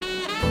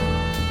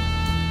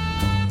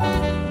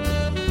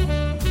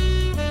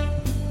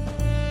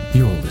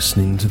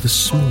listening to the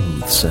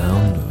smooth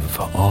sound of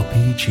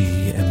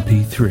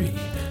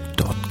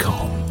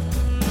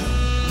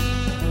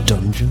RPGMP3.com.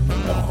 Dungeon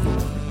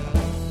On.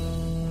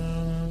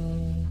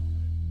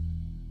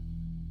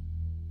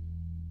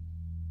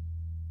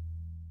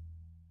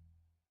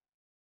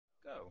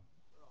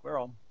 We're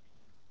on.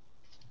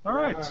 All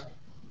right.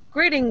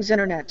 Greetings,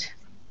 Internet.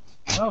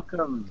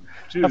 Welcome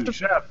to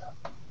Chef.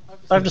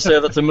 I have to say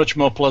that's a much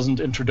more pleasant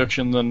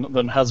introduction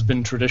than has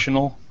been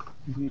traditional.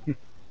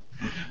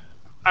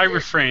 I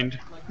refrained.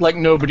 Like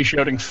nobody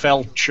shouting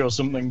 "Felch" or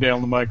something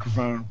down the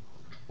microphone.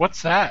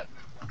 What's that?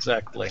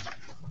 Exactly.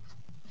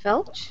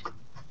 Felch?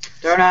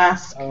 Don't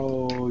ask.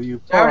 Oh,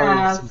 you Don't poor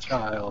ask. innocent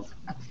child.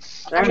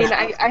 I mean,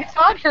 I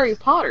thought Harry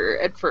Potter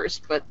at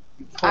first, but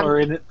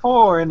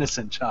Poor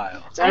innocent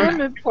child. I'm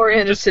a poor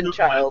innocent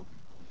child.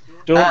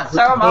 Don't So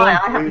am I.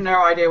 I have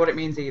no idea what it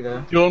means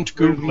either. don't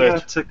We've Google got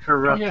it. to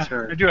corrupt Yeah,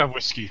 her. I do have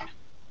whiskey.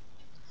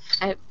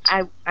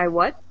 I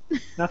what?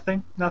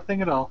 Nothing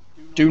at all.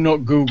 Do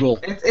not Google.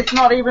 It's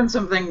not even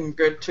something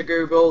good to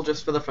Google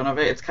just for the fun of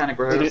it. It's kind of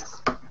gross.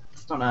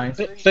 It's not nice.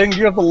 Thing,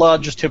 you have the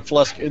largest hip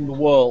flask in the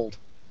world.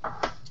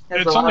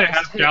 There's It's a only lot of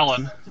half hips.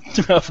 gallon.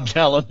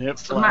 Half-gallon hip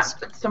It's to match,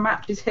 flask. it's to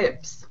match his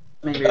hips.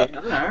 Maybe. I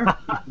don't know.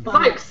 He's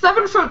like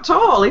 7 foot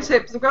tall. His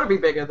hips have got to be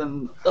bigger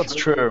than. That's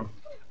true.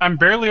 I'm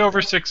barely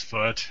over 6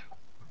 foot.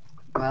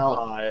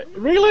 Well,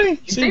 Really?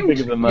 You seem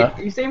bigger than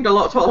that. You seemed a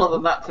lot taller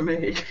than that to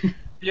me.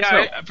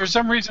 Yeah, for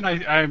some reason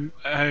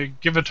I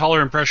give a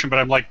taller impression, but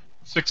I'm like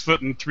 6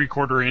 foot and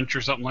 3/4 inch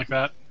or something like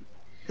that.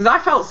 Because I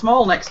felt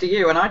small next to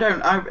you, and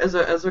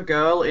as a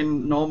girl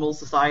in normal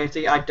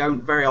society, I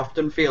don't very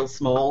often feel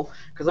small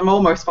because I'm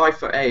almost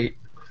 5'8".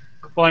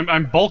 Well,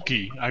 I'm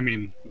bulky. I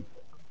mean,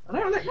 I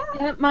don't know.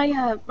 Yeah,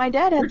 my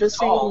dad had You're the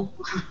tall.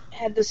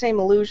 same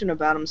illusion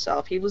about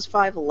himself. He was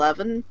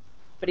 5'11",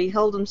 but he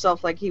held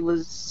himself like he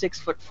was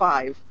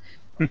 6'5".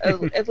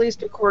 At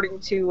least according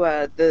to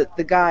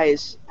the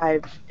guys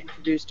I've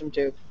introduced him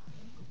to.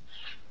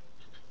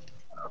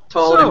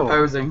 Tall So- and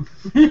imposing.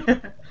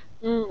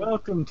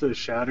 Welcome to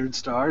Shattered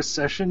Stars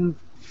session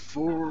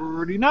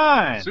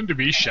 49. soon to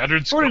be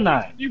Shattered Skull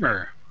 49.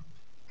 Femur.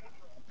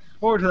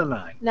 4 to the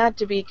 9. Not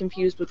to be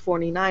confused with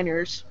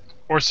 49ers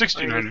Or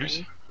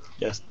 69ers.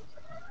 Yes.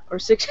 or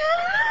 6.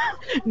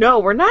 No,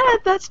 we're not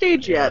at that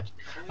stage yet.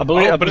 I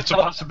believe. Oh, but it's a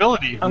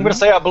possibility. I'm going to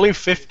say I believe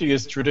 50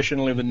 is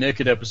traditionally the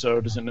naked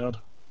episode, is it not?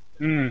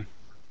 Mm.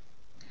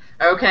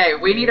 Okay,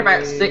 we need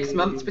about 6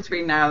 months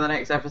between now and the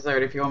next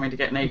episode if you want me to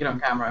get naked on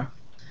camera.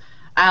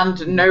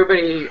 And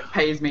nobody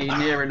pays me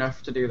near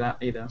enough to do that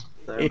either.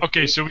 So.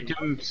 Okay, so we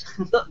can.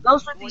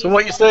 Those are the, So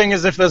what you're saying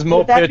is if there's more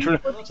Would that be patron,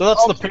 for the so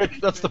that's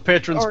ultimate- the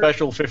patron or-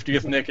 special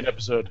 50th naked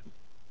episode.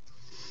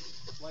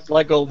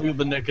 Like all the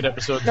other naked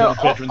episodes no, in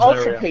the patrons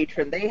ultra area.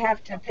 patron. They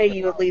have to pay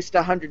you at least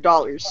 $100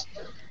 or Hey,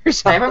 if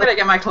something. I'm going to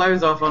get my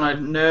clothes off on a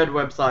nerd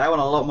website, I want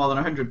a lot more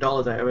than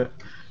 $100 out of it.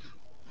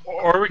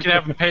 Or we can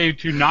have them pay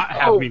to not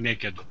have Oh. me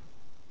naked.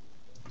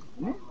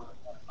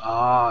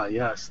 Ah,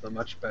 yes, the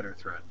much better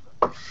thread.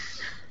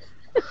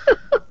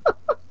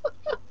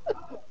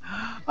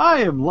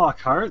 I am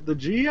Lockhart, the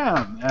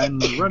GM,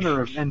 and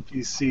runner of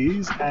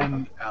NPCs,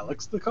 and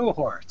Alex, the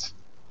cohort.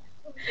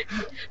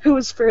 Who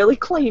is fairly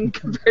clean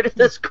compared to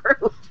this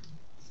group.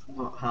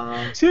 Not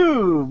hard.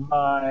 To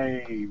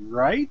my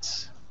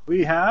right,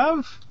 we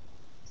have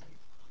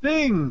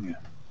Thing.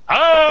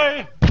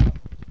 Hi!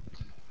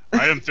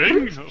 I am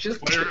Thing,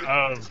 Just- player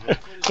of.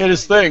 It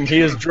is thing. He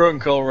is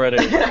drunk already.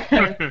 player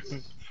of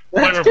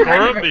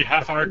Gorum, the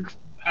half-orc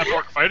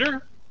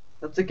fighter.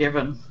 That's a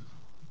given.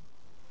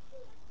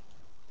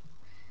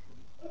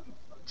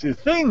 To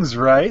Thing's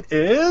right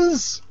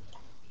is...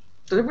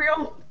 Did we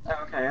all...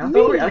 Okay,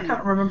 I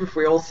can't remember if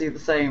we all see the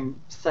same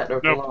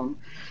setup Nope. along.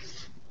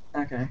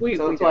 Okay, We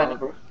so that's don't.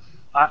 fine.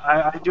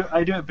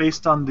 I do it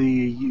based on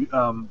the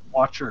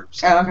watchers.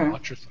 Oh, okay.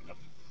 Watch your setup.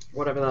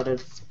 Whatever that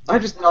is. I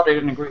just nodded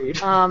and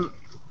agreed. My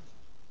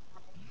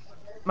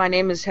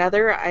name is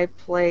Heather. I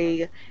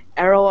play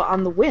Arrow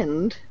on the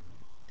Wind,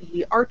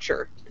 the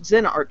archer.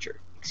 Zen archer.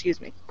 Excuse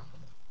me.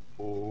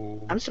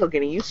 Oh, I'm still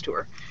getting used to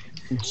her.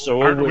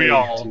 so Aren't are we we.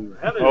 all? To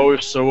Heather. Oh,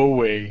 so are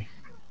we.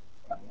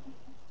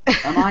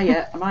 Am I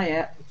yet? Am I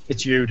yet?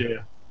 It's you,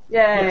 dear.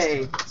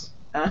 Yay!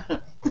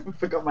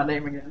 Forgot my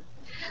name again.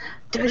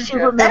 Does she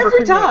remember Every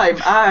her time!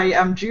 name? I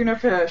am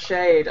Juniper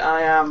Shade.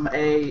 I am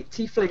a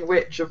tiefling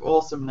witch of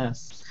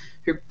awesomeness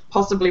who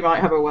possibly might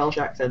have a Welsh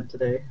accent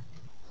today.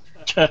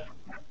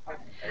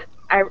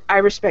 I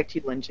respect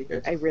you, Lindsay.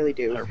 I really I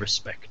do.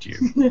 respect you.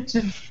 It's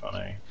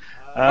funny.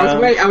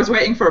 I was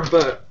waiting for a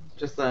but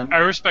just then. I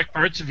respect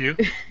parts of you.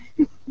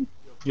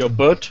 Your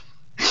butt.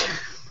 It's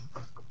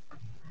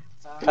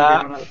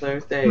gonna be one of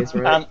those days,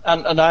 right?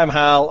 And I'm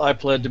Hal. I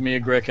played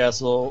Demir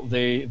Greycastle,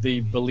 the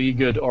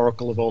beleaguered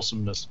Oracle of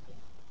Awesomeness.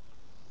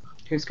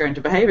 Who's going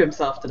to behave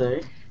himself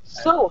today?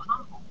 So,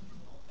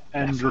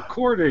 And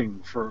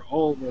recording for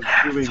all the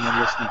viewing and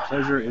listening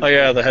pleasure is... Oh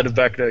yeah, the head of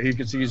Vector. You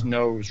can see his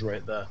nose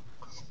right there.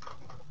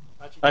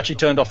 I actually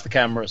turned off the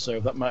camera,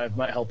 so that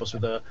might help us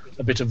with a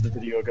bit of the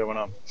video going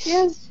on.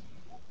 yes.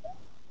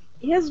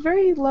 He has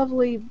very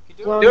lovely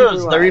glowing Yes,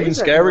 blue they're even eyes,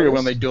 I've scarier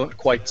when noticed. they don't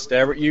quite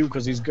stare at you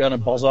because he's kind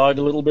of boz-eyed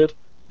a little bit.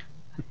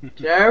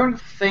 Don't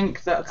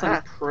think that's an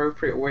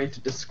appropriate way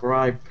to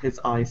describe his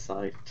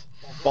eyesight.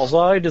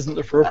 Boz-eyed isn't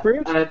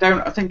appropriate. And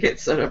I think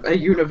it's a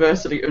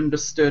universally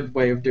understood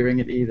way of doing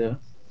it either.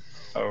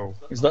 Oh,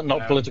 is that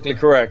not politically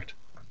correct?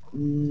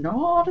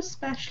 Not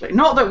especially.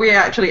 Not that we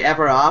actually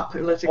ever are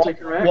politically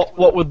correct.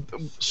 What would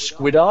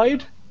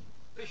squid-eyed?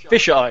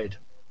 Fish-eyed.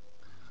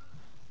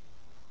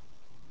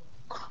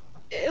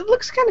 It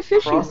looks kind of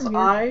fishy. from here.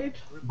 Cross-eyed?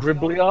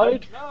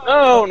 Gribbly-eyed?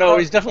 No,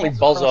 he's definitely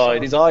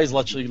boz-eyed. His eyes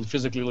actually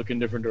physically look in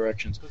different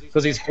directions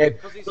because his head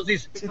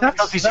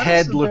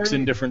looks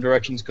in different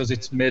directions because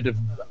it's made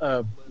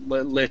of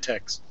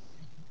latex.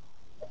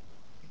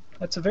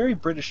 That's a very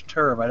British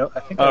term. I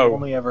think Oh. I've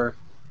only ever.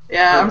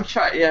 Yeah, I'm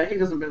trying. Yeah, he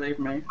doesn't believe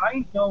me.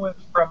 I know it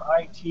from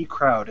IT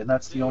Crowd, and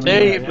that's the only.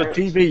 Hey, way if I the know.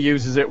 TV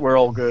uses it, we're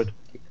all good.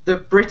 The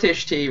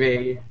British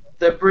TV.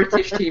 The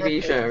British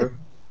TV show.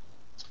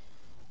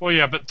 Well,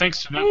 yeah, but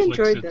thanks to I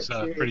enjoyed Netflix, it's that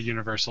series. pretty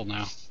universal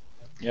now.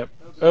 Yep.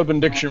 Urban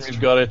Dictionary's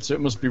got it, so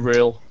it must be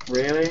real.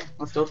 Really?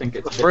 I still think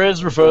it's. The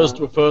phrase refers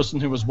to a person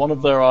who has one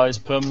of their eyes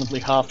permanently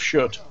half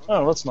shut.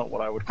 Oh, that's not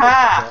what I would call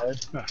Ha!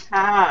 boz-eyed.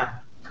 Ah.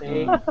 See?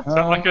 Is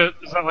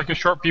that like a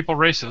short people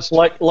racist?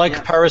 Like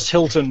Yeah. Paris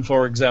Hilton,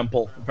 for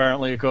example.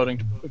 Apparently, according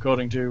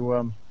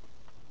to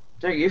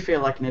Don't you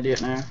feel like an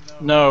idiot now?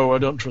 no, I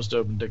don't trust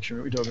Urban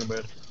Dictionary. What are we talking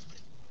about?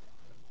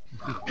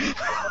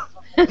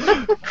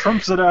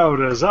 Trumps it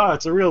out as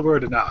it's a real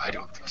word, and no, I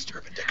don't trust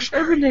Urban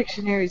Dictionary. Urban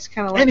Dictionary is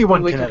kind of like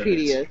Anyone can edit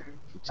Wikipedia.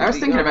 I was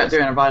thinking about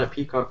doing a Violet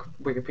Peacock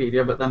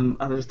Wikipedia, but then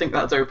I just think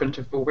that's open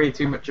to way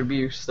too much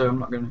abuse, so I'm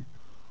not going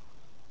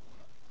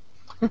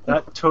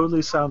That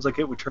totally sounds like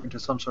it would turn into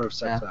some sort of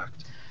sex Yeah.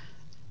 act.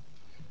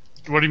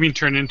 What do you mean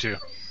turn into?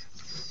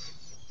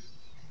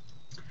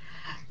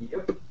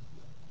 to.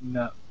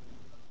 No.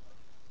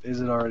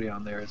 Is it already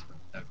on there?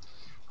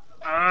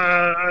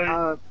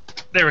 No.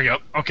 There we go.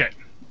 Okay.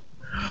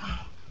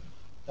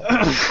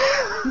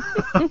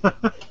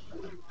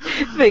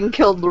 Thing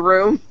killed the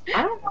room.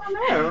 I don't want to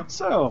know.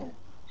 So,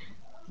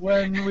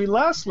 when we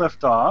last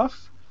left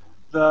off,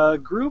 the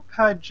group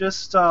had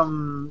just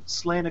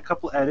slain a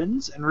couple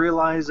Edens and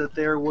realized that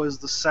there was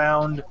the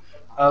sound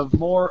of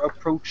more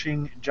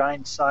approaching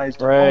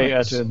giant-sized Ray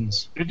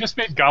opponents. Attins. It just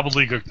made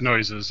gobbledygook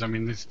noises. I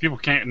mean, these people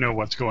can't know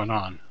what's going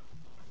on.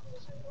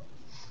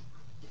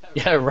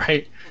 Yeah,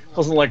 right.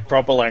 Wasn't like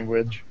proper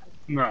language.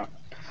 No.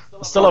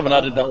 I still haven't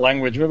added that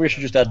language. Maybe we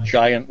should just add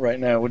giant right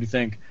now. What do you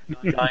think?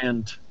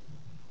 Giant.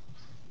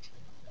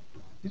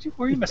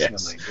 Were you missing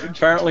Yes. a language?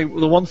 Apparently,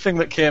 the one thing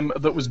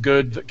that was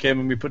good that came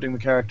in me putting the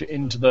character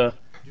into the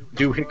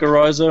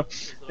Doohickerizer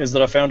is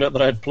that I found out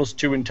that I had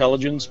 +2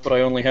 intelligence, but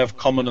I only have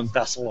common and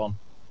Thassalon.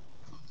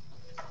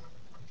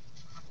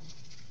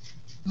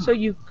 So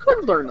you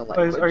could learn a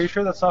language. Are you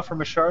sure that's not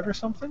from a shard or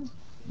something?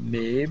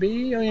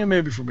 Maybe? Oh, yeah,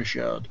 maybe from a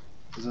shard.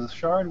 Because a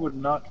shard would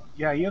not.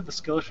 Yeah, you have the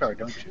skill shard,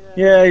 don't you?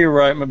 Yeah, you're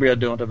right. Maybe I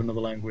don't have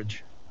another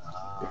language.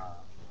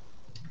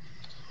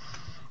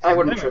 I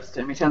wouldn't trust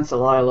him. He tends to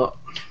lie a lot.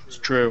 It's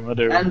true, I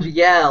do. And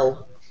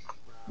yell.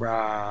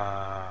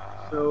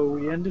 Right. So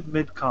we ended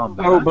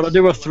mid-combat. Oh, but I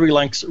do have 3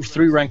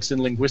 ranks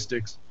in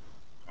linguistics.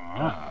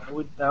 Ah.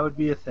 That would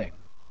be a thing.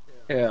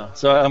 Yeah,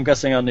 so I'm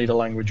guessing I need a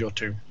language or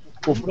 2.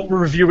 We'll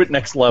review it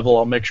next level.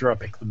 I'll make sure I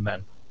pick them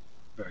then.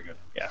 Very good.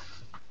 Yeah.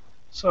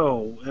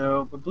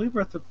 So, I believe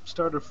we're at the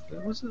start of.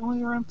 Was it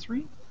only around 3?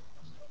 Round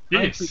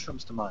 3 Yes.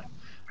 comes to mind.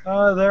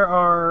 There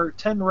are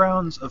 10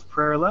 rounds of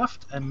prayer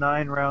left and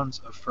 9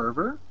 rounds of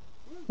fervor.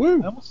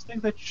 Woo! I almost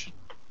think that should.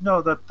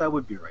 No, that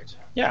would be right.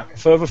 Yeah,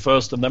 fervor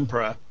first and then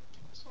prayer.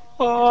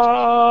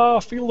 Ah,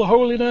 feel the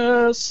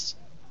holiness.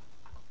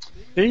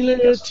 Feel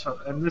it. So,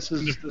 and this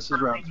is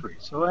round 3.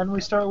 So, and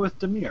we start with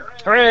Demir.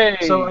 Hooray!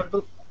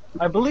 So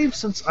I believe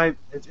since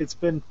it's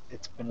been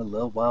a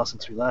little while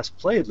since we last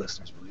played,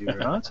 listeners, believe it or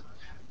not,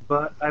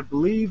 but I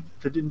believe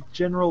that in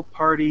general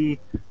party,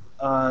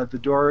 the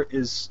door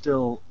is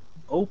still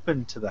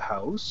open to the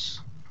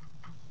house.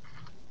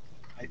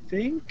 I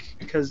think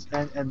because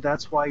and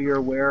that's why you're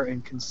aware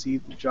and can see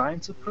the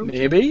giants approach.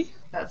 Maybe.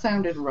 That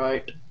sounded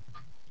right.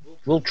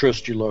 We'll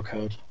trust you,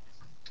 Lockhart.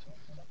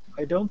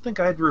 I don't think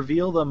I'd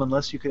reveal them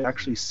unless you could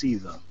actually see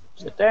them,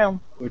 Sit down.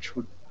 which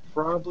would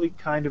probably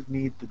kind of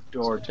need the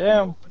door to be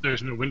Down. open.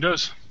 There's no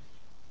windows.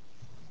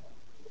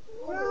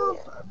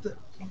 Well, the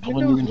Pulling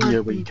you in windows here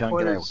would where you be can't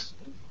quite get as-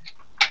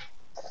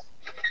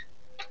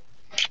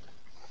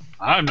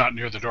 I'm not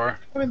near the door.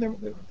 I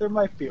mean, there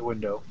might be a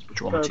window.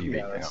 Which one on But, TV?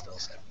 yeah, Hang that's on. still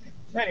sad.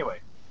 Anyway,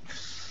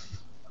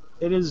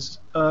 it is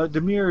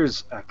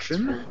Demir's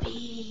action.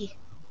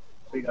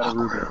 We got a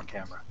Ruby on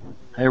camera.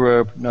 Hey,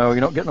 Rob. No,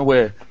 you're not getting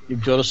away.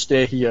 You've got to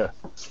stay here.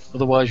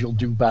 Otherwise, you'll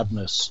do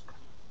badness.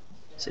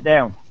 Sit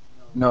down.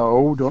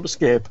 No, don't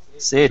escape.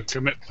 Sit.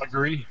 Commit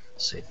puggery.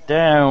 Sit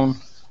down.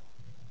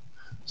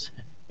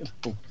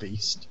 Little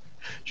beast.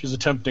 She's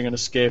attempting an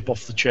escape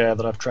off the chair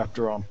that I've trapped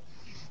her on.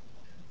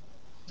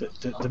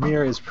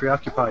 Demir is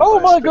preoccupied. Oh by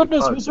a my stray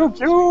goodness, pug we're so that was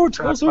cute! We're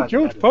trapped so by the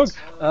cute, Pug!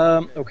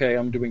 Edens. Okay,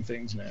 I'm doing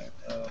things now.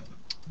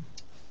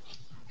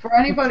 For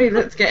anybody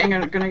that's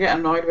going to get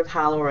annoyed with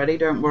Hal already,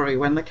 don't worry.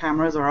 When the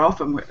cameras are off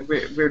and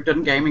we're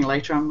done gaming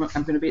later, I'm going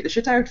to beat the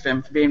shit out of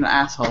him for being an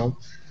asshole.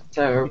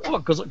 So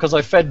Because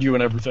I fed you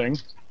and everything.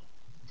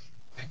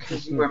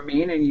 because you were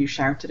mean and you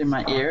shouted in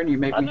my ear and you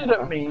made I me.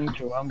 didn't mean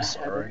to. I'm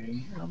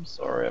sorry. I'm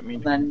sorry. I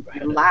mean. Then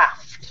you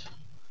laughed,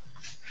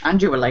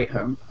 and you were late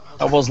home.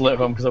 I was late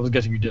home because I was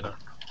getting you dinner.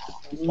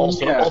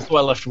 Also,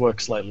 I left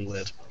work slightly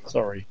late.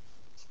 Sorry.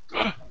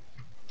 I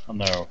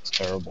know it's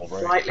terrible,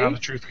 right? Slightly. Now the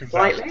truth comes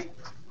out. Slightly.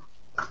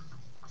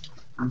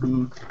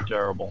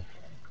 Terrible.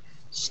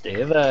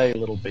 Stay there, you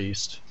little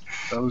beast.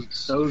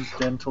 Those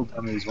dental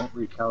dummies won't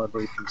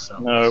recalibrate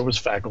themselves. No, it was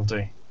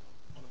faculty.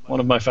 One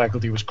of my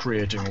faculty was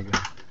creating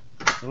again.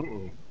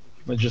 Ooh.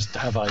 They just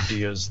have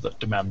ideas that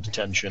demand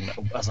attention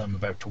as I'm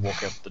about to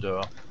walk out the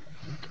door.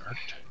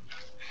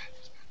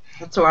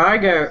 That's where I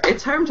go.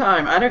 It's home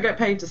time. I don't get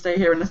paid to stay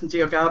here and listen to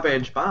your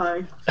garbage.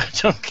 Bye. I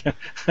don't care.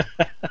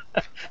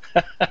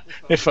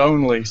 If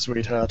only,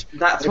 sweetheart.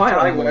 That's If why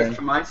I only. work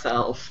for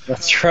myself.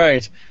 That's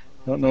right.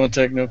 Don't know and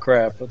take no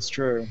crap. That's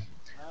true.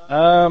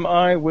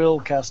 I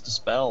will cast a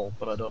spell,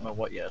 but I don't know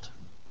what yet.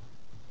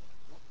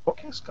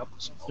 Cast a couple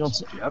of spells.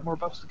 Johnson. Do you have more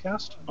buffs to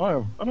cast?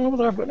 Oh, I don't know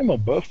whether I've got any more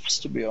buffs,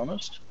 to be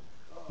honest.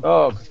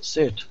 Dog,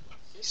 sit.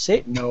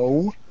 Sit,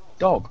 no.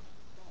 Dog.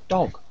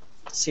 Dog,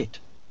 sit.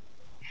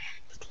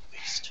 Little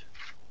beast.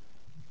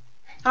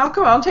 Oh,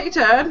 come on, take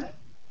your turn.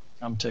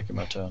 I'm taking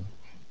my turn.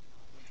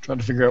 Trying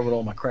to figure out what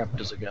all my crap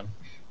does again.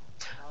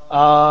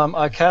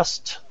 I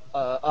cast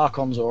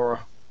Archon's Aura.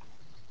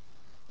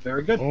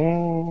 Very good.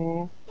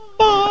 Oh.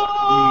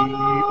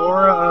 The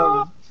aura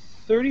of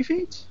 30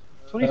 feet?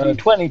 20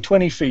 feet?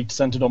 20 feet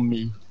centered on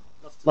me.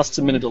 Lasts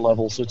a minute a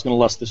level, so it's going to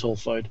last this whole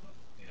fight.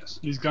 Yes.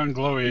 He's gone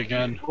glowy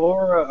again.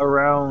 Aura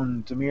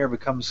around Demir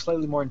becomes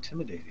slightly more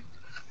intimidating.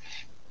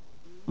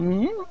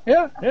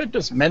 Yeah,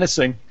 just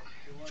menacing.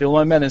 Feel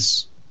my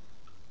menace.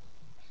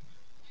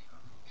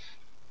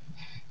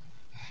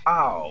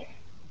 Ow.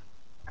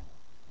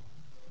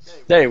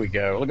 There we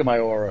go. Look at my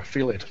aura.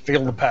 Feel it.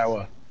 Feel the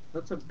power.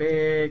 That's a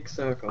big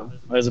circle.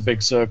 There's a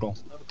big circle.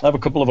 I have a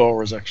couple of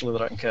auras actually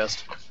that I can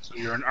cast. So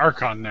you're an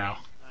Archon now.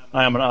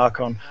 I am an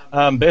Archon.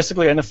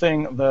 Basically,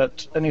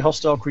 any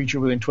hostile creature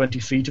within 20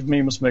 feet of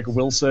me must make a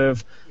will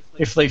save.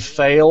 If they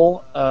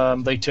fail,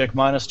 they take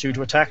 -2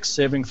 to attacks,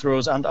 saving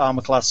throws, and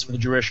armor class for the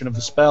duration of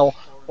the spell,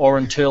 or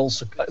until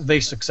they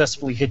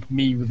successfully hit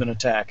me with an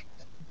attack.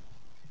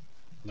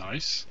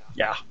 Nice.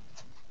 Yeah.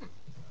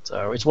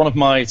 So it's one of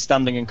my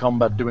standing in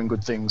combat, doing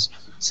good things.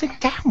 Sit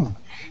down.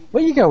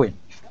 Where are you going?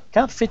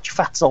 Can't fit your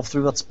fat self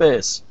through that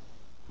space.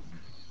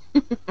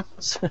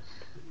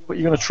 But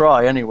you're going to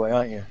try anyway,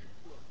 aren't you?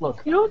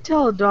 Look. You don't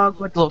tell a dog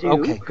what to Look, do.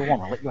 okay, go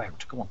on, I'll let you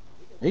out. Come on.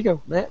 There you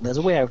go. There's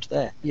a way out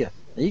there. Here.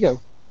 There you go.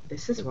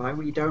 This is why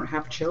we don't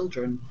have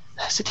children.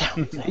 Sit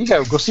down. There you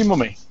go. Go see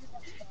Mummy.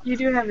 You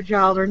do have a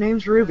child. Her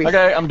name's Ruby.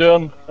 Okay, I'm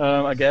done,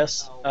 I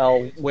guess.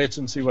 I'll wait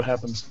and see what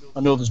happens. I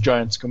know there's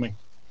giants coming.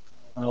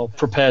 I'll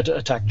prepare to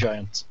attack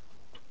giants.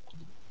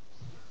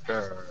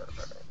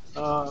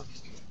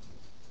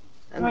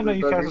 No,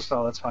 you cast a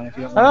spell, that's fine if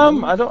you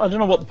don't I don't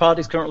know what the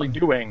party's currently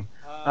doing.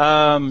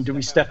 Do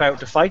we step out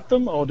to fight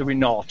them, or do we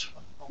not?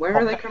 Where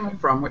are they coming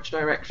from? Which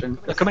direction?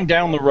 They're coming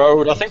down the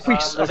road. I think you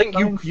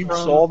coming from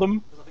saw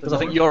them, because I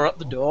think you're at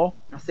the door.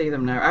 I see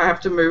them now. I have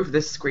to move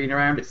this screen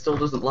around. It still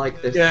doesn't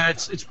like this. Yeah,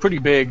 it's pretty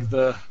big.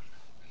 No,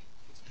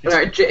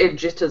 it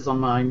jitters on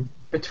mine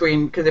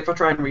because if I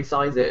try and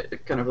resize it,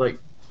 it kind of like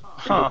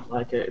doesn't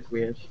like it. It's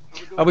weird.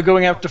 Are we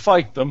going out to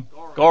fight them?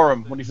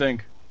 Gorham, what do you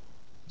think?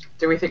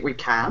 Do we think we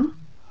can?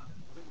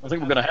 I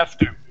think we're going to have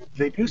to.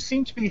 They do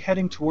seem to be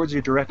heading towards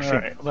your direction.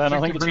 Alright, then I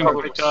think it's bring them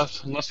probably... right to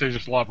us, unless they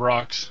just lob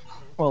rocks.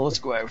 Well, let's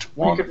go out.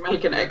 We 1, could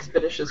make an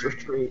expeditious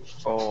retreat.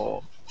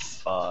 4,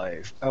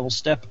 5. I will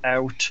step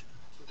out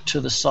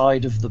to the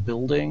side of the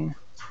building.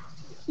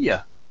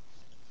 Yeah.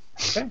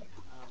 Okay.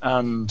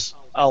 And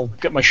I'll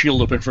get my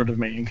shield up in front of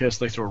me in case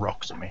they throw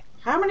rocks at me.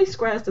 How many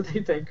squares do they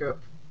take up?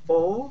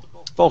 4?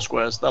 4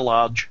 squares, they're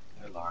large.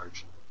 They're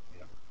large.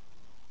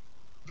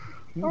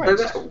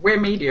 So we're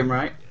medium,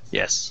 right?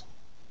 Yes.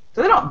 So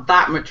they're not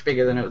that much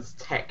bigger than us,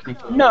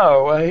 technically.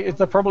 No,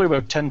 they're probably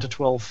about 10 to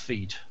 12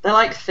 feet. They're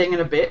like thing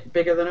and a bit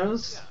bigger than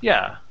us.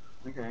 Yeah.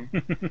 Okay.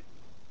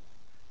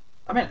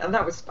 I mean, and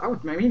I was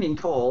meaning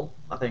tall,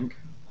 I think.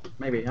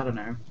 Maybe, I don't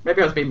know.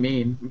 Maybe I was being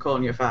mean and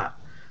calling you fat.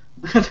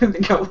 I don't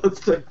think I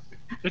was.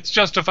 It's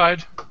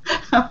justified.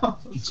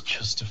 It's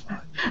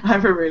justified. I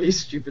have a really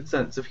stupid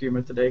sense of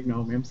humour today.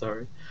 Ignore me. I'm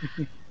sorry.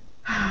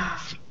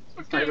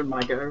 It's not even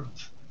my go.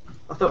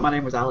 I thought my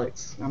name was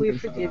Alex. We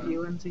forgive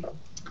you, Lindsay.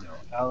 No,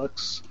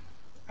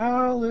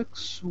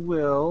 Alex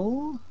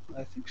will.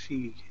 I think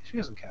she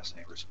hasn't cast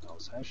any of her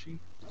spells, has she?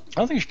 I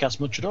don't think she casts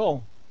much at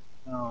all.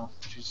 No,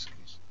 she's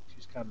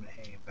kind of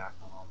hanging back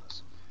on all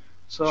this.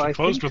 So She I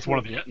closed think with one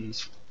of the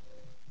Ettins.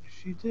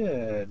 She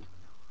did.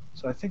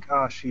 So I think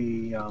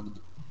she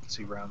let's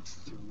see, round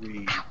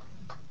 3.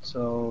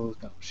 So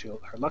no,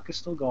 her luck is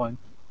still going.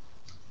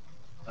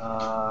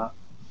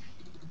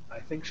 I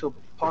think she'll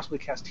possibly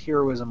cast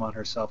heroism on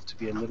herself to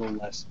be a little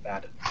less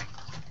bad at me.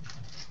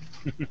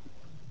 It's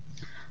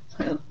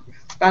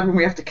bad when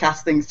we have to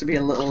cast things to be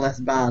a little less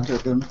bad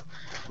with them.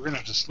 We're gonna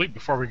have to sleep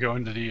before we go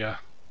into the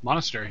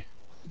monastery.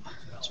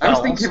 I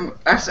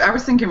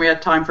was thinking we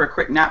had time for a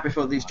quick nap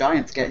before these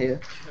giants get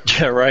here.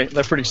 Yeah, right.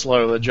 They're pretty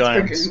slow, the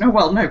giants. No,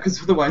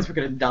 because otherwise we're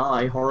going to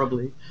die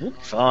horribly.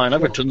 Fine,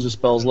 I've got tons of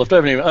spells left. I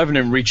haven't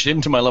even reached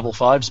into my level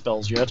 5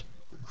 spells yet.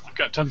 I've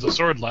got tons of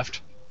sword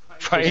left.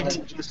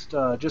 Right.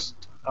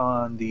 Just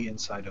on the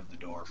inside of the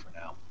door for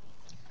now.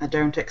 I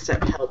don't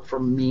accept help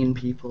from mean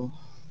people.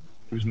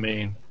 Who's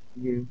mean?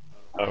 You.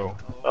 Oh,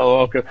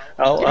 okay.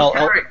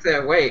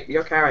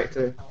 Your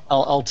character.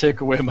 I'll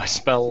take away my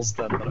spells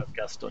then that I've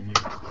cast on you.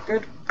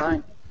 Good,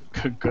 fine.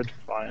 Good,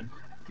 fine.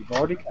 You've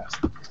already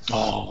cast them.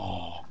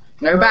 Oh.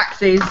 No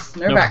backsies.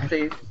 No No.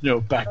 backsies.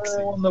 No, back.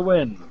 On the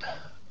wind.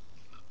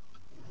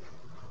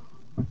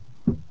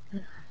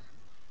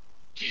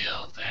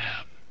 Kill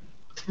them.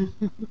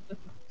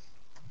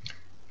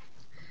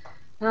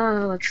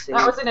 Let's see.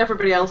 That was in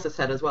everybody else's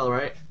head as well,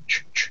 right?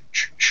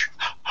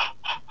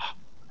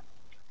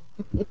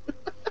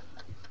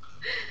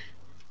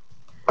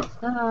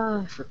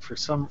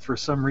 For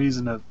some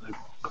reason, a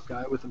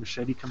guy with a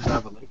machete comes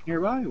out of a lake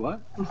nearby.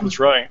 What? That's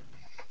right.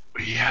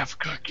 We have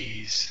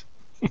cookies.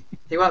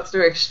 He wants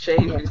to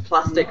exchange his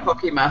plastic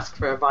hockey mask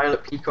for a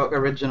Violet Peacock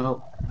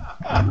original.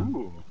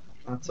 Ooh.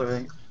 That's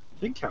alright.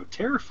 Think how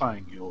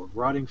terrifying your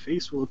rotting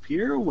face will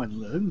appear when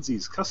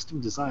Lindsay's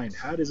custom-designed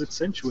hat is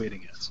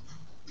accentuating it.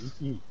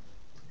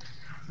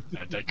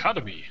 A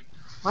dichotomy.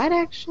 Might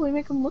actually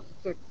make him look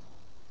good.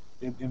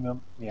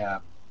 Yeah,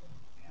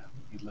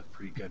 he'd look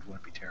pretty good.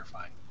 Wouldn't be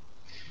terrifying.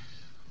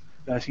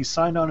 He's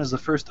signed on as the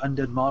first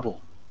undead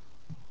model.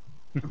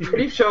 I'm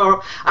pretty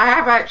sure. I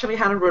have actually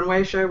had a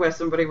runway show where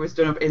somebody was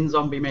done up in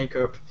zombie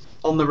makeup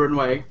on the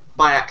runway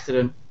by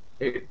accident.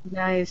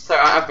 Nice. So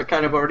I've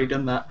kind of already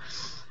done that.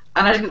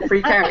 And I didn't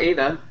freak out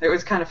either. It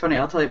was kind of funny.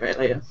 I'll tell you about it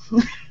later.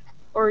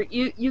 Or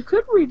you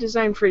could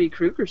redesign Freddy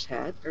Krueger's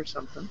hat or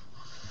something.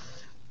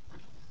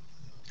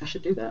 I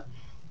should do that.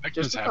 Vecna's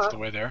Just a half thought. the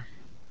way there.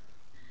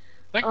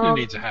 Vecna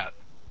needs a hat.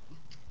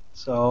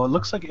 So it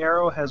looks like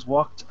Arrow has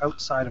walked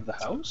outside of the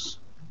house.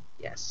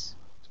 Yes.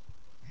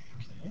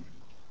 Okay.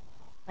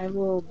 I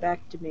will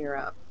back Demir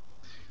up.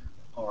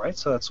 Alright,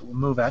 so that's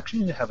move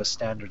action. You have a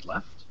standard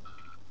left.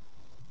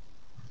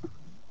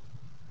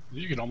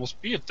 You can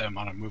almost be at them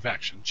on a move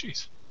action.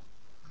 Jeez.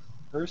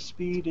 Her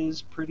speed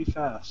is pretty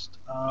fast.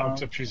 Oh,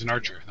 except she's an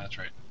archer. That's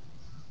right.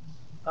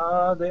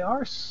 They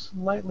are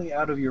slightly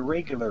out of your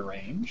regular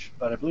range,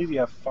 but I believe you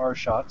have far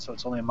shot, so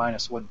it's only a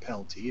 -1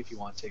 penalty if you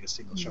want to take a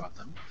single shot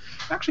then.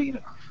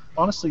 Actually,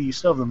 honestly, you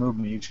still have the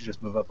movement. You should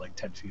just move up like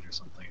 10 feet or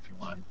something if you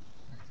want.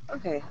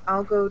 Okay,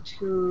 I'll go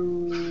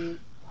to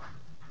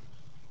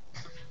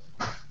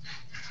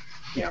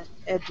Yeah.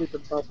 edge of the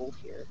bubble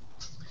here.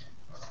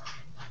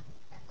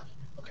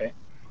 Okay.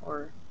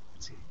 Or,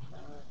 let's see,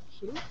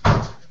 here?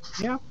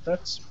 Yeah,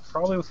 that's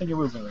probably within your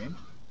movement range.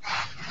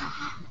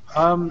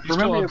 still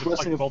Remember your have the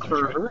Blessing of flank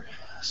boulders, Fervor,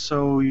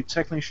 so you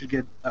technically should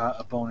get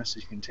a bonus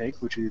that you can take,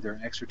 which is either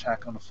an extra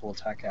attack on a full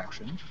attack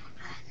action,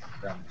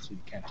 so you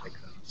can't take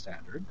the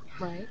standard.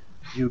 Right.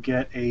 You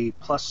get a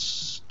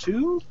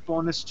 +2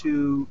 bonus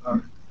to,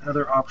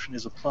 another option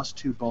is a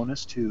 +2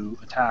 bonus to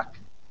attack,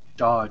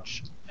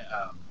 dodge,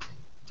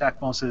 attack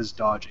bonuses,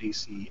 dodge,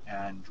 AC,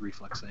 and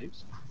reflex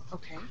saves.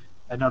 Okay.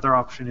 Another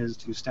option is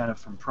to stand up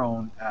from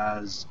prone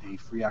as a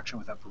free action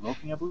without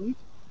provoking, I believe.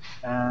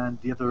 And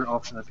the other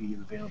option that'd be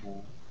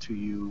available to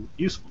you,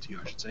 useful to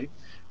you, I should say,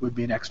 would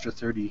be an extra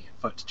 30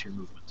 foot to your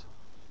movement.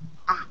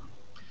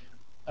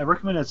 I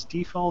recommend as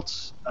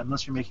default,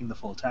 unless you're making the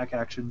full attack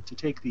action, to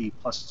take the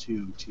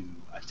 +2 to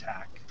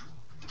attack,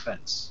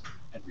 defense,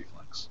 and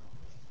reflex.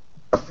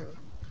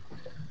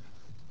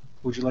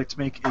 Would you like to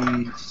make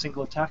a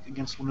single attack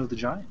against one of the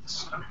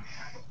giants?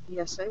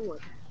 Yes, I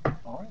would.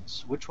 Alright,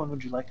 so which one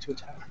would you like to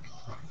attack?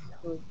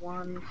 The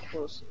one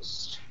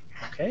closest.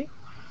 Okay.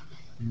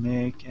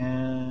 Make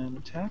an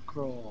attack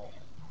roll.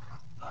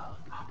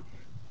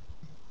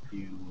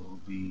 You will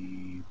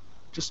be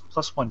just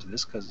 +1 to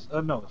this, because,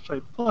 no,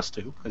 sorry,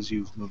 +2, because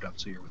you've moved up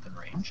so you're within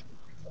range.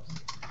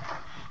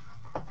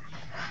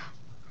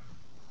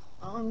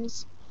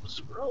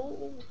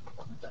 Scroll.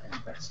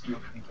 That's you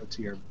can go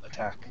to your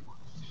attack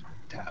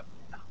tab.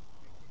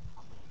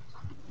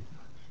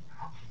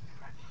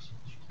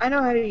 I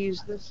know how to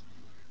use this.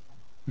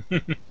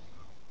 It's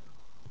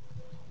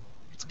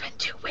It's been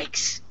 2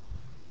 weeks.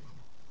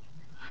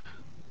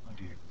 Oh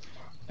dear.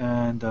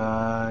 And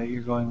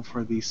you're going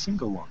for the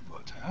single longbow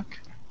attack.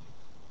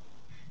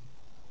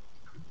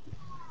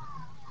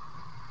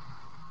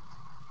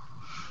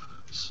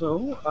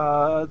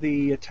 So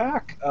the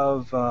attack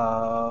of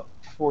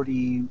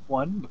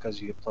 41, because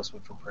you get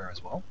 +1 from prayer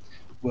as well,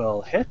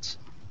 will hit.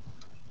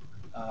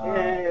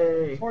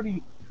 Yay.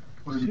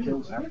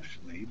 42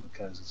 actually,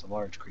 because it's a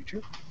large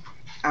creature.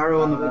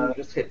 Arrow on the wall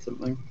just hit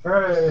something.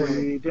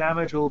 The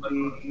damage will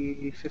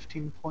be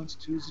 15 points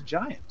to the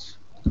giant.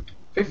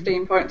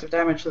 15 points of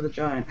damage to the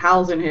giant.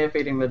 Hal's in here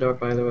feeding the dog,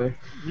 by the way.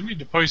 We need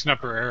to poison up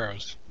her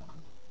arrows.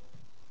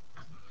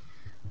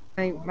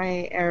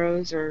 My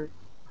arrows are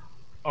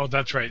Oh,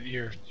 that's right.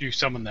 You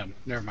summon them.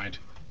 Never mind.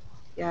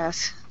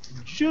 yes.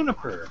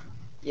 Juniper.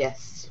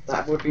 Yes,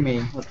 that would be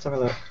me. Let's have a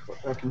look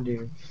what I can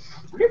do.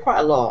 We do quite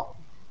a lot.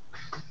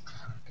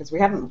 Because we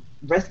haven't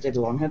rested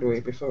long, had we,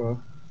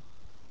 before?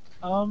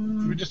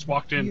 We just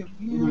walked in.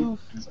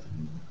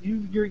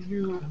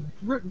 You're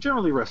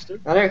generally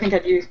rested, I don't think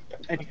I'd use.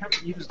 and you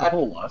haven't used a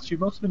whole lot. So you've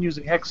mostly been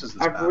using hexes this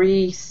battle.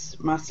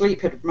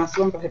 My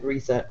slumber had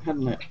reset,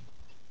 hadn't it?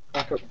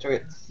 Back up to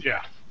its.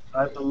 Yeah.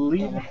 I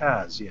believe it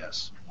has,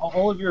 yes.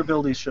 All of your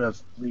abilities should have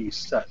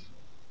reset,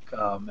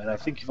 and I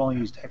think you've only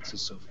used hexes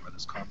so far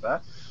this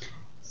combat. I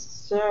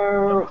So,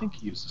 don't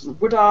think you used them.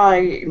 would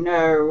I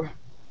know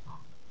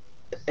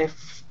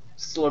if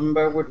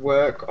slumber would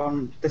work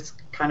on this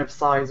kind of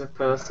size of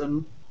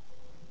person?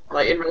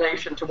 Like in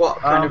relation to what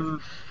kind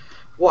of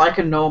what I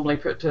can normally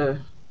put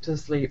to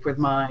sleep with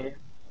my.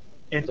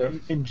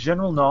 In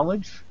general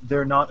knowledge,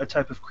 they're not a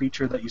type of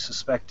creature that you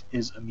suspect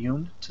is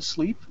immune to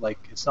sleep. Like,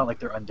 it's not like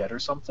they're undead or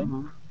something.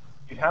 Mhm.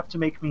 You'd have to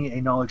make me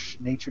a knowledge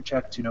nature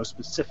check to know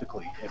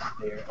specifically if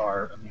they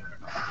are immune or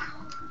not.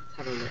 Let's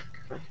have a look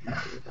if I can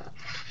do that.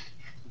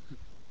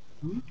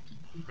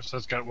 So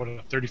it's got, what,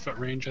 a 30-foot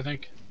range, I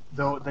think?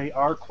 Though they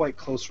are quite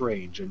close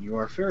range, and you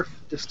are a fair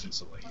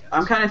distance away. Yes.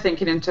 I'm kind of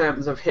thinking in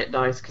terms of hit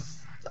dice because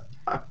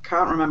I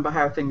can't remember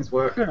how things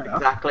work Fair enough.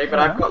 exactly, but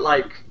Fair I've got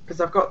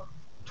because I've got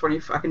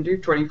 20. I can do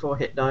 24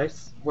 hit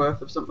dice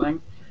worth of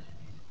something.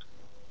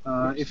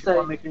 If you So-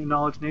 want to make a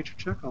knowledge nature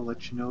check, I'll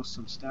let you know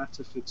some stats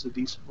if it's a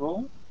decent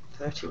roll.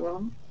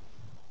 31.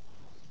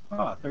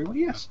 Ah, 31,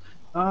 yes.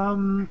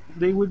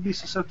 They would be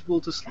susceptible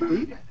to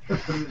sleep.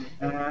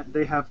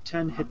 They have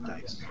 10 hit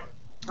dice.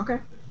 Okay.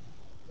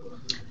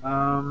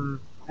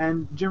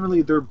 And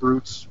generally they're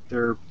brutes.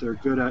 They're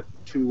good at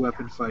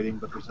two-weapon fighting,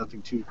 but there's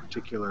nothing too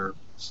particularly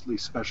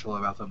special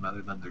about them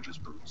other than they're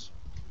just brutes.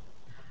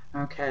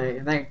 Okay.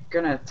 They're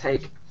gonna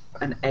take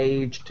an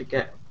age to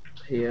get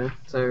here,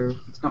 so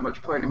it's not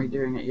much point in me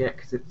doing it yet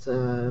because it's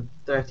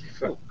 30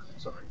 foot. Oh,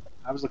 sorry,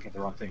 I was looking at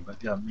the wrong thing. But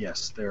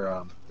yes,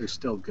 they're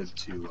still good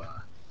to.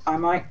 I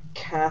might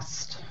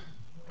cast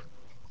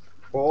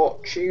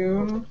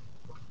Fortune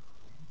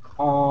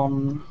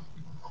on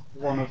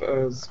one of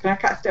us. Can I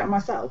cast it on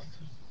myself?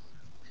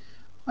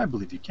 I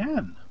believe you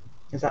can.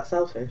 Is that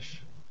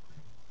selfish?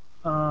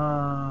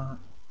 Not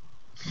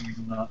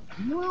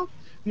well.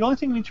 The only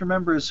thing you need to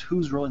remember is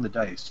who's rolling the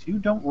dice. You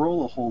don't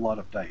roll a whole lot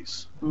of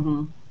dice.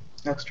 Mm-hmm.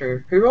 That's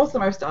true. Who rolls the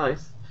most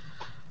dice?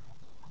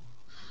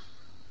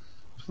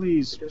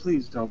 Please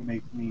don't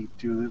make me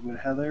do it with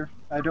Heather.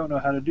 I don't know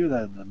how to do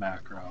that in the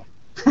macro.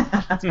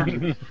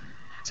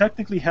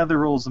 Technically, Heather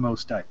rolls the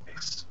most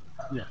dice.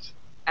 Yes.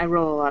 I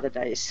roll a lot of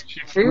dice.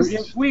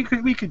 Who's- We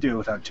could do it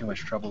without too much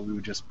trouble. We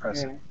would just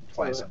press Yeah. it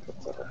twice.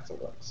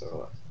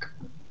 So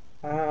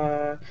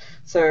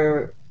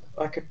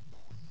I could.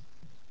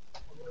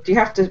 Do you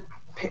have to?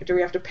 Do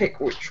we have to pick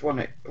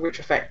which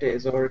effect it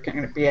is, or can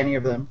it be any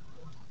of them,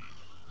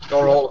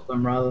 or all of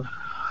them rather?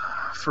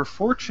 For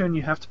fortune,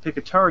 you have to pick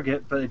a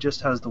target, but it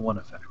just has the one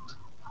effect.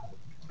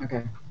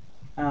 Okay.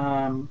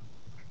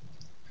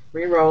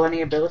 Reroll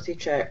any ability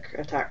check,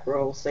 attack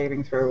roll,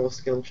 saving throw, or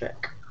skill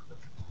check.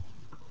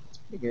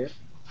 Pretty good.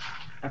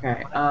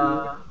 Okay.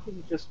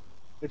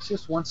 It's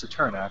just once a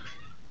turn, actually.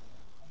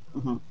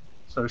 Mhm.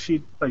 So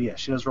she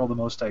does roll the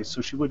most dice,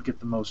 so she would get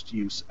the most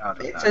use out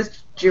of It that.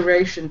 says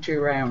duration 2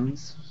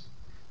 rounds.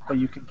 But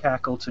you can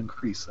cackle to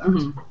increase that.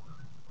 Mhm.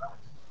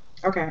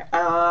 Okay.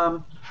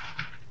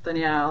 Then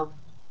yeah, I'll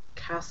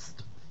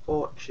cast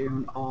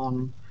Fortune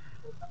on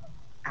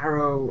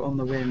Arrow on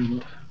the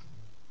Wind.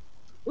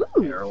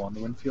 The arrow on the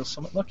wind feels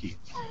somewhat lucky.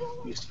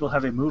 You still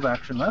have a move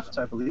action left,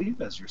 I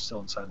believe, as you're still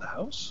inside the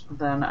house.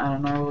 Then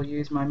and I will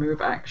use my move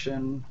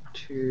action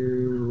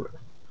to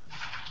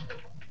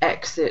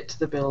exit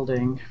the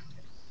building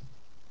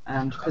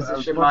and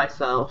position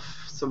myself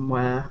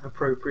somewhere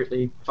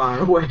appropriately far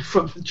away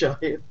from the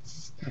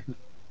giants.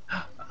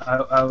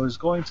 I was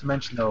going to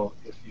mention, though,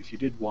 if you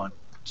did want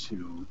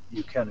to,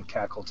 you can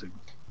cackle to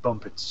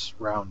bump its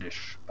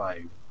roundish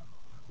by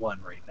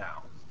 1 right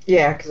now.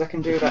 Yeah, because I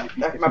can do that.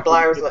 My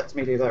blouse lets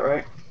me do that,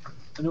 right?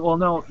 Well,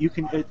 no, you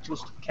can. It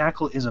just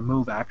cackle is a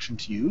move action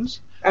to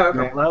use. Oh,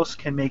 Your okay. blouse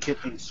can make it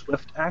a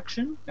swift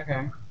action.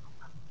 Okay.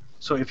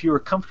 So if you were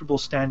comfortable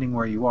standing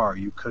where you are,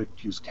 you could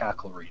use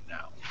cackle right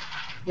now.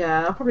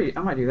 Yeah,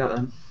 I might do that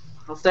then.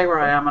 I'll stay where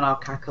I am and I'll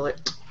cackle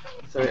it,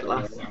 so it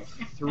lasts.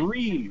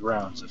 3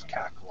 rounds of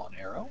cackle on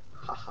arrow.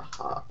 Ha ha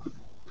ha.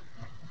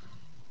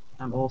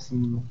 I'm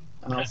awesome,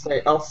 and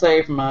I'll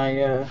save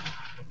my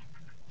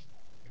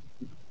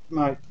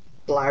my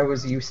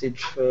blouse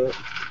usage for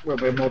when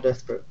we're more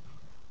desperate.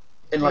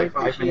 In like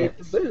 5 appreciate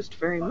minutes. the boost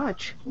very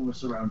much. We're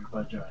surrounded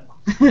by giants.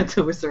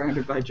 Until we're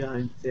surrounded by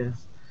giants,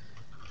 yes.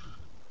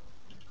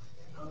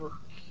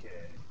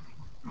 Okay.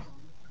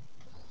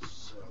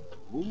 So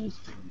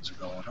things are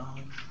going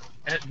on.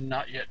 Ed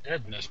not yet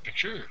dead in this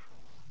picture.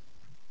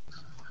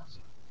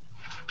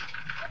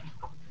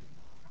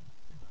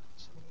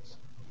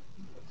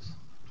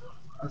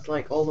 It's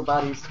like all the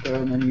baddies to go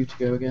and then you to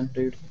go again,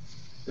 dude.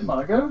 Did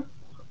I go?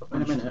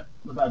 In a minute.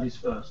 The baddies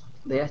first.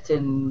 The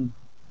Etin.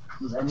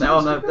 There's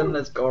No, no, then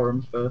there's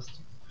Gorham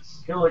first.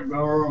 Kill it,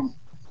 Gorham.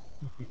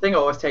 I think it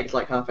always takes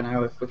like half an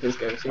hour with his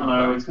go. I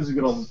know, it's because we've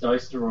got all the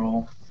dice to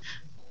roll.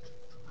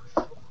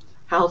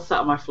 Hal's sat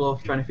on my floor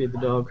trying to feed the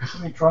dog.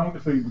 Me trying to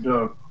feed the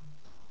dog.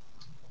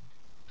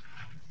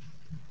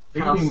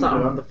 Hal's Feeding the sat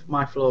on dog.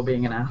 my floor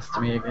being an ass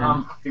to me again.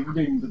 I'm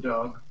feeding the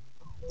dog.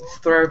 He's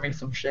throwing me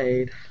some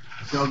shade.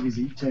 The dog is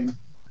eating.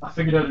 I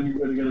figured out a new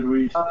way to get it to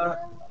eat.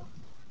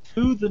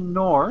 To the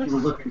north, She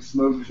was looking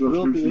smoke, so I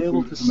we'll threw be some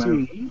able food to in her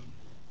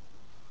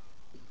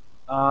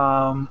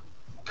mouth. see,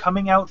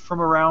 coming out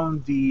from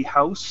around the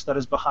house that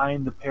is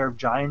behind the pair of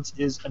giants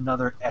is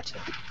another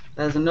Etin.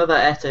 There's another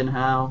Etin,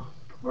 Hal.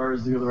 Where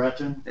is the other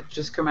Etin? It's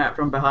just come out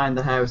from behind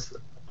the house,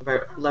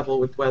 about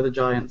level with where the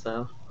giants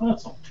are. Oh,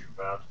 that's not too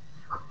bad.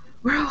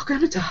 We're all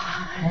gonna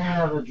die.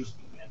 Yeah, they're just...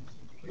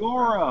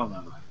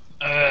 Gorham!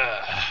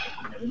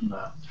 Get in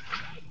there.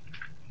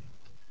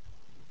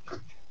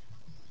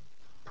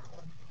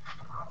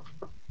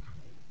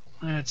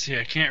 Let's see,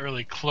 I can't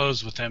really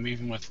close with them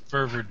even with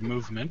fervid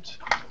movement.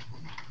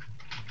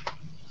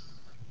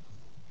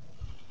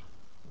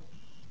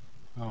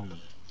 Oh,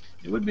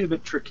 It would be a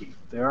bit tricky.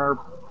 They are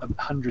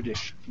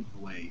 100-ish feet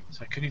away.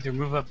 so I could either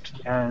move up to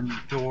the And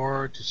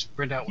door to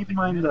sprint out keep with in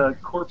mind the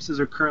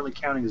corpses are currently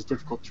counting as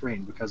difficult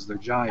terrain because they're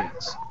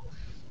giants.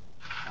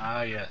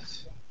 Ah,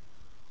 yes.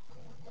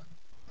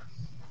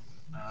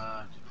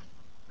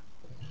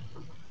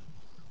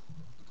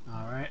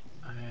 Alright,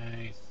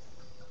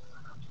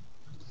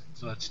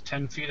 so that's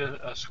 10 feet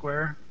a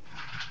square.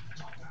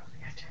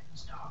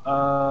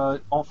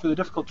 All for the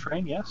difficult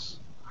terrain, yes.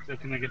 So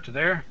can I get to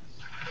there?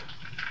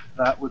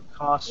 That would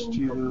cost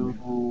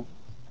you,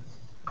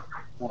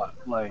 what,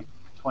 like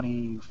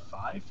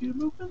 25 feet of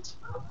movement?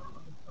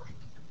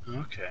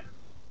 Okay.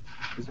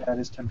 Because that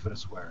is 10 foot a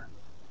square.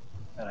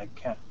 And I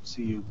can't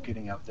see you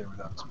getting out there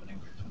without spending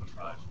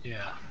 25.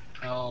 Yeah,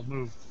 I'll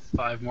move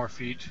 5 more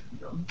feet.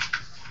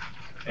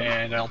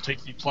 And I'll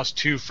take the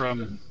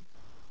 +2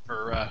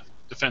 for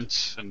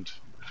defense and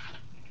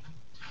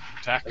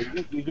attack.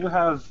 You do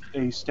have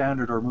a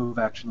standard or move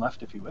action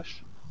left if you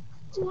wish.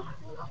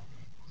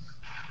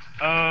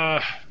 No,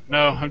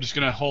 I'm just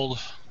gonna hold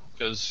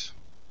because,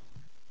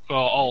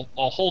 well,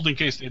 I'll hold in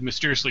case they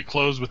mysteriously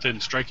close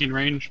within striking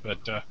range,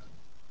 but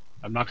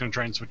I'm not gonna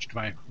try and switch to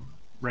my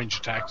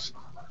ranged attacks.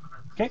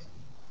 Okay,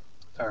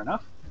 fair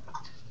enough.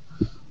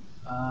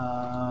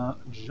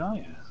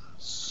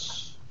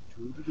 Giants.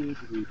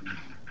 You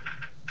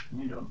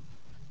done?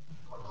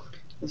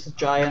 This is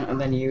giant, and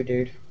then you,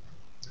 dude.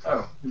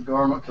 Oh, did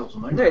Gorham not kill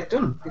something? No, it's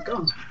done. He's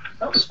gone.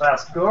 That was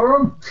fast,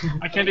 Gorham!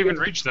 I can't even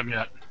reach them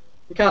yet.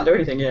 You can't do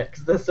anything yet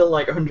because they're still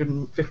like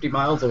 150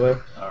 miles away.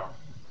 Oh.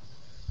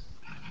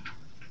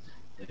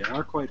 They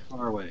are quite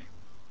far away.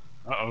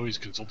 Uh-oh, he's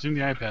consulting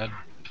the iPad.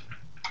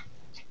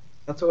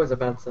 That's always a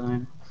bad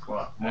sign.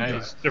 What?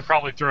 They're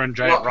probably throwing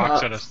giant What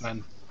rocks at nuts? us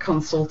then.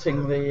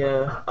 Consulting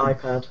the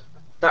iPad.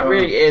 That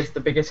really is the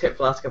biggest hip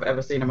flask I've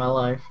ever seen in my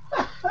life.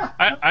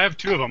 I have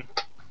 2 of them.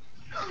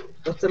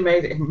 That's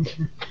amazing.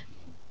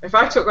 If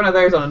I took one of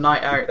those on a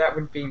night out, that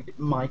would be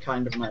my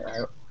kind of night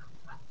out.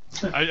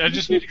 I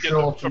just need to get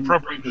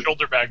appropriate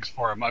shoulder bags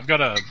for them. I've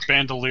got a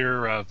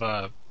bandolier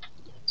of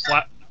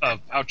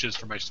pouches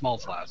for my small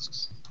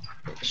flasks.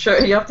 Sure,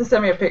 you have to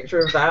send me a picture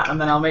of that,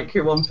 and then I'll make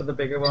you one for the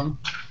bigger one.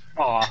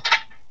 Aw.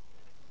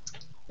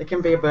 It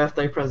can be a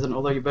birthday present,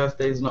 although your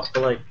birthday is not for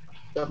like,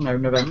 I don't know,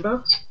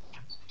 November?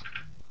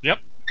 Yep.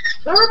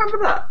 I remember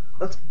that.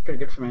 That's pretty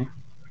good for me.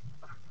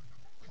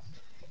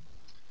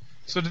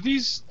 So do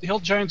these hill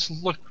giants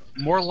look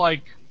more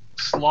like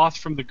Sloth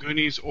from the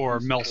Goonies or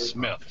Mel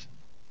Smith?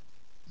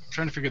 I'm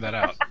trying to figure that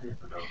out.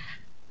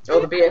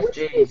 Oh, the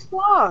BFG.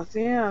 Sloth,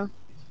 yeah.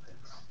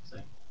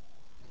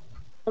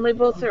 Only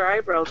both their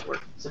eyebrows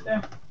work. Sit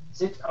down.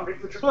 Sit. I'll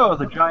get the So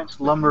the giants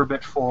lumber a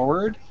bit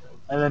forward,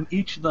 and then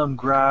each of them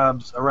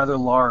grabs a rather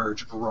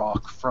large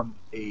rock from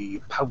a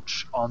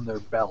pouch on their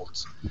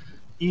belt,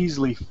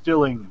 easily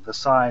filling the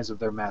size of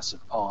their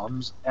massive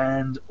palms,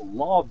 and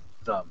lob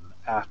them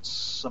at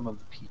some of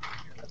the people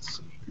here. Let's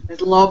see.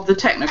 Is lob the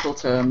technical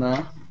term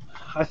there?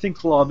 I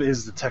think lob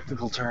is the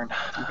technical term.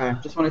 Okay,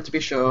 just wanted to be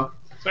sure.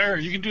 There,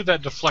 you can do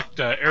that deflect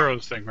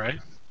arrows thing, right?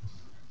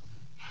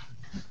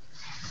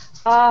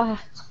 I'm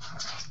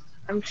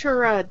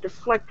sure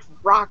deflect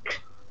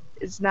rock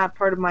is not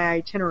part of my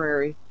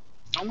itinerary.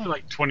 Only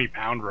like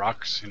 20-pound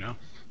rocks, you know.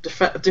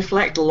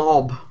 Deflect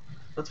lob.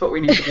 That's what we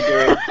need to be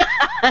doing.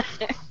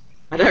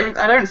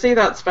 I don't see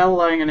that spell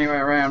lying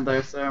anywhere around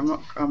though,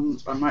 so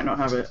I might not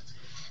have it.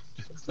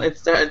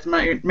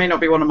 It may not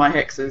be one of my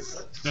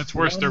hexes. That's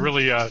worse. They're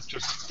really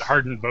just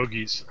hardened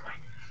bogeys.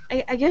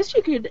 I guess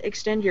you could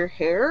extend your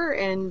hair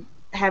and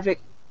have it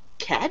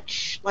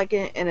catch, like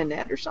in a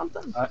net or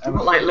something. I'm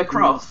Like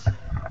lacrosse.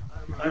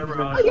 I'm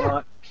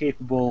not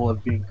capable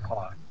of being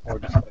caught or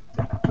deflected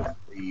with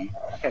the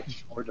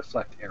catch or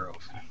deflect arrow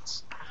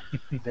feats.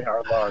 They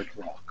are large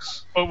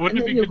rocks. But wouldn't And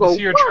it then be you good to go,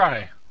 see her "What?"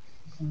 try?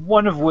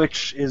 One of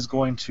which is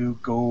going to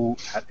go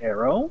at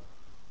arrow,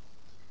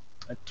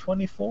 at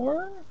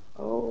 24.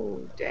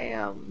 Oh,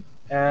 damn.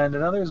 And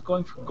another is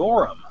going for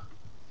Gorham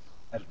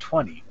at a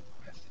 20.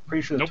 I'm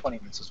pretty sure the Nope. 20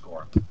 misses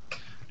Gorham.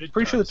 It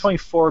Pretty sure the does.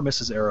 24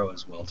 misses Arrow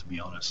as well, to be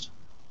honest.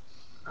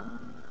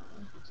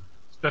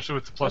 Especially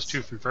with the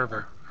 +2 from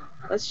fervor.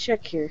 Let's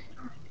check here.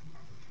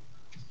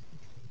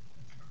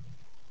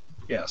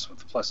 Yes, with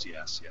the plus,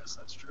 yes,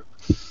 that's true.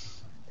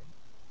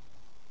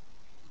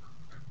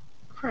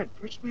 Crud,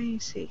 where's my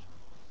AC?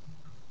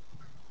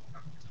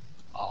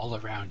 All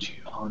around you.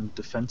 On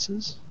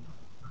defenses.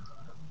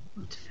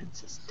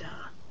 Defenses, duh.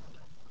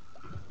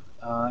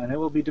 And it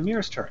will be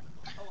Demir's turn.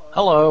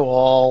 Hello,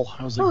 all.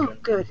 How's it Oh, going?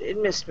 good.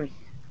 It missed me.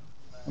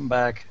 I'm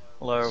back.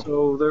 Hello.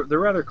 So they're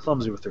rather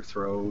clumsy with their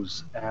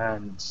throws,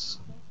 and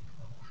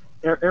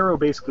Arrow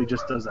basically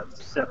just does that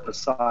step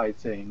aside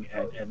thing,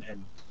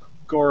 and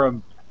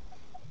Gorham,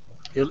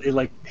 it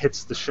like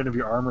hits the shin of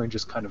your armor and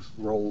just kind of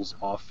rolls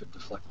off it,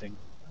 deflecting.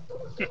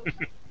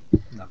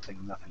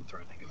 nothing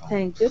threatening at all.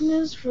 Thank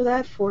goodness for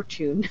that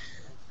fortune.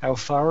 How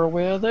far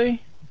away are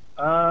they?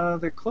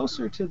 They're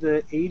closer to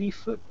the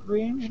 80-foot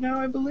range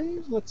now, I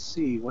believe. Let's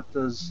see, what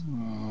does...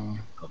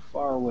 How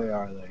far away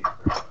are they?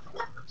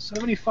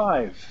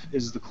 75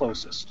 is the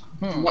closest.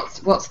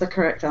 What's the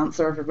correct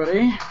answer,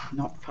 everybody?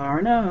 Not far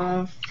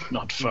enough.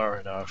 Not far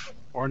enough.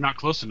 Or not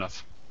close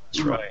enough.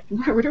 That's right.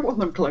 No, we don't want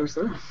them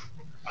closer.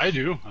 I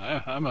do.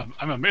 I'm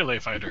a melee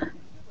fighter.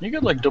 You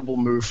get like double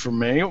move from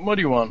me. What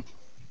do you want?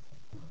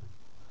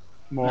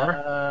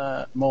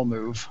 More? More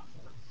move.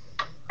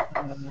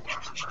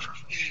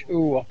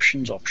 Ooh,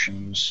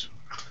 options.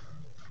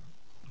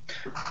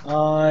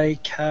 I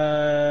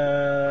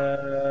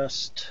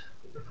cast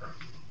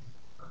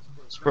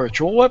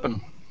Spiritual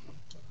Weapon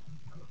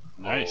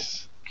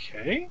Nice.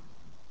 Okay.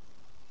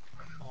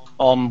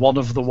 on one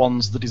of the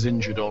ones that is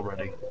injured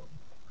already.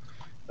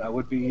 That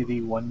would be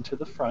the one to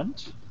the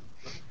front.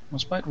 I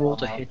might roll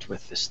to hit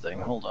with this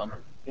thing. Hold on.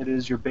 It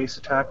is your base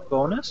attack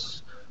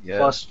bonus Yeah.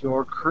 plus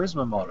your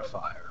charisma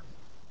modifier.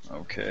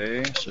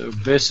 Okay, so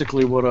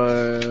basically what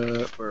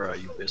where are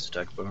you, base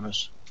attack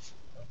bonus?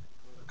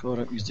 God, I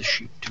don't use the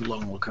sheet too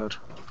long, look out.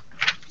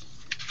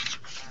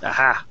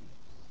 Aha!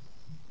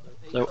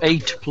 So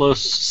 8 plus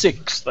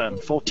 6 then,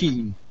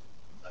 14.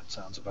 That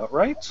sounds about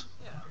right.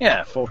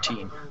 Yeah,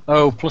 14.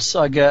 Oh, plus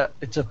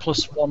it's a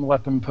 +1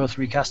 weapon per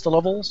 3 caster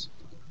levels?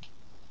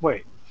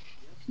 Wait,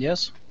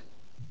 Yes?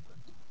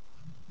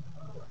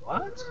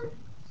 what?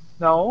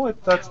 No,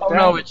 that's Oh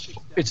damage.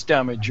 no, it's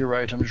damage, you're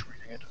right, I'm just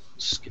reading it.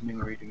 Skimming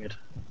reading it.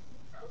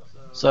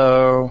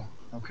 So,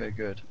 okay,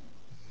 good.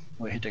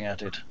 We're hitting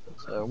at it.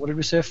 So, what did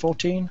we say,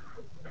 14?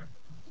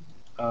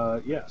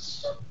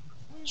 Yes.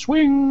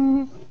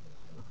 Swing!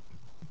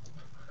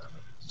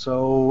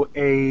 So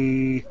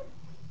a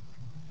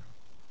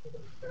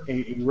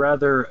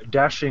rather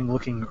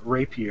dashing-looking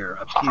rapier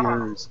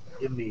appears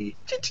in the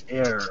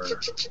air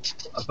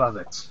above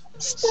it,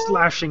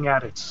 slashing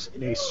at it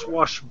in a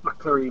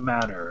swashbucklery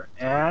manner,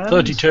 and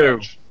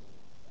 32.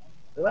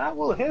 that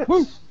will hit,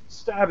 Woo.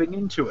 stabbing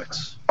into it.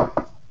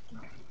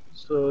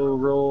 So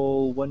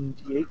roll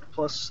 1d8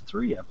 plus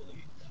 3, I believe.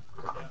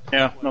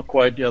 Yeah, not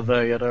quite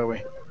there yet, are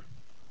we?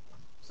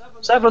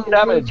 7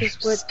 damage! Which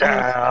is what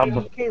Stab!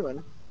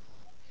 Kaylin.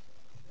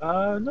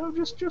 No,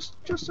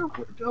 just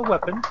a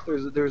weapon.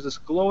 There's this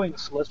glowing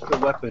celestial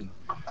weapon,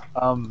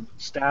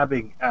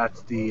 stabbing at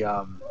the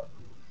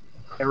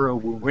arrow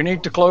wound. We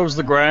need to close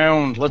the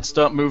ground. Let's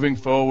start moving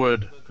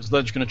forward, because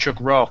they're just going to chuck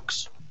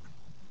rocks.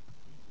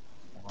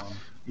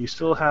 You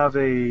still have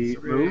a 3,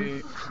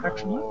 move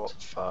action 4,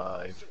 left?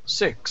 5,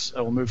 6.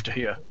 I will move to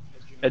here,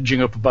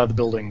 edging up by the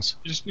buildings.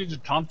 You just need to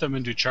taunt them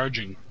into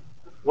charging.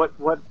 What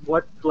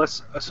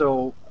bless?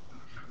 So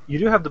you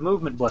do have the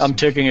movement blessing. I'm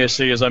taking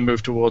AC as I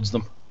move towards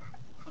them.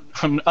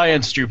 I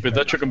ain't stupid.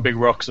 They're chucking big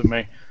rocks at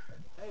me.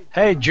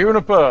 Hey,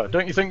 Juniper,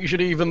 don't you think you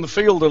should even the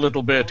field a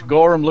little bit?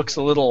 Gorham looks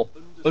a little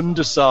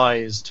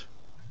undersized.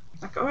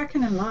 I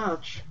can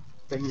enlarge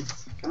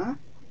things, can I?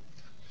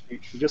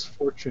 She just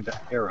fortuned an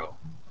arrow.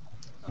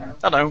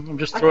 I know. I'm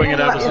just throwing it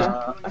out as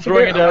a I can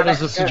throwing do it on out my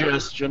as a next go.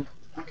 suggestion.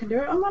 I can do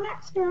it on my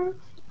next go.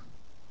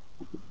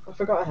 I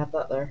forgot I had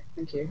that there.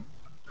 Thank you.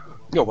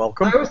 You're I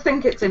welcome. always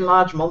think it's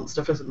enlarge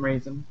monster for some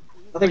reason.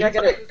 I think I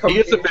get it He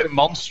confused. is a bit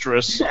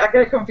monstrous. I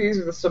get it confused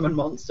with the summon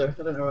monster.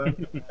 I don't know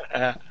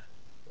why.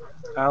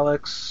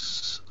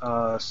 Alex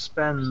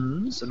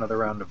spends another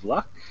round of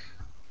luck.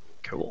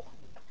 Cool.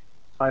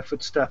 5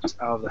 foot steps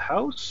out of the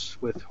house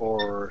with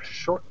her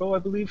short bow, I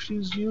believe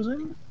she's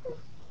using.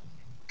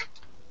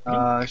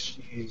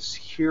 She's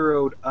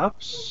heroed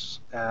ups,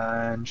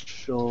 and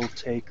she'll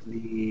take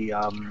the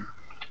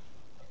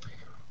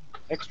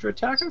extra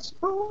attack, I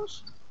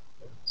suppose.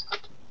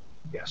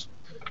 Yes.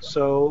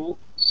 So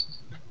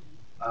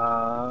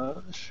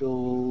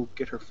she'll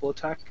get her full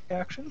attack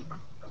action.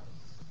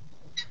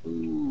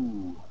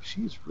 Ooh,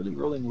 she's really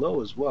rolling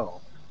low as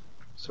well.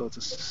 So it's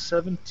a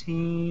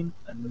 17,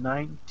 a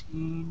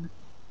 19,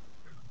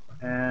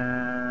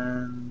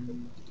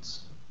 and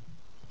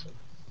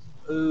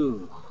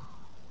ooh,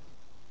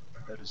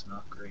 that is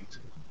not great.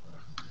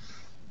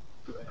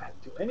 Do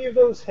any of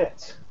those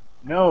hit?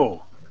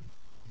 No.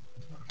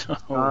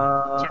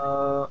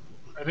 Oh,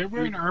 Are they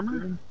wearing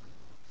armor?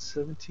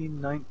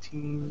 17,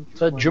 19,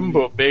 it's a 20.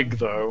 jumbo big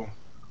though.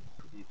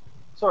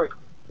 Sorry,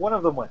 one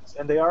of them wins,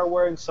 and they are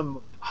wearing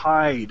some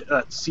hide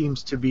that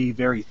seems to be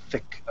very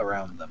thick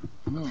around them.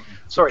 Hmm.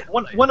 Sorry,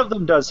 one of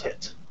them does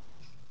hit.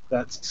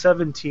 That's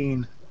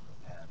 17.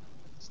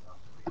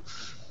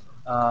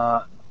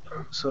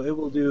 So it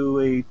will do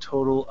a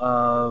total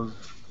of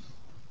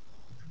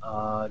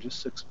just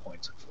 6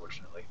 points,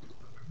 unfortunately.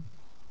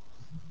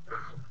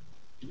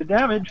 The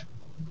damage.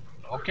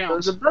 All It counts.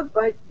 was a bug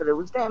bite, but it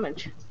was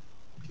damage.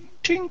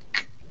 Tink.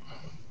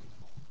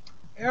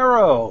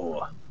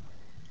 Arrow.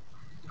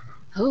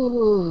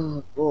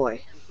 Oh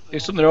boy. Hey,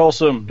 something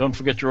awesome. Don't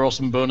forget your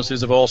awesome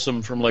bonuses of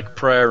awesome from like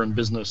prayer and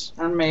business.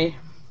 And me.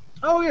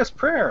 Oh yes,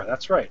 prayer.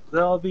 That's right.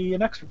 There'll be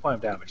an extra point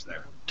of damage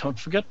there. Don't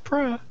forget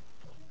prayer.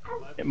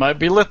 It might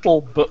be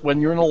little, but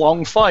when you're in a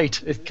long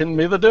fight, it can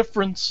be the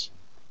difference.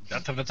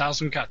 Death of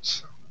 1,000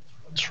 cuts.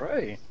 That's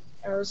right.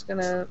 I was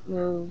gonna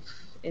move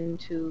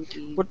into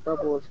the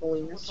bubble of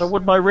holiness. So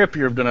would my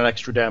rapier have done an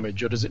extra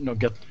damage, or does it not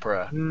get the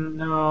prayer?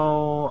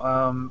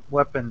 No,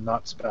 weapon,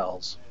 not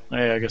spells.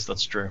 Yeah, I guess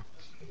that's true.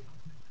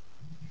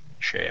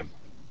 Shame.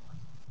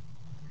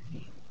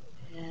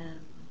 And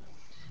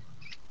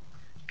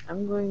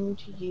I'm going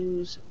to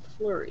use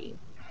flurry.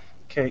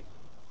 Okay,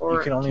 Or you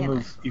can only I?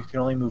 move. You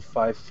can only move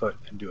 5 foot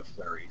and do a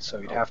flurry. So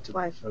you'd Oh, have to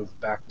 5. move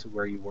back to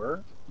where you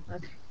were.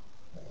 Okay.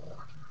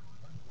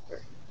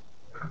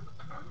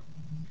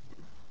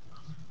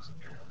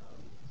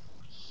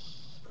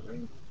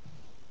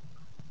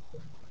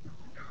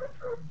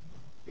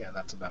 Yeah,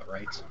 that's about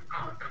right.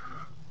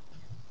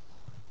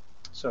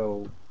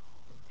 So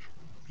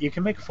you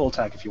can make a full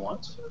attack if you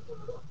want.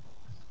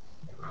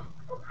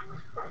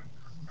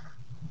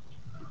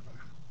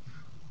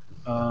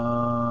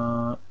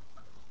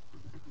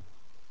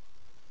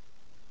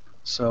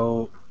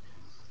 So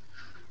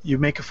you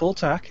make a full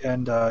attack,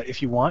 and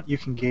if you want, you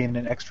can gain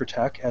an extra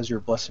attack as your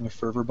Blessing of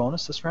Fervor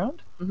bonus this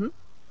round.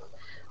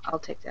 I'll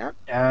take that.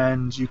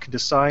 And you can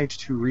decide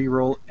to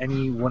re-roll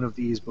any one of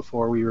these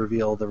before we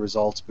reveal the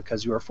results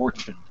because you are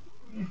fortunate.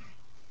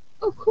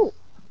 Oh, cool.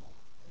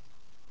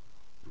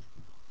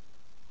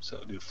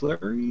 So do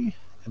flurry,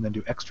 and then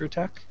do extra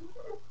attack.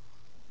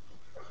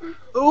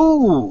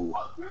 Ooh!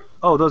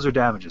 Oh, those are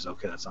damages.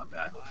 Okay, that's not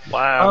bad.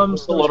 Wow,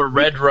 that's a lot of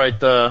red right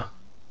there.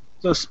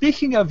 So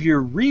speaking of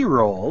your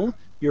re-roll,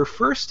 your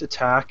first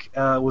attack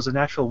was a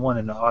natural 1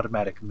 and an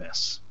automatic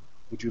miss.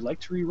 Would you like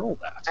to re-roll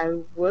that?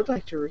 I would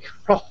like to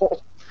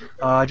re-roll.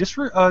 Just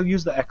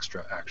use the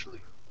extra, actually,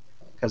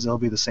 because it'll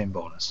be the same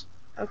bonus.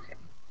 Okay.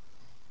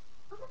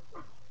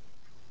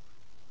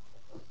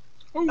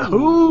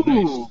 Ooh!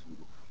 Nice.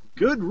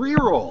 Good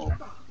re-roll.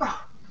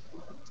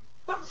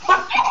 Let's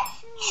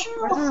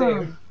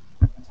see.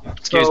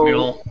 Excuse me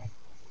all.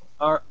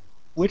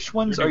 Which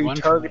ones You're are doing you one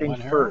for targeting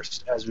one arrow?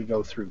 first as we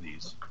go through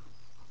these?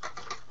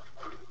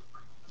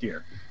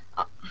 Here.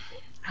 I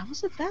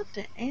was about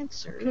to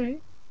answer.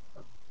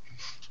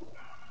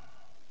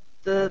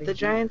 The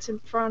giants in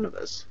front of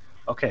us.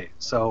 Okay,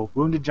 so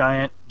wounded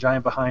giant,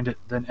 giant behind it,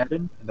 then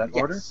Eden, in that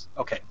order? Yes.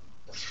 Okay.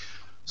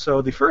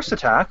 So the first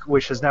attack,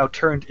 which has now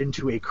turned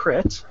into a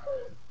crit,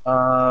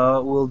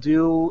 will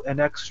do an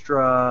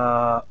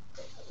extra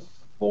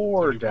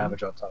 4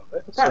 damage on top of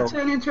it. Did that So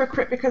turn into a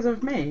crit because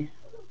of me?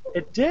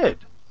 it did.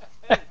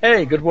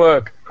 Hey, good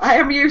work. I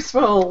am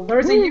useful. There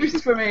is a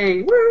use for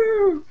me.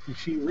 Woo!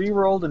 She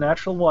re-rolled a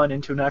natural 1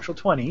 into a natural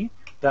 20.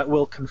 That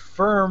will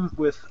confirm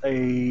with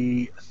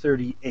a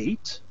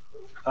 38.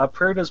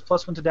 Prayer does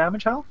 +1 to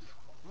damage, Hal?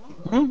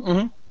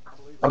 Mm-hmm.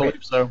 I Okay.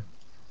 believe so.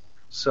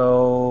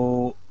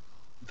 So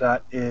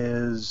that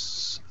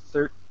is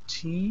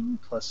 13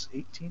 plus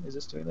 18. Is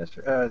this doing this?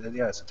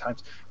 Yeah, it's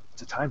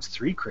a times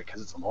 3 crit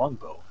because it's a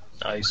longbow.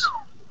 Nice.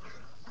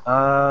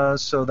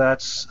 So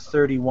that's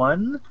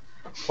 31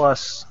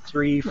 plus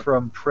 3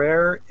 from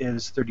prayer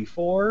is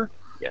 34.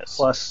 Yes.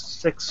 Plus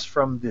 6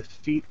 from the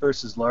feet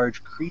versus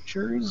large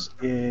creatures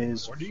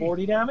is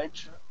 40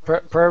 damage.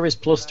 Prayer is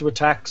plus to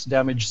attacks,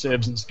 damage,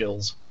 saves, and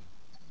skills.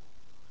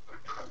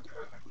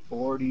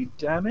 40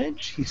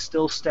 damage. He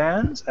still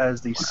stands as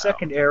the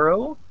second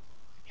arrow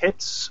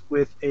hits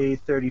with a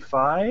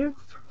 35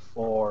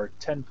 for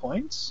 10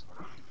 points.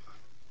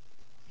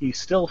 He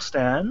still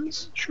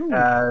stands Sure.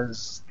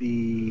 as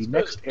the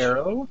next good.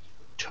 arrow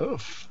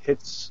Tough.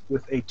 hits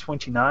with a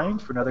 29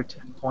 for another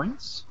 10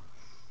 points.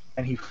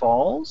 And he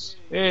falls.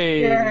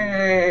 Hey.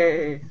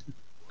 Yay!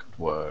 Good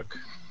work.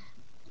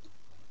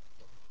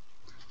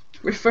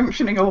 We're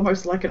functioning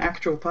almost like an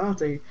actual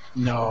party.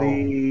 No.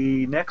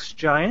 The next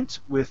giant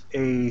with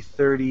a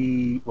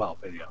 30, well,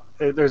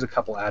 there's a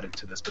couple added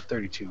to this, but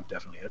 32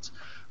 definitely hits,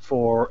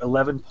 for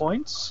 11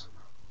 points.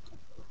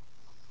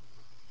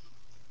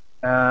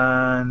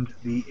 And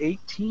the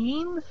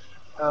 18,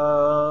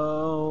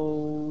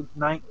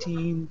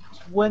 19,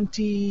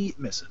 20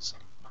 misses.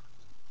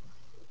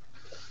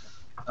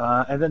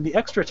 And then the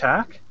extra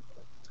attack,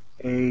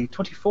 a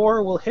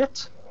 24 will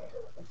hit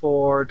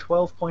for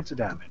 12 points of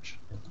damage.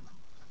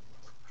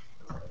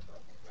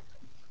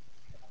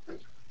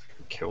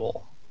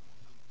 Cool.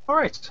 All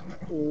right.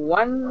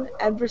 One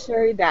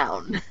adversary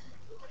down.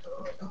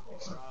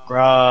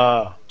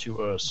 Grah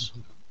to us.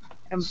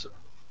 And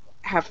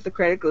half of the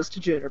credit goes to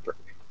Juniper.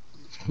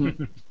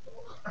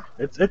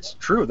 It's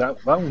true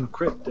that one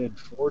crit did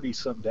 40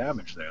 some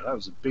damage there. That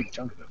was a big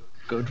chunk of it.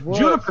 Good work.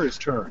 Juniper's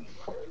turn.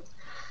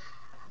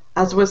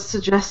 As was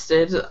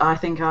suggested, I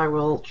think I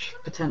will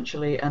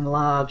potentially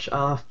enlarge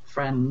our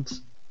friend.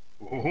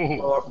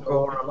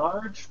 Or a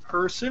large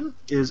person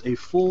is a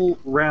full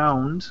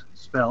round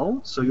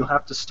spell, so you'll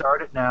have to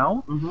start it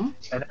now. Mm-hmm.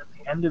 And at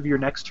the end of your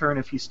next turn,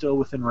 if he's still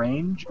within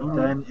range,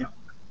 then it.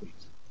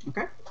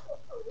 Okay.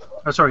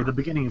 Oh, sorry, the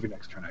beginning of your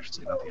next turn, I should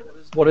say, not the end of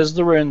it. What is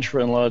the range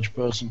for enlarged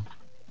person?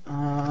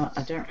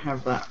 I don't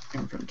have that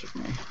in front of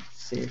me. Let's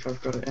see if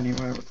I've got it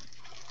anywhere.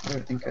 I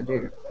don't think I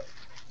do.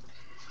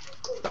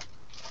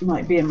 It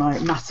might be in my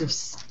massive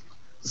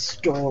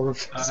store of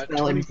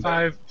spelling.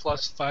 25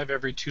 plus 5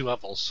 every 2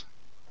 levels.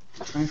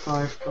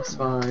 25 plus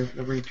 5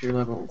 every 2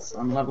 levels.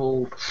 I'm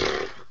level.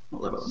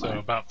 What level am So I?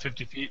 about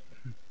 50 feet.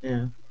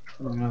 Yeah,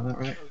 something like that,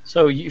 right?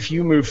 So if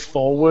you move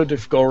forward,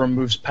 if Gorham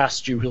moves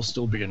past you, he'll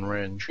still be in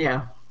range.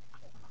 Yeah.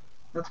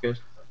 That's good.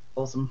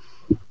 Awesome.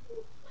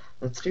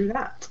 Let's do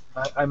that.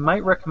 I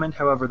might recommend,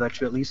 however,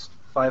 that you at least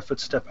 5 foot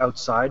step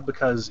outside,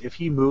 because if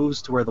he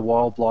moves to where the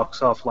wall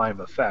blocks off line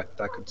of effect,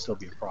 that could still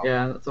be a problem.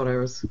 Yeah, that's what I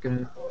was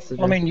gonna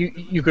suggest. I mean,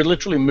 you could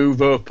literally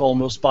move up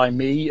almost by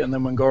me, and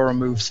then when Gorham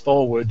moves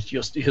forward,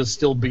 he'll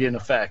still be in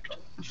effect.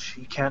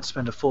 She can't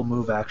spend a full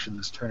move action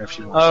this turn if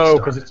she wants Oh, to start.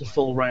 because it's a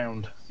full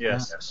round.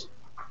 Yes. Yes.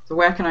 So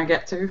where can I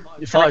get to?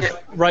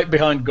 Right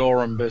behind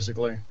Gorham,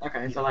 basically.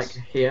 Okay, so like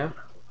here.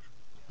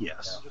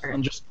 Yes.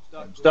 And just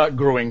start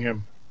growing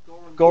him.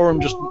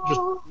 Gorham just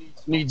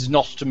needs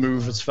not to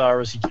move as far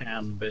as he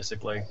can,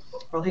 basically.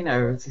 Well, he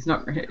knows. He's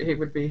not. He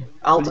would be.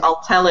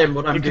 I'll tell him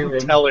what I'm You can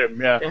doing. tell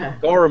him, yeah. Yeah.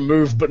 Gorham,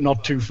 move, but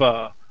not too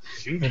far.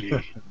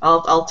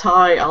 I'll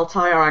tie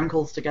our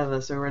ankles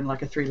together so we're in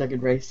like a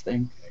 3-legged race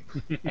thing.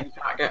 And he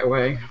can't get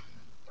away.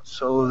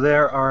 So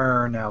there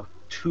are now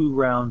 2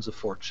 rounds of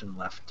fortune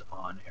left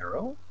on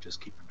Arrow.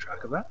 Just keeping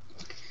track of that.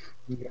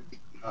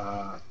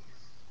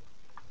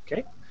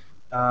 Okay.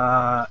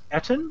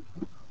 Etten?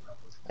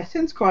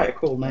 Ettin's quite a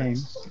cool name.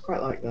 I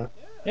quite like that.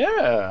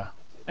 Yeah,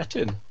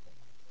 Etin.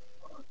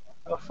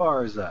 How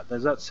far is that?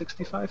 Is that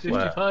 65 feet?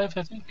 55,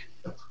 I think.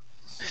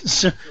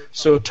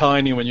 So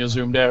tiny when you're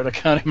zoomed out, I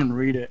can't even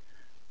read it.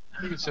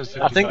 I think it says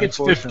 55. I think it's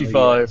Unfortunately,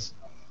 55. yes.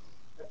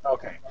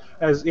 Okay.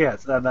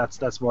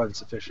 That's more than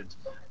sufficient.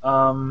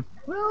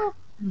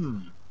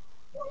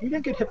 He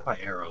didn't get hit by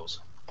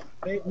arrows.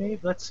 Maybe,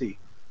 let's see.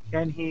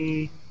 Can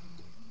he?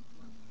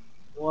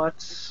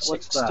 What's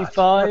that?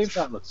 65?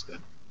 That looks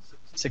good.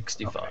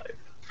 65.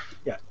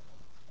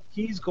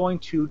 He's going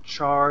to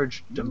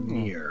charge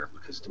Demir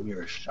because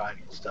Demir is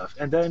shiny and stuff,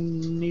 and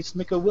then needs to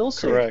make a will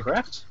save,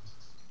 correct?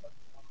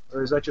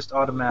 Or is that just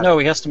automatic? No,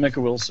 he has to make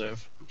a will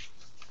save.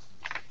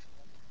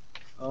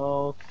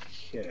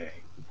 Okay.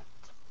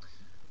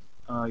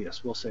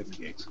 Yes, will save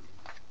negates.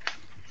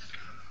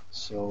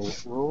 So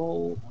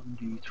roll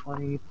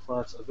 1d20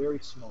 plus a very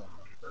small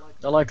number.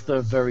 I like the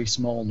very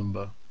small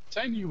number.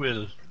 Tiny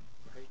will.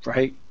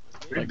 Right?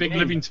 Very big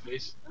living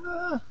space.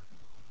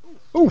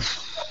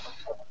 Oof!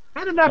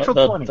 And a natural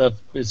 20. That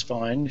is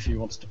fine if he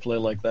wants to play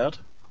like that.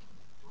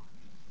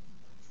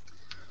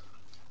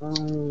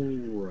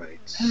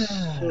 Alright.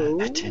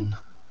 Etin.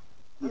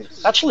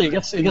 Yes. Actually, he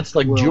gets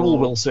like dual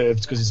will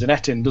saves because he's an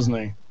Etin, doesn't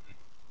he?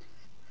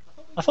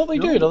 I thought they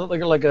did. I thought they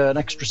got like an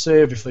extra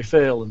save if they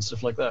fail and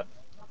stuff like that.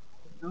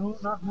 No,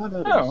 not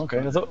others. Oh, okay.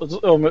 I thought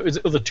is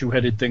it other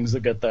two-headed things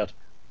that get that?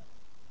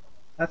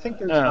 I think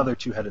there's other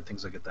two-headed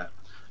things that get that.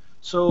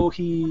 So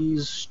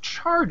he's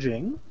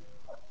charging.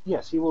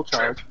 Yes, he will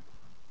charge.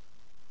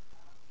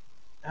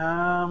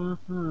 I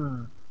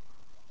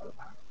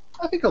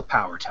think he'll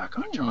power attack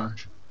on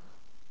charge.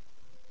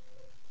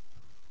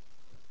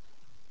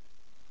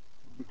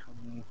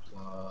 20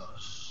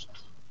 plus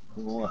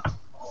 1.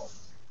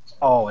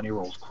 Oh, and he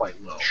rolls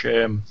quite low.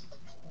 Shame.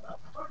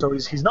 So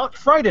he's not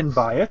frightened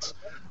by it,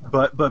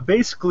 but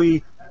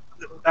basically,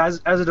 as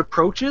it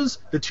approaches,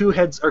 the two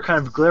heads are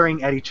kind of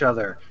glaring at each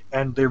other,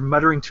 and they're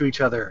muttering to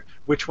each other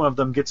which one of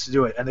them gets to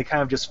do it, and they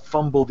kind of just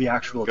fumble the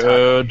actual attack.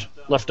 Good.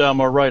 Left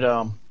arm or right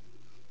arm?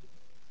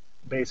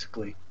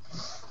 Basically.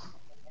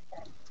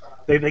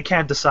 They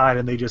can't decide,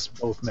 and they just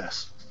both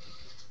miss.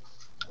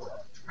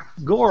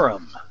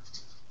 Gorham.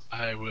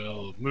 I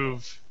will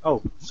move.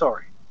 Oh,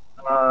 sorry.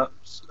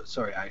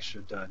 Sorry, I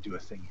should do a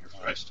thing here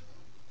first.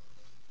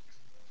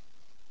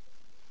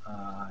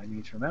 I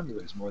need to remember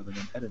there's more than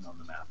an Eden on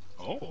the map.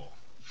 Oh.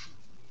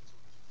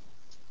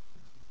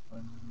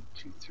 1,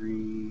 2,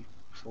 3,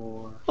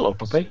 4. Hello,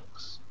 puppy.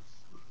 6,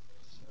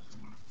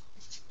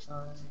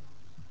 7, 9,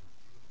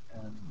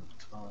 10,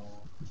 12,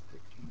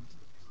 13.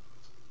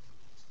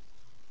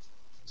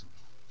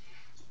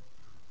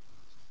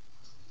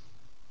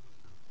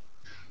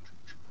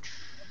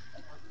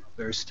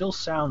 There's still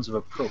sounds of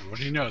approach. What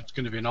do you know? It's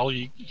going to be an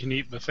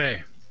all-you-can-eat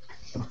buffet.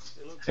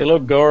 Hey,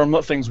 look, Gorham,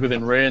 that thing's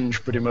within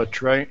range pretty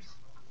much, right?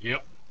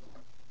 Yep.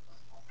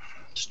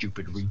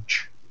 Stupid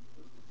reach.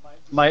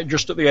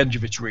 Just at the edge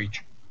of its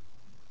reach.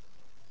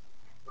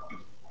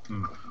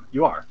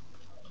 You are.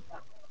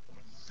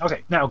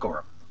 Okay, now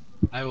Gorham.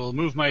 I will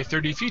move my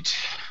 30 feet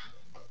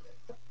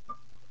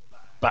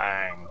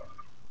Bang.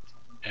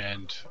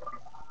 and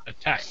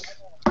attack.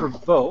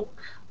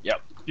 Provoke.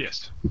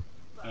 Yes. And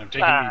I'm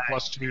taking the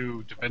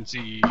 +2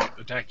 defensy,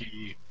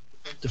 attacky.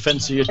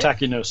 Defensy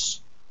attackiness.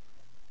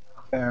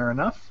 Fair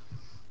enough.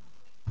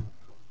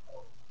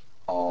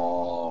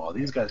 Oh,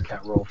 these guys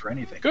can't roll for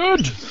anything.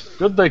 Good.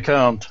 Good they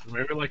can't. The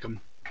way we like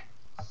them.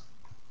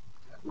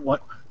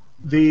 What?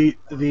 The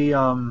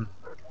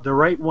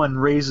right one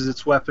raises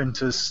its weapon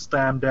to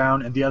slam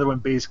down, and the other one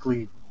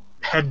basically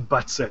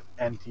headbutts it,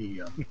 and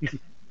he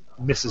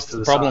misses to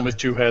the Problem side. with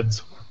two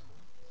heads.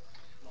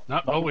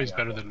 Not always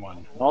better than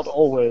one. Not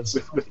always.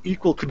 With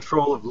equal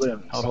control of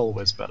limbs. Not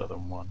always better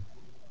than one.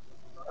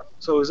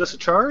 So is this a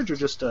charge or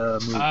just a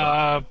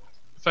move?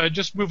 If I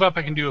just move up,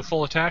 I can do a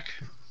full attack.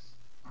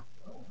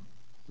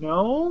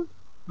 No.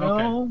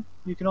 Okay.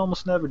 You can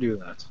almost never do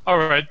that. All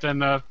right,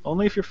 then.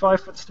 Only if you're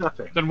 5 foot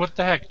stepping. Then what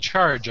the heck?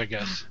 Charge, I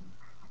guess.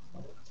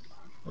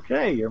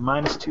 Okay, you're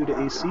 -2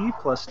 to AC,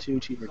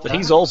 +2 to your But attack.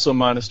 he's also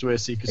 -2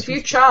 AC because If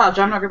you charge,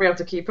 I'm not going to be able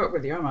to keep up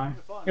with you, am I?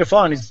 you're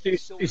fine.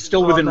 He's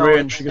still within no,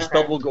 range. Your okay.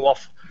 spell will go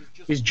off.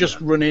 He's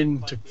just run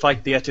in to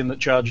fight the Etin that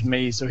charged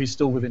me, so he's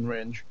still within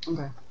range.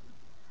 Okay.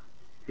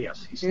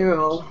 Yes, he's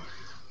Cool.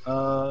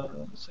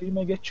 so you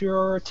may get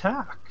your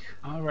attack.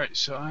 All right,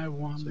 so I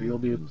want. So you'll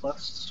be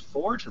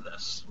 +4 to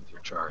this with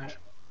your charge.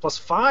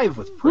 +5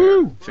 with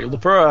prayer. Woo! Feel the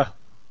prayer.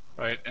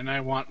 Right, and I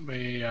want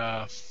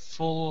a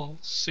full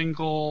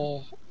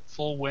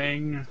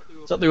wing.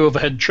 Is that the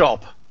overhead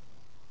chop?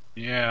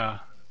 Yeah.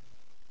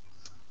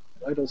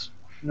 Vitals.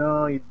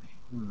 No,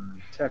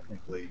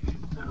 technically.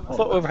 I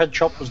thought overhead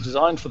chop was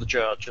designed for the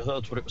charge. I thought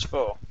that's what it was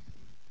for.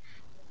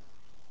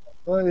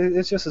 Well,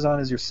 it's just as on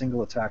as your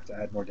single attack to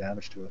add more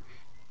damage to it.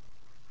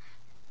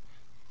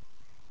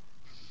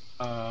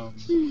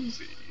 Let's see.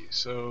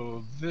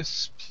 So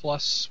this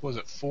plus was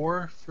it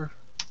 4 for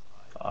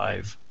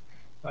 5.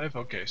 5?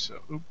 Okay, so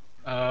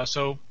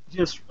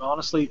Just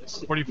honestly,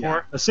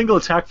 44? a single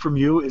attack from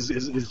you is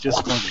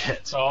just going to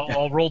hit. So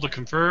I'll roll to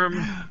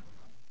confirm.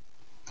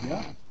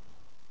 Yeah.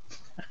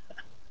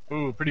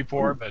 Ooh, pretty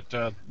poor, but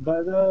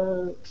But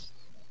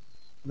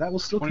that will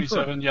still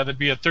 27. confirm. Yeah, that'd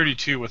be a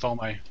 32 with all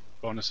my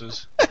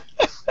bonuses.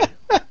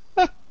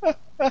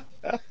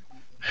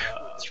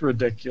 It's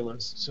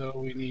ridiculous. So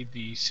we need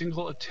the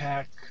single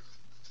attack.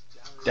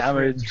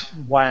 Damage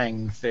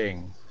wang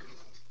thing.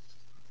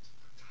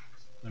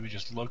 Let me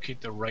just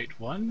locate the right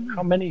one.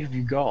 How many have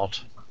you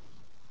got?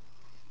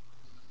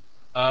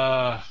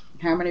 Uh,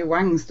 How many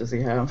wangs does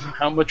he have?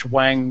 How much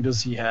wang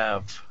does he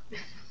have?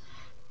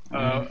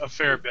 a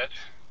fair bit.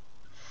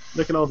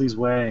 Look at all these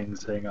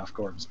wangs hanging off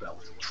Gorham's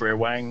belt. 3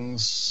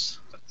 wangs.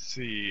 Let's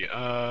see.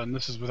 And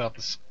this is without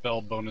the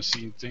spell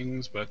bonusing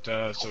things, but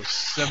so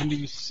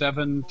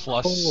 77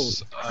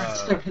 plus.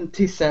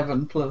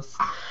 77 plus.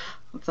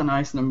 That's a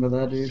nice number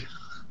there, dude.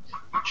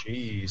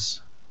 Jeez.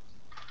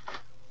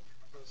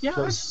 Yeah,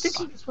 I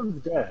think this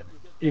one's dead.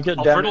 You get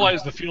I'll damage.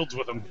 fertilize the fields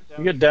with them.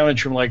 You get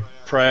damage from like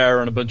prayer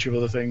and a bunch of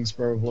other things,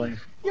 probably.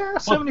 Yeah,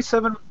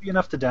 77 would be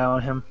enough to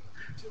down him.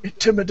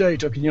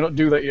 Intimidate. Or can you not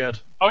do that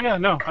yet? Oh yeah,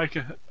 no, I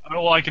can.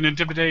 Well, I can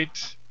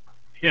intimidate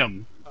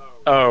him.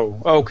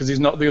 Because he's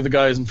not. The other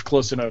guy isn't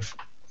close enough.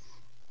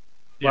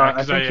 Yeah, Well,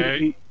 I because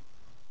think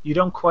you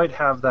don't quite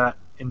have that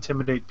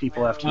intimidate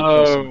people after you kill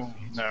Oh someone.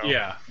 no.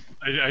 yeah,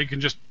 I can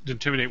just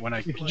intimidate when I.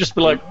 You can just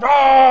be like,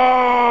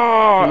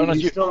 "Rah!" And as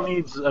He you, still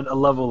needs a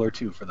level or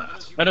 2 for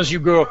that. and as you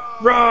go,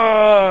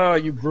 "Rah!"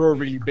 you grow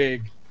really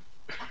big.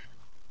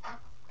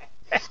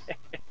 It's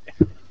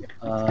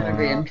going to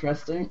be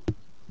interesting.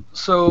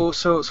 So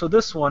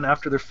this one,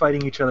 after they're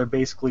fighting each other,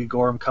 basically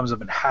Gorham comes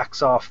up and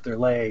hacks off their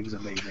legs,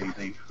 and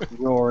they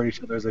roar at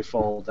each other as they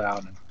fall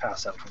down and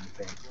pass out from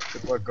the pain.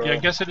 Good work, girl. Yeah, I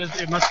guess it is.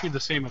 It must be the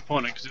same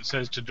opponent because it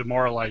says to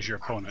demoralize your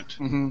opponent.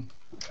 Mm-hmm.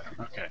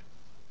 Okay.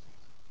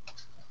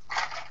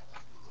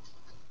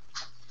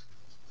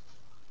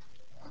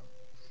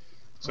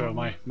 So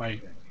my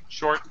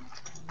short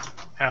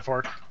half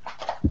orc.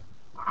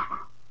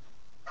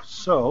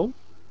 So,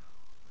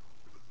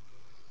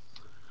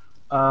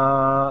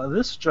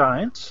 this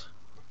giant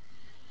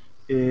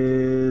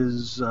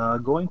is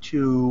going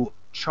to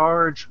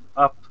charge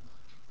up,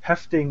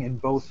 hefting in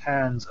both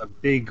hands a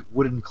big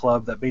wooden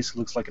club that basically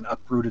looks like an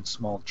uprooted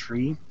small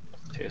tree,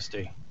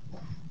 Tasty.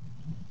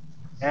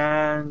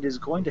 and is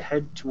going to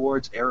head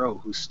towards Arrow,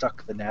 who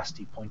stuck the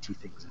nasty pointy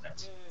things in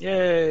it.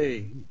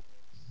 Yay!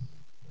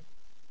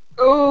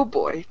 Oh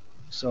boy.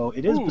 So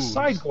it is Ooh.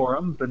 beside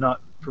Gorham, but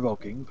not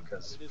provoking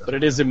because. But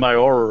it is in my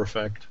aura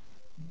effect.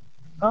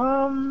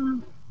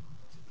 Um,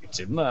 It's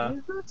in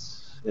there.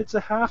 it's a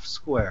half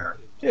square.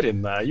 Get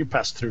in there. You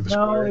passed through the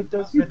No, square. it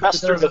does. You it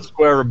passed through doesn't- that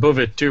square above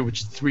it too,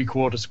 which is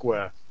 3/4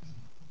 square.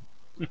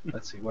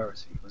 Let's see, where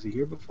was he? Was he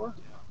here before?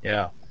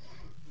 Yeah.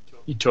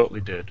 You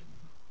totally did.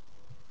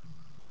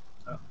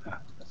 Oh,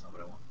 that's not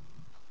what I want.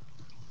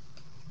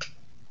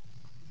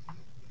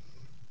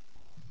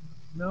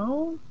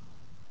 No.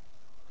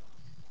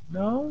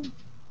 No.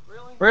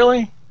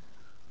 Really?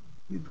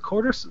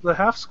 The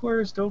half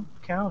squares don't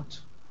count.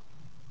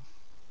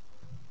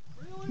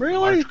 Really?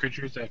 Large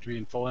creatures have to be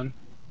in full in.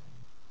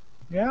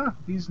 Yeah,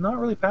 he's not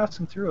really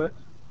passing through it.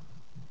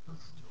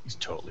 He's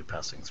totally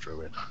passing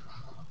through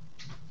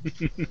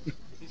it.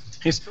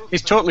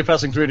 He's totally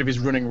passing through it if he's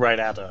running right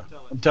at her.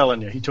 I'm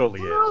telling you, he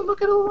totally Oh, is.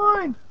 look at the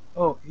line.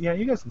 Oh, yeah,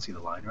 you guys can see the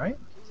line, right?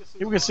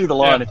 You can see the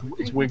line. Yeah.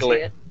 It's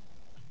wiggly.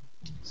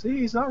 See,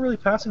 he's not really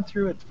passing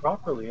through it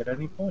properly at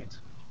any point.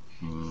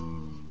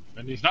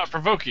 And he's not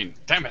provoking.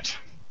 Damn it.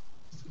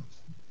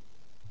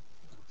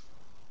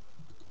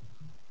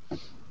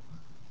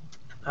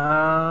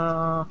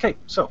 Okay,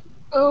 so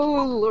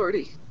Oh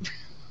lordy.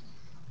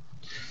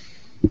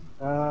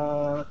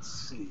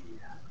 let's see.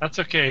 That's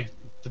okay.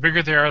 The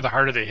bigger they are, the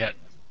harder they hit.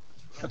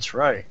 That's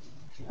right.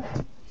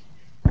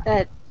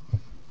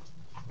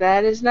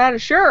 That is not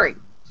assuring.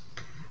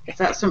 Is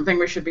that something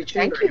we should be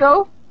cheering? Thank you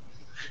though.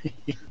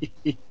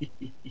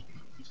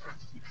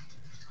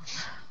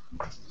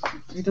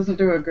 He doesn't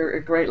do a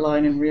great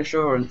line in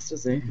reassurance,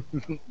 does he?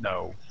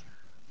 No.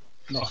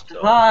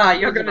 Ah,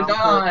 you're gonna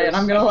die, and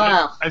I'm gonna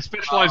laugh. I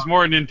specialize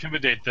more in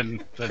intimidate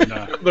than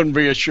Than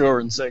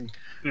reassuring.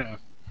 yeah.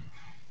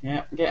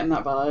 Yeah, getting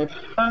that vibe.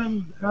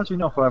 And as we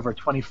know, however,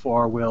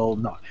 24 will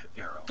not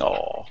hit arrow.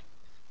 Oh,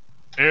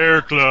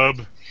 Air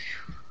Club.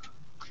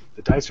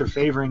 The dice are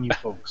favoring you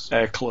folks.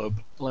 Air Club.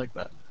 I like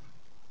that.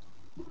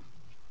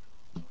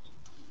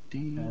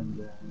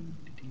 And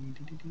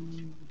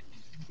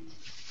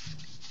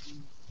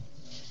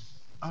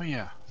Oh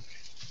yeah.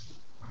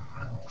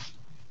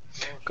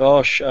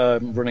 Gosh,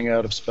 I'm running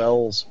out of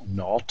spells.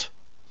 Not.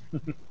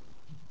 Well,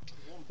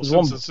 There's since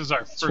one- this is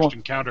our first one-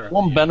 encounter.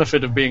 One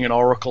benefit of being an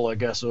oracle, I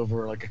guess,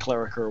 over like a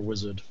cleric or a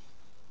wizard.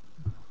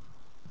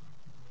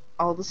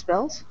 All the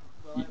spells?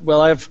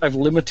 Well, I've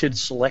limited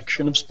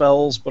selection of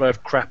spells, but I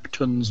have crap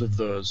tons of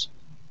those.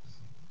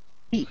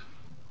 Well,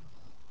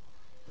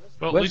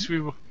 at Well- least we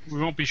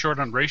won't be short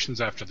on rations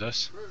after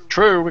this.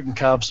 True, we can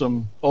carve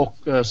some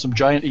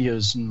giant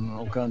ears and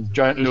all kinds of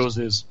giant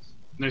noses.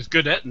 There's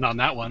good etting on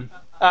that one.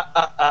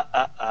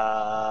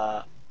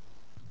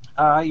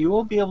 you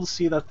will be able to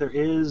see that there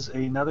is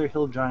another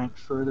hill giant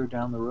further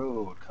down the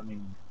road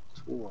coming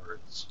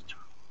towards.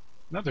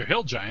 Another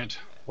hill giant.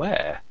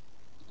 Where?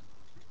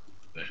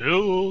 The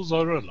hills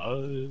are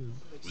alive.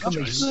 with Can they,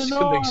 giants. the can, they,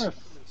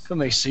 north. can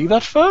they see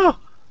that far?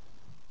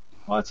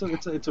 Well,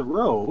 it's a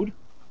road.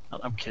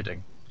 I'm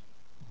kidding.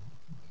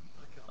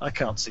 I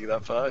can't see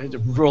that far. I had to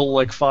roll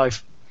like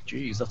 5.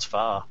 Jeez, that's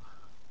far.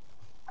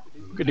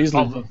 You could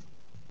easily. Oh,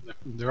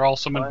 they're all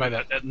summoned by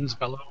that Ettin's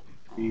bellow.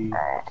 3, 4,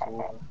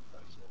 5,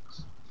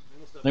 6.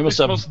 They must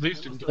have. Most of these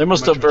didn't They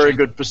must much have of a very chance.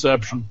 good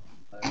perception.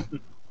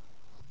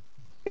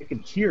 They can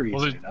hear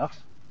Well, easy enough.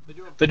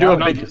 They do Now have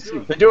they big, can see.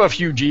 They do have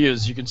huge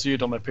ears. You can see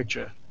it on my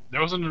picture.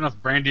 There wasn't enough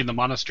brandy in the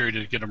monastery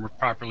to get them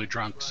properly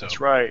drunk, so That's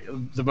right.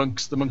 The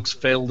monks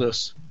failed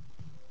us.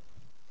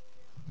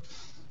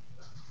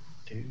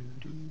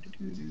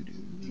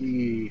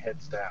 He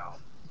heads down.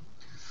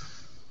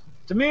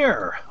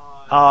 Demir.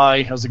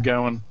 Hi, how's it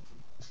going?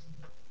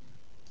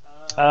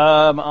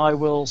 I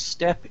will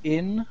step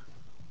in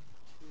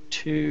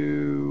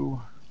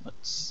to,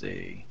 let's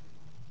see,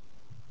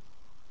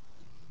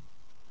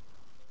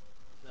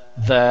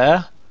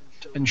 there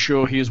to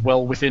ensure he is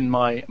well within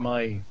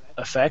my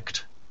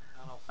effect,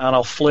 and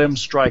I'll flame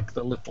strike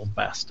the little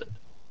bastard.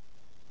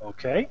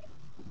 Okay.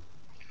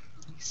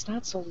 He's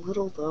not so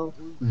little though.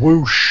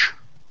 Whoosh!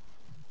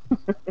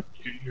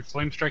 you're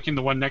flame striking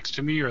the one next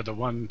to me or the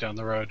one down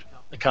the road?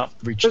 I can't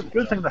reach.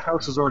 Good thing the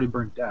house is already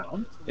burnt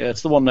down. Yeah,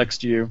 it's the one next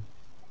to you.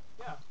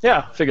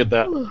 Yeah, figured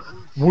that.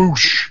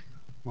 Whoosh!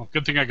 Well,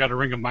 good thing I got a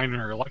ring of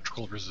minor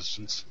electrical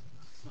resistance.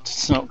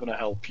 It's not going to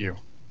help you.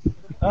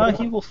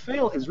 He will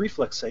fail his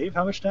reflex save.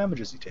 How much damage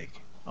does he take?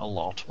 A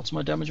lot. What's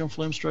my damage on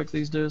flame strike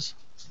these days?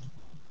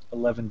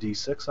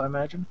 11d6, I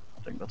imagine.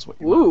 I think that's what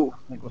you. Woo.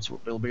 I think that's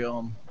what they'll be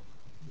on.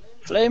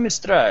 Flame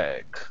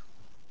strike.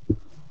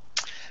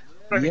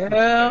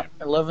 Yeah,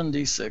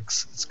 11d6.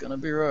 It's gonna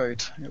be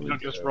right. Here You we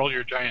don't go. just roll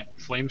your giant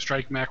flame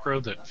strike macro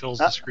that fills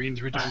the screen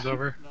 3 times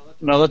over.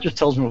 No, that just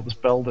tells me what the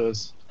spell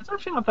does. It's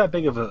actually not that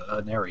big of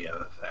an area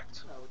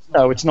effect.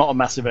 No, it's not a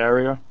massive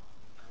area.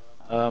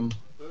 Boom.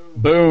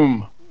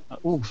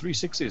 Ooh, 3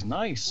 6s.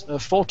 Nice.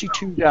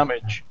 42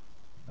 damage.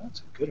 That's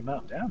a good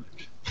amount of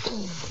damage.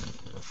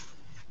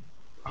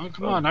 Oh,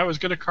 come on, I was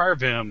going to carve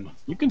him.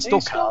 You can still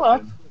He's still carve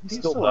up. him. He's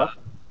still up.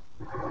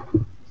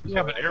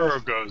 Yeah, but arrow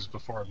goes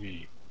before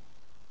me.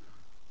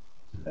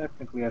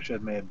 Technically, I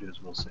should have do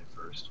his will save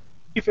first.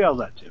 He failed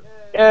that too.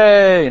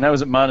 Yay! Now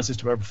is it minuses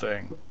to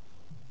everything.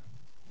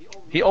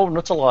 Oh,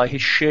 not a lie.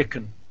 He's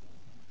shaken.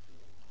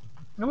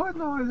 No, what?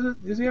 No,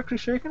 is he actually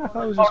shaking? I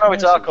thought it was Oh just no,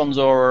 it's minuses. Archon's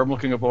Aura. I'm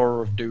looking up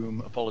Aura of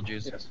Doom.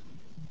 Apologies. Yes.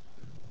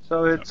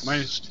 So it's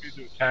 -2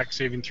 to attack,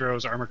 saving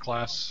throws, armor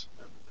class,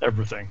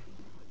 Everything.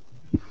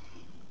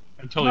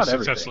 until Not he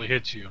everything. successfully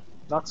hits you.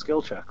 not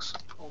skill checks.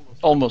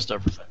 Almost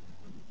everything.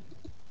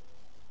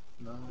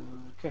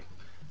 Okay.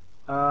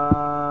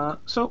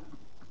 So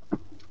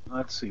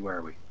Let's see, where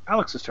are we?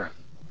 Alex's turn.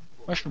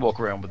 I should walk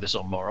around with this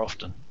on more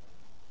often.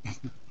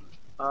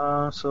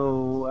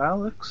 So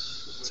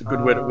Alex. It's a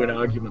good way to win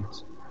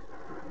arguments.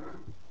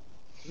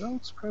 Does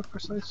Alex have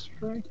precise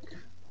strike?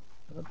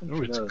 I don't think Oh,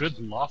 she it's does. good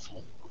and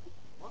lawful.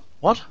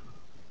 What?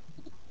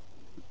 The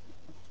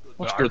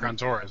What's good?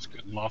 Archon's Aura is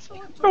good and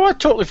lawful. Oh, I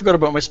totally forgot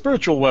about my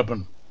spiritual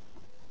weapon.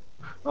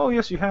 Oh,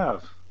 yes, you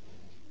have.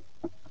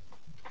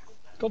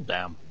 God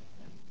damn.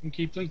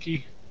 Blinky,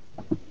 blinky.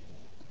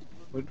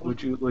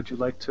 Would you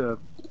like to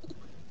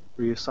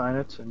reassign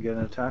it and get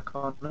an attack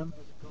on them?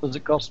 What does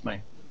it cost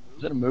me?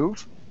 Is it a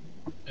move?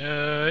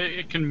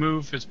 It can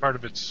move as part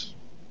of its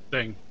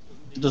thing.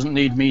 It doesn't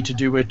need me to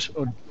do it,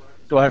 or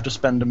do I have to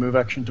spend a move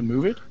action to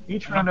move it?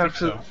 Each I round don't think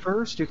after so. the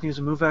first, you can use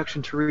a move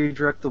action to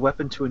redirect the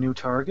weapon to a new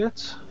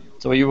target.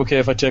 So are you okay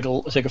if I take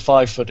a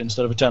 5 foot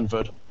instead of a 10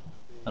 foot?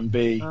 And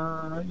be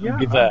Yeah, be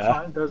I'm there.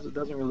 fine. It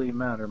doesn't really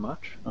matter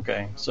much.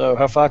 Okay, so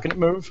how far can it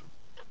move?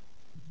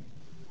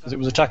 Because it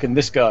was attacking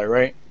this guy,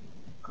 right?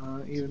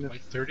 Even Like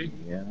if 30?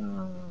 yeah.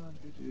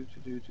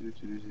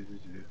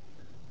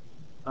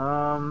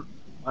 On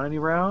any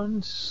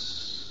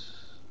rounds,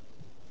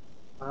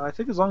 I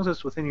think as long as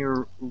it's within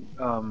your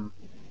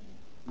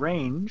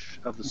range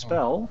of the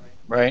spell,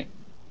 Right.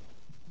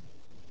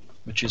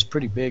 Which is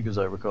pretty big, as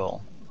I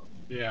recall.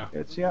 Yeah.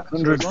 it's so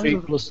 100 as long feet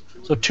as plus,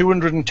 so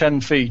 210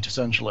 feet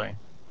essentially.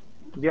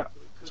 yeah,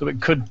 So it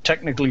could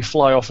technically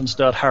fly off and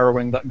start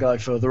harrowing that guy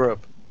further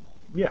up.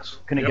 yes,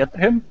 Can it Yep. get to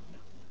him?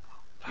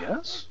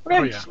 yes.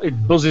 Oh, yeah.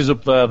 It buzzes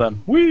up there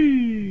then.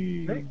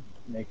 Whee! Okay.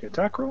 Make an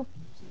attack roll.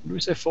 Did we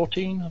say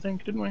 14, I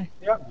think, didn't we?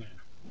 Yeah.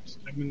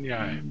 I mean,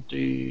 yeah.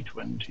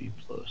 D20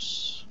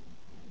 plus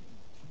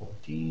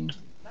 14.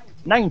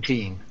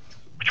 19!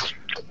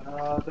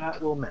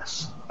 That will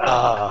miss.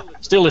 Ah,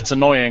 still it's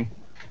annoying.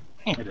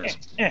 It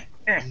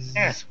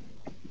is.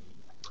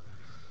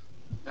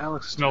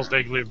 Alex Smells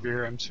vaguely of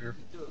beer, I'm sure.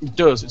 It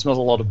does, it smells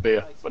a lot of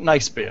beer, but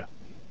nice beer.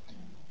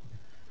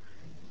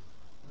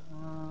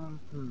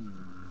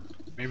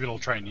 Maybe it'll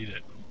try and eat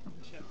it.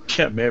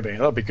 Yeah, maybe,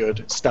 that'd be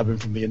good. Stab him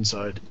from the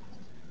inside.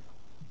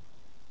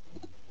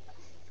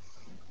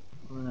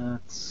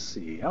 Let's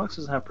see. Alex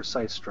doesn't have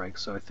precise strike,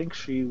 so I think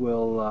she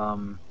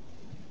will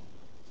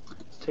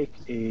take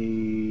a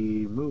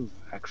move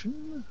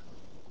action.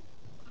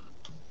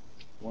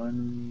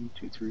 1,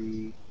 2,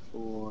 3,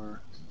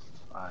 4,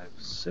 5,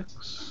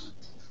 6.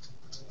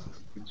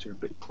 Brings her a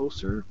bit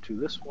closer to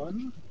this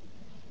one.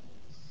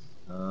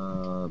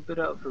 A bit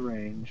out of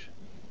range,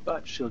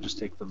 but she'll just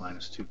take the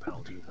 -2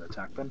 penalty with the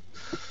attack then.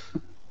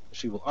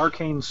 She will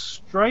arcane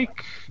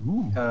strike.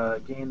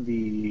 Gain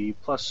the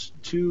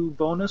 +2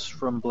 bonus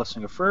from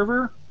Blessing of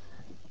Fervor,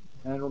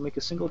 and will make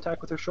a single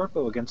attack with her short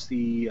bow against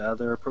the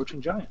other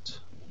approaching giant.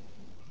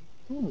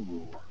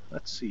 Ooh,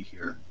 let's see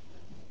here.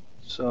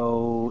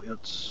 So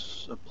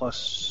it's a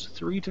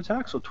 +3 to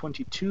attack, so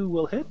 22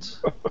 will hit.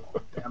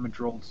 Damage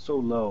rolled so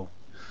low.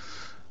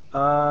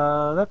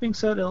 That being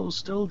said, it'll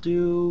still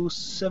do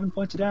 7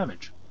 points of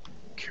damage.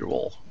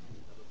 Cool.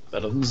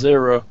 Better than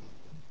 0.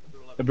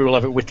 Maybe we'll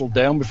have it whittled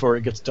down before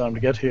it gets time to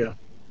get here.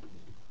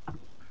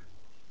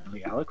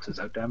 Only Alex is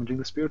out damaging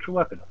the spiritual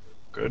weapon.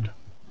 Good.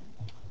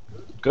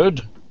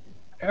 Good.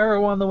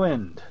 Arrow on the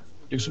wind.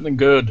 Do something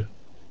good.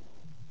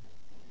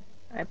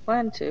 I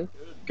plan to.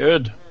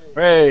 Good.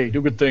 Hey,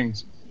 do good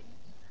things.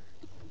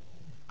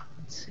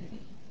 Let's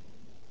see.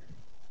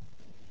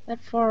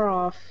 That far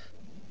off.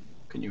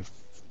 Can you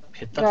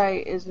hit that?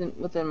 Guy isn't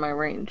within my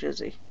range, is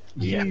he?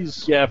 Yeah.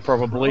 He's Yeah,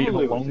 probably. You have a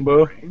within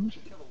longbow. range.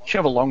 If you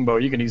have a longbow,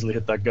 you can easily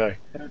hit that guy.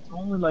 And it's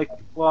only like,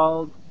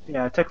 well,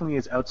 yeah, technically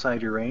it's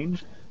outside your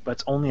range, but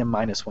it's only a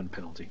 -1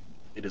 penalty.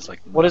 It is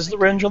like What is the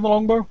range on the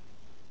longbow?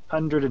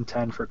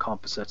 110 for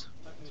composite.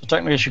 So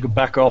technically she could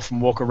back off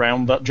and walk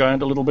around that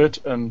giant a little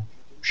bit and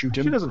shoot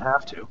She him. doesn't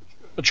have to.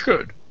 But she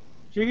could.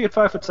 You could get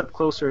 5 foot step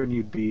closer and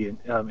you'd be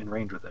in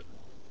range with it.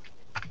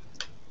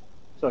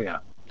 So yeah,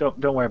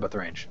 don't worry about the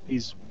range.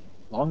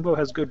 Longbow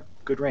has good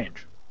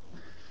range.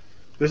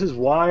 This is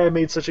why I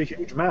made such a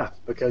huge map,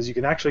 because you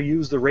can actually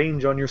use the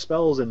range on your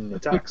spells and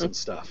attacks and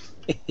stuff.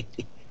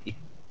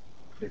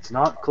 It's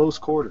not close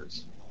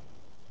quarters.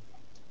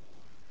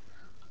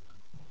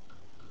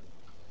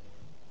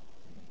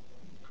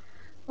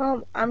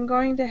 Well, I'm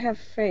going to have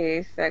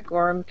faith that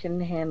Gorham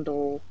can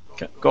handle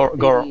Okay.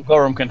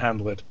 Gorham can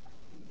handle it.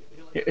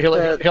 He'll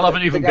have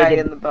an even the guy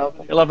bigger. in the bow.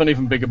 He'll have an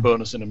even bigger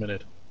bonus in a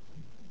minute.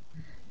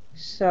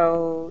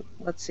 So,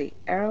 let's see.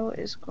 Arrow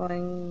is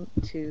going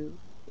to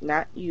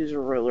not use a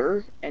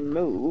ruler and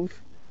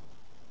move.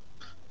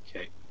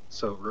 Okay,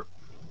 so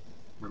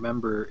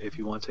remember, if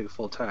you want to take a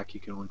full attack, you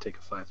can only take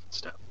a 5 foot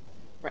step.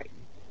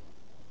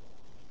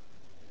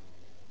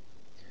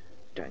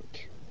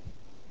 Dunk.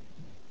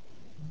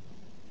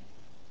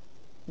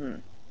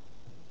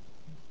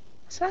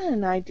 It's not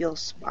an ideal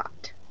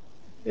spot.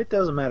 It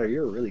doesn't matter.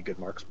 You're a really good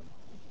marksman.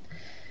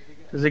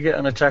 Does he get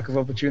an attack of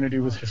opportunity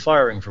with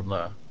firing from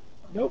there?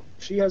 Nope,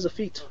 she has a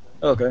feat.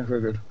 Okay,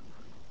 very good.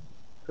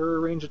 Her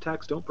range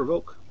attacks don't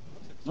provoke.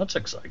 That's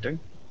exciting.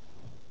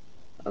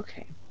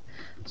 Okay.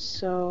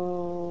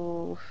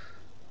 So,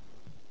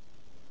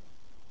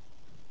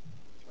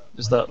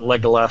 is that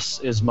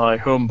Legolas is my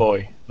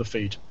homeboy, the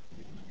feat.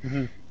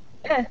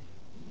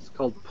 It's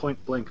called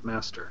Point Blank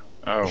Master.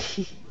 Oh,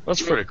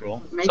 that's pretty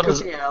cool. Make up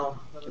the L.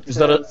 Is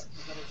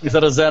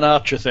that a Zen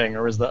Archer thing,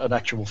 or is that an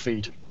actual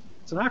feat?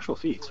 It's an actual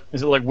feat.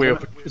 Is it like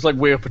it's like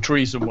way up a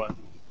tree somewhere?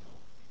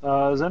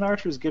 Zen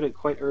Archers get it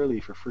quite early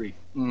for free.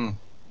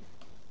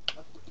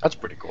 That's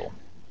pretty cool.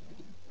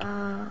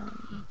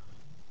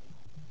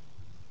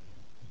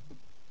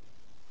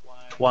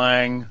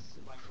 Twang.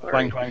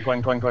 Twang, twang,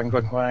 twang, twang, twang,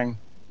 twang, twang.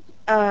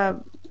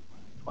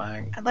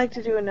 Twang, I'd like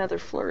to do another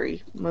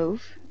flurry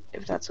move,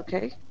 if that's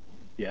okay.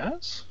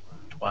 Yes.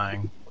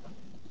 twang.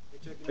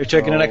 You're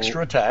taking an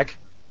extra attack.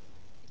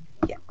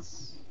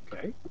 Yes.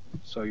 Okay.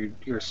 So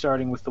you're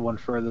starting with the one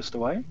furthest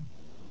away.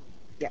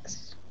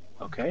 Yes.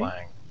 Okay.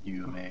 Twang.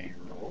 You may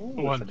roll.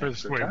 The with one an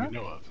furthest extra away we attack.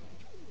 know of.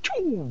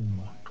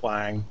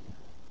 Twang.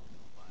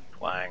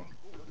 Twang.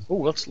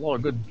 Oh, that's a lot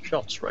of good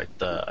shots right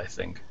there, I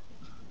think.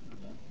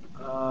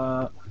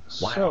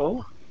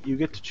 So you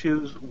get to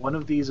choose one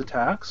of these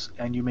attacks,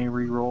 and you may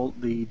re-roll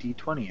the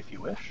d20 if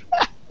you wish.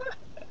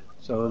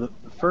 So the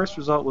first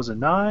result was a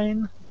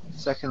 9. The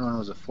second one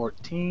was a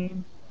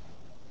 14.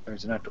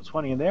 There's a natural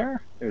 20 in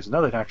there. There's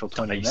another natural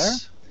 20 in there.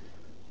 Nice.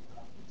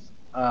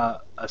 A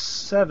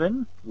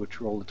 7, which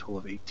rolled a total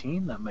of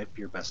 18. That might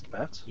be your best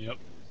bet. Yep.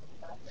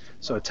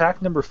 So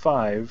attack number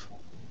 5,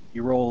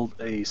 you rolled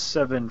a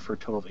 7 for a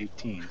total of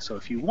 18. So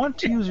if you want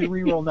to use your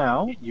reroll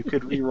now, you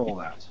could reroll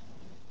that.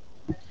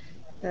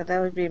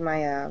 That would be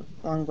my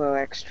longbow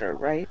extra,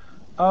 right?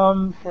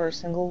 For a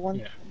single one?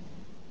 Yeah.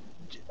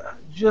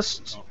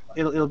 Just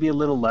it'll be a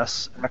little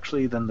less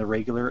actually than the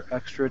regular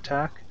extra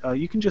attack.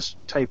 You can just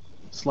type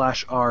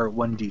 /R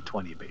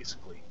 1d20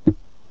 basically.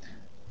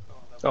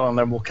 Oh, and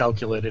then we'll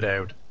calculate it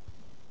out.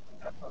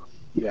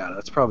 Yeah,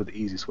 that's probably the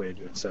easiest way to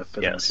do it instead of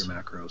fiddling Yes. with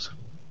your macros.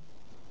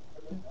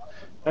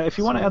 If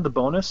you want to add the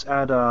bonus,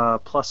 add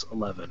plus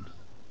 11.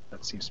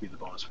 That seems to be the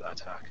bonus for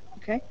that attack.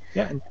 Okay.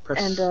 Yeah, and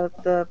press. And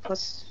the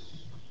plus.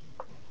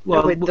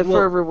 well, oh, wait, the well,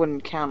 fervor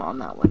wouldn't count on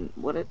that one,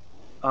 would it?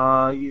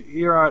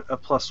 you're at a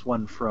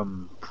 +1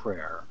 from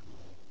prayer.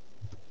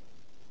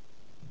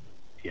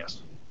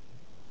 Yes.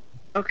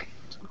 Okay.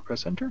 So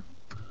press enter.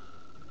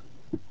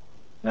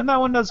 And that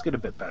one does get a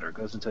bit better.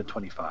 Goes into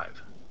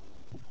 25.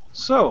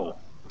 So,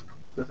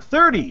 the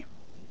 30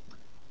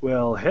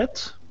 will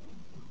hit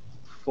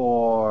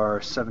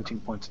for 17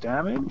 points of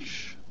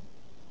damage.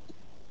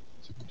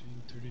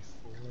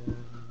 1734.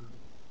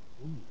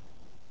 Ooh.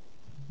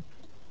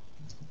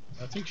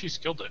 I think she's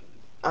killed it.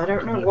 I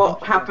don't know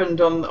what happened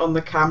on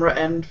the camera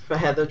end for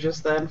Heather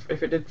just then,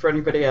 if it did for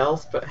anybody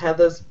else, but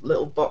Heather's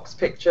little box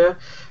picture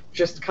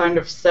just kind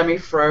of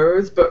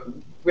semi-froze, but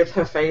with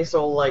her face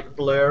all like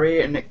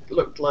blurry, and it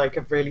looked like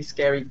a really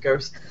scary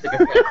ghost thing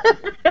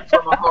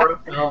from a horror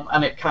film,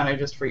 and it kind of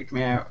just freaked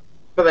me out.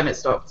 But then it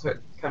stopped, so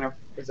it kind of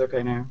is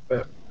okay now.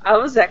 But I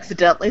was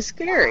accidentally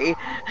scary.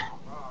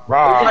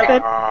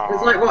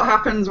 it's like what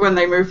happens when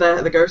they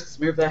the ghosts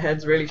move their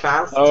heads really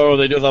fast. Oh,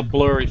 they do that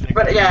blurry thing.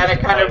 But yeah, and it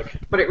kind of,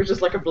 but it was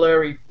just like a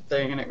blurry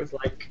thing, and it was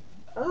like,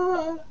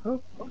 Oh,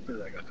 hopefully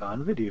that got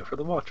on video for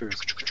the watchers.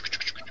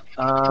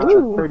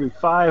 Ooh.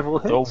 35 will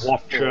hit. The for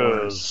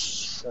Watchers.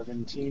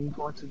 17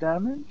 points of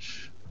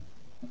damage.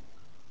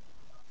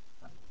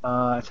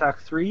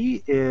 Attack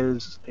 3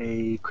 is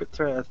a crit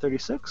threat at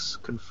 36,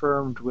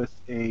 confirmed with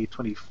a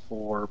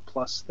 24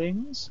 plus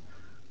things,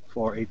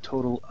 for a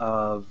total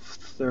of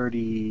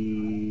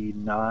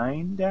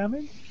 39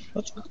 damage.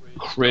 That's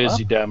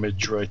crazy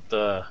damage right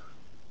there.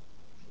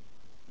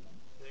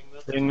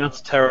 Thing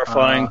that's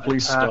terrifying.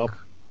 Please attack- stop.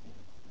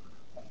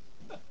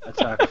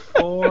 Attack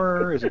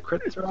 4 is a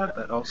crit threat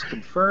that also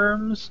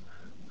confirms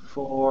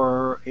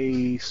for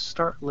a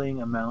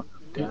startling amount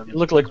of damage. You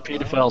look like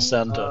pedophile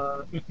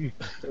Santa.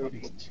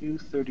 32,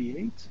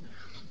 38.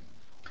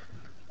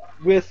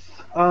 With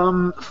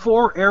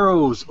 4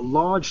 arrows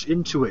lodged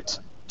into it,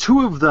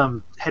 2 of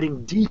them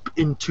heading deep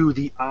into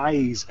the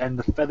eyes and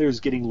the feathers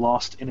getting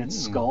lost in its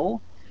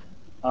skull.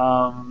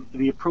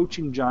 The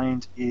approaching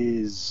giant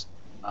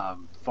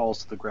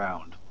falls to the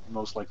ground,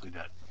 most likely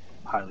dead,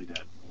 highly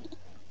dead.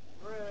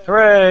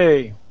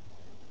 Hooray!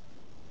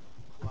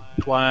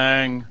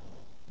 Twang.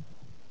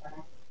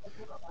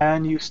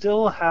 And you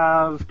still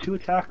have 2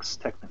 attacks,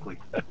 technically.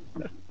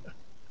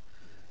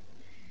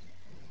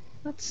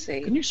 Let's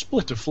see. Can you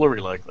split a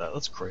flurry like that?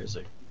 That's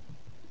crazy.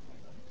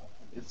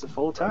 It's a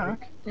full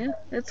attack. Yeah,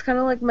 it's kind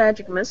of like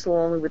magic missile,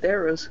 only with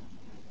arrows.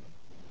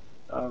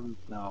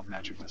 No,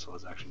 magic missile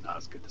is actually not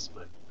as good to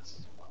split.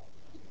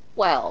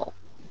 Well,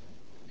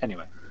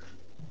 Anyway,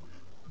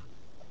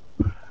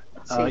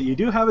 let's see. you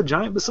do have a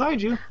giant beside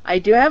you. I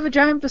do have a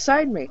giant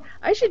beside me.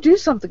 I should do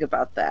something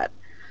about that.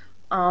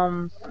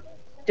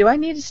 Do I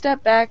need to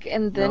step back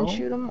and then No,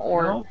 shoot him,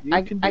 or no, you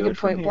I can can do it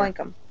from point here. blank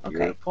him?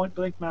 You're a Okay. point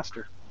blank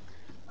master.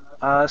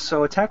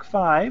 So attack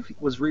 5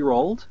 was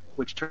re-rolled,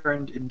 which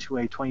turned into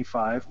a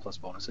 25 plus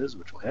bonuses,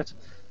 which will hit.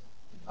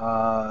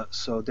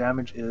 So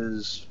damage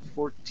is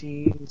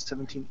 14,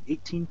 17,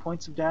 18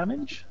 points of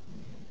damage.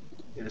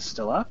 It is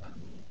still up.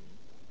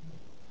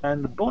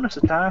 And the bonus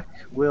attack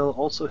will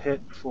also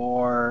hit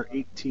for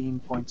 18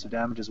 points of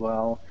damage as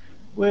well,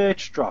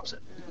 which drops it.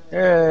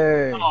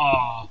 Hey,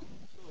 Aw.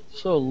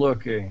 so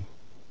lucky.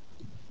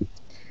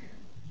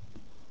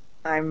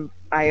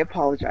 I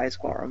apologize,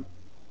 Gorham.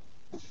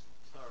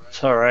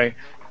 It's all right.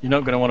 You're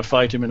not going to want to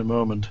fight him in a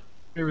moment.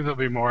 Maybe there'll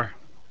be more.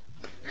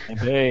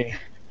 Maybe.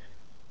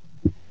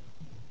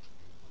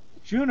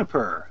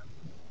 Juniper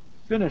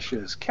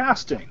finishes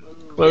casting.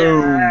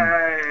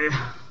 Boom.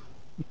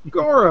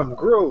 Gorham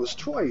grows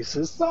twice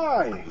his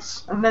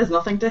size. And there's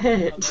nothing to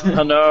hit.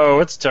 I know,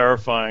 it's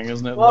terrifying,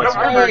 isn't it? What Like, a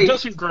Armor waste.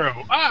 doesn't grow.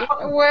 Ah!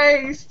 What a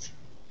waste.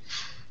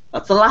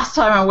 That's the last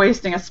time I'm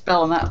wasting a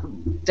spell on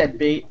that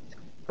deadbeat.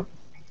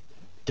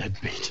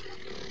 deadbeat.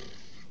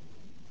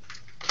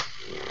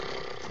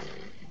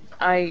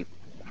 I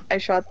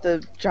shot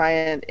the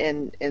giant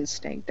in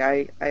instinct.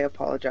 I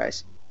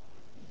apologize.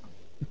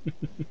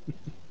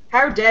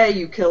 How dare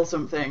you kill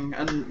something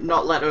and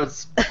not let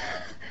us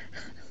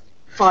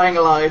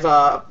finalise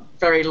our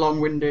very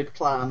long-winded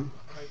plan.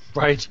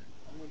 Right.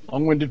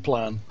 Long-winded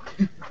plan.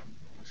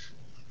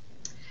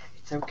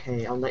 It's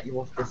okay, I'll let you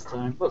off this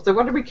time. So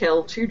what did we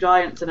kill? 2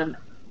 giants and an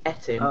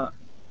Etin.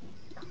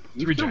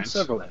 You 3 killed giants.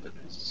 several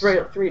enemies.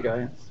 Three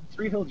giants.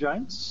 3 hill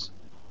giants.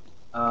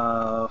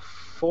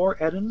 4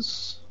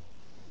 Edens.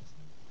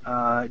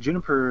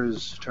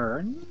 Juniper's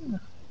turn.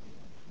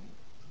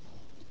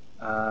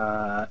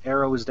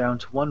 Arrow is down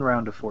to 1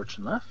 round of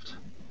fortune left.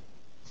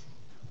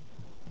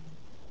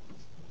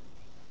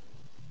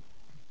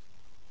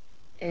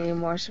 Any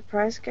more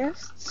surprise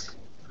guests?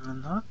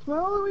 Not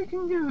well. We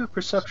can give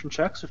perception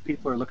checks if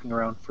people are looking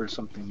around for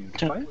something new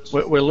to fight.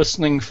 We're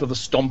listening for the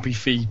stompy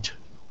feet.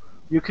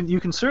 You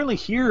can certainly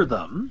hear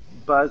them,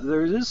 but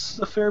there is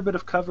a fair bit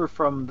of cover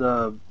from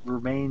the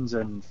remains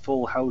and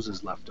full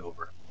houses left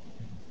over.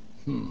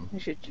 I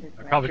should check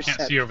I my probably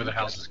can't see over the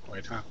perception. houses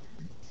quite, huh?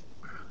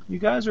 You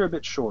guys are a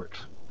bit short.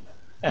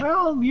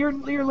 Well,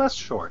 you're less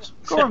short.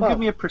 Gorham, give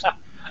me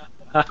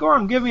a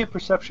Gorham, give me a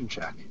perception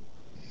check.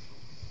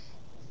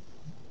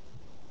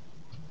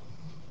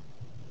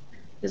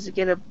 Does it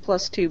get a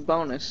 +2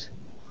 bonus?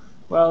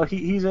 Well,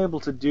 he's able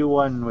to do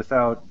one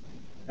without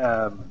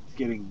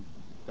getting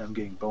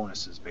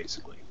bonuses,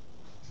 basically.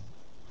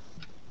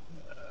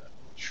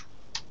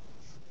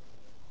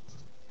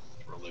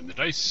 Rolling the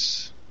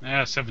dice.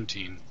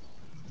 17.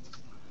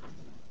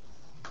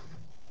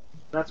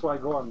 That's why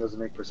Gorham doesn't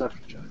make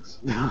perception checks.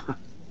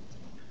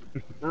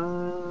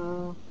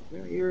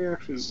 You're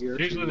actually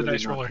Usually the really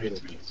dice not roller good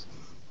hits at me. this.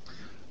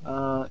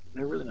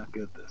 They're really not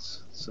good at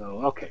this. So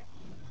okay.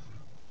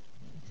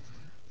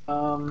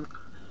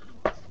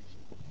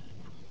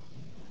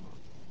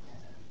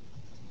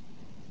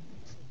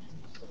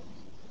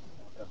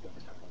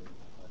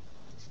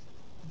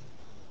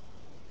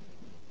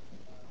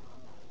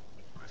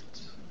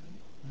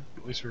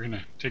 At least we're going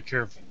to take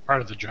care of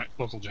part of the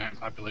local giant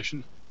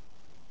population.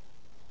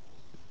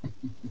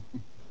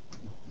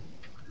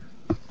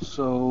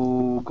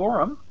 So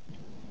Gorham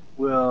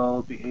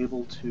will be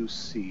able to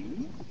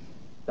see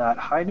that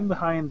hiding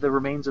behind the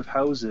remains of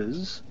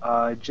houses,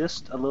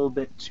 just a little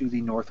bit to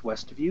the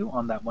northwest of you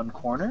on that one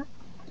corner.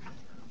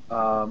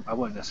 I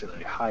wouldn't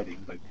necessarily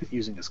hiding, but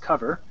using as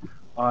cover,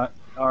 are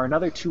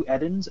another 2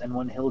 Edens and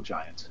 1 hill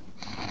giant.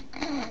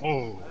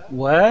 Oh,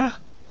 Where?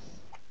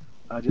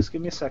 Just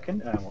give me a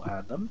second, and I will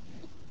add them.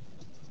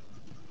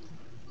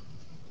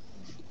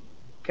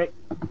 Okay.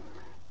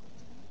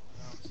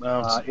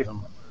 If-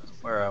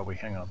 Where are we?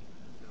 Hang on.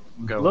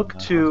 I'm going Look now.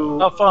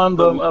 to I found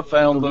them. I the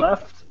found them.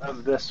 left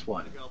of this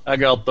one. I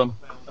got them.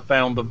 I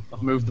found them.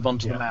 I've moved them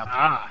onto the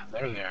map.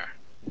 there they are.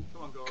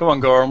 Come on,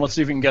 Gorham. Let's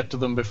see if we can get to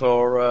them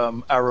before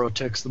Arrow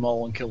takes them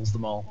all and kills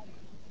them all.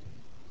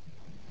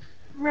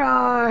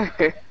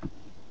 Right.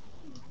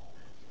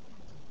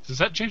 Does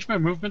that change my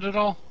movement at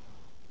all?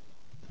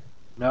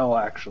 No,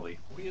 actually.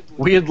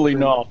 Weirdly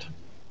not.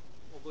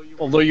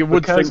 Although you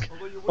would Because-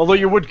 Although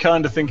you would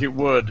kind of think it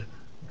would.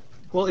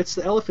 Well, it's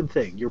the elephant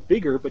thing. You're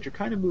bigger, but you're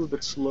kind of moving a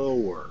bit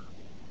slower.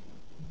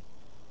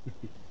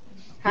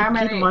 How Keep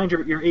many? in mind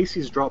your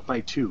AC's dropped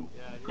by 2.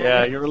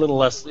 Yeah, you're a little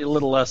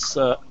less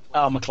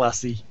armor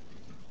classy.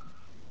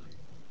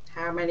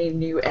 How many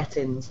new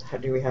Etins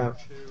do we have?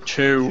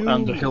 2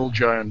 and a hill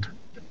giant.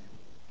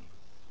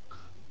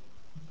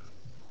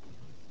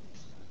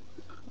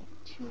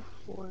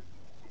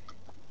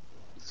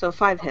 So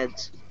 5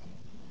 heads.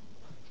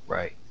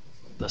 Right.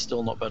 They're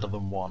still not better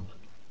than 1.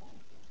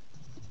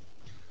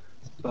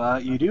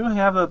 But you do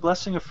have a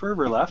Blessing of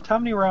Fervor left. How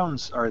many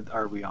rounds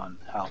are we on,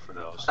 Hal, for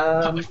those?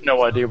 I've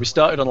no idea. We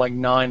started on like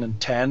 9 and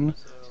 10.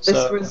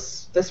 So,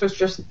 This was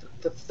just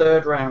the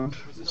 3rd round.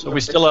 so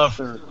we still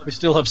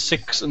have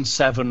 6 and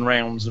 7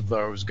 rounds of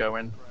those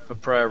going for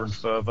prayer and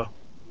fervor.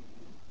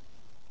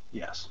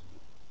 Yes.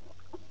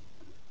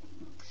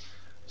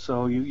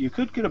 So you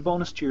could get a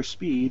bonus to your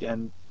speed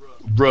and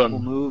will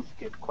Run. move,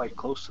 get quite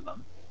close to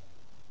them.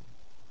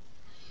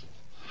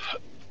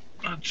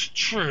 That's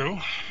true.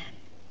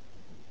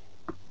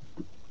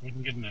 We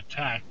can get an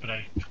attack, but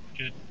I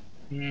get.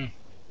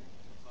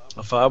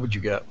 How far would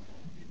you get?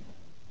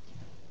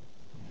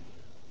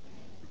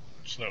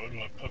 So that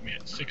would put me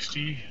at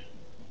 60. You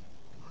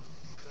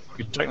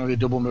could technically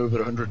double move at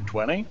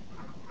 120.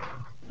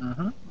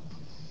 Mm-hmm.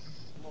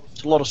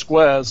 It's a lot of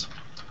squares.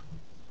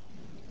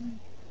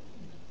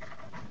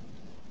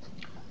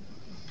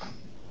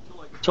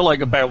 To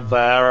like about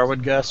there, I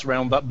would guess,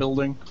 around that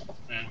building.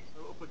 Yeah.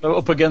 They're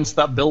up against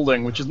that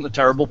building, which isn't a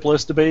terrible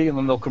place to be, and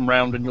then they'll come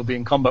round and you'll be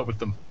in combat with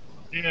them.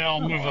 Yeah,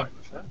 I'll move up.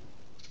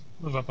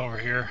 Move up over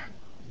here.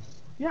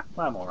 Yeah,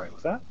 I'm all right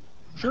with that.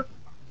 Sure.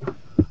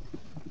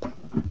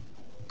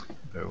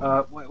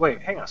 Oh. Wait,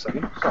 hang on a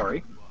second.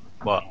 Sorry.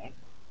 What?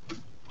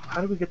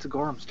 How did we get to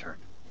Gorham's turn?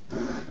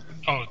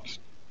 Oh, it's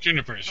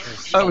Juniper's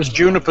first. That was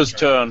Juniper's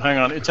turn. Hang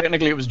on.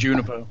 Technically, it was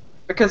Juniper.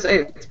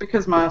 It's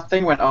because my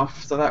thing went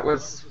off, so that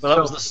was. But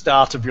that was the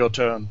start of your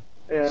turn.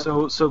 Yeah.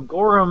 So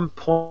Gorham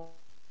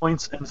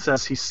points and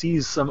says he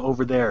sees some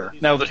over there.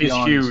 Now that he's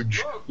Beyond.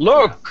 huge.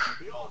 Look!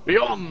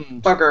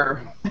 Beyond!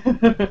 Bugger.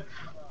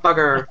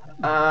 Bugger.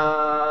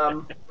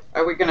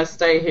 Are we gonna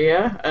stay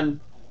here and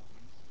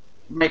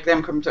make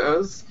them come to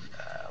us?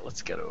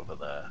 Let's get over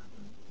there.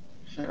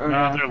 Oh, No,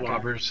 yeah. they're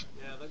lobbers.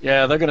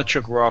 Yeah, they're gonna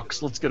chuck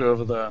rocks. Let's get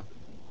over there.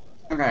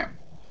 Okay.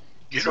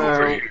 Get So-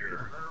 over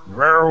here.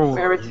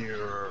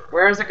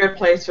 Where is a good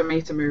place for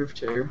me to move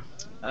to?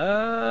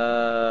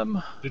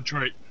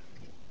 Detroit.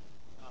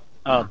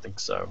 I don't think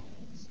so.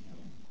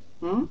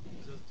 Hmm?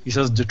 He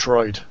says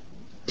Detroit.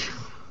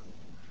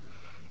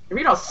 Have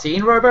you not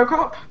seen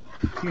RoboCop?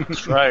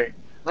 That's right.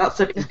 That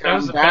city's That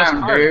was going the best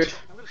down, part. dude.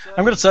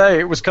 I'm gonna say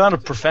it was kind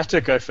of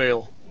prophetic. I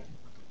feel.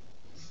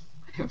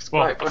 It was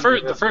Well, quite the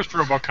funny, first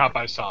RoboCop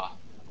I saw.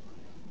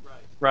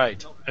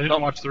 Right. I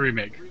didn't watch the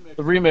remake.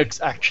 The remake's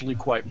actually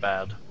quite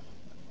bad.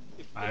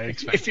 I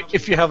expect.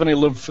 If you have any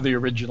love for the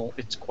original,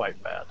 it's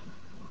quite bad.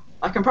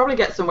 I can probably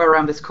get somewhere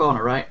around this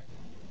corner, right?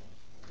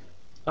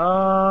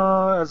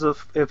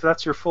 If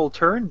that's your full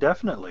turn,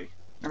 definitely.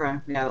 Okay,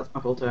 yeah, that's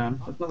my full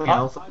turn. There's nothing Hi-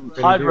 else I can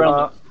really Hide do.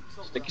 around.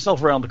 Stick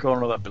yourself around the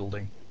corner of that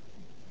building.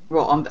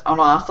 What, on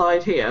our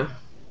side here?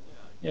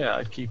 Yeah,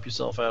 I'd keep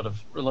yourself out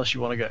of, unless you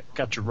want to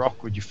catch a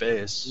rock with your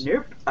face.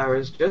 Nope, I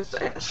was just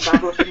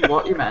establishing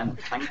what you meant.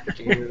 Thank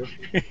you.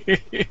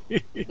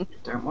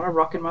 Don't want a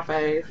rock in my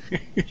face.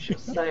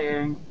 Just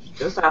saying.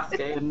 Just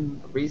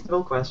asking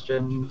reasonable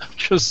questions.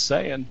 Just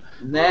saying.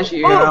 And there's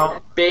you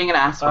Well, being an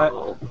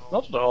asshole.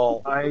 Not at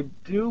all. I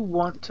do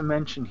want to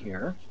mention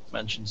here.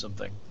 Mention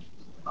something.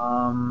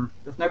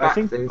 There's no I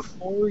think backsies.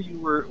 before you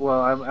were.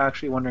 Well, I'm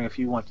actually wondering if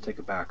you want to take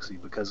a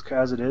backseat because,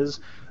 as it is,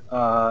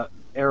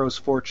 Arrow's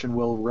fortune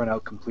will run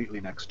out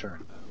completely next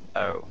turn.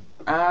 Oh.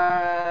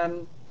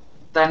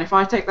 Then if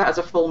I take that as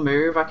a full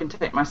move, I can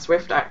take my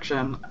swift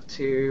action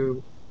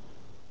to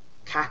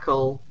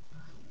cackle.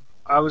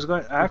 I was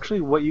going.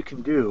 Actually, what you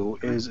can do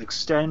is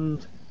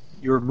extend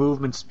your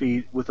movement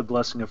speed with a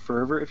Blessing of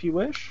Fervor if you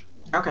wish,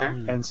 Okay.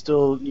 and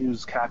still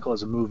use cackle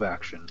as a move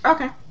action.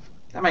 Okay.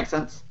 That makes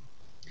sense.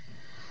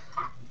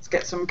 Let's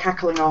get some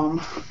cackling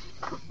on.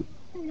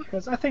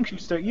 Because I think you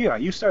start. Yeah,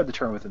 you started the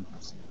turn within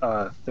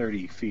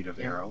 30 feet of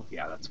Arrow.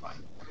 Yeah, that's fine.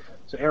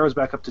 So Arrow's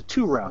back up to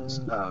 2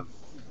 rounds.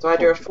 So I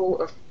do a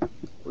full.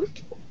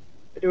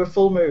 I do a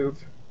full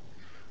move.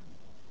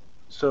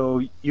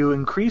 So you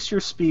increase your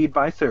speed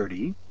by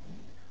 30.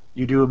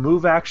 You do a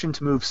move action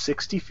to move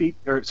 60 feet.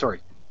 Or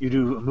sorry, you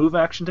do a move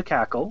action to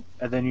cackle,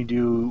 and then you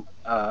do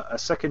a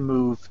second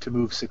move to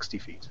move 60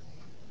 feet.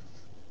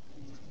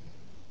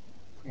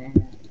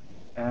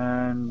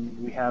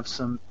 And we have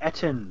some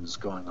Ettins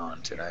going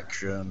on.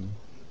 Action.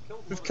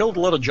 We've killed a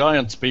lot of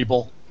giants,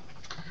 people.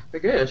 We're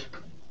good.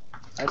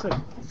 I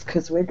said, It's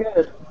because we're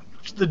good.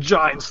 the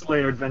Giant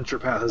Slayer adventure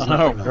path is Oh,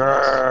 nothing.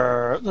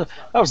 grrr.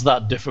 How's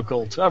that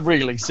difficult?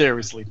 Really,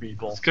 seriously,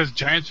 people. Because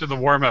giants are the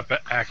warm-up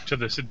act to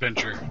this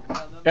adventure.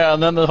 Yeah,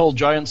 and then the whole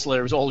giant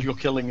slayer is all you're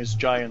killing is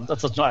giant.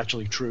 That's not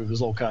actually true.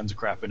 There's all kinds of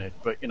crap in it,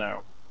 but you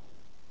know.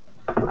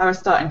 I was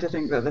starting to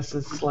think that this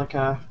is like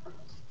a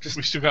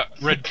We still got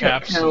red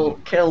caps.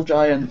 kill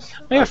giants.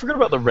 Hey, I forgot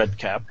about the red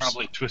caps.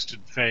 Probably twisted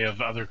fae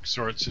of other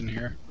sorts in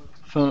here.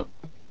 Huh.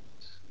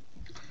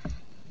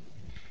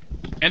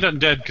 And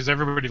undead, because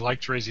everybody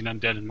likes raising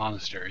undead in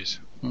monasteries.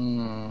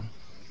 Hmm.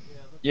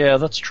 Yeah,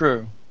 that's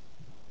true.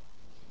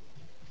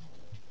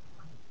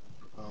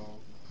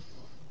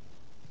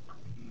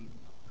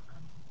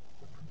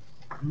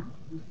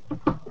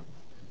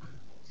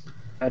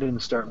 I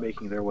didn't start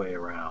making their way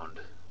around.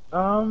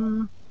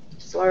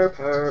 Slow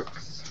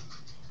perks.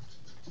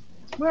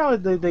 Well,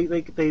 they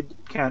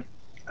can't.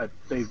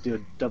 They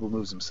do double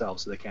moves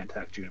themselves, so they can't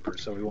attack Juniper.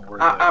 So we won't worry.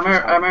 about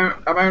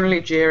it. I'm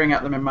only jeering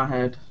at them in my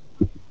head.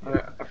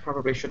 I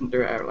probably shouldn't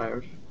do it out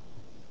loud.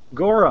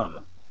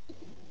 Gorham.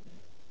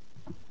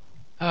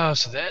 Oh,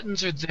 so the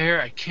Ettins are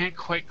there. I can't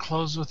quite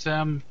close with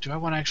them. Do I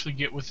want to actually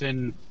get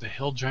within the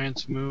Hill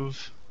Giants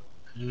move?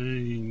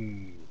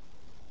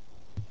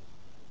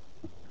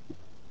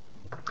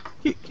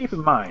 Keep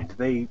in mind,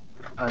 they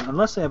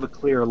unless they have a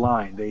clear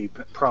line, they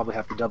probably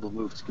have to double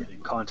move to get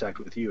in contact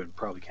with you, and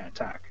probably can't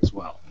attack as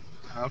well.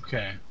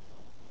 Okay.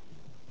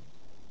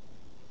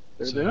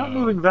 They're not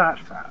moving that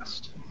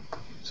fast.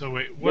 So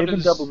wait, They've what been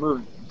is... double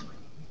moving.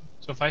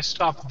 So if I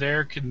stop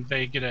there, can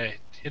they get a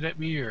hit at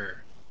me,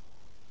 or?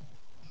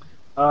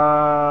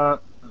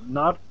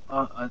 Not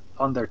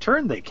on their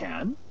turn they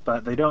can,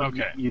 but they don't.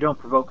 Okay. You don't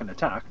provoke an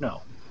attack.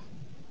 No.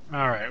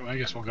 All right. Well, I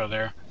guess we'll go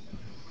there.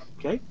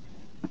 Okay.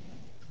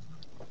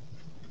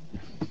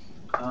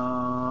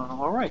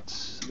 All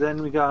right.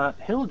 Then we got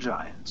hill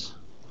giants.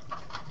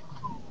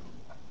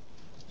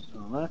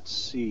 So let's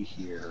see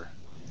here.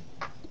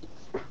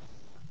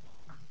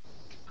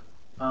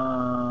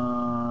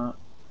 2,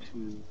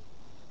 3.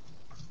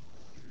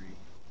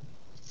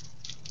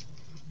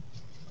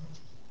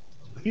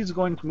 He's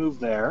going to move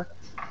there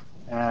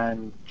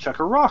and chuck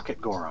a rock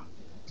at Gorham.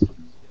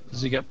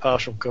 Does he get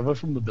partial cover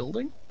from the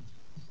building?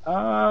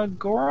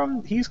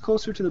 Gorham, he's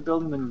closer to the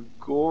building than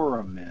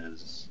Gorham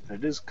is.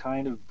 It is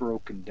kind of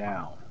broken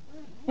down.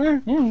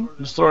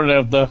 Just throwing it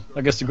out there.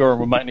 I guess the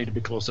Gorham might need to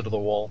be closer to the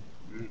wall.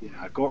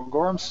 Yeah,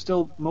 Gorham's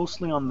still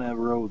mostly on the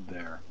road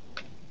there.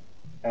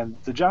 And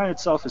the giant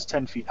itself is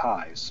 10 feet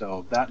high,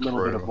 so that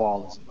little bit of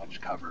wall isn't much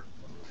cover.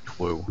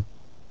 Whoa.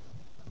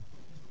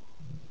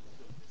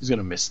 He's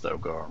gonna miss though,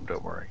 Gorham.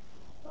 Don't worry.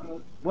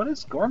 What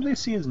is Gorham's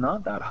AC is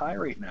not that high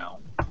right now.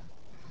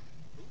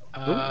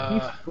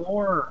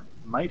 4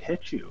 might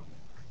hit you.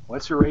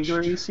 What's your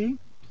regular AC?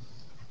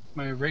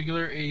 My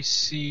regular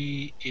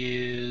AC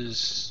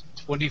is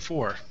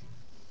 24.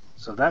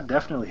 So that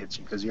definitely hits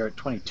you because you're at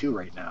 22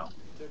 right now.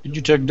 Did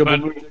you take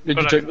double?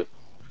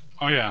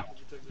 Oh yeah.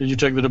 Did you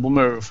take the double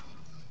move?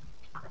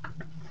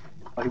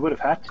 Well, he would have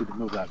had to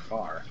move that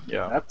far.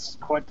 Yeah. That's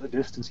quite the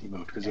distance he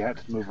moved because he had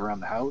to move around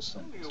the house.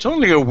 And It's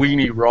only a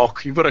weenie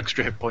rock. You've got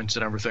extra hit points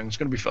and everything. It's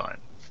gonna be fine.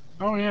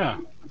 Oh yeah.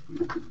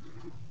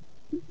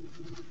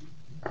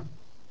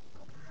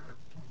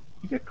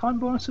 you get con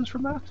bonuses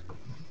from that?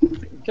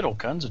 You get all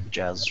kinds of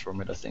jazz from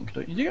it, I think.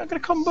 Don't you? You get a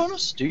con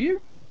bonus? Do you?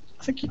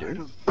 I think you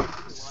do.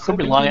 Could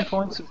be 17 lying.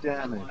 points of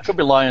damage. I could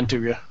be lying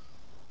to you.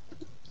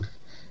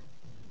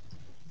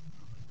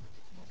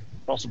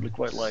 Possibly,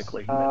 quite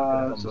likely.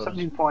 So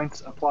 17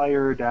 points. Apply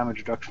your damage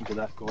reduction to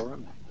that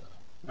Gorham.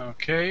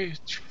 Okay.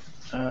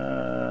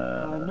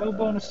 No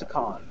bonus to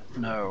con.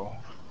 No.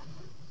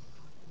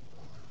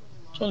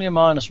 It's only a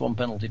 -1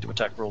 penalty to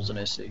attack rolls in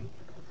AC.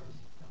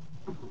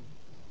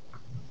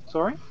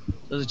 Sorry?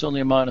 Says it's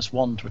only a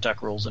 -1 to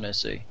attack rolls in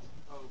AC.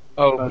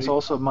 Oh, But it's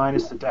also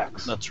minus the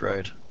dex. that's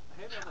right.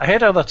 I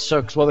hate how that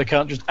sucks. Well, they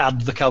can't just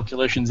add the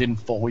calculations in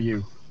for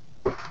you.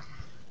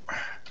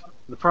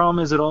 The problem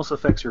is it also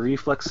affects your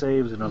reflex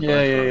saves and a bunch of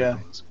other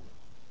things.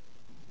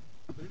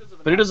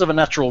 But it does have a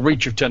natural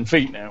reach of 10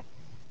 feet now.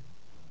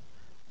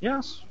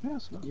 Yes,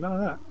 none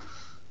of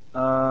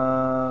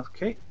that.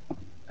 Okay.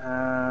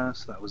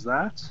 So that was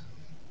that.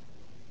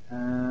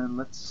 And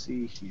let's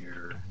see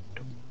here.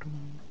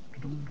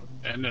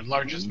 And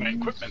enlarges my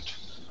equipment.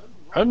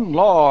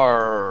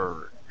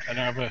 Enlarge. And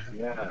I have a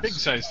Yes. big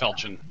size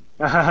falchion.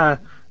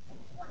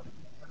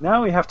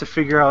 Now we have to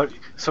figure out.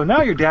 So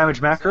now your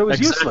damage macro is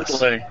useless,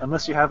 Exactly.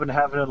 unless you happen to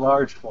have an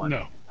enlarged one.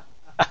 No.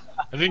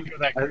 I think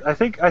that. I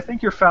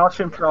think your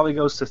falchion probably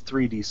goes to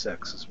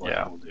 3d6 is what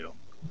Yeah. it will do.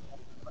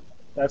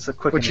 That's a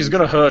quick. Which and is easy.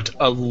 going to hurt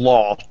a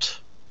lot.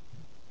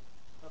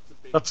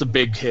 That's a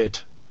big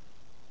hit.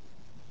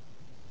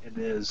 It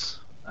is.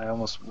 I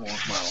almost won't.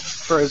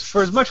 Well,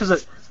 for as much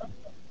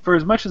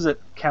as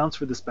it counts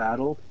for this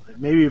battle,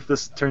 maybe if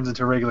this turns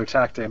into a regular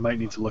tactic, I might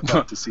need to look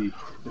up to see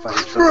if I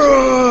can.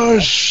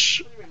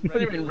 Rush! What do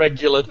you mean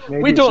regular?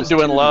 Maybe We it's don't just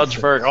do enlarge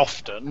 2d6. very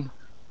often.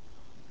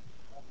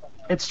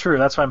 It's true.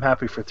 That's why I'm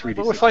happy for 3d6.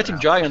 But we're fighting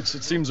now. giants.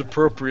 It seems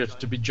appropriate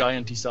to be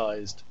gianty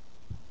sized.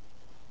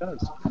 It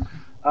does.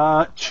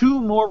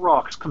 2 more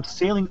rocks come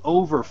sailing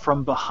over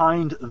from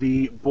behind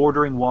the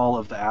bordering wall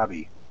of the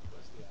abbey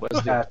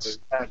Where's the abbey?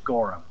 at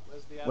Gorham,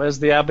 Where's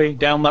the abbey?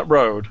 Down that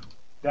road.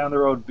 down the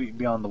road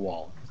beyond the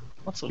wall.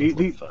 That's a The-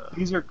 little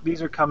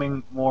These are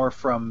coming more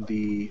from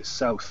the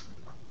south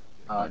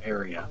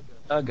area.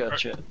 I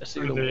gotcha. I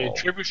see Are the they wall.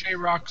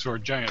 trebuchet rocks or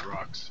giant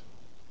rocks?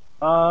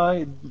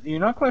 You're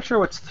not quite sure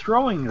what's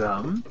throwing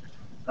them.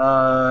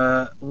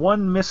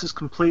 One misses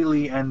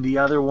completely, and the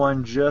other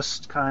one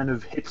just kind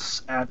of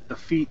hits at the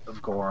feet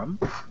of Gorham.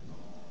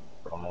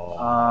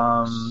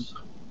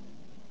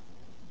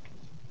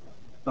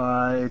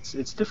 But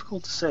it's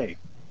difficult to say.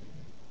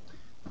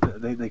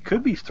 They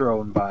could be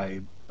thrown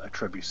by a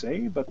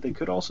trebuchet, but they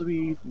could also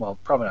be, well,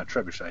 probably not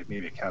trebuchet,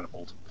 maybe a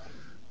catapult.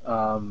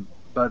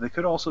 But they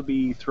could also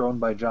be thrown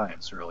by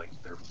giants, really.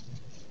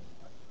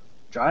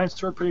 Giants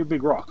throw pretty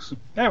big rocks.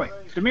 Anyway,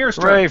 Demir's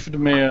turn. Hooray for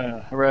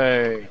Demir!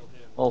 Hooray!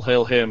 All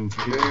hail him.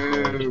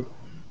 So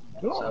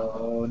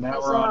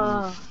now we're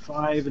on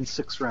 5 and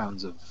 6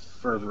 rounds of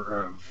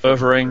fervor.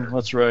 Fervoring,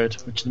 that's right.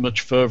 Which is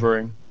much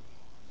fervoring.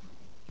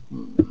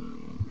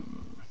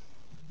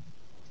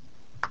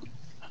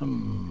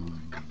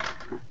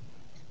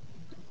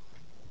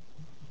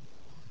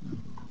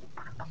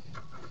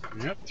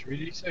 Yep,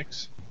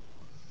 3d6.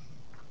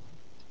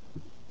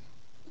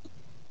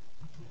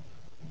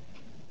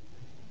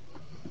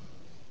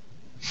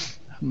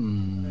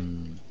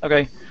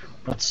 Okay,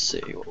 let's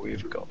see what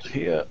we've got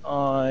here.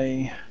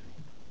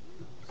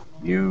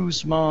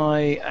 use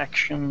my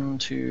action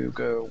to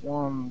go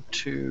 1,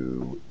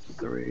 2,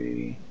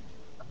 3,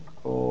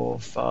 4,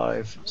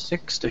 5,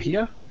 6 to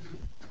here.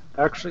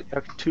 Actually,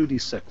 a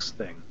 2d6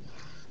 thing.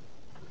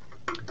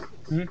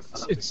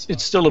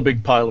 It's still a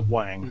big pile of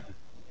wang.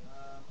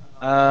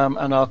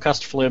 And I'll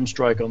cast Flame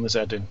Strike on this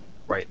Edin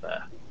right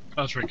there.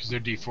 Oh, that's right, because they're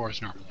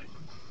D4s normally.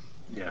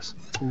 Yes.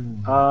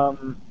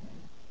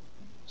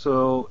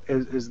 So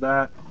is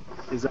that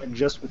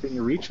just within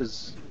your reach?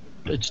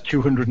 It's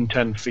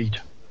 210 feet,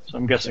 so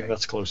I'm guessing Okay.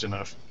 that's close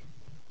enough.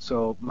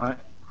 So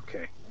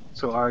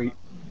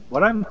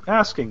what I'm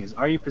asking is,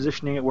 are you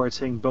positioning it where it's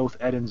hitting both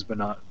Edins but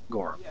not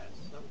Gorham?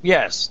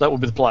 Yes, that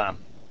would be the plan.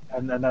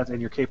 And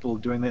you're capable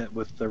of doing that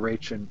with the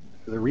reach and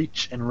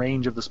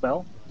range of the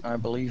spell? I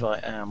believe I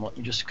am. Let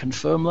me just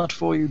confirm that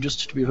for you,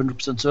 just to be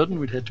 100% certain.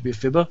 We'd hit to be a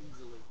fibber.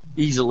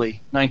 Easily,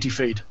 90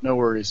 feet, no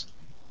worries.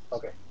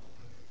 Okay.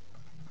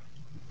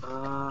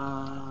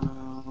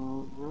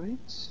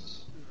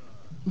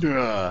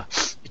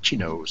 Right. Itchy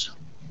nose.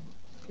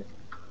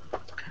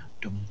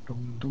 Does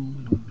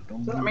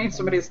that mean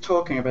somebody's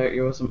talking about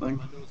you or something?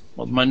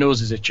 Well, my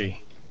nose is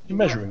itchy. You're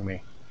measuring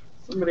me.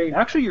 Somebody.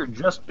 Actually, you're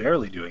just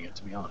barely doing it,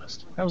 to be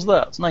honest. How's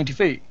that? It's 90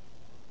 feet.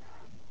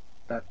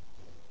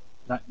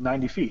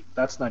 90 feet.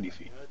 That's 90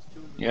 feet.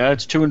 Yeah,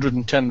 it's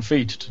 210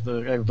 feet to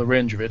the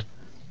range of it.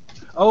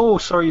 Oh,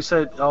 sorry, you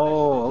said.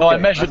 Oh, okay. No, I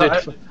measured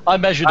it. I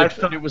measured I it,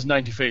 thought- and it was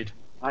 90 feet.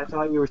 I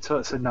thought you were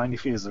said 90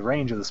 feet is the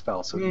range of the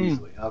spell, so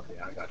easily. Okay,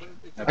 I got you.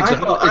 I It's a-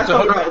 thought it's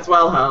a- that as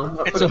well, Hal.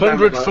 That's It's what it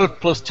 100 sounded foot like.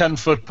 plus 10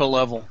 foot per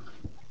level.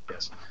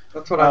 Yes.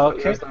 That's what I thought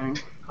you were Okay. saying.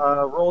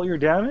 Roll your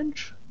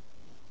damage.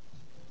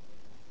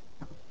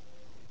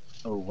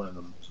 Oh, one of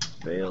them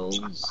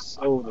fails.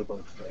 Oh, they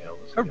both fail.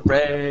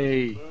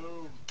 Hooray!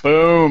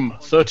 Boom!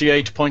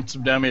 38 points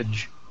of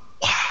damage.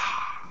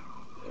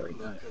 Very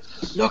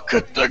nice. Look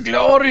at the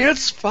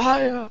glorious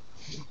fire!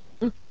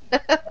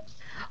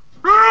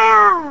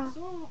 Fire!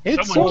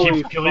 It's Someone so,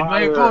 keeps killing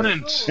my fire.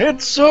 opponent.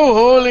 it's so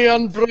holy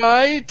and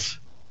bright.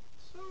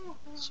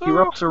 So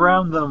Erupts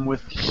around them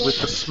with a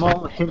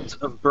small hint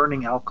of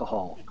burning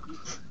alcohol,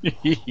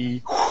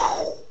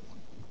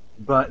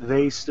 but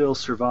they still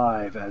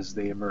survive as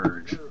they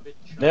emerge.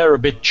 They're a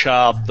bit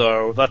charred,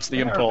 though. That's the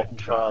They're a bit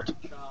important part.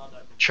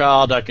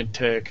 Charred, I can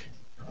take.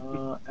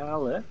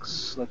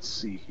 Alex, let's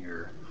see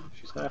here.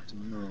 She's gonna have to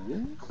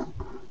move.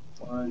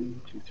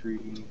 1, 2,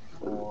 3,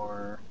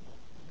 4.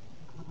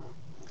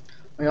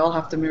 We all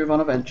have to move on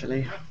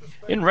eventually.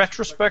 In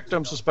retrospect,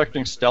 I'm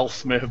suspecting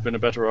stealth may have been a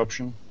better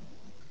option.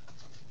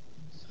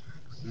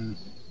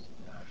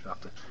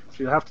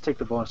 She'll have to take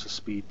the bonus of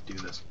speed to do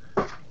this.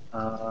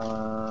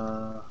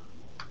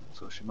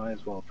 So she might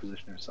as well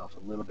position herself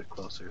a little bit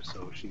closer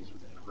so she's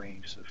within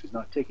range, so she's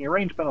not taking a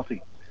range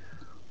penalty.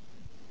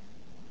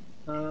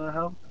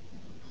 How?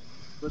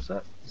 What's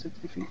that?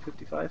 60 feet?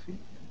 55 feet?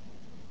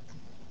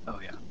 Oh,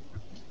 yeah.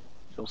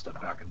 She'll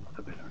step back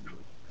a bit, actually.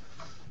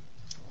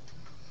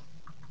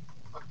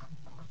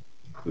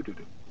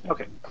 Ooh-doo-doo.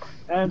 Okay.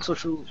 And so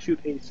she'll shoot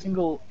a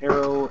single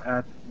arrow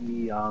at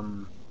the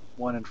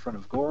one in front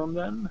of Gorham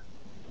then.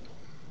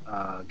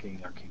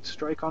 Getting Arcane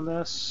Strike on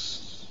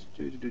this.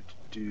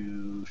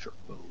 Short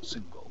bow,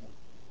 single.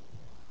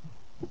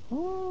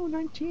 Oh,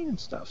 19 and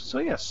stuff. So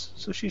yes,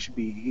 so she should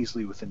be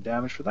easily within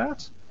damage for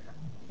that.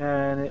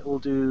 And it will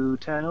do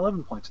 10,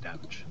 11 points of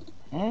damage.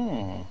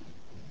 Hmm.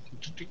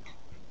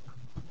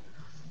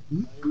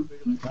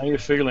 How are you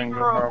feeling,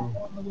 Gorham?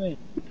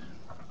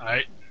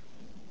 Alright.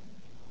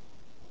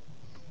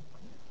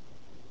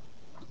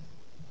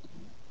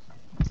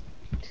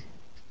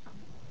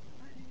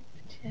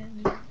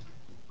 Ten,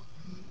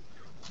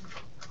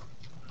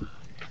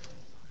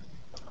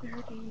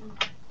 30,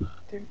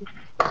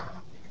 35,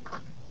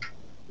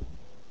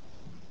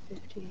 50,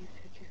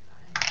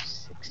 55,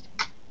 60.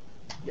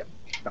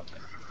 About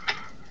there.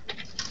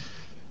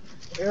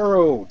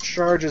 Arrow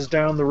charges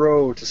down the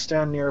road to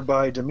stand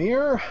nearby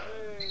Demir.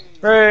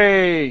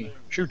 Hooray!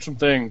 Shoot some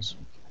things.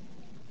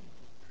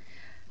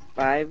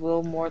 5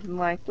 will more than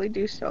likely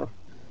do so.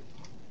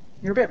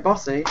 You're a bit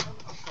bossy.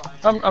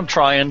 I'm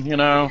trying, you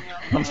know.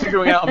 I'm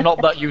figuring out I'm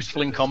not that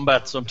useful in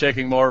combat, so I'm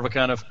taking more of a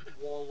kind of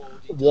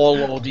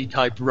warlordy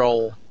type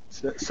role.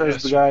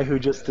 Says the guy who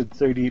just did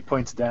 38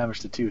 points of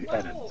damage to 2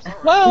 Edins.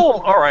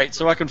 Well, alright,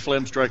 so I can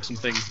flame strike some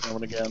things now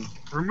and again.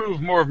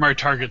 Remove more of my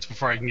targets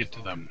before I can get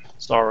to them.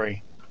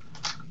 Sorry.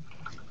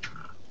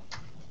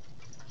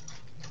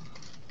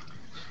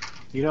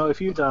 You know,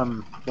 if you'd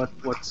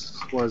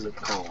what is it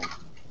called?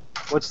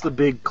 What's the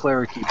big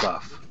clericy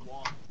buff?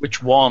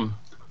 Which one?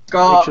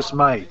 God. Righteous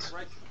Might.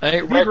 Hey,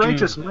 If you'd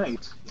Righteous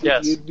Might,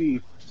 Yes. you'd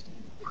be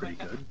pretty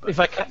good. But If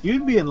I can,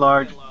 you'd be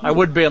enlarged. I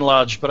would be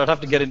enlarged, but I'd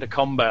have to get into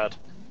combat.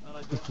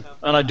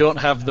 And I don't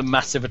have the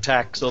massive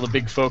attacks or the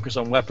big focus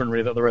on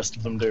weaponry that the rest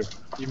of them do.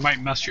 You might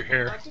mess your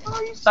hair.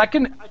 I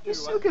can, You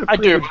still get a I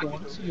pretty do. good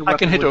bonus in your I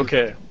can hit weapon with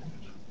okay.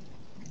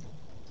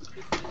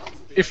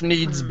 If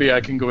needs be,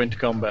 I can go into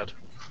combat.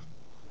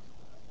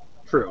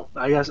 True.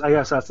 I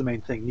guess that's the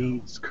main thing.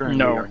 Needs currently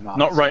No, are not.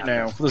 not right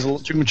now. There's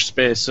too much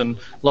space and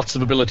lots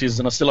of abilities,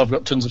 and I still have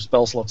got tons of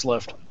spell slots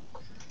left.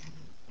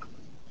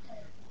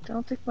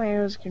 don't think my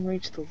arrows can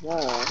reach the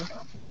wall.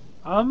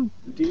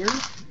 Dear,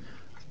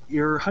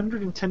 your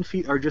 110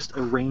 feet are just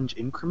a range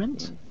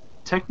increment.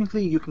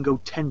 Technically, you can go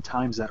 10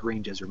 times that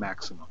range as your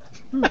maximum.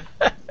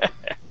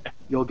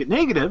 You'll get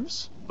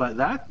negatives, but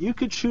that you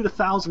could shoot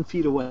 1,000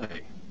 feet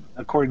away,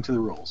 according to the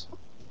rules.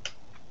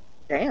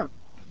 Damn.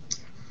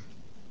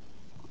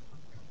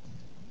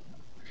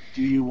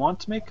 Do you want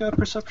to make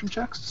perception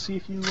checks to see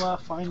if you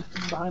find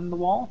anything behind the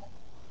wall?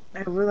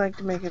 I would like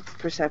to make a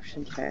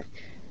perception check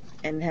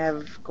and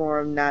have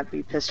Gorham not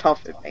be pissed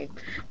off at me.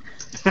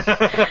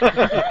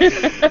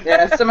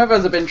 Yeah, some of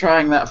us have been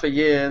trying that for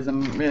years,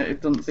 and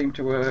it doesn't seem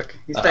to work.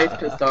 He stays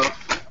pissed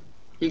off.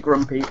 He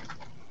grumpy.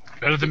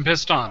 Better than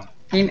pissed on.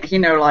 He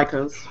no like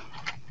us.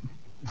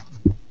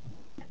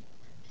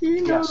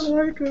 He no Yes.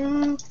 like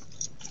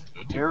us.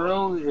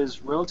 Darrow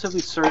is relatively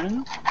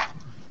certain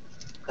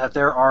that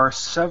there are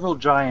several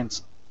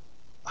giants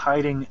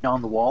hiding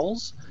on the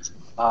walls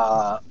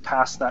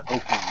past that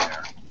opening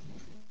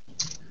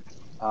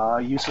there.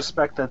 You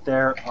suspect that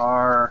there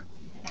are...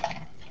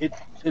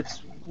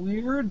 It's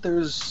weird.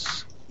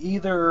 There's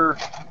either...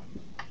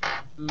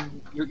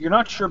 You're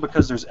not sure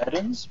because there's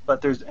Edens,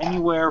 but there's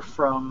anywhere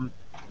from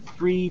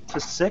 3 to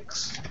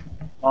 6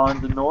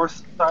 on the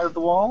north side of the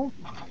wall,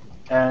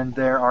 and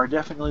there are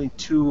definitely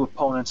 2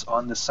 opponents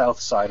on the south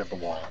side of the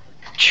wall.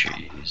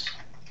 Jeez.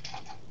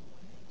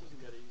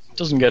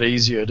 Doesn't get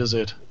easier, does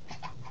it?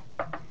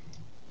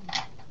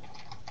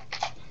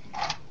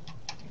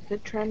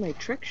 Could try my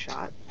trick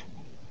shot.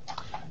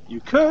 You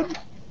could.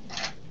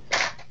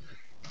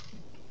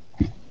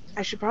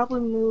 I should probably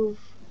move.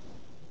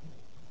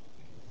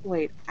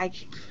 Wait,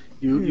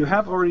 You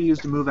have already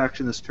used a move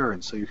action this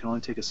turn, so you can only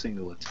take a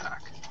single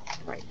attack.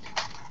 Right.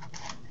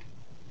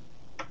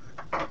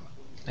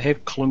 I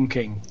hate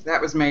clunking. That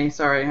was me.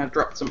 Sorry, I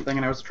dropped something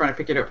and I was trying to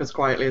pick it up as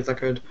quietly as I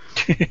could.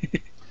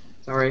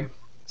 Sorry.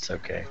 It's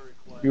okay.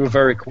 You were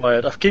very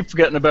quiet. I keep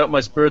forgetting about my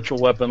spiritual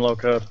weapon,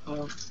 Lockhart.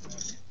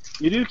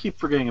 You do keep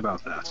forgetting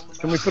about that.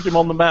 Can we put him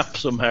on the map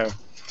somehow?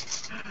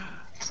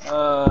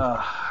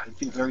 It'd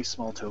be a very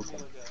small token.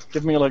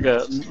 Give me like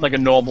a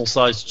normal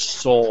sized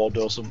sword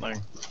or something.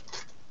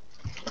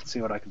 Let's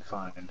see what I can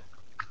find.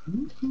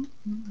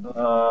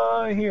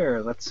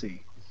 Here, let's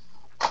see.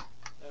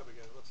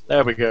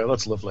 There we go.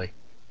 That's lovely.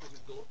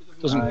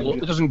 It just-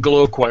 doesn't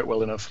glow quite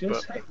well enough,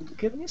 Just but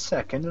give me a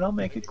second and I'll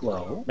make it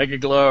glow. make it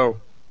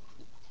glow.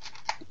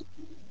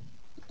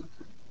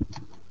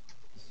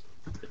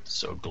 It's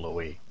so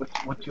glowy.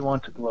 What do you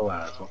want to glow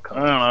as? What I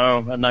color?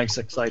 don't know. A nice,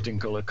 exciting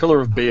color. Color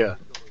of beer.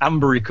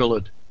 Ambery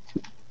colored.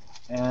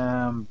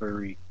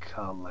 Ambery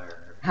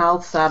color.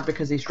 Hal's sad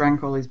because he's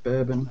drank all his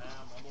bourbon.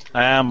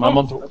 I am. I'm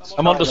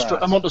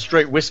on to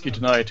straight whiskey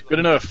tonight. Good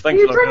enough. Are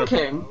Thanks, you Lockhart.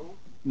 drinking?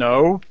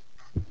 No.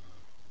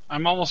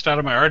 I'm almost out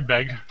of my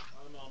Ardbeg.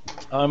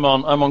 I'm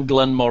on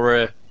Glen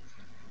Moray.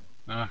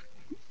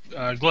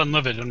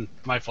 Glenlivet in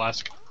my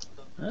flask.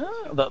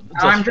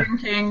 I'm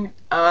drinking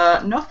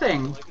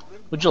nothing.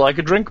 Would you like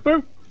a drink,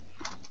 Boo?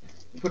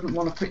 Wouldn't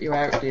want to put you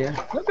out, dear.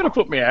 Not gonna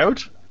put me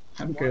out.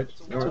 I'm good.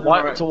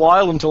 It's a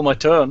while until my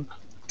turn.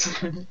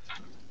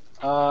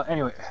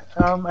 Anyway,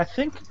 I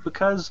think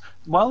because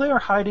while they are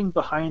hiding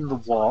behind the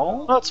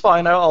wall, That's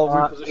fine. I'll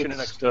Uh, reposition it it's-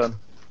 next turn.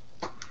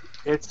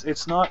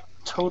 it's not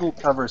total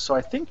cover, so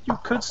I think you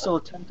could still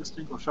attempt a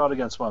single shot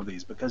against one of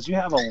these because you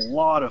have a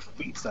lot of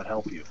feats that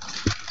help you.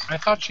 I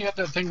thought she had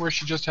that thing where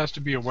she just has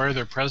to be aware of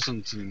their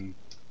presence and.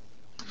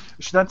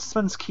 That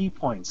spends key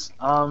points.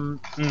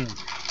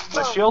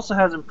 But she also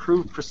has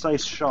improved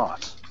precise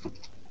shot,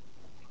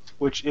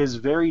 which is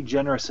very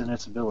generous in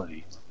its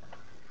ability.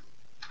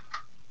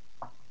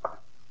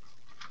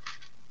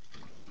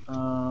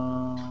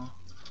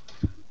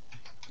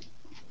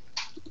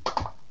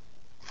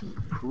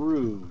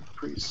 Improved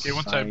precise.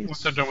 Okay,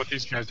 once I'm done with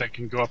these guys, I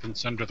can go up and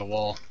center the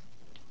wall.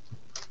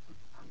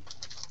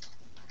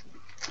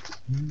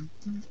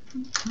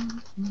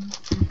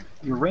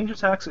 Your range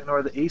attacks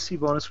ignore the AC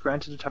bonus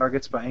granted to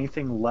targets by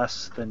anything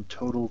less than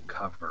total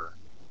cover.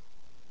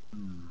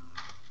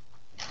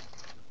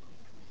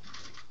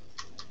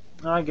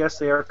 I guess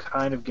they are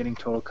kind of getting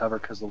total cover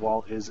because the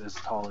wall is as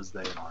tall as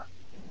they are.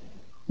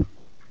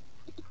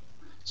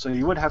 So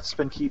you would have to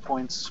spend key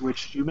points,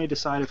 which you may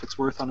decide if it's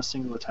worth on a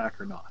single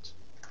attack or not.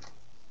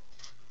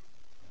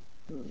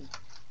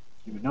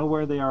 You would know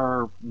where they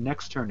are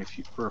next turn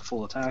for a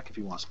full attack if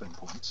you want to spend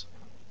points.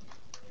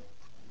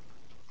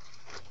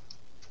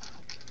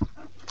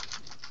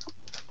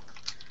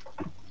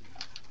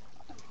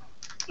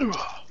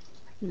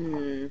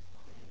 Hmm.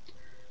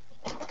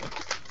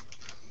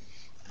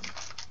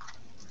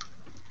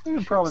 You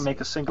could probably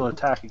make a single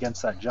attack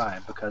against that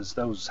giant because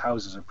those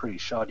houses are pretty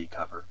shoddy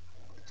cover.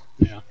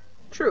 Yeah.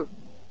 True.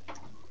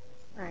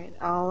 Alright,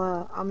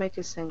 I'll make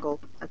a single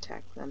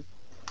attack then.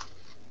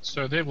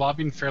 So are they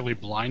lobbying fairly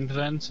blind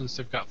then, since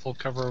they've got full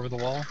cover over the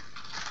wall?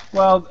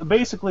 Well,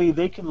 basically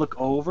they can look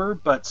over,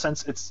 but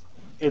since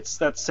it's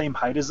that same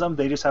height as them,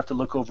 they just have to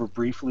look over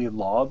briefly and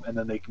lob, and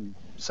then they can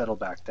settle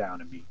back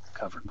down and be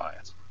covered by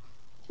it.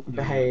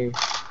 Behave.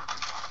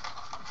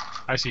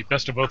 I see.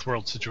 Best of both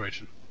worlds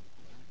situation.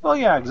 Well,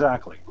 yeah,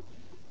 exactly.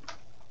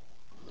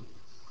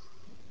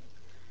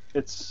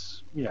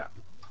 It's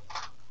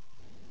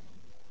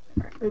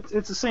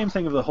It's the same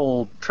thing of the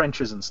whole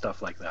trenches and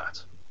stuff like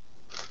that.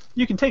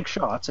 You can take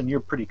shots, and you're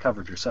pretty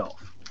covered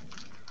yourself.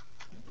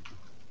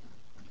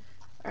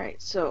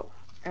 Alright, so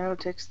Arrow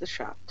takes the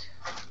shot.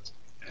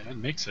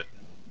 And makes it.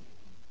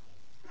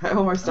 It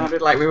almost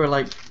sounded like we were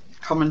like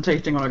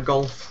commentating on a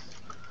golf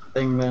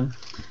thing then.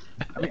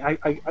 I mean,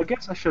 I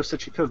guess I should have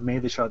said she could have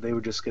made the shot. They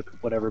would just skip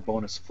whatever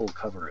bonus full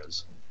cover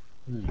is.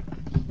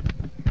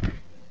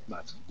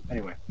 But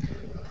anyway,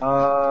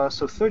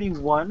 so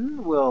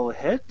 31 will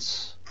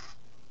hit.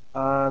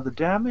 The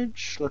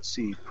damage. Let's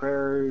see.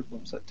 Prayer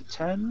bumps that to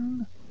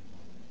 10.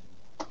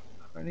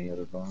 Any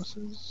other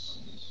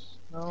bonuses?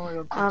 No, I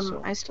don't think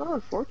so. I still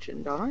have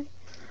fortune, don't I?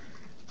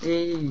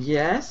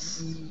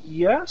 Yes.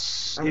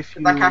 Yes, if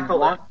you That cackle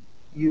want,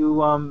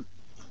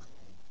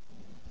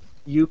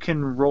 you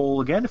can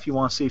roll again if you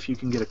want to see if you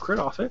can get a crit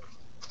off it,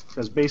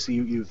 because basically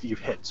you've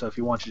hit. So if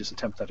you want to just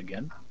attempt that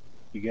again,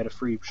 you get a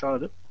free shot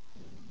at it.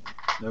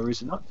 No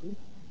reason not to.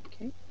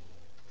 Okay.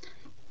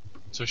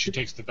 So she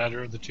takes the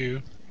better of the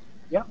two.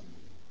 Yeah.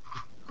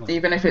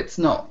 Even if it's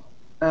not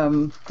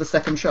the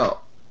second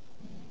shot.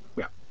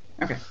 Yeah.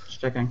 Okay, just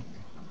checking.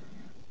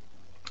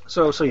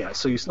 So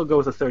you still go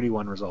with a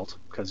 31 result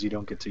because you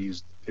don't get to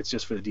use. It's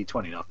just for the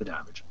d20, not the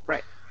damage.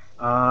 Right.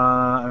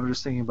 I'm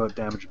just thinking about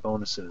damage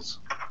bonuses.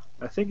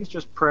 I think it's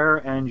just prayer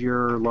and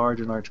your large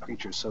and large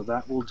creatures, so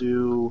that will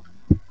do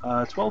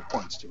 12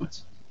 points to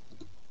it.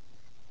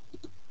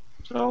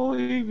 So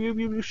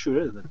you shoot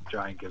it, and the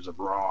giant gives a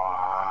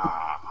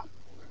raw.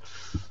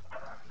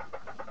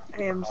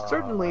 I am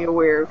certainly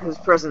aware of his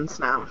presence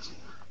now.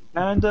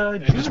 And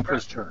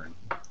Juniper's turn.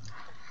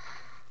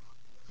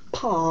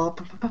 So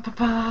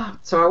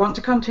I want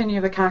to continue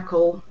the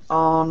cackle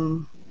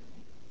on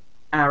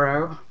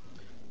Arrow.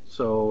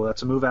 So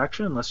that's a move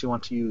action, unless you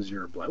want to use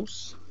your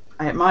blouse.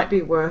 It might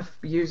be worth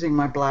using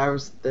my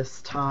blouse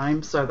this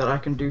time so that I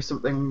can do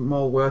something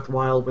more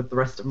worthwhile with the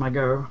rest of my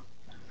go.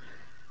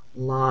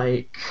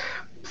 Like...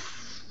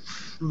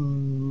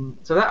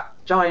 So that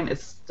giant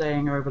is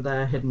staying over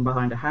there hidden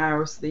behind a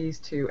house. These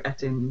two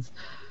Ettins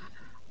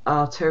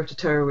are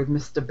toe-to-toe with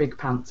Mr. Big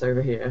Pants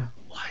over here.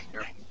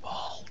 Lightning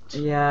bolt.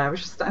 Yeah, I was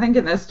just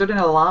thinking they stood in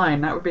a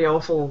line. That would be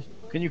awful.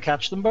 Can you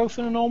catch them both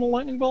in a normal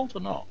lightning bolt or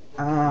not?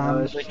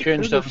 They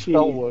changed how the she-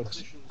 spell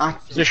works. I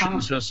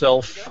Positions can't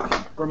herself. You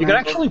remember. could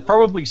actually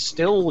probably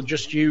still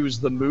just use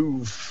the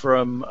move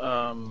from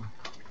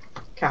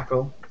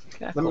Cackle. The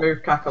Cackle.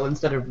 move cackle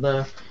instead of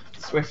the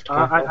swift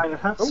I cackle.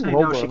 have to Oh, say,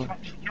 well no, she done.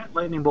 can't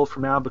lightning bolt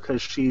from now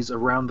because she's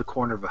around the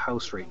corner of a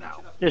house right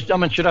now. Yes, I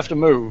mean, she'd have to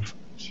move.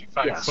 She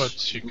 5 Yes. foot,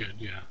 she could,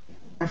 yeah.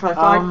 If I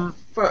Um,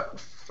 5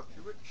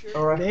 foot...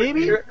 Or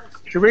Maybe?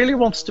 She really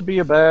wants to be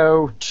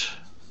about,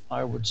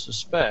 I would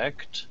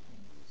suspect,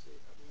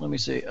 let me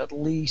see, at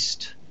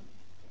least...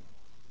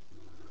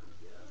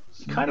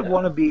 You kind of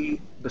want to be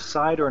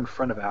beside or in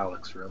front of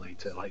Alex, really,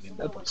 to lightning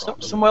bolt them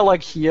properly. Somewhere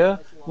like here,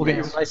 we'll get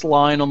you Yes. a nice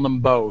line on them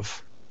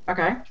both.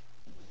 Okay.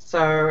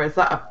 So is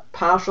that a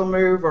partial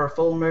move or a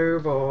full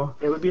move or...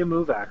 It would be a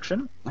move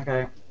action.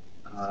 Okay.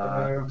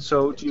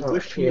 So do you so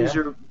wish to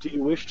here.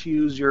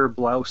 use your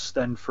blouse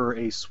then for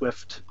a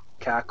swift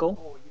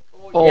cackle?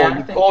 Or, Yeah,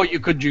 I think- or you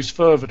could use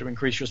fervor to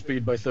increase your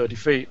speed by 30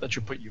 feet. That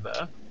should put you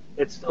there.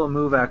 It's still a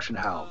move action,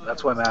 Hal.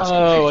 That's why I'm asking.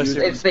 Oh, If I you see.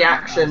 use It's the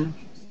action.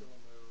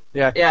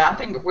 Yeah, Yeah, I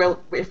think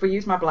if we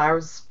use my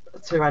blouse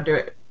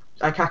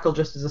I cackle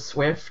just as a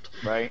swift,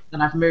 right.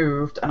 then I've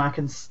moved and I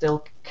can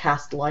still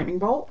cast lightning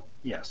bolt.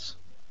 Yes.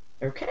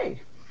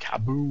 Okay.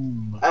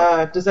 Kaboom.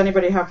 Does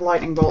anybody have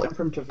lightning bolt in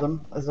front of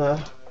them as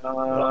a...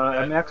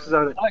 It maxes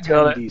out I at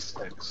got it.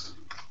 10d6,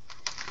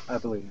 I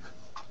believe.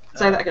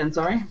 Say that again,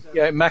 sorry.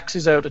 Yeah, it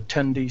maxes out at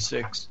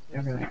 10d6.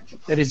 Okay.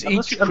 It is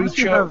each Unless you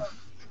creature... have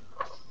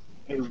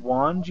a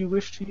wand you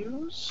wish to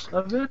use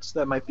of it,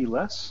 that might be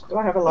less. Do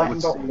I have a That lightning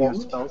would bolt save you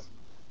wand? spells.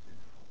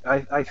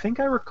 I think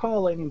I recall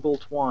a lightning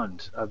bolt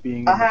wand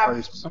being in I the have-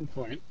 party's... At some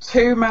point.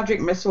 2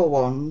 magic missile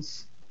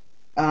wands,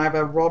 and I have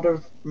a rod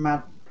of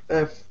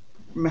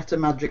meta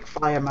magic,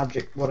 fire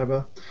magic,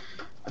 whatever.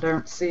 I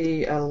don't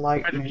see a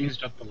Might have lightning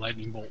used up the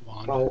lightning bolt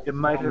wand. bolt. It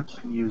might have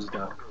been used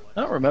up.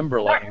 I don't remember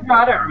a lightning No, I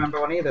bolt. don't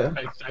remember one either.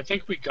 I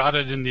think we got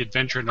it in the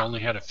adventure and only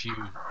had a few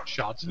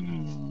shots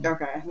in it.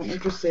 Okay, let me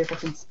just see if I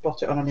can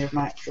spot it on any of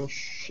my actual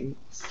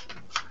sheets.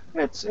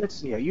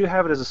 It's yeah, you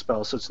have it as a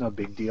spell, so it's no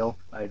big deal.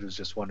 I was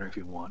just wondering if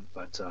you want,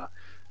 but if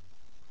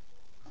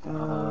you're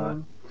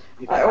All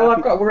I've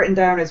happy- got written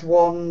down is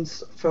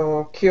wands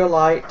for cure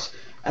light,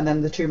 and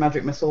then the 2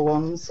 magic missile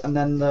wands, and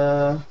then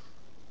the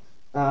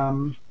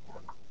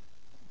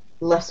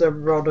lesser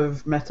rod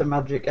of meta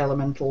magic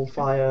elemental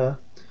fire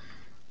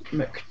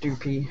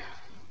McDoopy.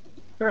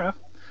 Fair enough.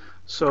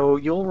 So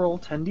you'll roll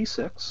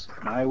 10d6.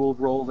 And I will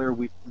roll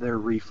their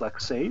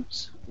reflex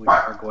saves, which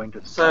are going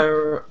to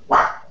So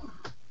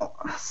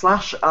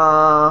slash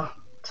R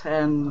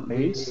 10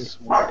 base.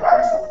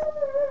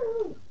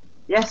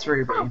 Yes,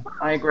 Ruby,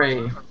 I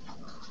agree.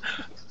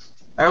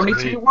 Only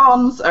They- 2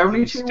 ones.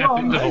 Only 2 step into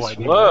ones. the Nice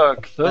lightning.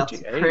 work. That's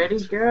 38.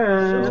 pretty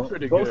good. So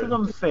pretty both good. of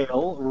them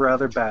fail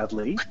rather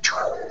badly.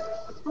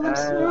 And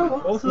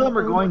both of them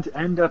are going to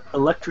end up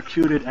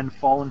electrocuted and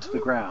fall into the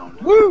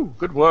ground. Woo!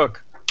 Good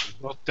work.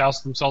 Well,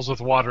 douse themselves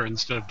with water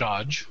instead of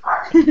dodge.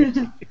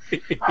 I'm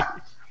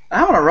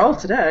on a roll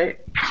today.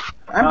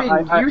 I'm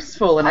being I-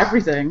 useful and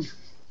everything.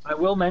 I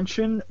will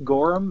mention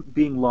Gorham,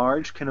 being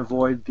large, can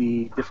avoid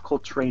the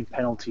difficult terrain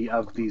penalty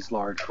of these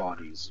large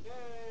bodies.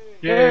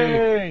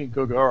 Yay!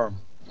 Good arm.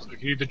 So you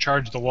can either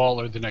charge the wall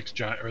or the next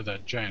giant or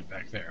that giant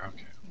back there.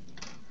 Okay.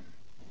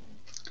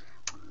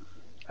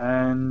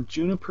 And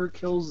Juniper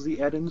kills the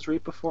Edens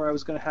right before I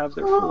was going to have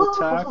their full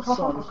attacks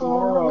on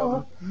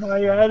Gorham. My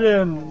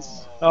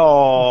Edens!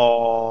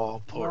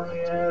 Oh, poor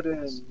My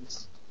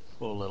Edens.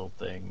 poor little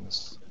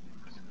things.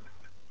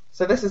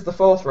 So this is the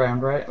 4th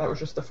round, right? That was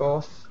just the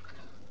 4th.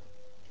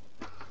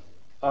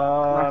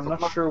 I'm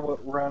not sure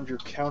what round you're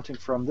counting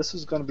from. This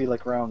is going to be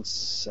like round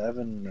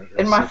 7 or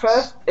In my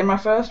 6.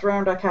 first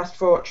round, I cast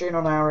Fortune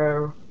on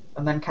Arrow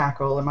and then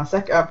Cackle. In my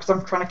second, because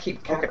I'm trying to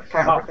keep count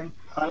everything.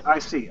 I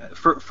see.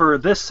 For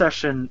this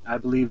session, I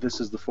believe this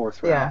is the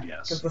 4th Yeah, round,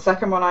 because yes. the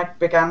second one I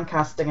began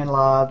casting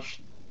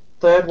Enlarge.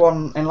 Third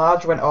one,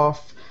 Enlarge went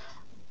off.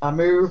 I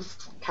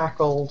moved,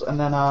 Cackled, and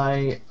then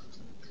I.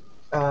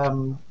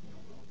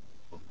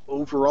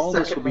 Overall,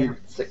 this will be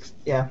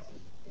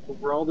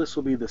Overall, this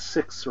will be the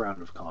 6th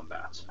round of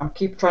combat. I'm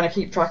trying to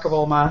keep track of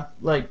all my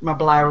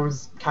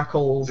blouse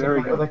cackles. Very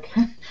and my good.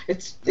 other,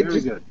 it Very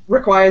just good.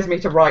 requires me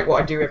to write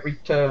what I do every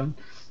turn.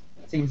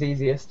 Seems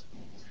easiest.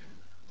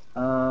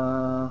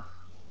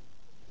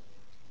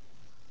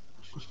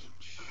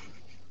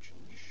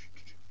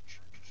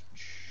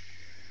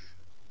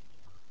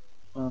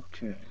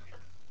 Okay.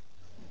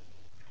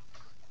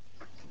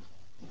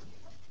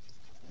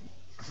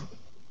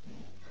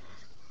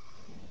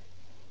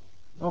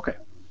 Okay.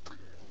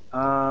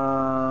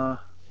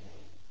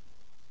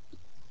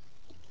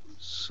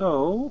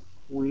 So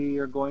we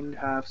are going to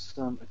have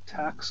some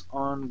attacks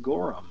on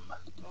Gorham.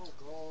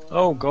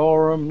 Oh,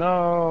 Gorham,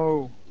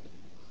 no!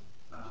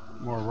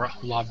 More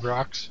lob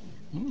rocks.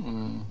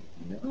 Hmm.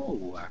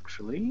 No,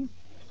 actually.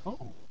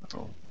 Oh.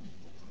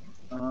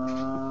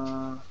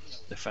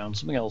 They found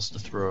something else to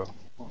throw.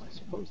 Well, I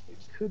suppose they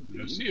could be,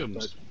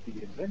 Museums. but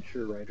the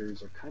adventure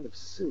writers are kind of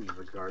silly in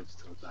regards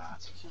to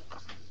that.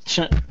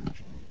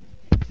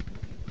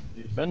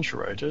 The adventure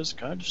writers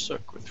kind of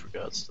suck with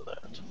regards to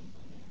that.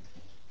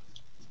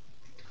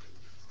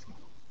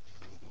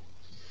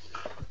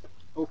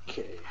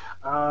 Okay.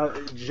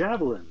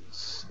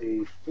 Javelins.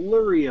 A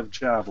flurry of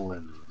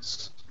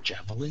javelins.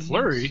 Javelin?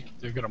 Flurry?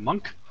 They've got a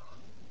monk?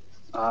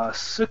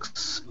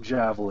 6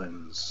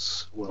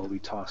 javelins will be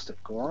tossed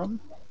at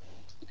Gorham.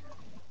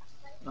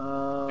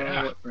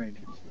 Yeah. What range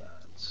is that?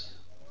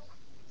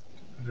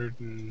 100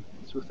 and...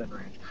 It's within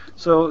range.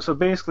 So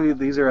basically,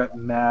 these are at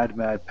mad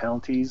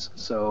penalties.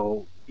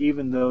 So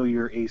even though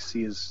your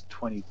AC is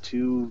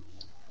 22,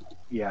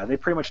 yeah, they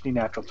pretty much need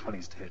natural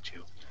 20s to hit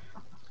you.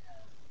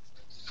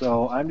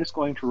 So I'm just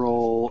going to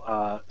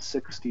roll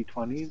 60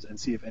 20s and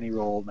see if any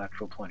roll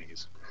natural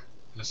 20s.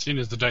 As soon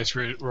as the dice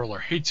roller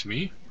hates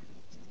me,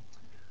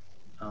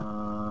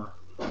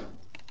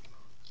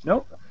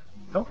 Nope.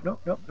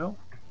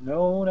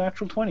 No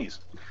natural 20s.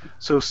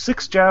 So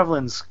 6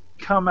 javelins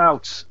come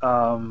out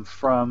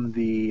from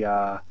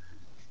the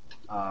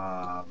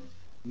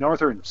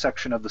northern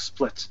section of the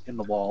split in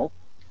the wall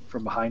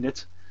from behind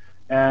it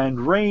and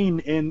rain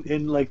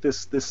in like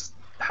this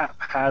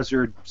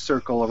haphazard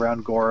circle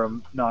around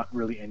Gorham, not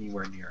really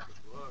anywhere near.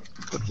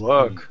 Good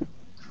work.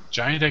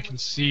 giant I can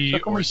see, So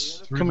can or we,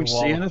 through can the we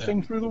wall see with anything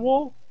it? through the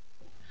wall?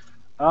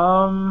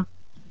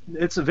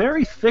 It's a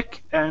very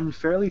thick and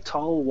fairly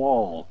tall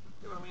wall.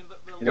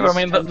 Yeah, I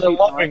mean, they're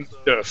lobbing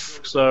stuff,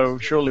 so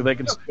surely they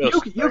can see us.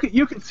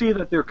 You can see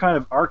that they're kind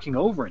of arcing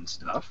over and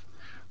stuff.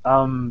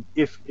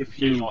 If you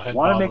Occasional head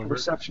want to bob make a over.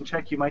 perception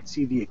check, you might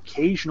see the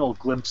occasional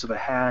glimpse of a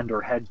hand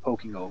or head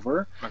poking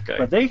over, Okay.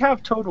 but they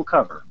have total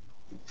cover.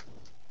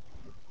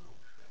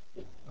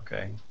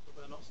 Okay.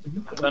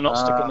 They're not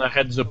sticking their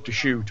heads up to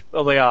shoot.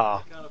 Oh, they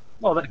are.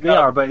 Well, they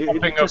are, but it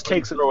Popping just up and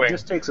takes throwing. a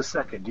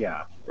second.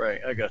 Yeah,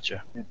 Right, I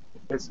gotcha.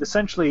 it's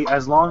essentially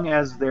as long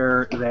as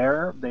they're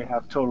there, they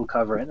have total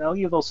cover, and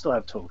they'll still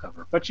have total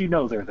cover, but you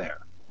know they're there.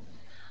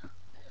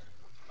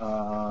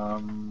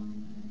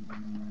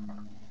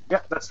 Yeah,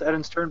 that's the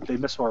Eden's turn. They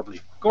miss horribly.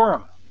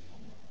 Gorham.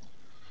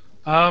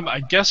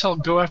 I guess I'll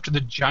go after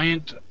the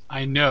giant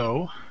I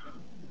know.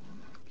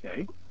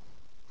 Okay.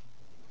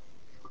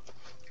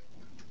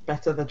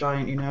 Better the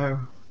giant you know.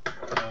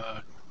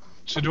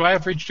 So do I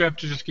have reach? Do I have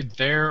to just get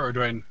there, or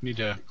do I need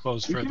to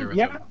close further with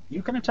him?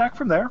 You can attack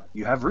from there.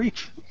 You have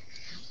reach.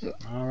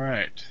 All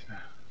right.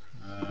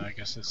 I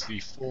guess it's the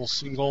full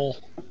single.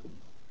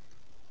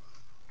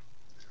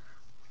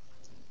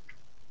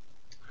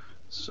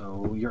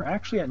 So you're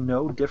actually at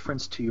no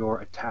difference to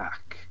your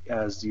attack,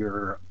 as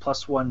your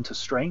 +1 to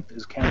strength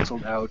is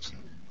cancelled out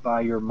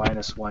by your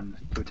 -1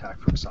 to attack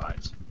from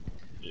sides.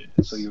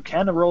 So you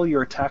can roll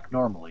your attack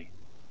normally.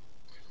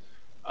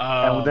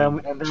 And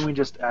then we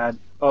just add.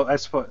 Oh, I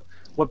suppose.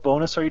 What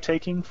bonus are you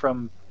taking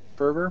from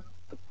fervor?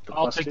 The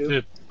I'll plus take 2?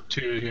 the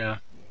 2, yeah.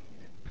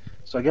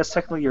 So I guess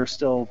technically you're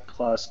still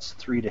plus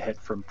 3 to hit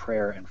from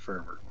prayer and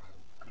fervor.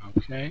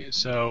 Okay,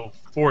 so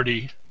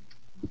 40.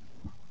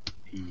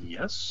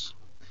 Yes.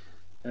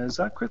 Is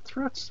that crit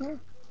threat still?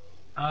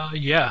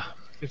 Yeah,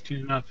 15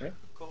 enough. Of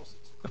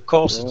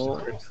course,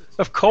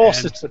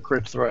 And- it's a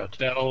crit threat.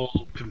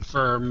 That'll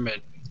confirm at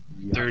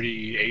Yeah.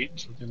 38,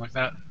 something like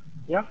that.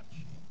 Yeah.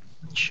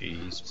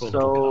 Jeez. poor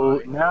So little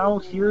guy. now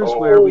here's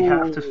where we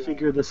have to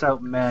figure this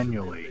out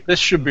manually. This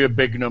should be a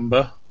big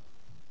number.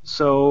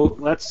 So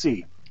let's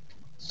see.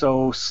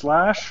 So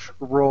slash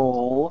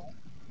roll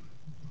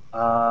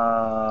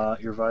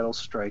your vital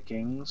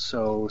striking.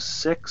 So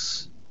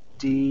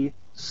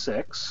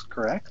 6d6,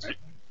 correct? Right.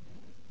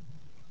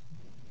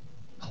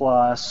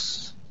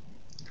 Plus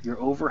your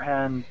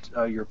overhand,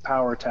 your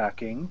power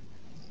attacking.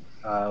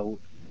 Is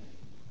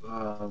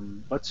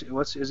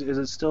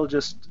it still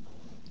just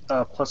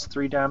plus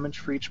 3 damage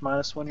for each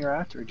 -1 you're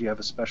at, or do you have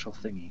a special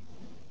thingy?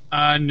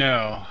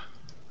 No.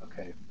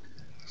 Okay.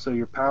 So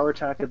your power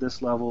attack at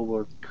this level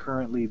will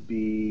currently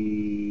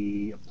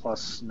be a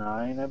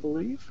 +9, I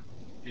believe.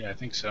 Yeah, I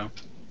think so.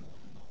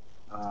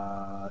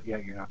 Yeah,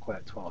 you're not quite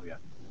at 12 yet.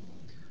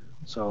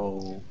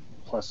 So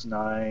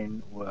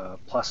 +9,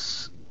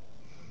 plus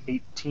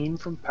 18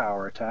 from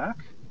power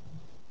attack.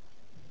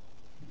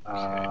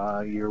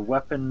 Your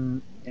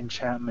weapon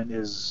enchantment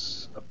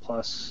is a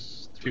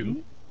 +3.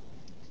 2.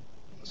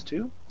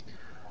 +2.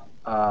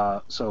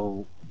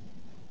 So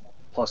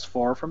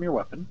 +4 from your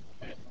weapon,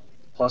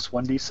 plus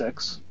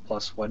 1d6,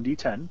 plus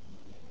 1d10.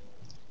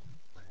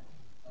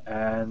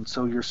 And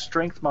so your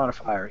strength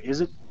modifier,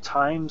 is it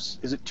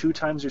 2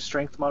 times your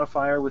strength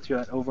modifier with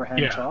your overhand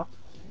Yeah. chop?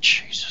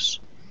 Jesus.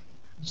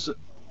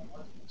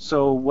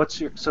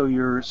 So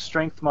your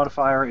strength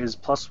modifier is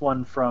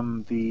 +1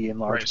 from the Right,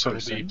 enlarged so it'll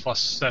person, be plus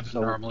 7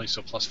 So- normally,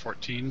 so plus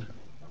 14.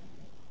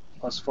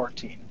 plus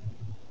 14.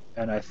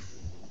 And I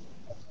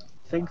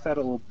think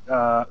that'll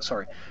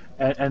sorry.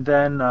 And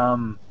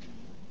then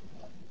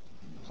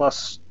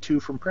plus 2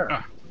 from prayer.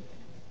 Ah.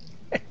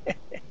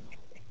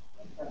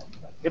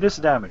 It is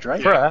damage,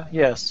 right? Prayer,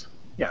 yes.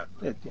 Yeah.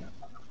 And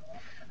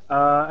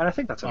I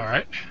think that's it. All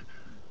right.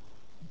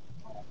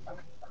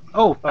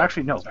 Oh,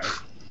 actually, no. Sorry.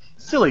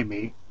 Silly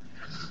me.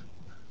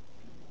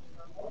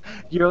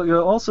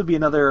 You'll also be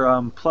another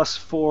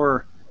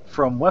 +4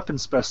 from weapon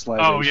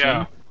specialization. Oh,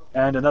 yeah.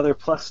 And another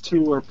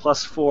 +2 or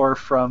 +4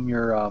 from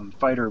your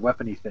fighter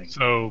weapony thing.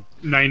 So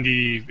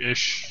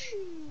 90-ish.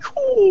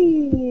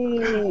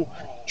 Ooh,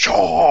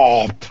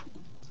 chop!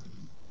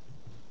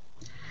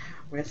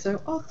 We're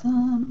so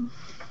awesome.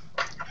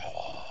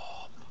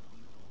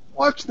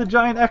 Watch the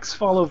giant X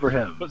fall over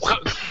him. But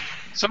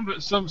somebody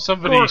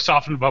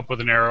softened him up with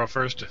an arrow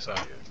first. So.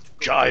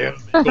 Giant.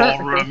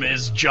 Gorham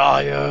is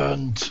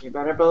giant. You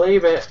better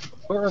believe it.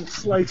 Gorum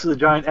slices the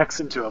giant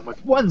X into him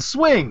with one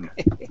swing.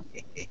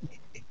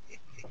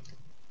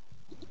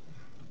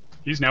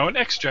 He's now an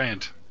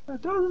X-giant.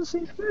 That doesn't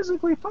seem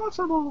physically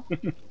possible.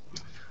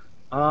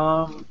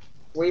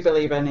 We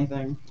believe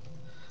anything.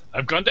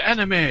 I've gone to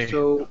anime.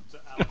 So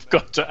I've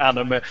got to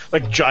anime.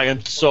 Like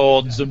giant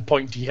swords and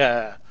pointy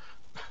hair.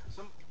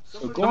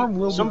 Gorm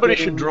will Somebody be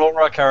getting, should draw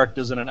our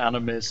characters in an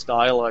anime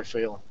style, I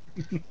feel.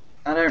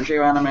 I don't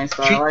do anime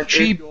style. I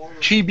do-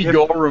 Chibi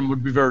Gorham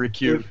would be very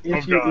cute.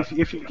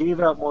 If you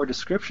gave out more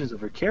descriptions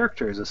of your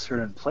characters, a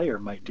certain player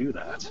might do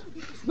that.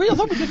 We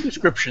thought we did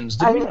descriptions,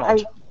 did we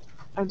not?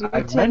 I do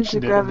I've tend to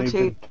mentioned it and they've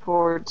gravitate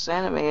towards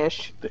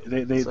anime-ish.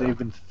 They've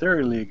been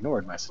thoroughly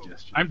ignored my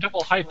suggestion. I'm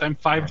double height. I'm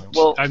 5.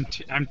 Well- I'm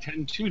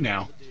 10'2"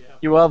 now.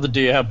 You are the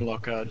DM,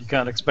 Lockhart. You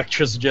can't expect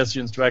your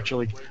suggestions to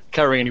actually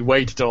carry any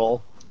weight at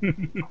all.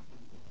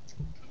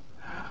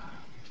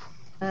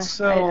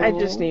 I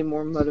just need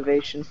more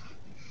motivation,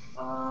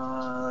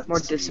 Let's more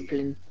see.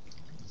 discipline.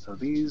 So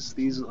these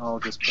I'll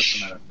just put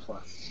them at a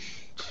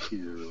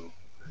 +2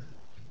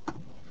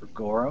 for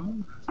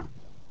Gorham.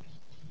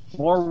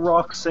 More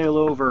rocks sail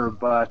over,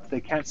 but they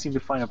can't seem to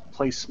find a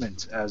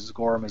placement as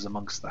Gorham is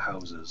amongst the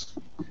houses.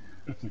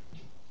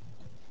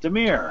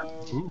 Demir,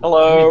 Ooh,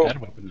 Hello. Bad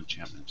weapon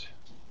enchantment.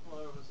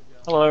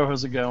 Hello,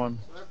 how's it going?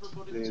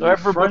 the So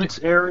everybody-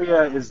 front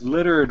area is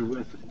littered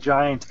with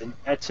giant and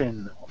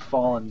Etten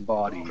fallen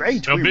bodies.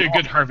 Great. There'll be a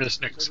good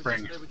harvest next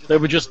spring. They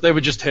were just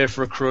here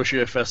for a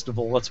crochet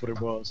festival. That's what it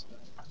was.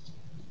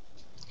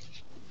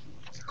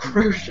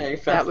 Crochet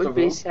festival. That would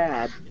be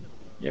sad.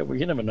 Yeah, well,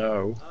 you never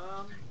know.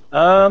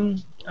 I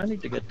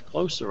need to get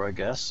closer, I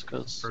guess,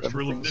 because First rule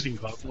of everything's knitting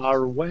club. far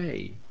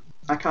away.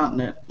 I can't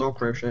knit or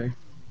crochet.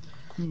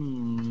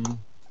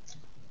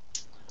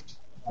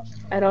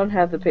 I don't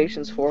have the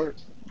patience for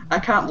it. I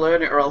can't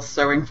learn it or else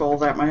sewing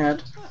falls out my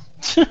head.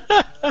 It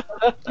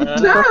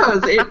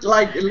does. It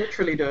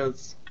literally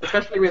does.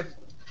 Especially with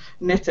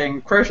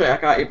knitting. Crochet I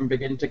can't even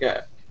begin to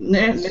get.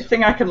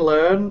 Knitting I can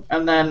learn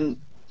and then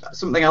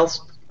something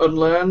else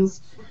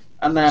unlearns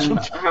and then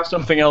I have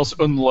Something else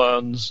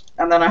unlearns.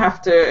 and then I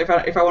have to if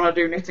I want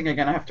to do knitting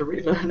again I have to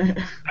relearn it.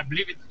 I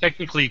believe it's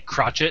technically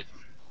crochet.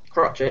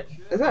 Crotchet.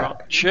 Is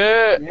that?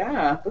 Shit.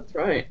 Yeah, that's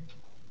right.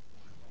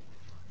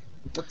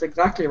 That's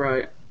exactly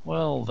right.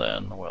 Well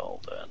then.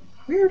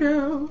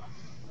 Weirdo.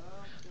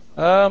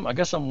 I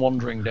guess I'm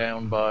wandering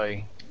down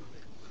by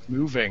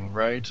moving,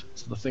 right?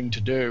 It's the thing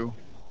to do.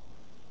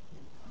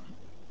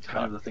 It's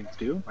kind of the thing to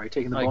do. Are you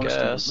taking the I bonus to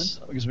guess.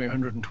 movement? That gives me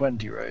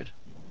 120, right?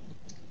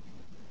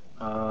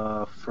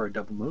 For a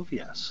double move,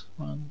 yes.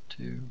 1,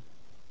 2.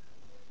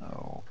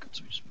 Oh, let's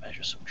just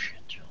measure some shit,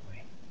 shall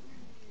we?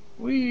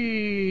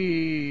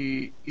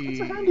 Wee. It's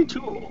a handy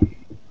tool.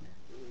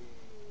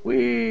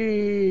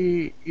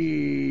 Wee.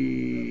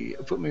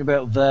 Put me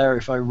about there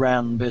if I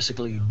ran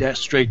basically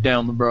straight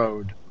down the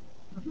road.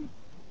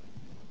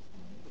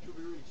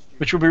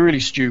 Which would be really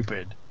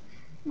stupid.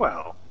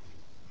 Well,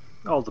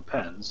 all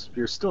depends. If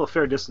you're still a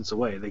fair distance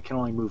away, they can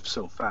only move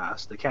so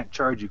fast. They can't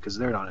charge you because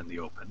they're not in the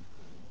open.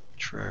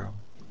 True.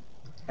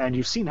 And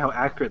you've seen how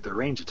accurate their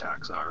range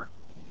attacks are.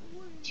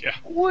 Yeah.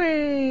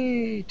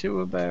 Way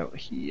to about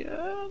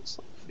here. It's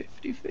like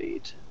 50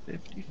 feet.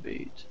 50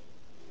 feet.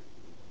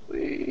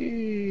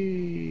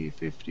 Wee.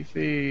 50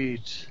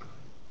 feet.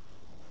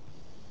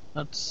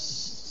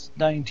 That's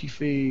 90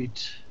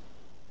 feet.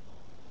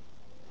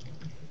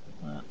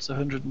 That's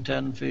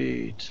 110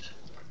 feet.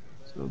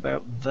 So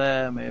about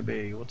there,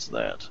 maybe. What's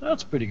that?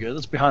 That's pretty good.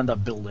 That's behind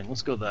that building.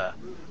 Let's go there.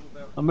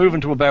 I'm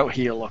moving to about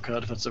here,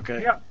 Lockhart, if that's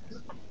okay. Yeah.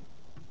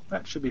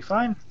 That should be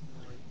fine.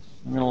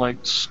 I'm gonna like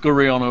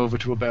scurry on over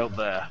to about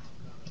there.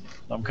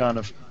 I'm kind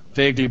of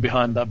vaguely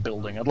behind that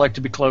building. I'd like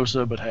to be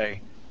closer, but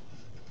hey.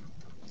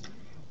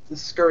 The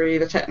scurry,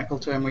 the technical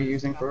term we're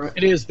using for it.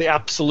 It is the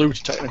absolute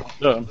technical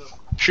term.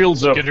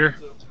 Shields up. Skitter.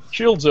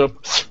 Shields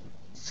up.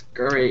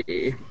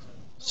 Scurry.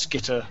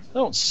 Skitter. I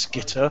don't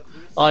skitter.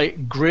 I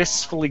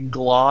gracefully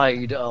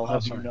glide, I'll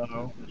have you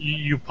know.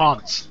 You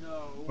ponce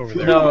over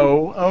there.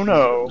 No. Oh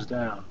no. Goes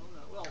down.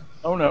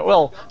 Oh no.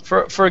 Well,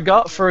 for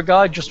a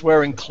guy just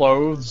wearing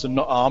clothes and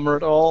not armor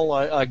at all,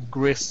 I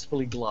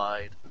gracefully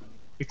glide.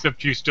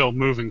 Except you still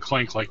move and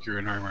clank like you're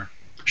in armor.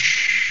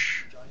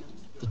 Shh.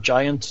 The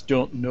giants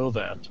don't know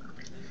that.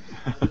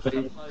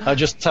 I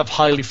just have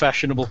highly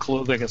fashionable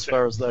clothing as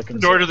far as they're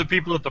concerned. Nor to the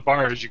people at the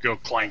bar as you go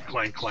clank,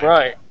 clank, clank.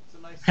 Right.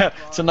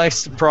 It's a nice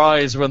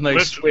surprise when they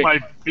Lift swing. my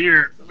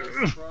beer.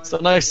 It's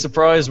a nice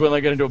surprise when they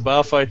get into a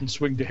bar fight and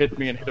swing to hit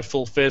me and hit a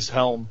full face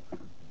helm.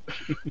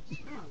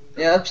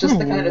 Yeah, that's just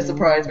the kind of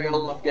surprise we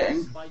all love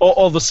getting.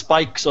 Or the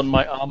spikes on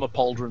my armor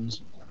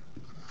pauldrons.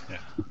 Yeah.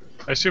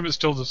 I assume it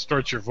still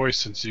distorts your voice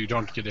since you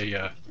don't get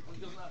a.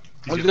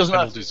 Well, it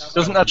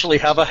doesn't actually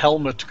have a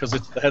helmet because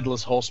it's the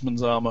Headless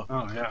Horseman's armor.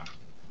 Oh yeah.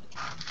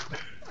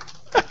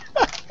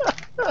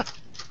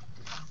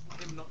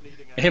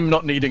 Him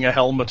not needing a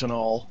helmet and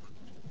all.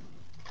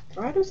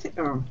 Why does he?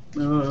 Oh.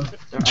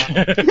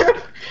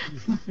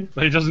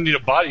 But he doesn't need a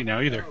body now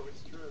either.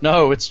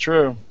 No, it's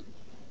true.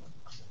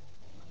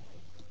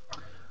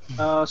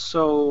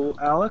 So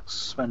Alex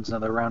spends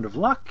another round of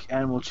luck,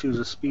 and will choose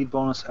a speed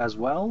bonus as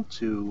well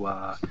to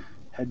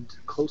head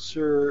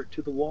closer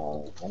to the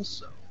wall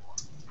also.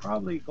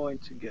 Probably going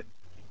to get...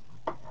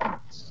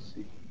 Let's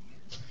see...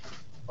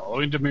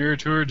 Following Demir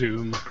to her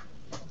doom,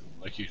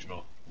 like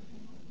usual.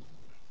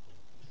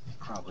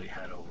 Probably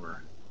head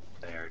over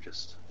there,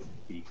 just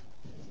be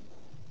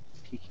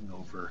peeking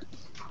over the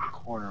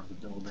corner of the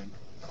building.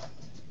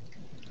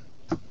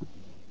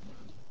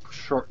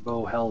 Short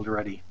bow held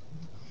ready.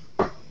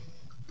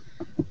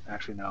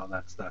 Actually, no,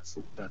 that's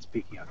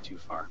peeking out too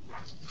far.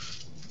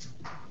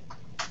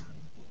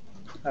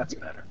 That's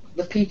better.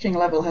 The peaking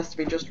level has to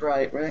be just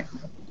right?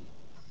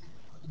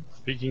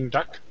 Peking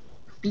duck.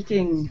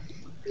 Peaking.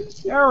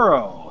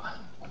 Arrow.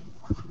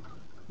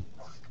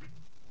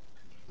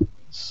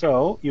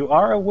 So you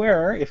are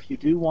aware if you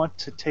do want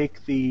to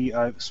take the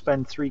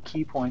spend 3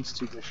 key points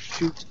to just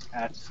shoot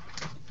at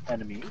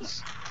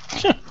enemies.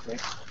 They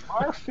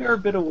are a fair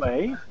bit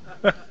away.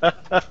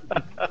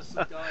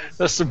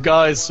 There's some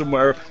guys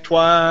somewhere.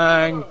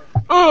 Twang!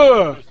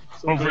 Ugh!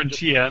 Over in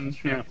TN.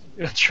 Yeah.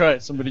 That's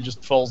right, somebody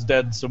just falls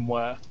dead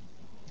somewhere.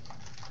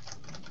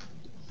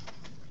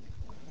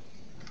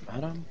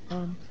 Let's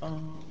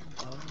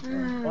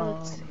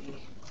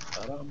see.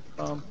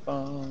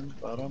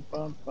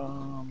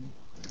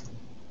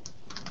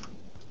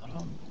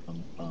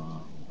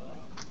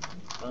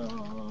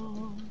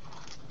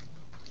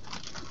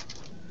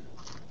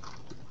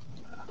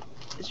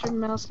 Is your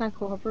mouse not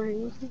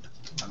cooperating with you?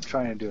 I'm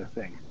trying to do a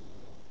thing.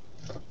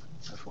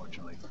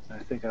 Unfortunately. I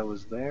think I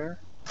was there.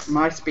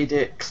 My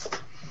speedix.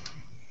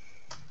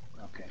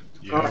 Okay.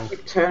 God, I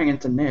keep turning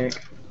into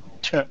Nick.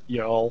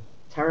 Y'all.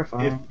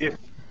 Terrifying.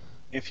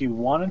 If you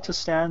wanted to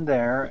stand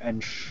there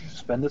and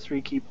spend the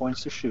 3 key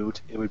points to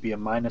shoot, it would be a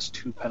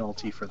 -2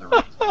 penalty for the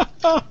race.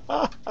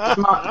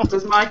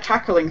 Does my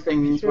cackling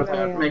thing Sure, with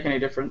her yeah. make any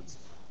difference?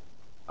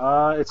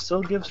 It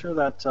still gives her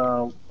that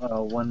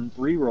one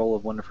reroll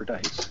of one of her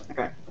dice.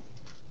 Okay.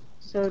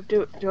 So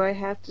do I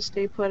have to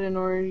stay put in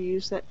order to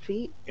use that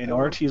feat? In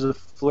order to use a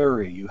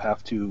flurry, you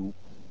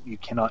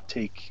cannot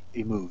take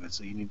a move.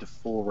 You need to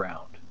full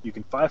round. You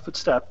can 5-foot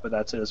step, but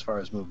that's it as far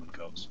as movement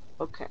goes.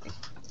 Okay.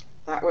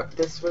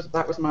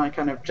 That was my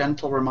kind of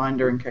gentle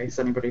reminder in case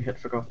anybody had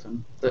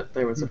forgotten that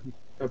there was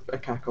a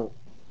cackle.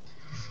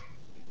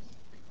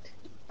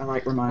 I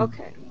like reminders.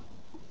 Okay.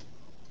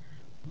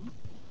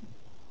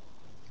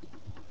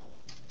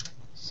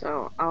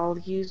 So I'll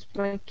use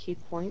my key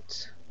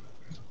points.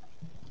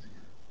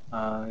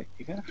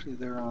 You can actually,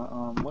 they're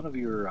on one of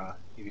your,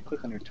 if you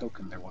click on your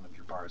token, they're one of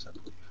your bars, I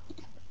believe.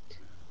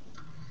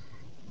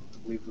 I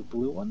believe the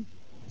blue one?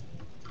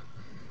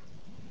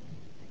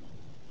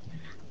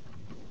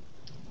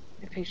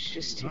 The page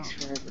just takes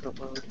forever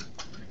to load.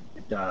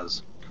 It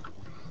does.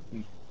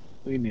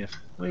 We need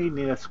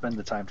to spend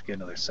the time to get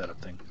another setup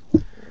thing.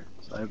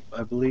 So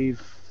I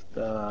believe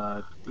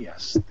the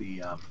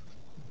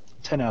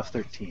 10 out of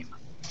 13.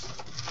 So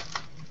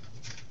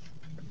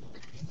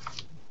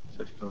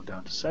if you go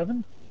down to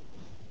 7,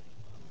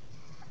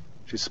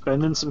 she's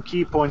spending some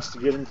key points to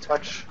get in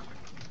touch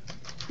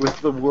with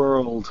the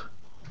world.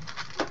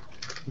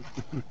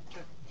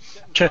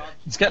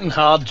 It's getting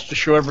hard to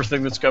show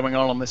everything that's going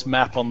on this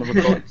map on the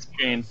recording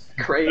screen.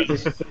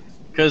 Crazy.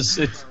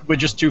 Because we're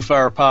just too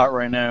far apart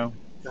right now.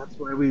 That's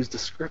why we use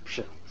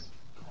descriptions.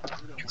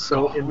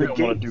 So in We the don't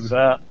want to gates, do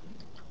that.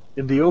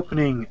 in the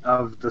opening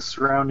of the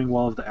surrounding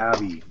wall of the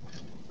Abbey,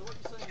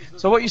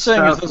 So what you're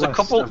saying is there's a Southwest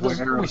couple. of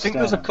where Arrow We think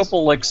there's a stands.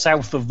 couple like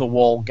south of the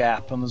wall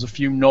gap, and there's a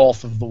few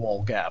north of the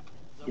wall gap.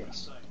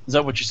 yes, Is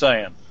that what you're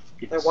saying?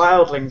 They're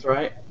wildlings,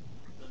 right?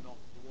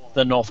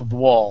 They're north of the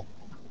wall.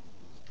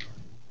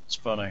 It's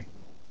funny.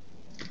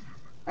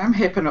 I'm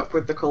hipping up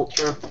with the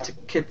culture of the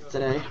kids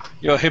today.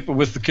 You're hipper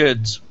with the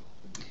kids.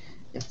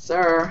 Yes,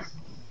 sir.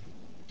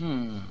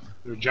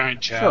 They're giant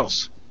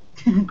chavs.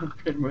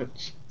 Pretty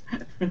much.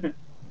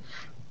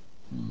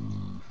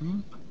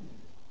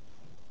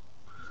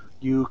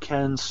 you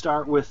can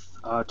start with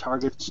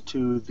targets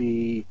to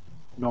the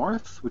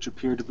north, which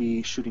appear to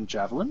be shooting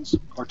javelins,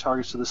 or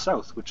targets to the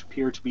south, which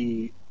appear to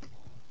be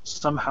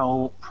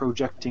somehow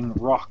projecting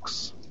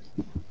rocks.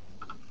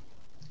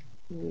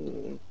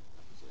 Hmm.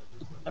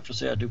 I have to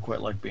say I do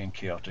quite like being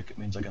chaotic. It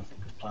means I can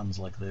think of plans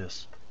like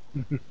this.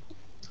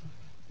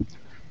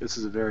 This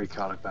is a very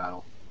chaotic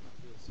battle.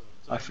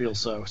 I feel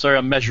so. Sorry,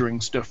 I'm measuring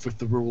stuff with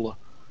the ruler.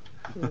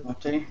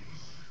 Naughty.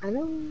 I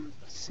don't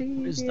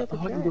see Is the that?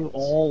 other I can go guys.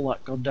 all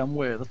that goddamn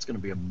way. That's going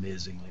to be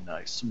amazingly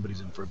nice. Somebody's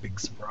in for a big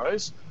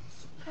surprise.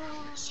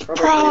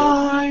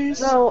 Surprise!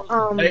 So,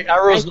 Hey,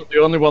 Arrow's not the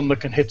only one that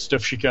can hit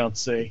stuff she can't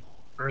see.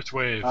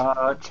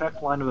 Earthwave.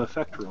 Check line of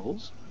effect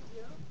rolls.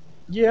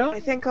 Yeah. I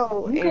think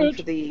I'll I'm aim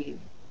good.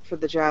 for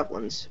the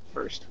javelins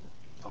first.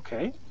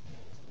 Okay.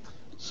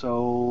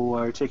 So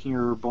are you taking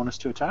your bonus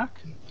to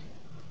attack?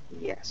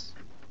 Yes.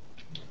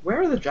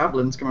 Where are the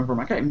javelins coming from?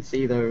 I can't even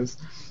see those.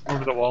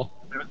 Over the wall.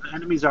 The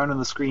enemies aren't on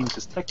the screen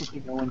because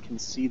technically no one can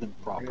see them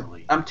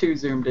properly. I'm too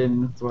zoomed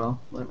in as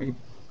well.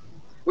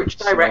 Which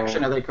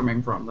direction are they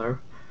coming from, though?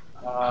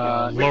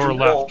 Lower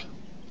left.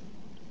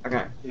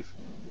 Okay. If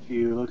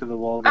you look at the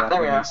wall, Ah,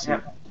 there we you are. see-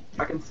 Yep.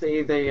 I can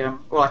see the.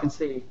 I can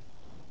see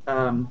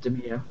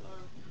Demir.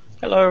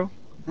 Hello.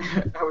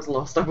 I was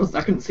lost. I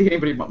couldn't see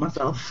anybody but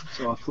myself.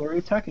 So a flurry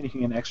attack, and you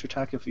can get an extra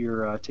attack if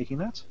you're taking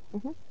that.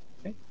 Mhm.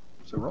 Okay.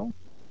 So roll.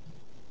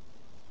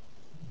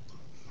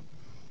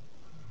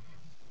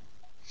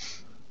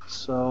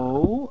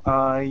 So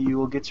you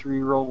will get to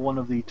reroll one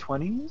of the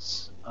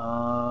 20s.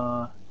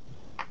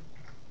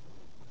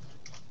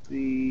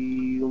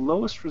 The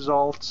lowest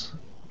result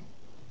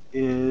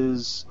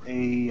is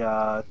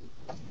a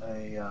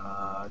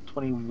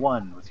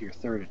 21 with your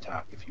third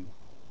attack. If you,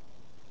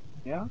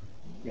 yeah.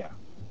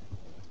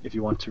 If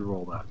you want to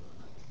roll that.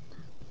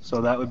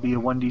 So that would be a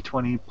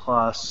 1d20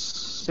 plus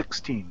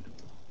 16.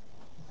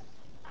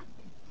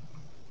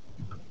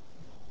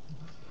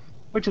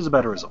 Which is a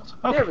better result.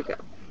 Okay. There we go.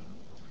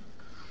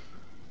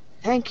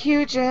 Thank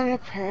you,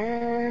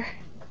 Jennifer.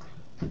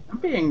 I'm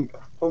being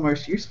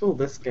almost useful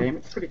this game.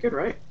 It's pretty good,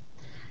 right?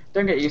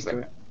 Don't get used to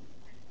it,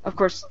 Of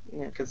course,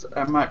 yeah. because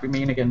I might be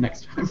mean again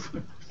next time.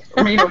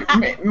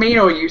 mean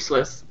or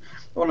useless.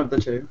 One of the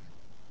two.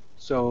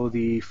 So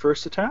the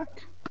first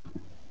attack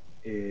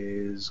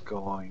is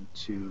going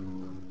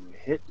to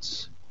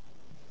hit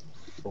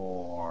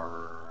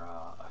for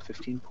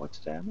 15 points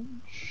of damage.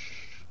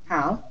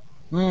 How?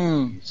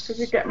 Could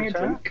you get me a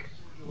drink?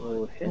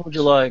 Will hit What would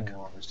you like?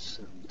 for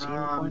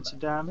 17 points of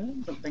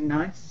damage. Something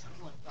nice.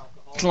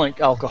 It's like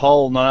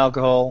alcohol,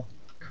 non-alcohol.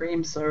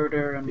 Cream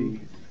soda and The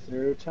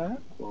third attack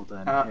will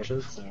then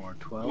Archers. hit for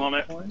 12 I'm on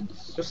it.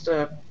 points. just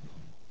a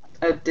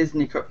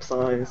Disney cup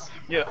size.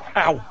 Yeah.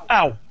 Ow!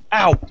 Ow!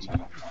 Ow!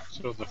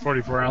 So the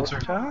 44 ouncer.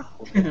 Attack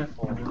will hit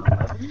for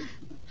 11.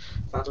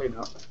 Sadly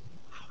not.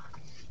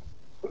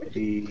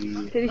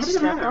 The Did he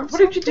snap? What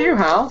did you do,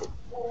 Hal?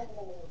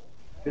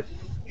 fifth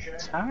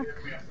attack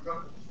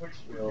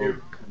will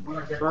When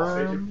I get off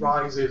it, it confirm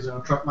rises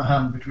and I trap my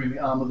hand between the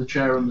arm of the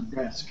chair and the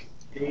desk.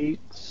 8,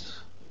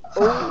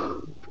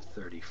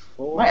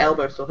 34. My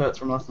elbow still hurts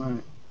from last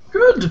night.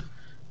 Good!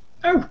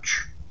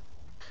 Ouch!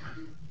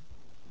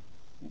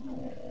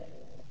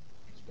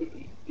 I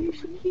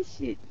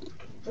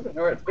don't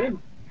know where it's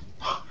been.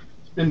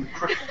 It's been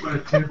crushed by a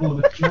table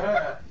and a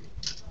chair.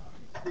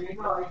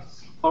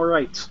 All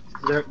right.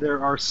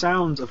 There are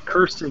sounds of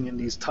cursing in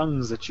these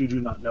tongues that you do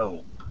not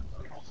know.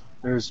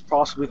 There's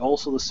possibly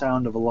also the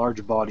sound of a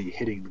large body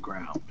hitting the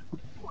ground.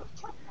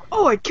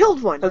 Oh, I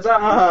killed one.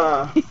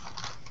 Huzzah!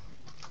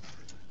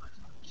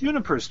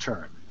 Juniper's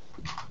turn.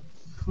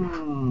 We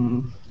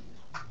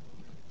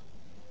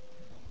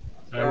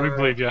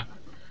believe you.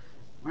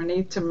 I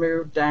need to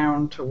move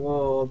down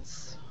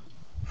towards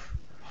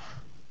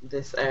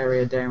this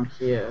area down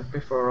here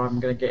before I'm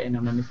going to get in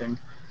on anything.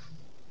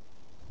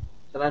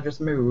 Should I just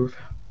move?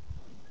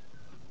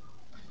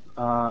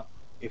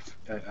 If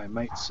I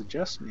might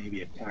suggest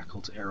maybe a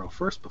cackle to arrow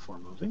first before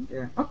moving.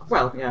 Yeah. Oh,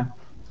 well, yeah.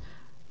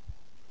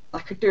 I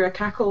could do a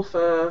cackle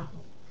for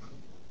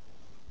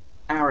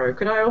arrow.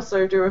 Could I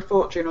also do a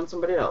fortune on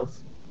somebody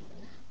else?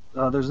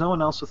 There's no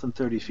one else within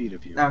 30 feet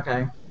of you.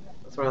 Okay.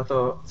 That's what I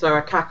thought. So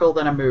a cackle,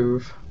 then a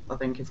move. I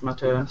think is my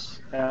turn. Yes.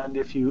 And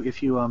if you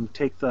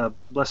take the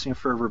Blessing of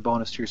Fervor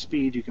bonus to your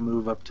speed, you can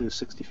move up to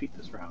 60 feet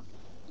this round.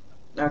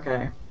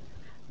 Okay.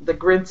 The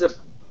grids are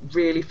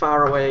really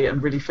far away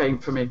and really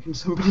faint for me. Can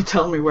somebody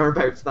tell me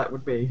whereabouts that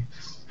would be?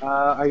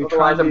 Are you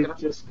Otherwise, trying I'm to gonna-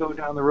 just go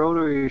down the road,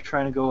 or are you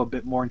trying to go a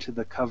bit more into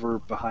the cover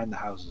behind the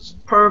houses?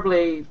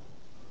 Probably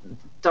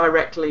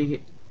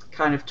directly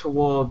kind of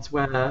towards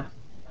where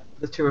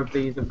the two of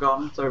these have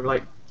gone. So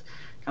like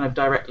kind of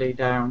directly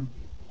down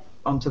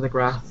onto the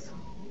grass.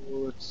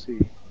 Let's see.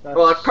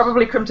 Well, I'd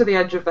probably come to the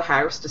edge of the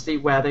house to see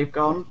where they've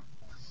gone.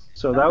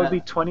 So that would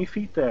be 20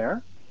 feet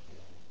there.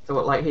 So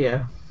what, like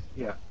here?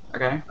 Yeah.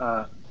 Okay.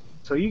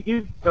 So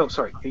you oh,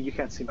 sorry, you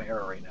can't see my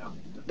arrow right now.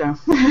 No.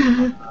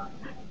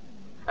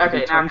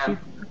 Okay, now I 20 can. feet.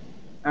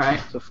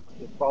 Alright. So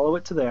follow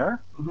it to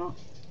there,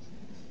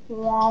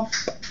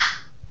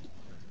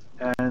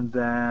 and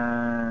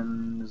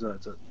then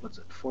what's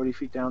it? 40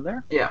 feet down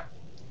there. Yeah.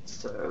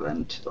 So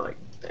then to like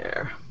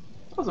there.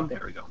 Awesome.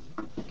 There we go.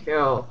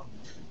 Cool.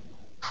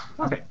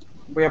 Okay.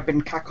 We have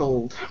been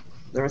cackled.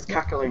 There is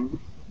cackling.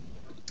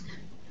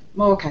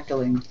 More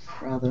cackling,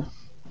 rather.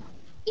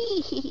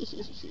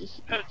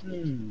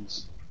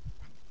 Buttons.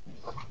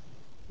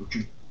 Would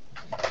you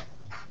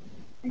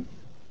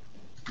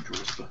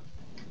whisper?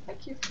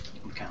 Thank you.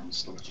 I'm counting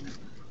storage in it.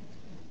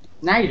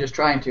 Now you're just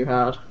trying too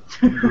hard.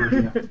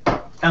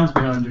 Hands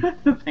behind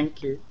you.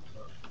 Thank you.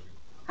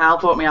 Hal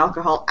bought me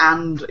alcohol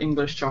and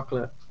English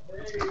chocolate.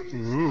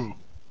 Ooh.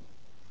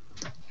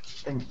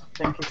 Think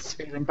he's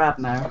feeling bad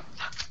now.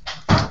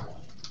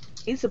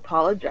 He's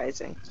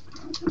apologizing.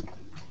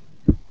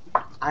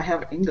 I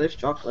have English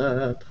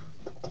chocolate.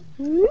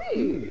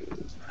 Ooh.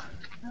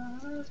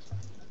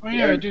 Oh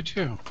yeah, I do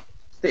too.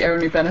 The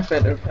only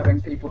benefit of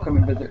having people come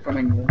and visit from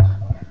England.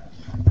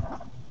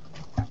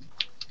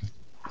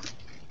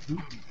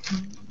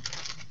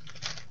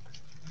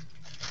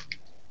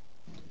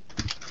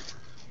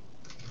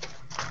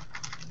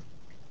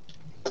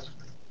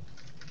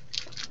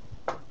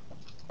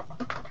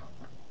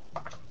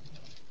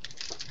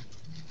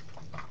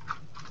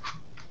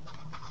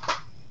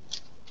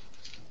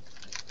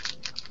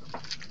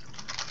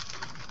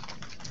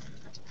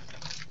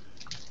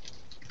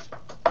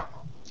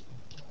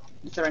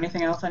 Is there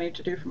anything else I need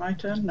to do for my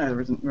turn? No,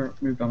 there isn't. We're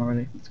moved on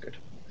already. That's good.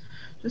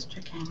 Just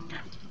checking.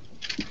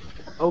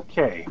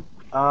 Okay.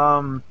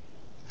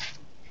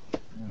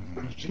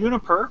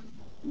 Juniper,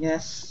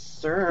 Yes,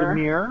 sir.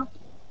 Demir,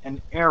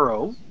 and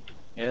Arrow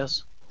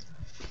Yes.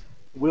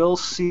 will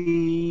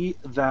see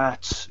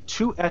that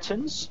two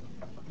Ettins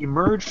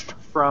emerged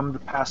from the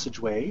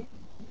passageway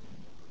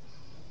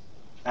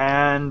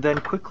and then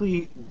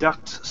quickly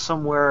ducked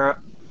somewhere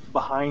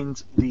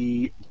behind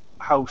the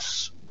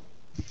house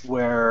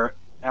where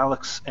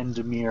Alex and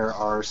Demir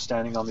are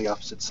standing on the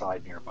opposite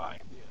side nearby.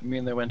 You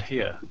mean they went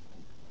here?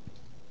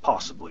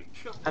 Possibly.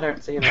 I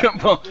don't see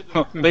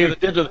that. They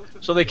did.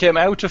 So they came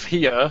out of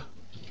here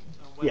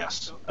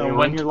Yes. And They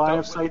were in your line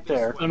of sight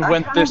there. And I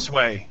went can't- this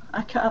way.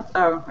 I can't.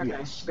 Oh, okay.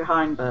 Yes.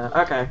 Behind there.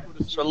 Okay.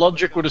 So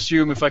logic would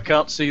assume if I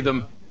can't see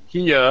them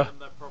here,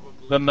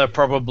 then they're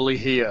probably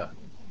here.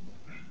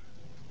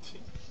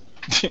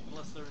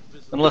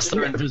 Unless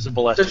they're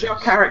invisible. Does your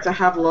character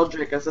have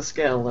logic as a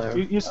skill, though?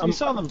 You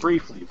saw them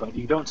briefly, but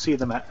you don't see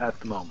them at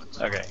the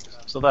moment. Okay,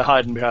 so they're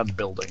hiding behind the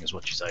building, is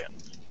what you're saying.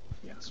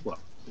 Yes, well.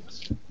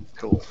 Yes.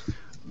 Cool.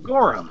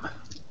 Gorham,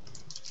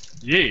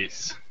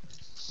 Yes.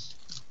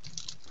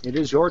 it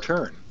is your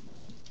turn.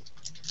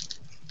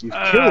 You've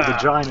killed the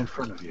giant in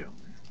front of you.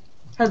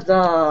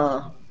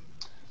 Huzzah!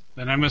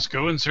 Then I must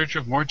go in search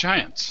of more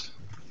giants.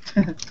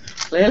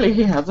 Clearly,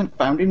 he hasn't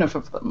found enough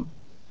of them.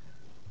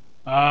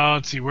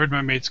 Let's see, where'd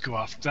my mates go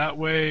off? That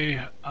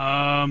way.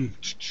 I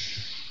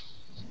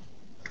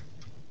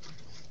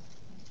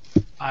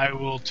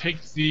will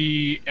take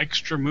the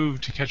extra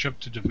move to catch up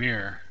to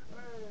Demir.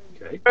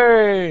 Okay.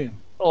 Hey!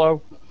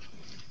 Hello.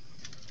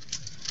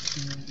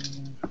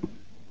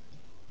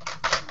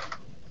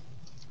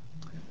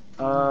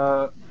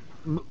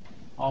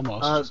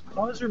 Almost.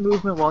 Pause your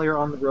movement while you're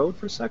on the road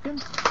for a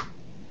second.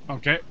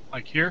 Okay,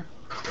 like here.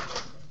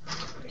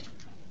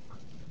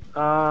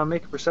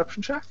 Make a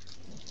perception check.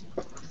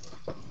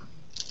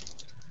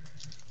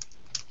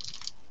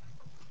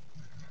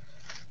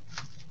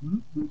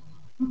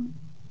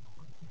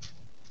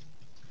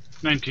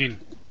 19.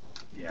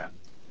 Yeah.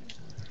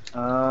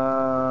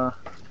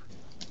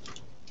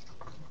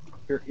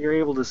 You're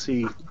able to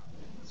see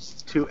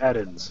two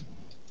Edens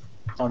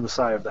on the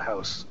side of the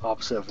house,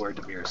 opposite of where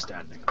Demir is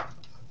standing.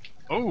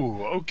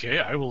 Oh, okay.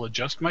 I will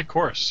adjust my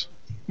course.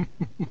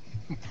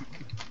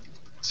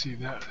 See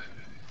that?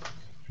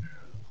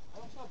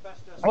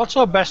 What's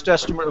our best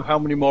estimate of how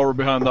many more are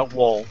behind that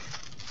wall?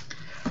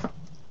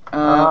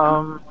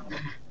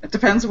 It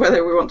depends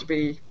whether we want to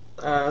be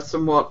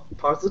somewhat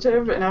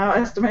positive in our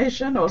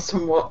estimation or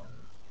somewhat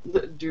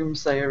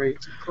doomsayery.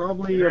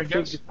 Probably, I I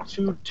think guess.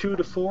 two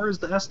to four is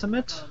the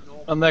estimate.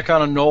 And they're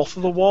kind of north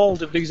of the wall.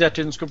 Did these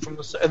Etins come from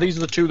the? These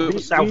are the two that were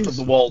south of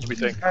the wall. Do we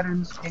think? These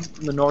Edens came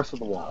from the north of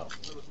the wall.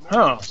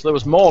 Huh. So there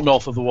was more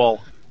north of the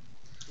wall.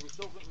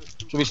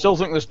 So we still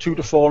think there's 2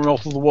 to 4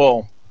 north of the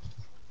wall.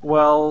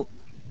 Well,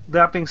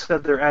 that being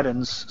said, they're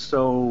Edens,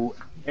 so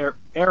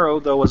Arrow,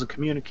 though, wasn't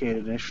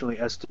communicated, initially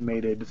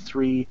estimated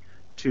 3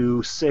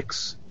 to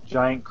 6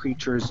 giant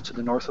creatures to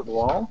the north of the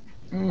wall.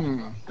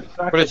 Hmm. The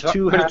fact But it's- that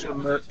two but had it's-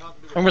 emer-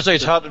 I'm gonna say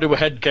it's hard to do a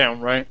head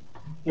count, right?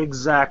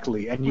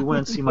 exactly, and you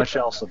wouldn't see much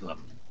else of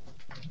them.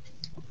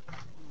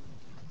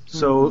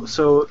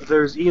 So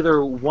there's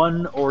either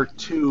 1 or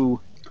 2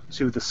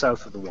 to the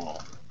south of the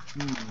wall.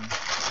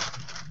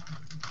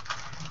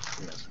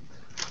 Yes.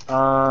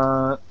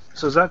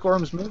 So is that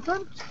Gorham's move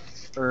then?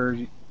 Or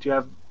do you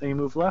have any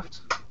move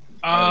left?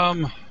 I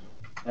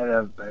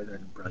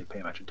didn't really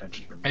pay much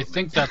attention to your I movement.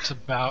 think that's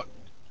about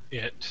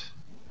it.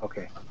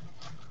 Okay.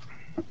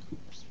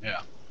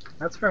 Yeah.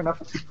 That's fair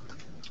enough.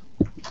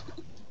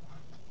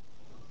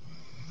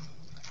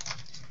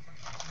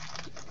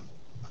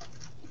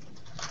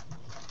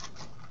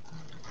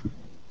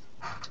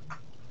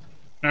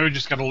 Now we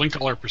just got to link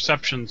all our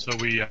perceptions so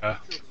we.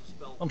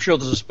 I'm sure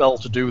there's a spell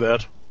to do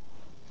that.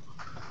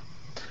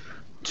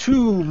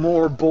 2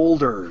 more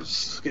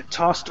boulders get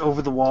tossed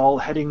over the wall,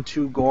 heading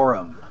to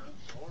Gorham.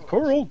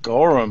 Poor old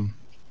Gorham.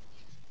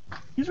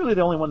 He's really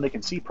the only one they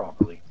can see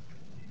properly.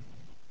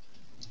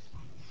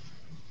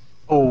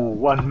 Oh,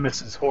 one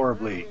misses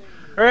horribly.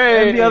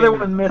 And the other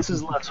one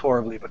misses less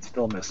horribly, but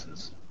still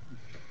misses.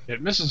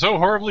 It misses so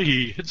horribly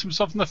he hits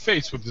himself in the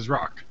face with his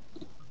rock.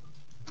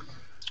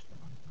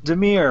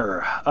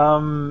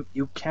 Demir,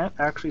 you can't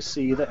actually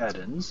see the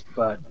Edens,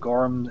 but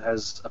Gorham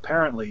has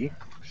apparently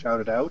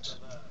shouted out.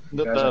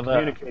 You guys aren't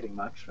communicating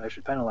much. I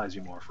should penalize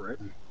you more for it.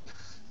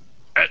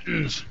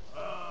 Ettins.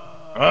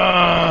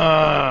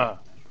 I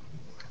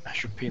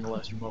should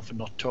penalise you more for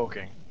not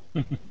talking.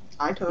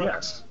 I talk.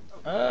 Yes.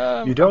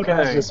 You don't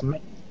have this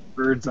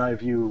bird's eye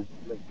view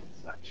link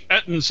and such.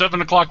 Ettin,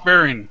 7 o'clock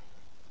bearing.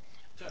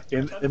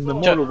 In the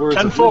mortal words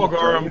 10-4, of Lincoln,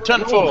 Gorham.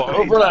 10-4.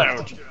 Over and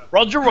out.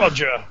 Roger,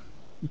 Roger.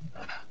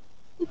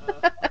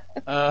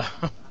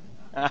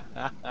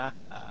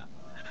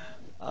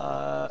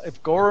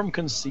 If Gorham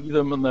can see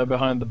them and they're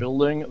behind the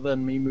building,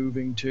 then me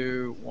moving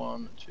to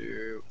 1,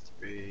 2,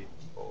 3,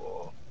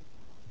 4,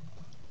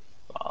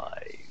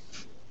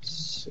 5,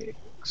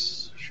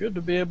 6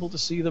 should be able to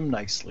see them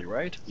nicely,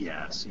 right?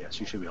 Yes,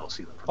 you should be able to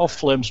see them. I'll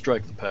flame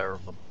strike the pair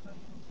of them.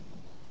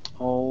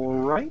 All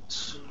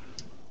right.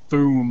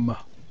 Boom.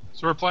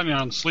 So we're planning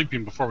on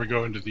sleeping before we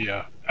go into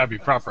the Abbey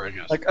proper, I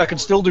guess. I can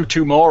still do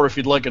 2 more if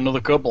you'd like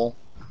another couple.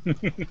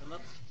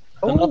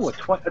 Oh, a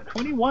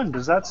 21.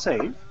 Does that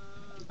save?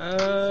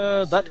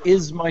 That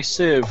is my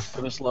save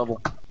for this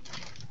level.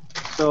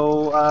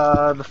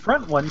 So the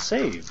front one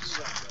saves.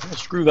 Oh,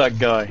 screw that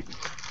guy.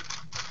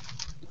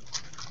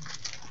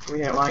 We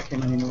don't like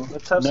him anymore.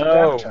 Let's have some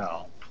No. damage,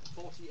 Al.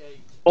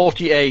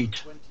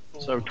 48.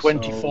 So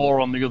 24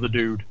 on the other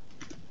dude.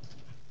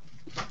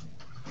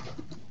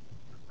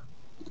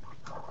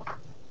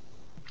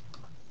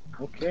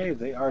 Okay,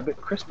 they are a bit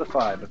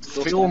crispified, but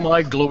still Feel standing.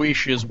 my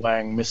Gloetia's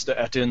wang, Mr.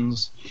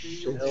 Ettins.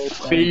 Still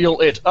standing. Feel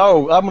it.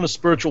 Oh, I'm going to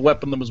spiritual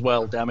weapon them as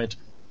well, damn it.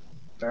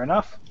 Fair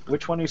enough.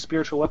 Which one are you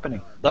spiritual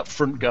weaponing? That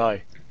front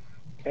guy.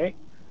 Okay.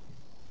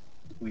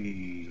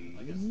 We.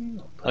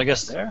 I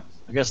guess there.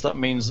 I guess that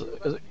means...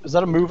 Is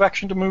that a move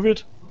action to move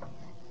it?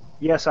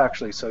 Yes,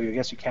 actually. So I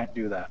guess you can't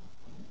do that.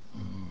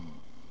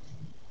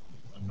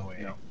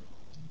 Annoying. Yeah.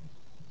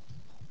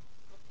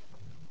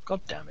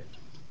 God damn it.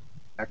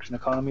 Action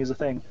economy is a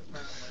thing.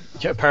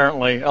 Yeah,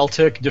 apparently. I'll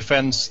take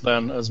defense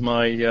then as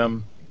my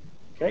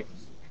Okay.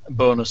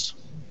 bonus.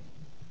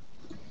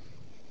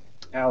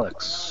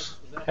 Alex.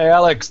 Hey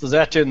Alex, there's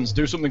Ettins.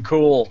 Do something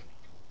cool.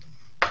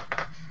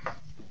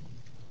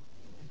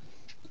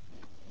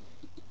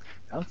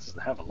 Alex doesn't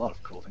have a lot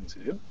of cool things to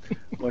do.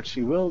 What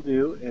she will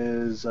do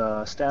is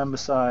stand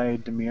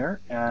beside Demir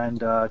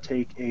and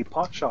take a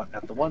pot shot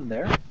at the one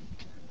there.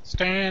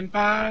 Stand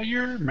by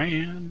your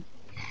man.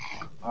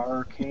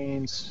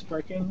 Arcane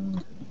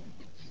striking.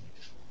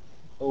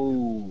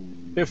 Oh,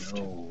 Piffed.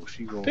 no,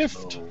 she rolls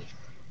Piffed. low.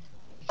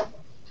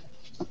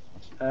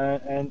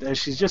 And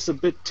she's just a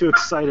bit too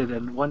excited,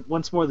 and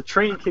once more the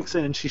train kicks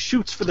in, and she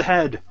shoots for the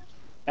head,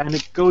 and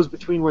it goes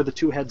between where the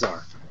two heads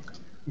are.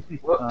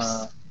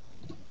 Whoops.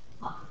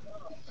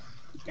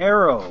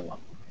 Arrow.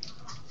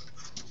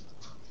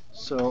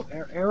 So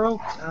arrow,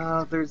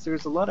 there's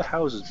a lot of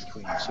houses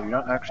between you, so you're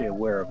not actually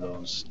aware of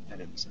those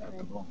items at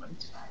the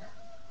moment.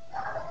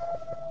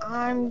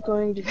 I'm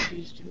going to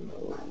choose to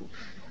move.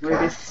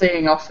 Maybe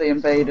seeing off the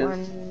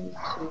invaders. 1,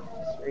 2,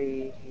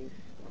 3,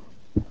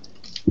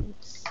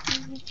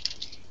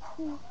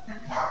 4,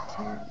 5,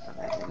 10,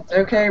 11. It's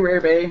okay,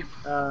 Ruby.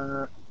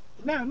 Now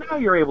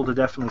you're able to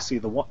definitely see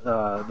the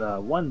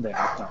one there,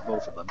 if not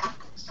both of them.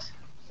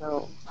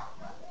 So,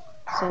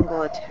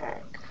 single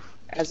attack,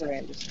 as I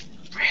understand.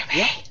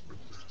 Yeah.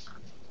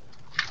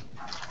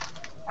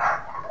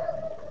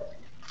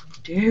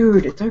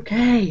 Dude, it's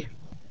okay.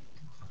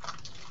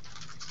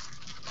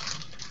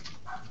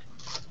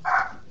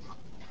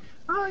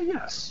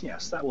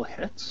 Yes, that will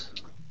hit.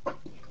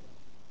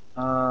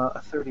 A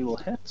 30 will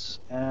hit,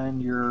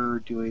 and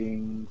you're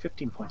doing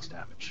 15 points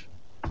damage.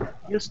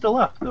 He is still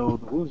up, though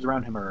the wounds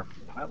around him are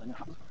piling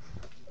up.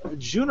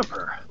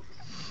 Juniper.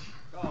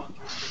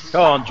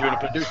 Go on,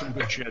 Juniper, do some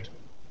good shit.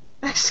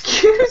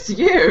 Excuse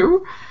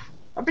you?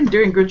 I've been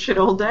doing good shit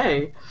all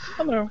day.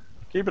 Hello.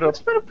 Keep it up. It's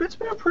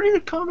been a pretty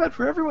good combat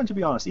for everyone, to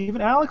be honest.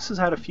 Even Alex has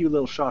had a few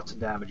little shots of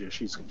damages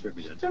she's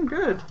contributed. Doing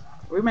good.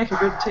 We make a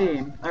good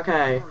team.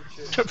 Okay.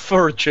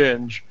 For a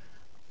change.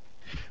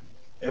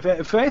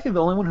 If anything,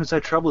 the only one who's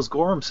had trouble is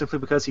Gorham, simply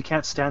because he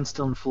can't stand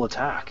still in full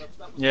attack.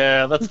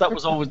 Yeah, that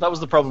was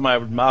the problem I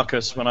had with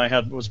Marcus when I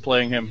was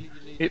playing him.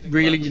 It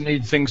really, you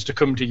need things to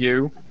come to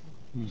you.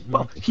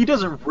 Well, he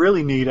doesn't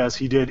really need, as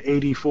he did,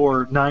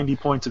 84, 90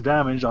 points of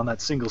damage on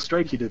that single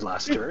strike he did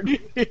last turn. He's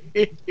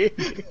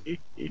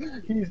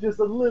just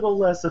a little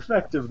less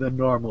effective than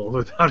normal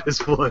without his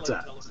full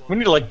attack. We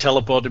need to like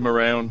teleport him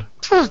around,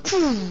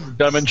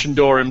 dimension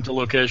door him to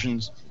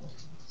locations.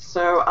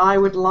 So I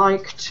would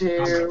like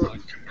to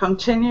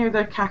continue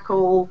the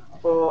cackle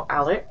for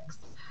Alex,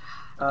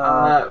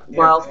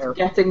 whilst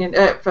getting in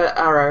for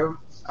Arrow.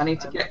 I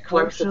need to get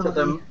closer to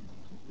them.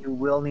 You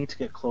will need to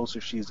get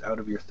closer. She's out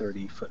of your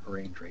 30-foot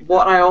range right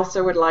What I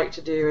also would like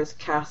to do is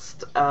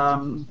cast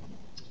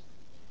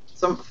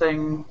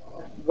something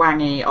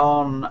wangy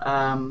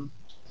on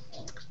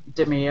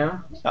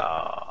Demir.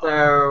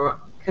 So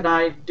can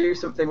I do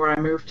something where I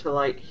move to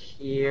like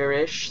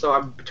here-ish, so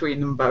I'm between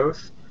them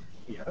both?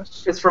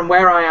 Yes. Because from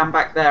where I am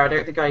back there, I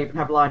don't think I even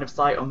have line of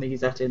sight on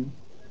these Etin.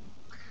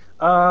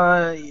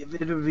 It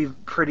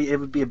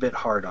would be a bit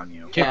hard on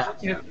you. Yeah.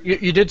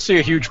 You did see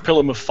a huge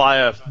pillar of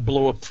fire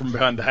blow up from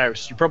behind the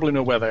house. You probably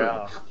know where they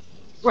are.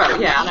 Well,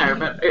 yeah, I know,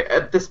 but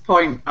at this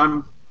point,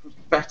 I'm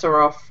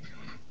better off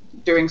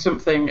doing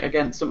something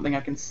against something I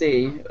can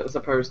see as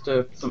opposed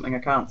to something I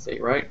can't see,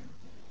 right?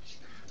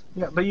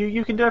 Yeah, but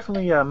you can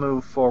definitely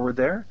move forward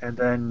there, and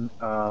then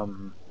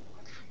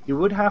you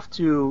would have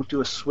to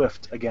do a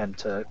swift again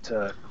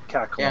to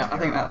cackle. Yeah, I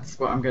think that's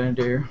what I'm going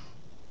to do.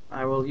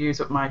 I will use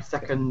up my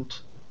second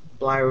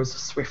blouse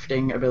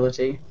swifting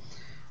ability,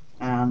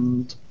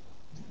 and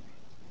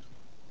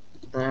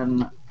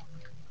then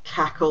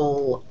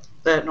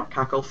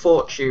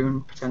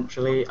fortune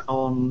potentially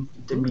on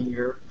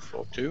Demir.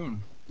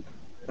 Fortune.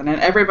 And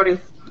then everybody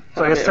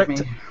So I have guess a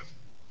bit of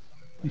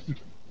me.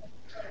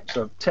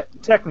 So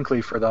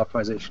technically, for the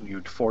optimization,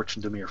 you'd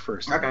fortune Demir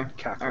first, and Okay, then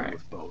cackle alright.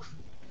 with both.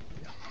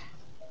 Yeah.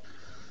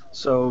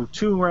 So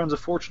 2 rounds of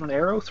fortune on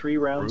Arrow, 3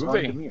 rounds on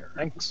Groovy. Demir.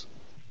 Thanks.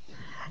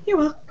 You're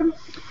welcome.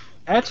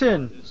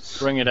 Etten.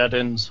 Bring it,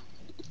 Edins.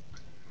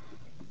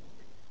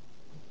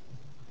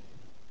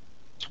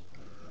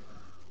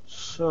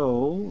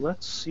 So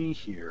let's see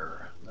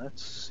here.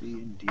 Let's see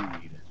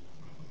indeed.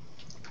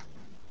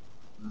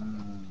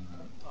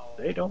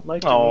 They don't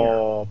like Demir.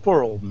 Oh,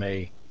 poor old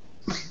me.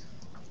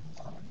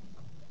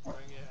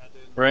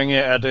 Bring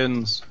it,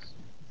 Edins.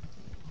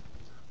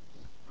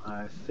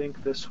 I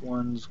think this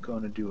one's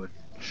going to do a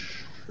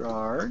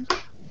charge.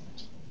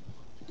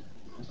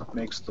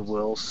 Makes the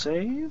will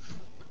save.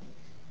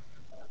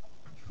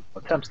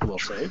 Attempts the will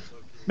save.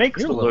 Makes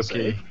You're the will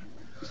lucky.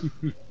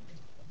 save.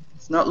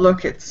 It's not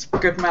luck, it's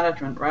good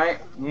management, right?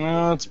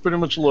 No, it's pretty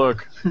much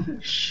luck.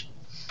 Shh.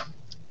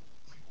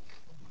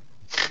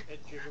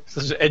 This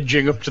is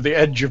edging up to the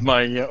edge of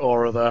my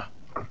aura there.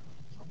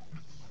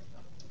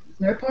 There's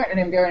no point in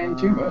him going in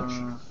too much.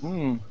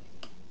 Hmm.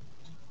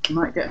 He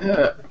might get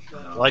hurt.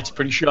 Light's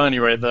pretty shiny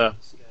right there.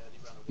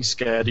 He's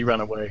scared. He ran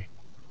away.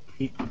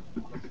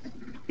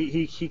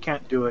 He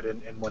can't do it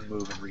in one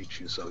move and reach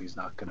you, so he's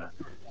not gonna.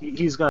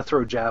 He's gonna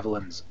throw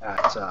javelins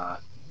at.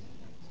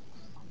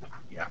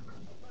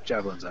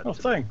 Javelins at. Oh,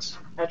 thanks.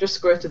 I just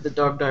squirted the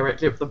dog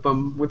directly up the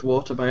bum with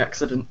water by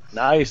accident.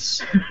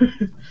 Nice.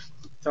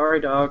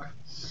 Sorry, dog.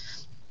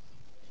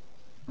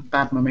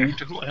 Bad mummy.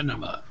 Tactical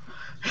enema.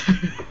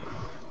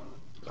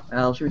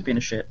 Well, she was being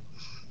a shit.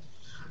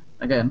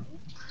 Again.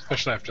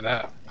 Especially after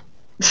that.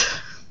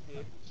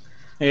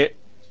 Yeah.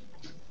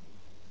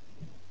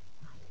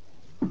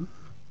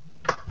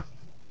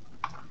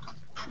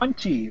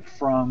 20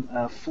 from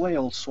a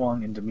flail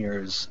swung in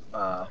Demir's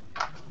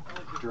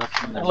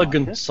direction.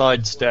 Elegant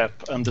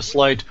sidestep and a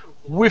slight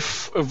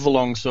whiff of the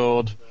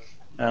longsword,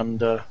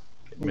 and it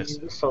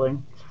missed.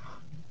 Falling.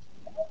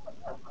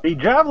 The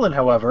javelin,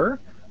 however,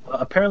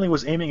 apparently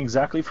was aiming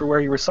exactly for where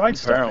you were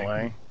sidestepping.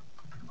 Apparently.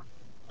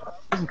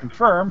 Doesn't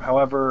confirm,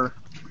 however.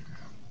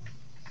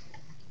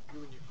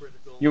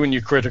 You and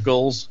your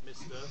criticals.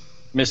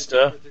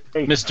 Mister.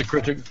 Hey, Mr.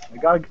 Critical.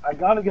 I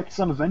gotta get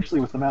some eventually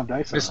with the amount of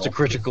dice. I Mr. roll.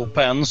 Critical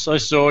Pants, I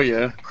saw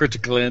you.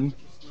 Critical in.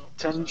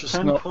 10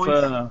 Just not points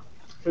fair.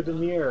 for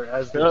Demir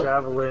as the Yep.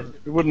 javelin.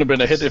 It wouldn't have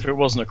been a hit if it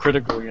wasn't a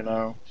critical, you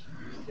know.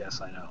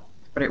 Yes, I know.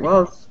 But it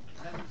was.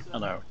 I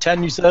know.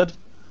 10, you said?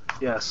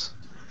 Yes,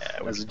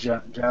 Yeah, as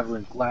the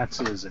javelin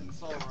glances and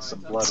gets some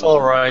blood. it's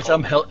alright.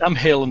 I'm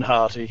hale and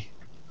hearty.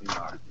 You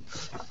are.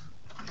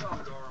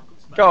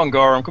 Go on,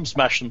 Gorham. Come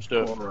smash some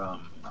stuff. Or,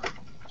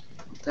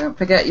 Don't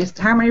forget,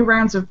 how many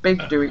rounds of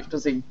big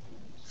does he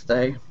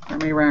stay? How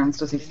many rounds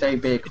does he stay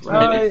big? It's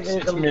minutes,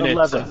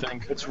 11. I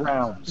think. It's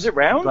rounds. Is it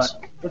rounds?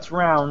 But it's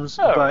rounds,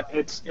 Oh. but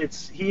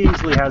it's he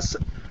easily has.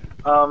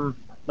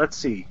 Let's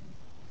see.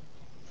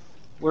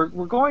 We're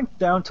going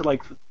down to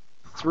like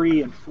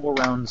 3 and 4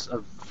 rounds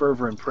of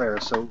fervor and prayer.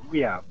 So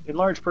yeah,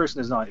 enlarged person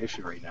is not an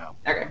issue right now.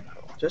 Okay,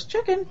 just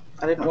checking.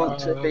 I didn't want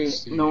to be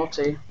Let's see.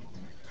 naughty.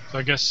 So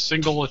I guess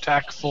single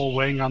attack, full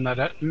wing on that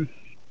Etten.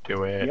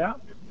 Do it. Yeah.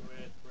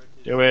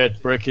 Do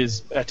it. Break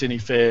his etiny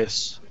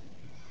face.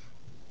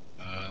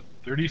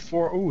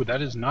 34. Ooh, that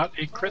is not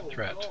a crit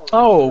threat.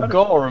 Oh,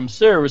 Gorham,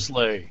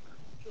 seriously.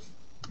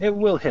 It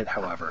will hit,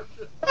 however.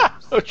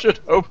 I should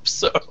hope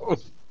so.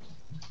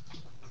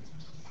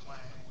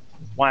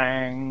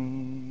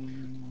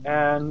 Wang.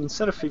 And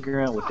instead of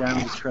figuring out what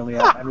damage he's currently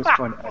at, I'm just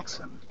going to X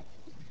him.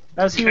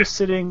 As he was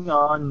sitting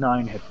on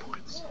 9 hit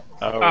points.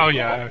 Oh,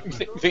 yeah. You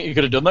think you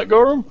could have done that,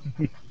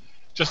 Gorham?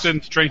 Just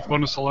in strength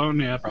bonus alone,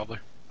 yeah, probably.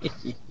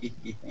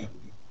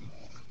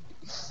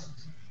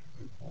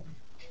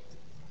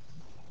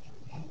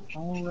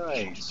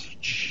 Alright.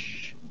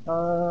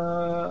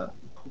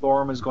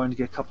 Gorham is going to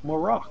get a couple more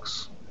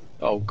rocks.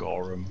 Oh,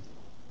 Gorham.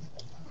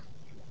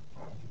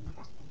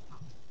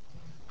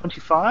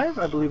 25,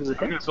 I believe, is a I'm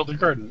going hit. to build a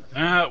garden.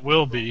 It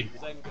will be.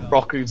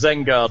 Rocky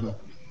Zen Garden.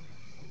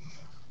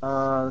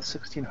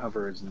 16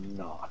 hover is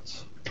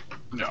not.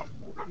 No.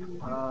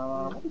 What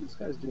are these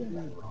guys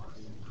doing?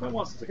 Who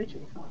wants to hit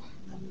you?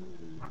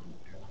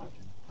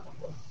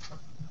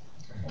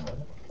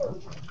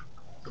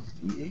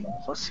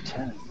 D8 plus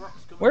 10.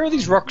 Where are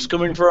these rocks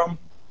coming from?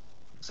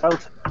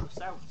 South.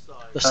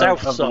 The south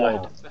of the side.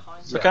 wall.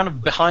 So kind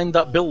of behind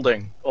that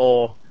building,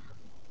 or...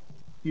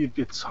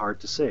 It's hard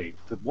to say.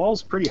 The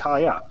wall's pretty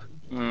high up.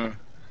 Mm.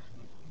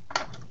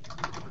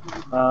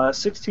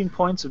 16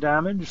 points of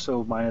damage,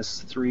 so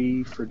minus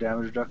 3 for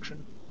damage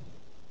reduction.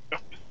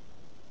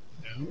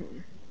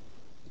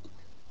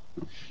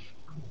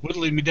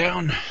 Whittling me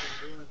down.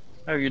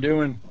 How you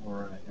doing?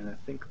 Alright, and I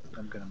think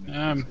I'm gonna make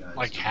these guys.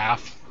 Like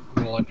half. A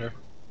little under.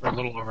 Or a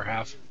little over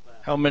half.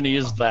 How many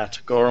is that,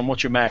 Gorham?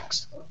 What's your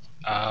max?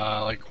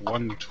 Like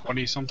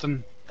 120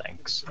 something.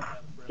 Thanks.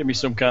 Give me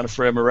some kind of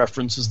frame of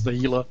reference as the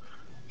healer.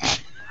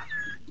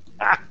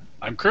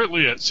 I'm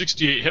currently at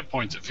 68 hit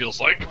points, it feels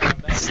like.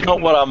 That's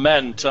not what I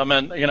meant. I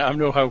meant, you know, I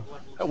know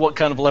what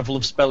kind of level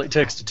of spell it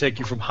takes to take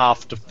you from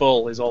half to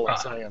full is all I'm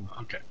saying.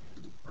 Okay.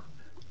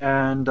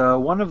 And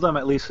one of them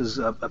at least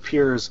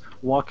appears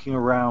walking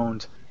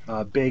around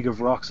a bag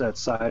of rocks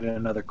outside and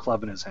another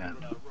club in his hand.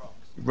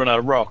 You run out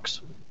of rocks.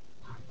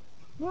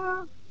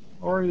 Well,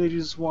 or they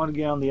just want to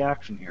get on the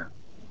action here.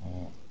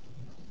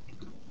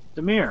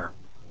 Demir.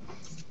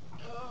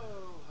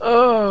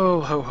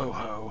 Oh, ho, ho,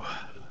 ho.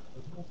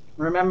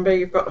 Remember,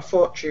 you've got a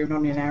fortune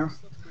on you now.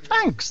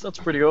 Thanks, that's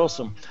pretty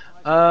awesome.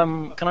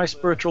 Can I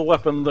spiritual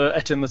weapon the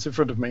Etin that's in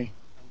front of me?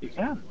 You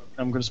can.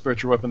 I'm going to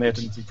spiritual weapon the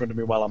Etin that's in front of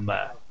me while I'm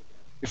there.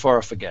 Before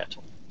I forget.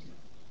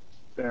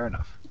 Fair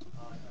enough.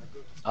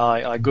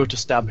 I go to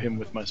stab him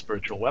with my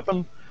spiritual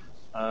weapon.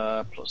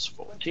 Plus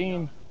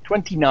 14.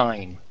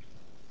 29.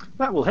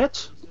 That will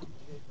hit.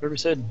 Whatever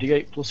said,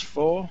 D8 plus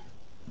 4.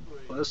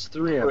 Plus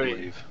 3, I Three.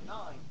 believe.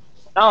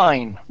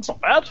 9. That's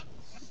not bad.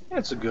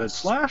 It's a good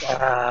slash.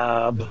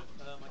 Stab.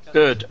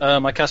 Good.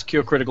 I cast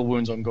Cure Critical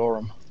Wounds on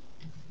Gorham.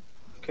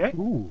 Okay.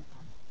 Ooh.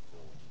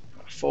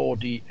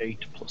 4d8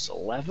 plus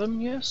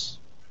 11, yes?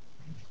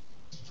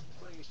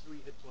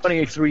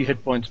 23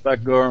 hit points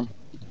back, Gorham.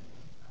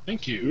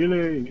 Thank you.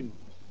 Healing.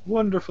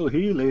 Wonderful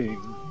healing.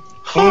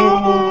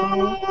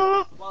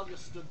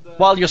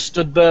 While you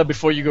stood there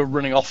before you go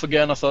running off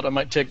again, I thought I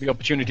might take the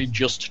opportunity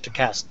just to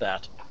cast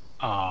that.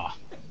 Ah.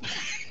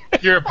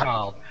 You're a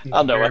pal.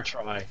 I know, I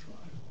try.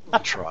 I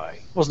try.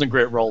 Wasn't a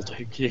great roll to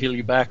heal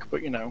you back,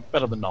 but you know,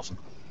 better than nothing.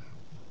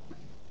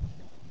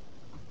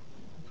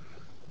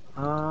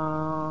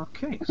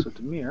 Okay, so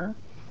Demir.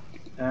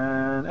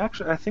 And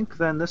actually, I think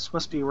then this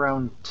must be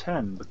round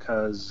 10,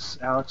 because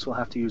Alex will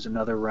have to use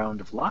another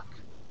round of luck.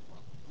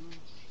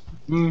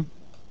 Hmm.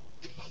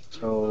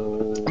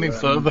 So... I mean,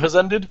 Fervor has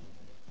ended?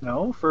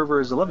 No,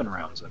 Fervor is 11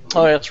 rounds, I believe.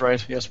 Oh, yeah, that's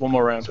right. Yes, one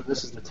more round. So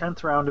this is the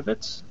 10th round of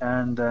it,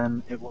 and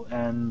then it will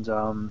end...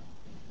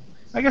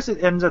 I guess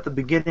it ends at the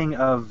beginning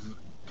of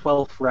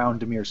 12th round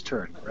Demir's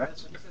turn,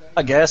 correct?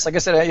 I guess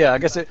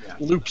it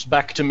loops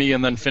back to me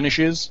and then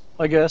finishes,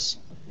 I guess.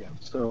 Yeah.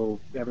 So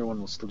everyone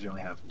will still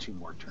generally have 2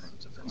 more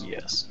turns if that's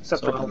Yes.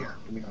 except So for I'll- Amir.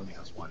 Amir only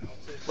has 1.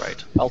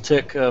 Right. I'll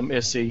take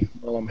SC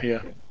while I'm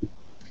here.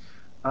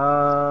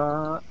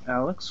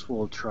 Alex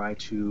will try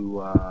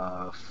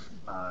to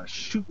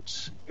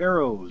shoot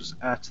arrows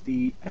at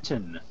the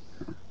Etin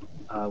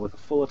with a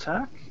full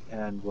attack,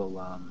 and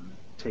will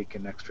take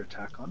an extra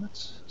attack on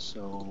it.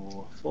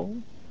 So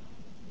full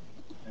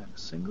and a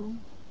single.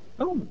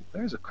 Oh,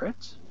 there's a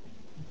crit.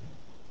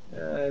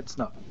 It's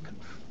not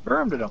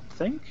confirmed, I don't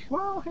think.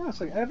 Well, hang on a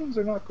second. Etins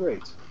are not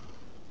great.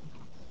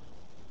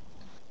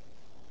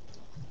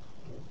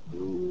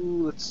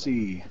 Ooh, let's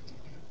see.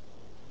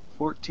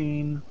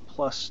 14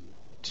 plus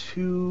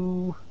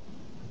 2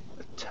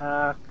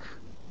 attack,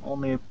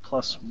 only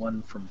plus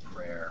 1 from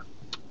prayer.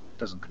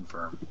 Doesn't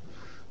confirm.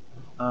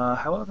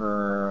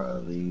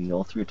 However,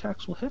 all 3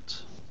 attacks will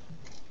hit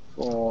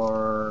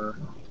for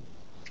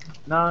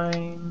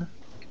 9,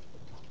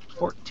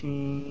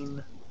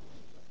 14,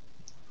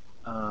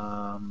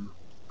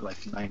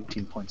 like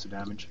 19 points of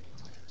damage,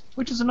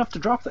 which is enough to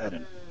drop the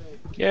Edin.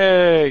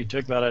 Yay!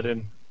 Take that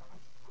in.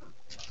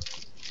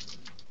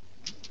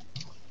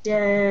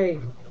 Yay!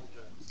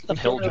 That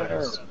hill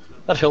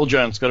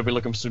giant's got to be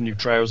looking for some new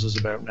trousers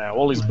about now.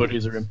 All his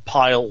buddies are in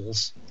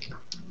piles.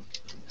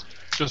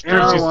 Just Arrow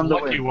proves he's the on the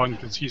lucky way. one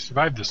because he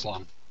survived this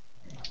long.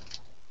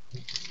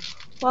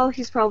 Well,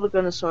 he's probably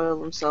going to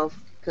soil himself,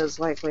 because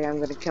likely I'm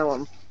going to kill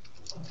him.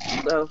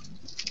 So,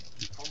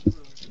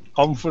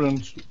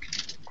 Confidence.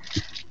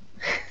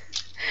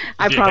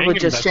 I Yeah, probably hang him,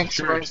 just that's jinxed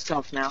assured.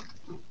 myself now.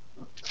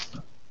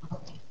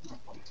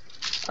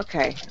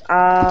 Okay,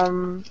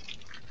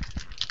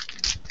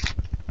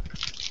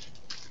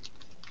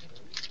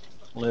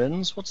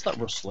 Linz, what's that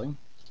rustling?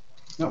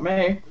 Not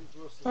me.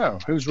 Oh,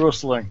 who's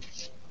rustling?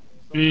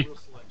 Me.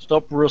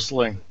 Stop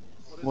rustling.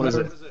 What is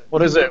it?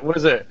 What is it? What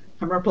is it?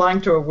 I'm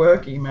replying to a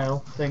work email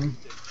thing.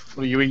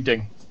 What are you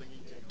eating?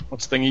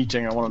 What's thing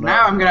eating? I want to know.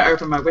 Now I'm going to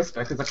open my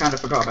Whisper because I kind of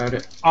forgot about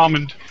it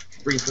Almond.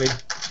 briefly.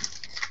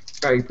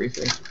 Very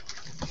briefly.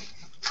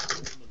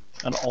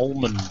 An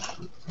almond.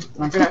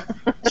 I'm going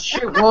to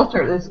shoot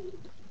water at this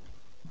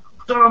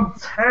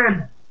dog's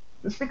head.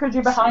 Just because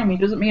you're behind me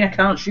doesn't mean I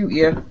can't shoot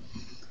you.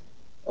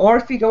 Or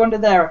if you go under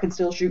there, I can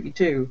still shoot you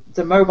too. It's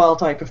a mobile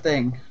type of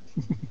thing.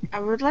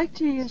 I would like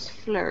to use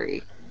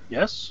Flurry.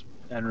 Yes,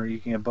 and you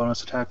can get a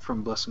bonus attack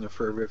from Blessing of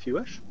Fervor if you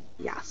wish.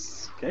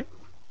 Yes. Okay.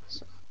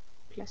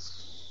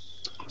 Plus.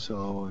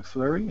 So a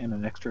flurry and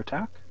an extra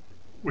attack.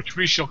 Which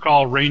we shall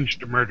call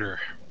ranged murder.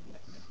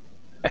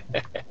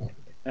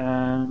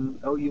 And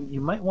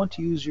you might want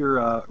to use your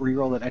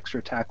reroll that extra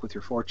attack with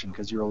your fortune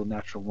because you rolled a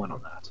natural 1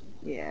 on that.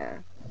 Yeah.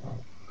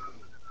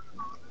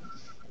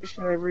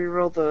 Should I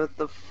reroll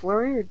the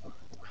Flurry or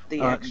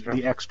the extra?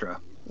 The extra.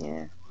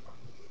 Yeah.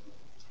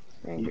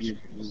 You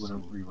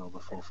wouldn't reroll the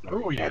full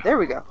flurry. Oh, Yeah, yeah. there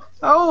we go.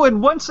 Oh,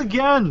 and once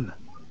again,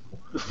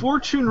 the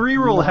fortune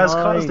reroll has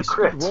caused a Nice,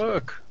 crit. good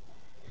work.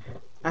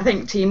 I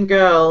think Team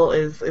Girl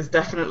is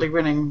definitely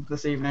winning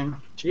this evening.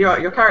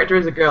 Your character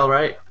is a girl,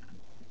 right?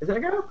 Is it a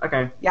girl?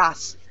 Okay.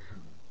 Yes.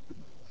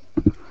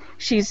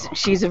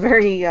 She's a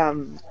very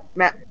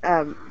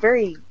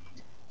very.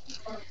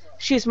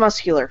 She's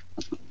muscular,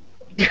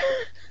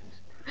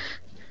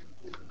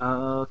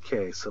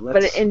 Okay, so but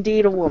let's.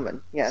 indeed a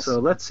woman. Yes. So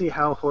let's see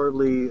how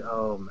horribly.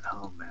 Oh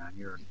man,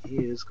 he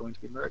is going to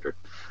be murdered.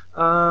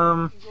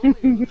 That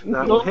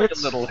will Only hit.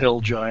 a little hill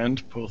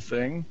giant, poor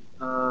thing.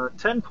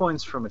 10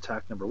 points from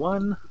attack number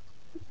 1.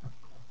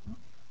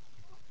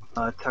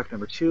 Attack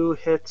number 2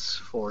 hits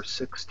for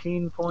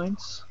 16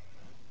 points.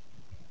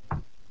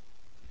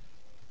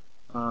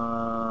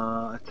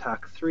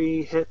 Attack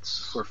 3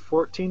 hits for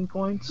 14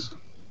 points.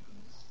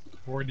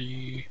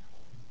 40.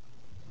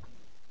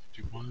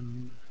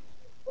 51.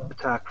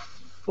 Attack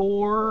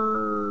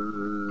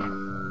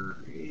 4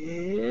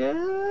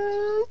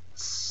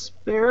 hits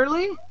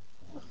barely.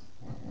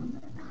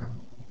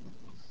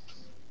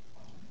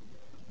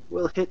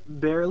 Will hit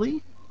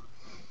barely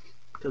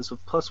because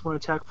of +1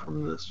 attack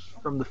from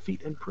the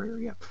feet and prayer.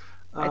 Yeah.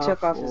 I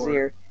took off his for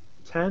ear.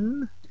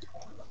 10.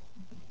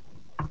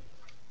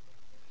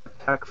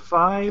 Attack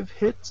 5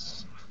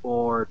 hits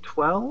for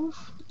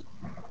 12.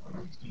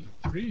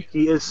 3.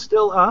 He is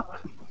still up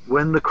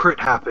when the crit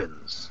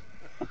happens.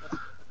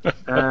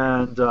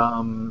 And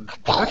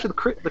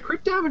actually, the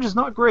crit damage is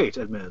not great,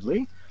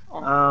 admittedly.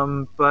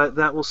 But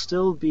that will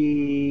still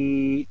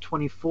be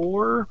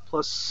 24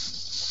 plus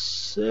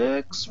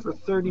 6 for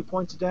 30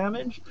 points of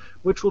damage,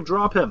 which will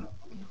drop him.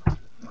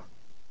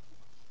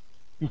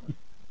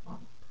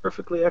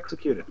 Perfectly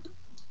executed.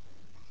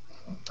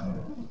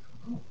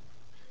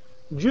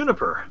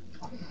 Juniper.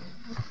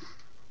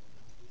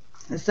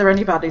 Is there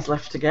any baddies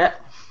left to get?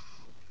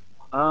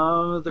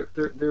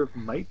 There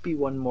might be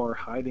one more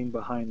hiding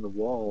behind the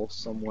wall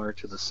somewhere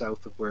to the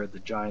south of where the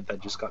giant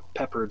that just got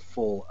peppered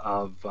full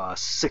of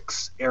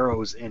 6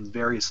 arrows in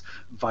various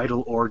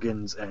vital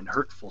organs and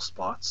hurtful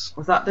spots.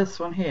 Was that this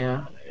one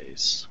here?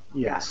 Nice.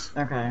 Yes.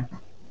 Okay.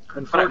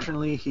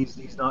 Unfortunately,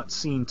 he's not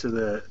seen to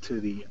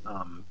the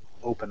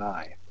open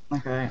eye.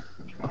 Okay.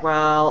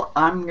 Well,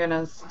 I'm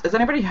gonna. Is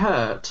anybody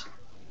hurt?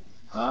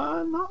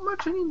 Not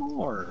much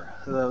anymore.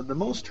 The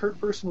most hurt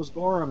person was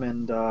Gorham,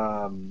 and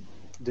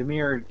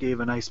Demir gave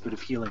a nice bit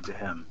of healing to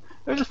him.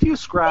 There's a few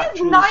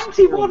scratches.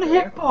 91 here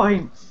and hit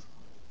points.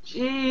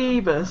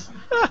 Jeebus.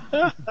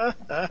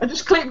 I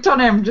just clicked on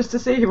him just to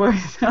see what.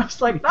 I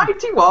was like,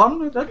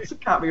 91. That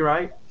can't be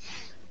right.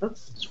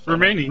 That's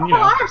Remaining, oh, you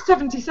know. I have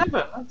 77.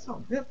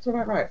 That's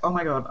about right. Oh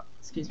my god.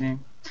 Excuse me.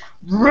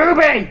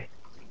 Ruby!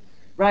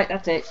 Right,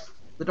 that's it.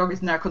 The dog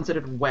is now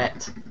considered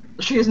wet.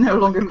 She is no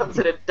longer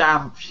considered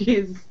damp. She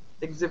is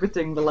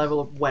exhibiting the level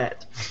of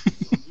wet.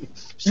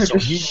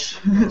 Soggy,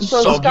 So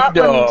soggy Scotland-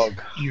 dog.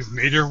 You've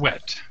made her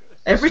wet.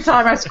 Every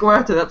time I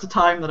squirt her, that's a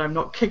time that I'm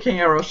not kicking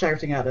her or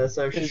shouting at her,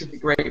 so she should be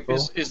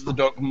grateful. Is the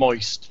dog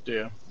moist,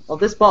 dear? Well,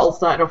 this bottle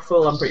started off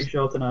full, I'm pretty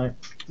sure, tonight.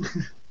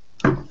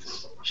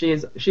 She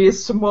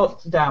is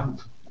somewhat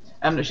damp,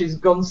 and she's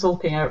gone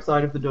sulking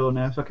outside of the door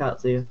now, so I can't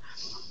see her.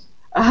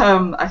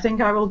 I think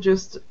I will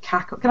just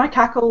cackle. Can I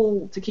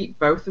cackle to keep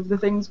both of the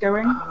things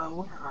going?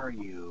 where are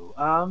you?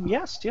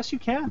 Yes, you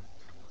can.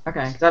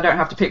 Okay, because I don't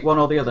have to pick one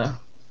or the other.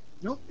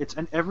 Nope, it's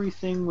an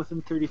everything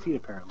within 30 feet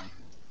apparently,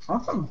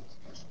 Awesome.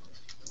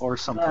 or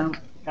something.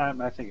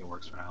 I think it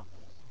works for now.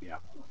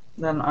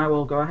 Then I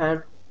will go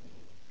ahead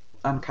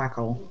and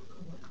cackle,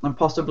 and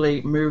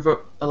possibly move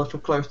up a little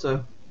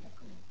closer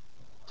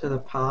to the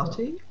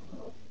party.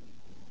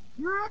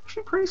 You're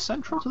actually pretty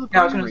central to the.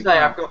 Yeah, I was going party to say,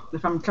 right now.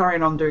 if I'm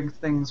carrying on doing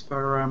things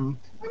for I mean,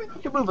 you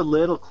can move a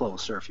little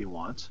closer if you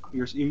want.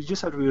 You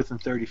just have to be within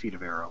 30 feet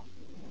of Arrow.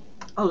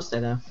 I'll just stay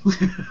there.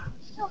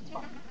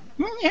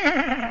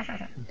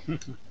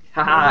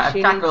 Haha, I've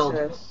She cackled.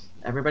 needs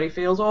Everybody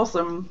feels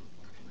awesome.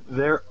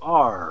 There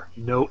are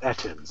no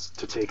Ettins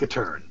to take a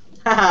turn.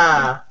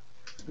 Haha.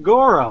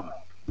 Gorham.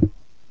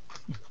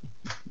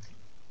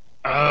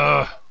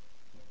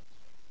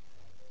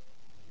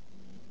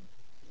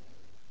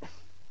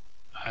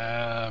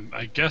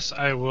 I guess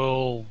I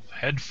will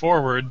head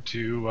forward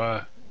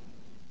to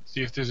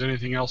see if there's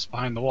anything else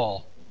behind the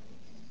wall.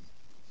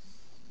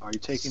 Are you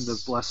taking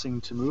the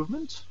blessing to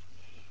movement?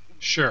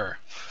 Sure.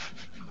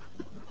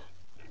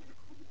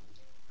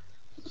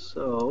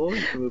 So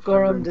you can move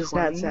Gorham does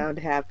not 120. sound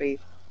happy.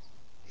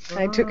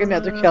 I took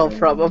another kill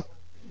from him.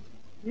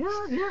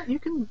 Yeah, you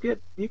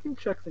can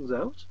check things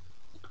out.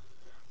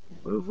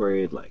 Move where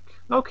you'd like.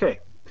 Okay,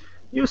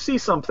 you see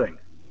something.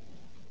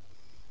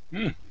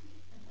 Hmm.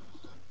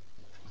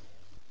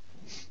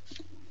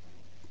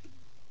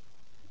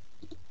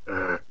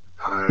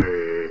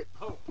 Hi.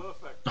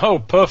 Oh,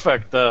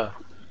 perfect.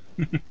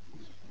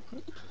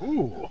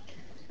 Ooh.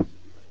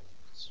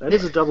 That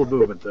is a double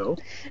movement, though.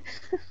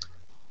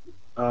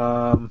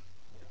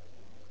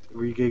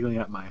 Were you giggling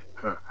at my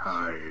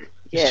hi?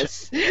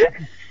 Yes. He's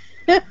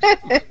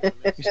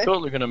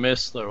totally gonna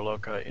miss, though,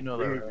 Lockhart. You know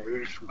that, right?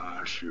 We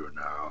smash you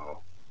now.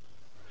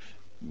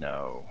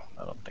 No,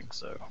 I don't think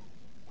so.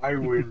 I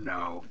win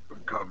now.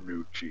 Become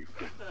new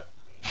chieftain.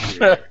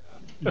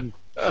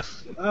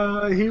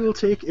 He will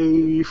take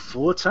a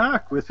full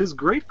attack with his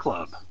great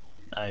club.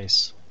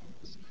 Nice.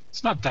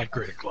 It's not that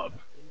great a club.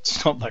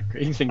 It's not that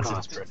great. He thinks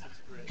it's great.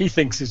 He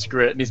thinks it's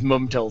great, and his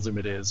mum tells him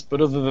it is.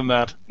 But other than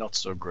that, not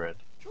so great.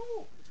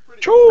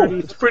 Choo!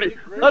 It's pretty.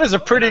 That is a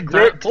pretty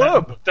great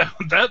club.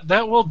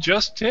 That will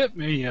just hit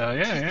me.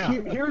 Yeah.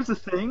 Here's the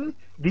thing: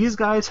 these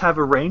guys have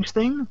a range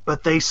thing,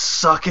 but they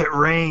suck at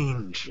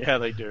range. Yeah,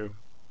 they do.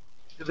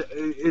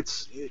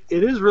 It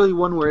is really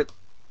one where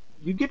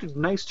you get a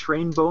nice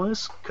train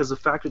bonus because the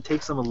fact it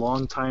takes them a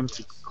long time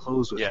to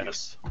close with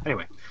Yes. you.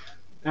 Anyway,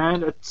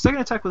 and a second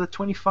attack with a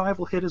 25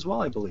 will hit as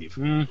well, I believe.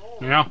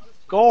 Yeah.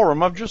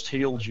 Gorham, I've just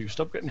healed you.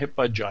 Stop getting hit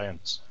by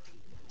giants.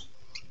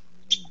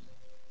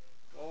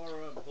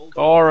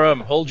 Gorham,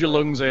 hold your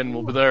lungs in.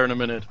 We'll be there in a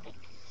minute.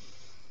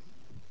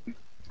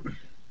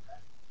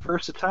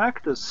 First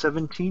attack does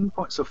 17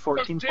 points, so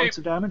 14 points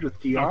of damage with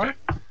DR,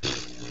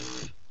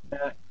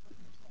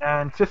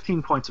 and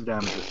 15 points of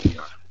damage with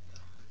DR.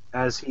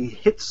 As he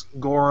hits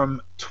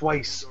Gorham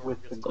twice with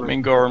the I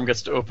mean, Gorham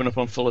gets to open up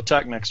on full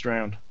attack next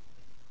round.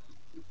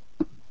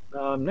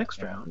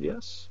 next round,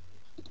 yes.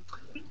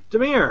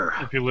 Demir.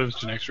 If he lives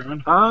to next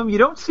round. You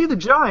don't see the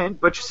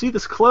giant, but you see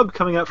this club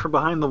coming out from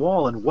behind the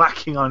wall and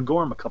whacking on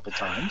Gorham a couple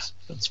times.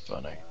 That's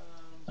funny.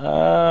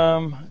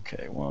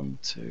 Okay, 1,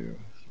 2,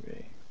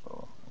 3,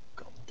 4.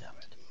 God damn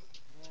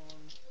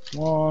it.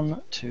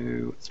 1,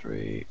 2,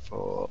 3,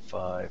 4,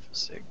 5,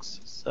 6,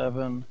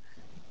 7,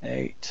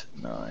 8,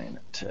 9,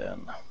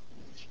 10.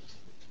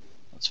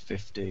 That's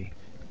 50,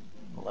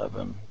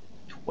 11,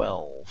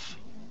 12.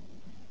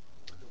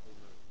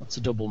 That's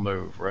a double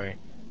move, right?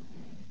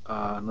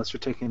 Unless you're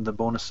taking the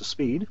bonus to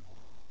speed.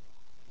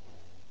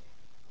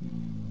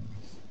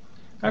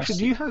 Actually,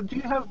 do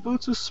you have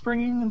boots with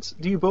springing?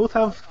 Do you both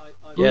have?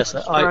 Yes,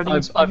 boots, striding, and I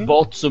springing?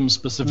 bought some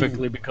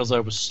specifically because I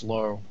was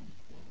slow.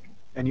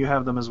 And you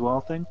have them as well,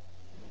 thing?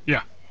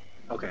 Yeah.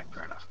 Okay,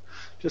 fair enough.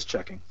 Just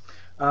checking.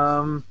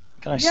 Can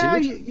I see Yeah,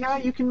 it? yeah,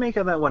 you can make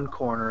out that one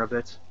corner of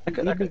it.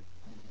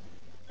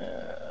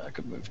 I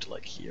could move to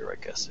like here, I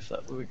guess.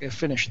 We could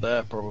finish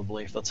there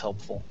probably, if that's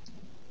helpful.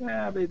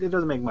 Yeah, but it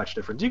doesn't make much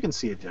difference. You can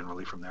see it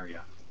generally from there.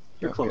 Yeah,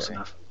 you're close Okay.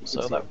 enough. You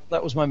So can see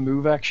that was my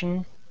move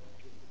action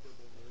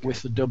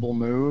with the double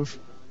move.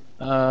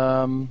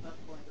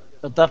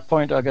 At that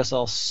point, I guess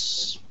I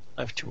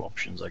have two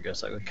options. I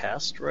guess I could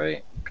cast,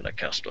 right? Could I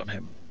cast on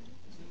him?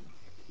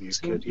 You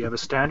have a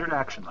standard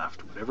action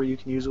left. Whatever you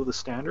can use with a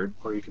standard,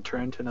 or you can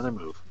turn into another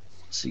move.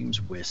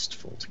 Seems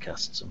wasteful to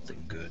cast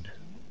something good.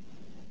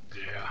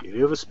 Yeah. You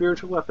do have a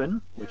spiritual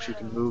weapon, which you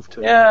can move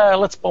to. Yeah,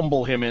 let's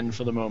bumble him in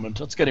for the moment.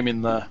 Let's get him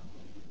in there.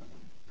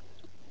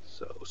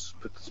 So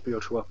put the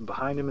spiritual weapon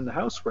behind him in the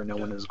house where no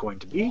one is going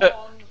to be.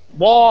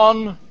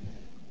 One.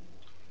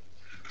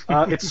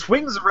 It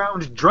swings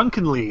around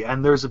drunkenly,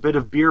 and there's a bit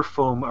of beer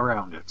foam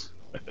around it.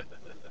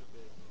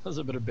 There's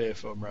a bit of beer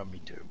foam around me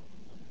too.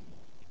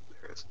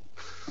 There is.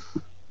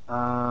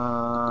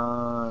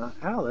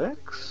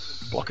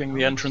 Alex. Blocking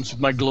the entrance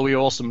with my glowy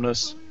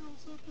awesomeness.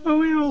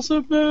 Glowy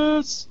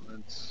awesomeness.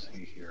 Let's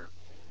see here.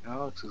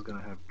 Alex is going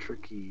to have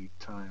tricky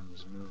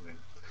times moving.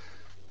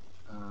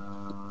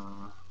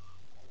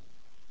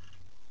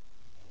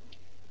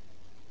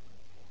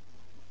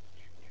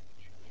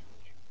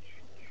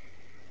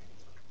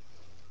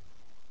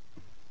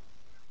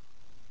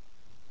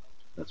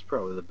 That's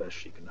probably the best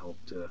she can hope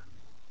to.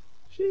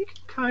 She can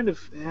kind of.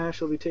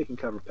 She'll be taking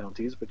cover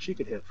penalties, but she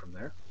could hit from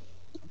there.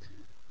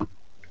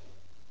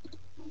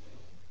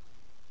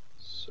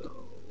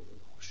 So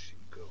she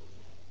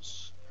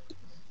goes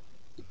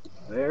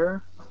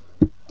there,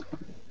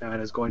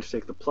 and is going to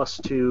take the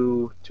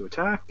 +2 to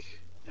attack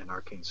and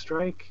arcane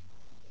strike,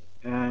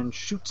 and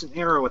shoots an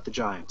arrow at the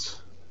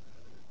giant.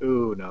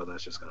 Ooh, no,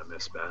 that's just going to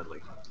miss badly.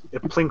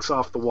 It plinks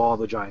off the wall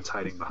the giant's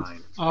hiding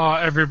behind. Oh,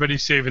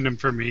 everybody's saving him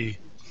for me.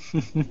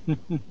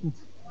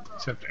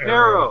 Except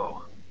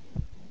Arrow.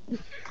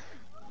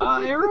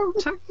 Arrow,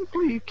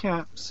 technically you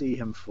can't see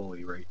him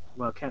fully, right?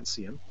 Well, can't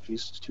see him.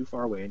 He's too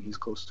far away and he's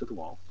close to the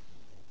wall.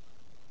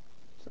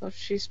 So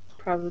she's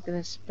probably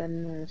gonna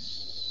spend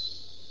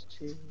this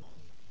to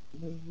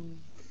move.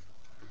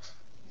 Let's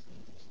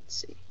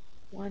see.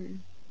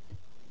 One.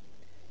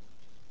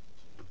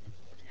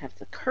 Have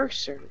the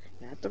cursor,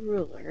 not the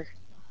ruler.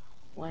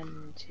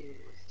 1, 2,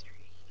 3.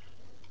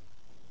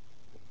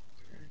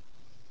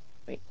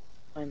 Wait.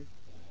 1,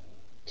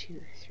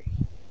 2, 3.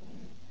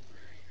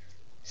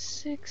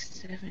 6,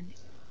 7,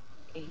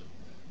 8,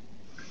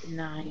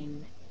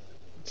 9,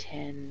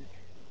 10,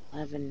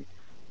 11,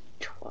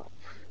 12.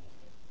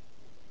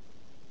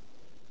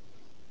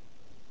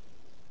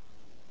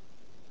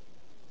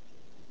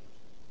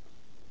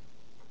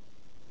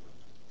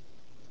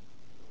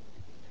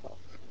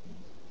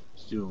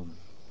 Zoom.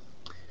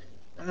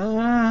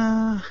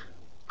 No,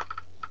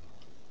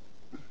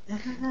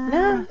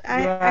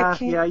 I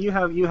can't. Yeah, you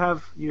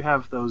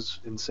have those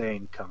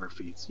insane cover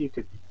feats. You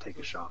could take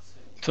a shot.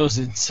 Those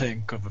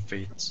insane cover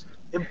feats.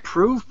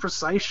 Improved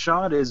precise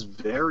shot is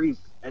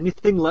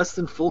anything less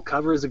than full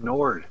cover is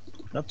ignored.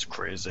 That's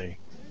crazy.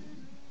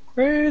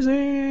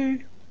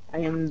 Crazy. I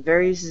am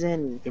very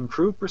zen.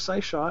 Improved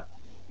precise shot.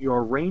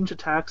 Your range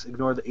attacks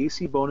ignore the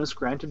AC bonus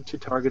granted to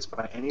targets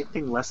by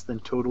anything less than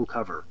total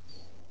cover.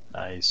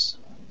 Nice.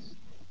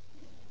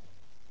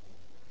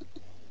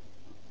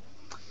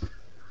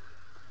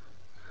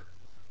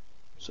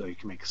 So you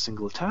can make a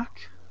single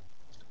attack.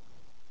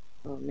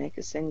 We'll make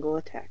a single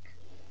attack.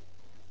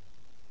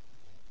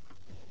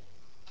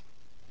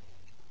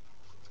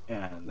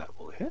 And that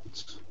will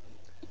hit.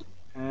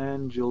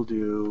 And you'll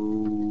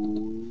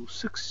do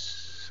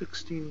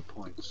 16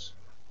 points.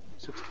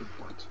 16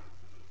 points.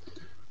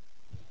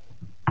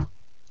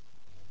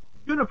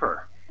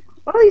 Juniper.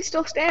 Oh, he's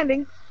still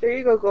standing. There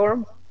you go,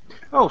 Gorham.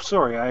 Oh,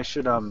 sorry. I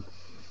should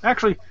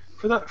actually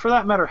for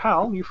that matter,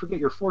 Hal, you forget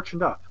you're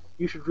fortuned up.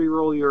 You should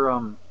re-roll your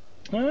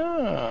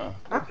Ah.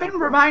 I've been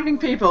reminding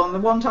people, and the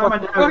one time I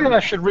did. Oh, yeah,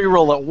 I should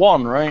re-roll that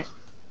one, right?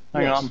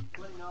 Hang Yes. on.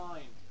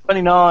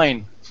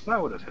 29.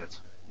 That would have hit.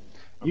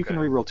 You can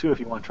Okay. re-roll 2 if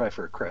you want to try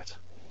for a crit.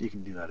 You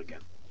can do that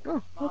again.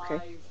 Oh,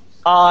 okay.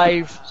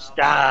 5.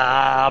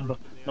 Stab.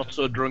 Not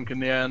so drunk in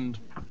the end.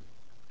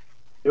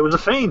 It was a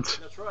feint.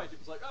 That's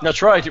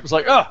right. It was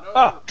like,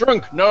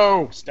 drunk.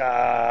 No.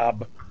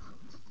 Stab.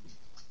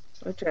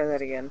 We'll try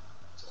that again.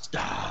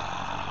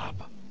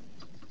 Stab.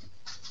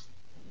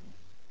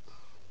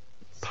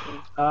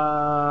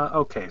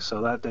 Okay,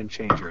 so that then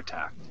changed your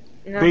attack.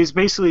 No,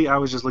 Basically, I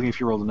was just looking if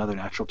you rolled another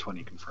natural 20,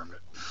 you confirmed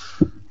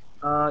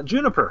it.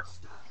 Juniper.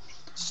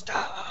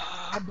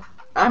 Stab.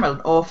 I'm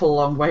an awful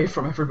long way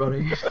from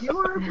everybody. You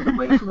are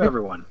away from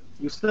everyone.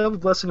 You still have a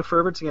Blessing of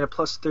Fervor to get a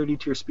plus 30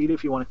 to your speed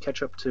if you want to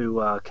catch up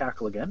to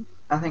Cackle again.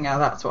 I think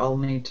that's what I'll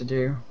need to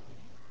do.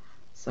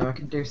 So I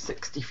can do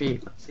 60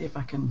 feet. Let's see if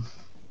I can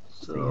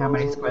see how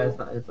many squares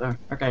that is. Oh,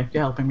 okay,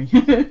 you're helping me.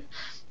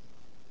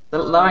 The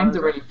lines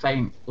are really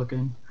faint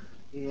looking.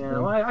 Yeah,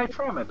 well, I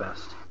try my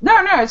best. No,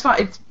 it's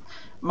fine. It's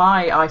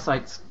my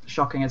eyesight's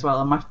shocking as well,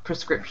 and my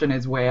prescription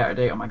is way out of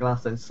date on my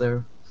glasses.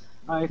 So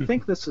I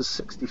think this is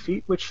 60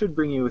 feet, which should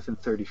bring you within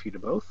 30 feet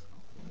of both.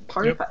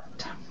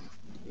 perfect.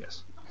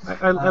 Yes.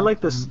 I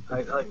like this.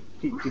 I like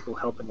people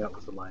helping out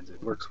with the lines.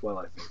 It works well,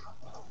 I think.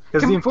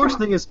 Because the unfortunate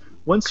thing is,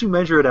 once you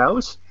measure it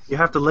out, you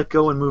have to let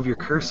go and move your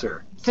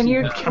cursor.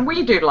 Can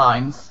we do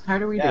lines? How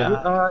do we do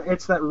it?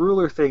 It's that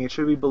ruler thing. It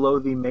should be below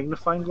the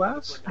magnifying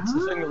glass. It's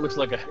the thing that looks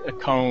like a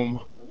comb.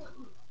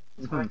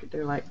 So I could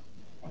do like.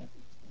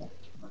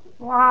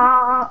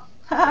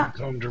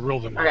 Comb to rule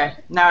them. Okay,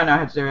 now I know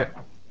how to do it.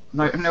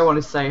 No one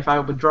is safe. I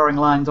will be drawing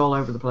lines all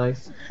over the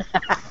place.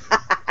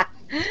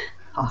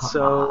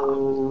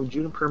 So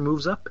Juniper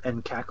moves up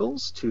and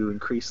cackles to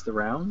increase the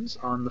rounds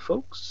on the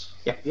folks.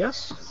 Yeah.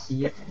 Yes.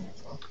 Yep.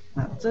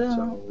 That's it.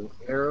 So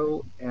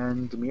Arrow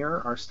and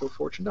Demir are still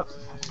fortuned up.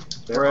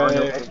 There are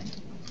no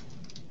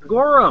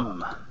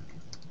Gorum.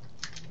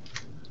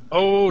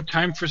 Oh,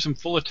 time for some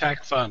full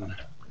attack fun.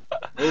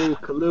 Oh,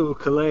 Kalu,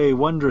 Kalei,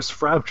 wondrous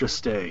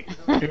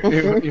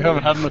Frabjaste. You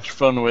haven't had much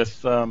fun with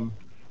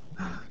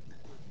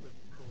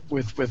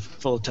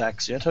full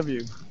attacks yet, have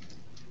you?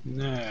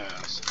 No.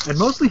 And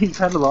mostly he's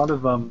had a lot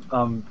of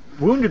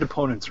wounded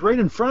opponents right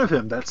in front of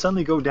him that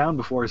suddenly go down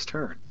before his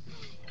turn.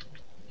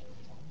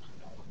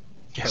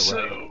 Yeah,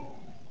 So.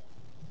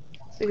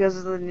 It's because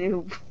of the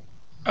new.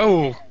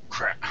 Oh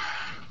crap.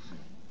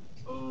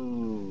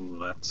 Oh,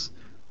 that's...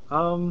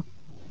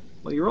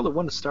 Well, you rolled a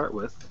 1 to start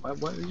with. Why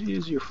did you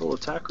use your full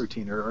attack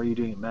routine, or are you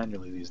doing it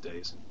manually these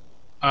days?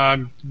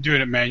 I'm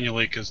doing it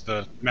manually because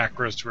the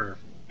macros were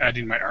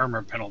adding my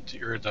armor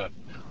penalty, or the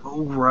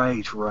Oh,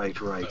 right.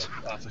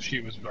 off the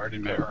sheet was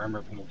adding my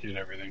armor penalty and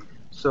everything.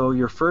 So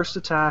your first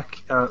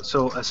attack,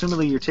 so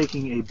assumingly you're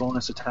taking a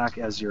bonus attack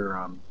as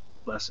your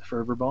less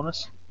fervor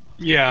bonus.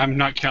 Yeah, I'm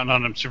not counting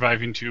on him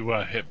surviving to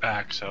hit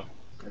back, so.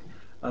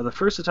 The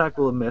first attack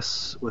will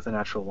miss with a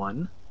natural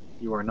 1.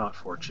 You are not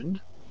fortuned.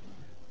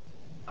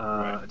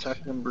 Right.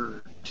 Attack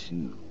number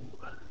 2,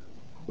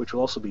 which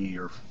will also be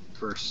your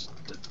first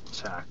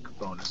attack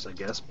bonus, I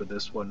guess, but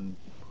this one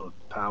will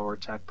have power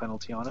attack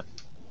penalty on it.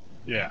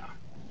 Yeah.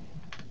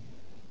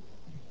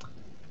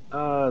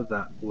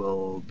 That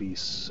will be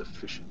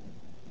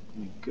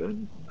sufficiently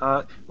good.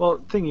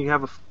 Well, you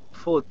have a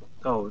full.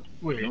 Oh,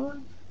 Wait. what?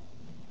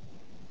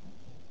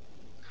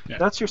 Yeah.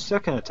 That's your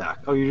second attack.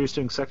 Oh, you're just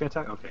doing second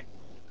attack. Okay.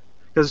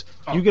 Because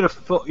Oh. you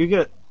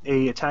get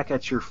a attack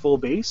at your full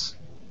base.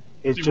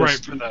 It's just Right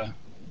for the.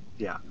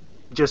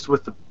 just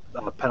with the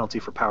penalty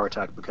for power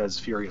attack because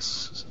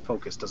Furious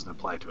Focus doesn't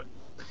apply to it.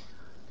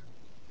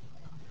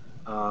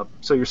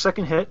 So your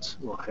second hit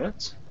will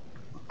hit,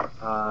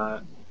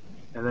 and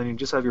then you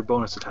just have your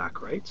bonus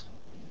attack, right?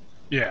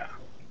 Yeah.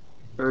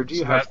 Or do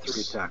you So have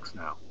that's- 3 attacks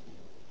now?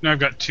 No, I've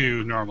got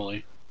 2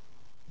 normally.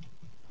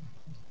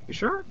 You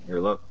sure?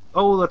 You're low.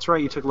 Oh, that's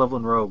right. You took level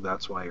in Rogue.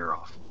 That's why you're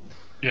off.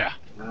 Yeah.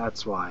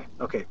 That's why.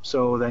 Okay,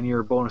 so then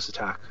your bonus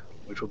attack,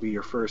 which will be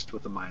your first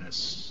with a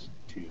 -2.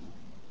 2?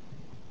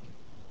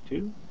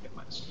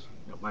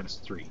 Yeah,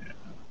 -3.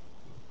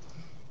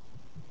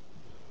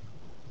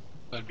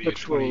 That'd be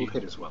Which a 20. will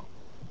hit as well.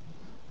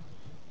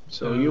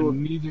 So you will...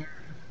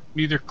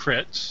 neither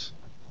crits.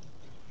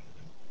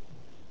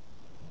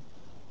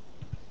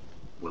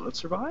 Will it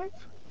survive?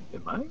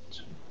 It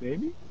might.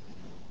 Maybe.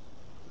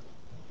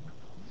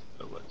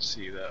 So let's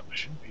see, that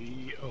should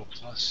be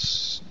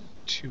plus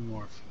 2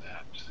 more for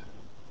that.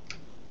 I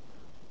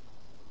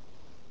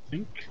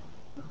think.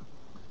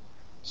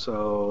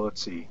 So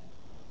let's see.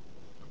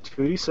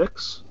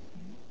 2d6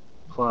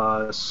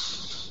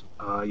 plus.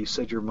 You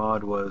said your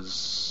mod was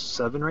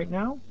 7 right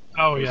now.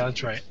 Oh yeah,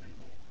 that's right.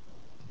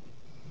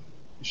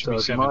 It should So be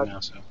it's 7 mod- now.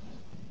 So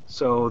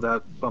So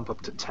that bump up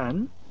to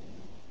 10,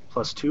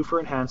 plus 2 for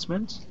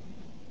enhancement,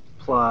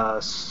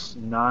 plus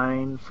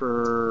 9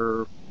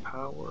 for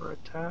power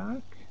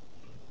attack,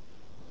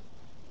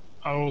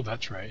 oh,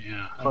 that's right.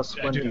 Yeah. plus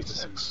I do have to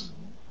 1d6.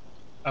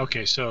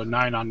 Okay, so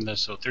 9 on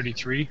this, so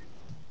 33.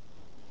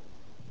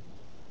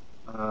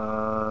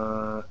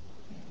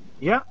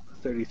 Yeah,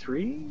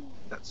 33.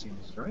 That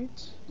seems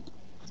right.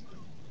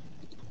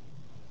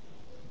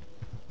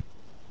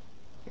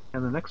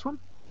 And the next one?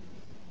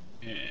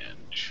 And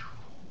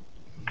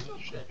that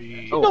should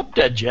be. Oh. Not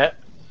dead yet.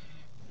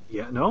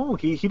 Yeah, no,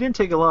 he didn't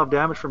take a lot of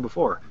damage from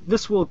before.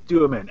 This will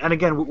do him in. And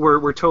again,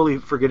 we're totally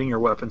forgetting your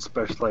weapon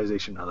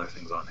specialization and other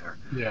things on here.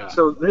 Yeah.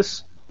 So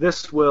this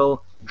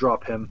will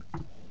drop him.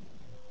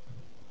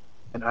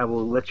 And I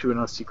will let you in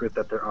on a secret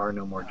that there are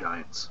no more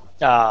giants.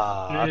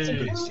 Ah, that's a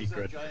good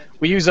secret.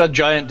 We use our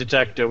giant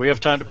detector. We have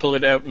time to pull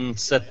it out and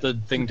set the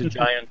thing to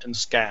giant and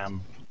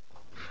scam.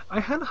 I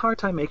had a hard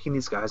time making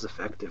these guys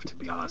effective, to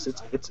be honest.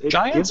 It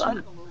Giants?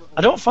 gives-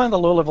 I don't find the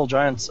low-level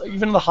giants,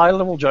 even the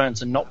high-level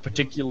giants, are not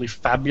particularly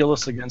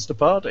fabulous against a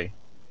party.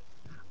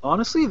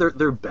 honestly,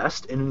 they're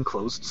best in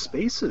enclosed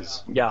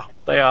spaces Yeah,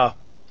 they are.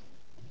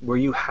 where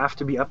you have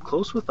to be up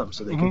close with them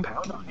so they can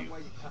pound on you.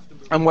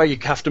 And where you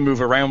have to move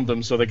around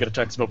them so they get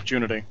attacks of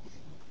opportunity.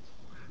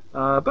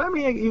 But I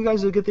mean, you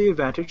guys will get the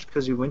advantage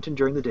because you went in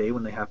during the day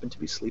when they happened to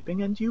be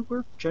sleeping, and you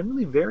were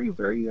generally very,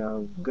 very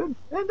good.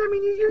 And I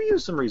mean, you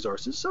used some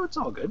resources, so it's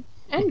all good.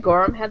 And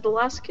Gorham had the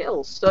last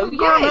kill, so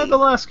Gorham yay! had the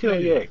last kill,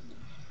 yay!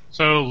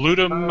 So loot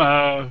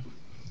 'em,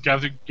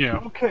 gather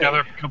Okay. gather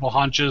a couple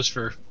haunches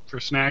for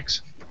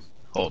snacks.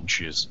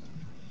 Haunches.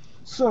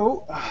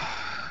 So,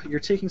 you're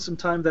taking some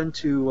time then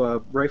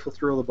to rifle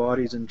through all the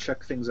bodies and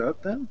check things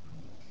out then?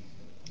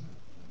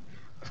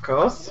 Of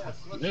course.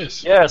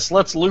 Yes. Yes,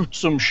 let's loot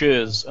some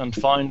shiz and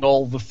find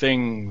all the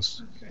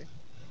things.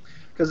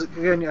 Because,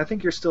 again, I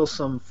think you're still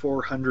some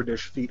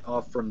 400-ish feet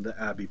off from the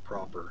Abbey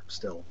proper,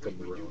 still, from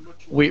the road.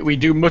 We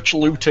do much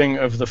looting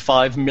of the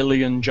 5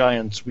 million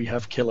giants we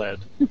have killed,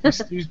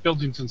 These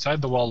buildings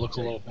inside the wall look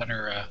a little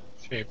better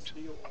shaped.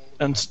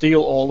 and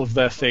steal all of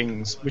their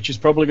things, which is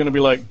probably going to be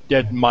like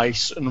dead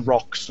mice and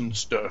rocks and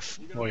stuff.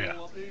 Oh yeah.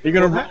 You're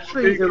going to Well,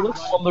 actually, it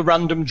looks... on the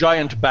random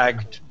giant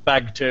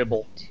bag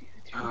table.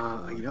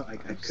 I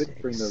could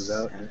bring those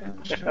out.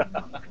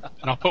 And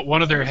I'll put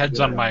one of their heads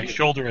on my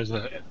shoulder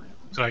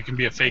so I can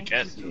be a fake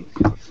head.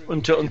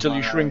 Until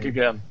you shrink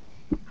again.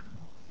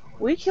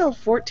 We killed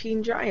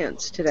 14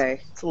 giants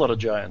today. It's a lot of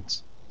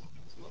giants.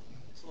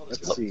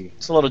 Let's see.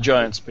 It's a lot of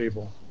giants,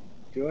 people.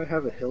 Do I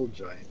have a hill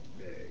giant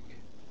bag?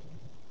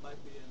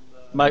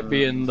 Might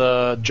be in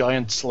the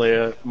Giant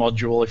Slayer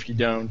module if you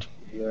don't.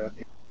 Yeah.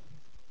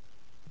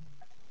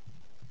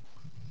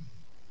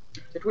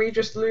 Did we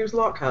just lose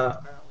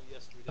Lockhart?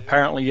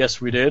 Apparently, yes,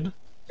 we did.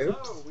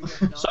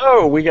 Oops.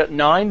 So, we get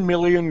 9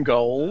 million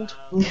gold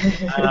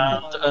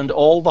and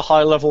all the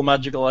high-level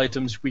magical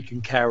items we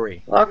can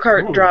carry.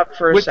 Lockhart dropped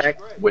for a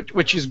sec.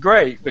 Which is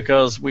great,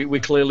 because we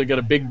clearly get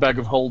a big bag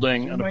of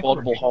holding and a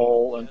portable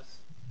hole. And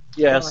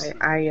yes, Oh,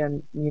 I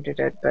unmuted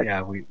it, but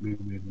Yeah, we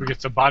We get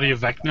the body of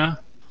Vecna.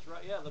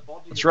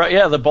 that's right.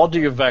 Yeah, the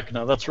body of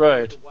Vecna, that's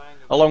right.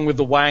 Along with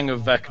the Wang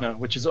of Vecna,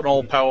 which is an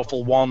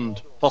all-powerful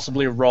wand,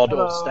 possibly a rod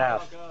or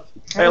staff.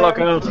 Hey,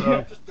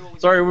 Lockhart.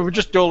 Sorry, we were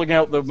just doling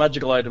out the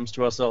magical items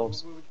to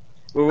ourselves.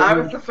 I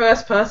was the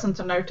first person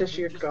to notice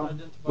you'd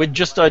gone. We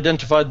just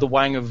identified the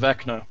Wang of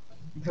Vecna.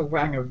 The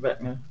Wang of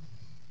Vecna.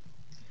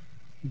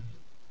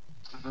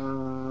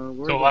 So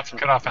we'll have to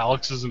cut off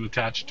Alex's and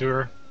attach it to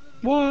her.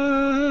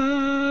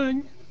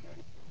 Wang!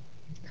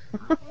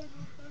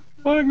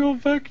 Wang of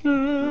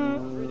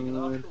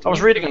Vecna! I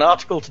was reading an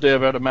article today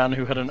about a man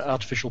who had an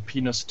artificial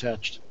penis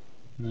attached.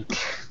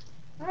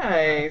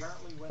 Nice.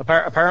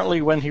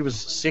 Apparently, when he was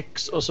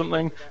 6 or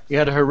something, he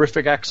had a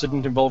horrific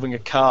accident involving a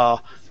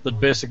car that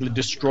basically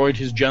destroyed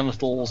his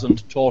genitals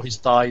and tore his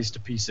thighs to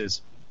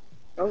pieces.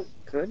 oh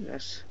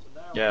goodness.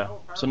 Yeah.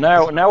 So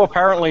now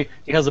apparently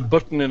he has a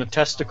button in a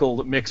testicle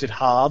that makes it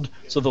hard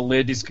so the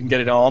ladies can get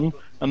it on,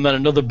 and then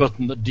another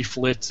button that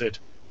deflates it.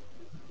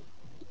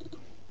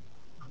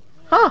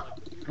 Huh.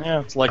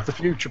 Yeah, it's like the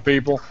future,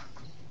 people.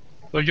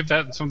 They'll get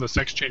that in some of the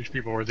sex change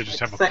people where they just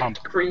have a Except pump.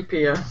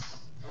 creepier.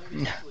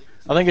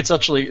 I think it's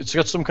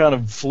got some kind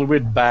of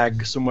fluid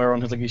bag somewhere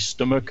on his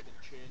stomach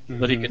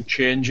that he can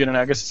change in, and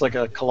I guess it's like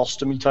a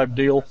colostomy type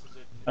deal.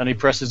 And he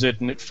presses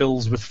it, and it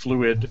fills with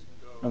fluid,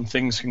 and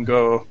things can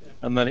go,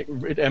 and then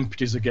it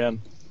empties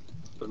again.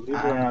 Believe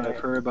it or not, I've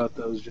heard about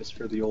those just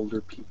for the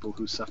older people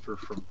who suffer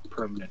from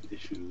permanent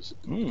issues.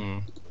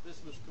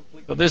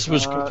 But this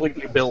was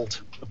completely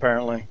built,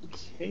 apparently.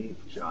 Cave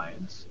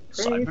giants.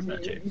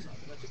 Cybernetic.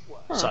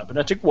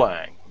 Cybernetic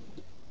Wang.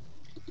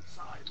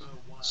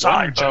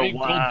 Giant Cyber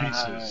gold Wang.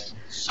 pieces.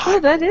 Oh,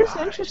 that is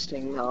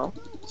interesting, though.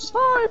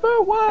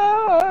 Cyber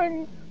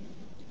Wang.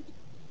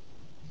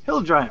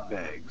 Hill giant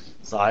bags.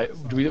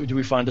 Do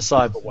we find a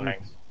Cyber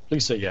Wang?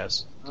 Please say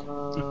yes.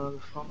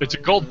 It's a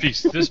gold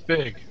piece this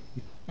big.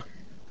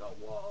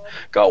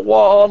 Got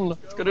one.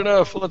 It's good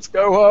enough. Let's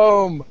go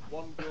home.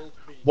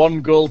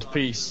 One gold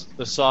piece,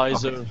 the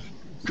size of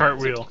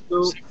Cartwheel.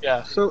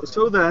 yeah.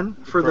 So then,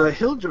 for the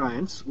hill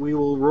giants, we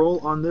will roll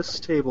on this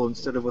table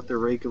instead of what their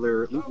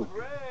regular loot would be.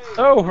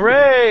 Oh,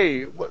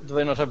 hooray! What, do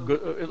they not have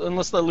good?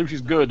 Unless their loot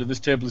is good and this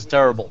table is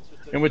terrible.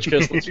 In which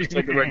case, let's just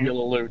take the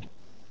regular loot.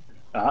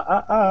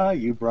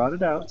 You brought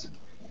it out.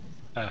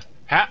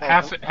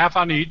 Half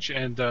on each,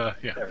 and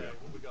yeah.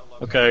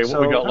 Okay,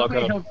 what we got,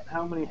 Lockhart?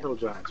 How many hill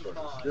giants were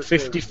there?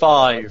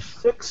 55.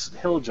 6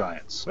 hill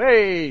giants.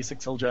 Hey,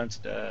 6 hill giants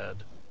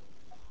dead.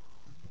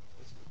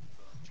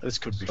 This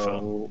could be fun.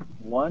 So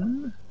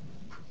 1,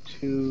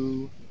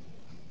 2,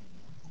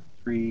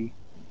 3,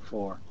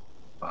 4,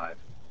 5,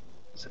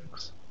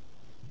 6.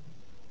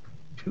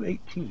 2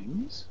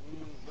 18s.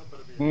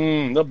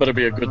 That better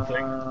be a good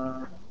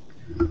thing.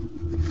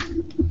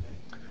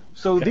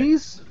 So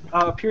these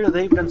appear that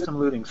they've done some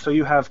looting. So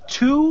you have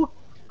 2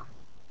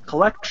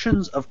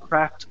 collections of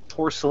cracked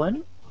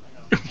porcelain.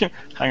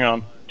 Hang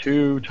on.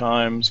 2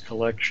 times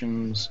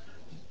collections,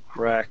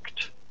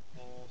 cracked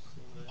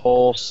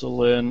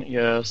porcelain.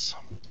 Yes.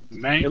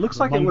 It looks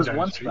like it was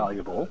once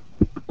valuable.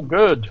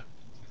 Good.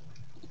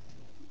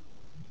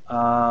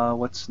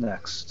 What's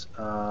next?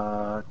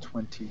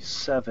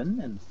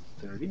 27 and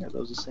 30. Are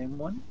those the same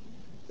one?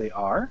 They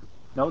are.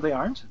 No, they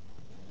aren't.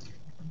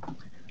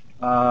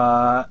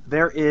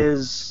 There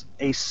is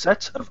a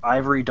set of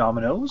ivory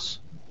dominoes.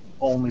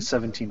 Only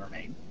 17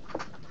 remain.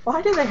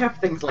 Why do they have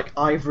things like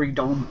ivory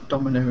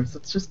dominoes?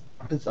 It's just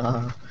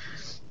bizarre.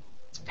 It's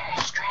very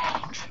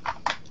strange.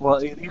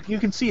 Well, you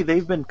can see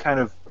they've been kind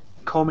of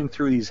combing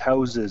through these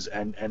houses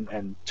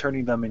and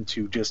turning them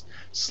into just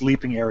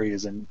sleeping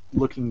areas and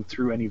looking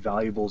through any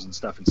valuables and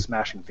stuff and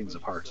smashing things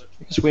apart.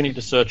 So we need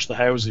to search the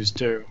houses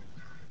too.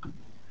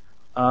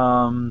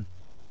 One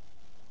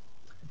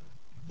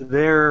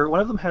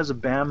of them has a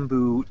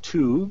bamboo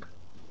tube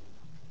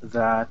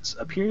that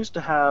appears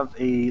to have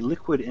a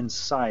liquid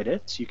inside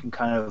it. You can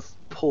kind of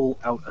pull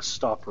out a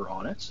stopper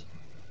on it.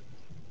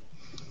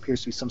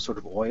 Appears to be some sort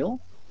of oil.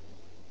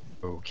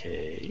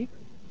 Okay.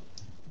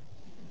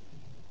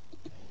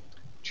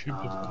 Tube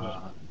of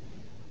blood.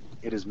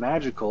 It is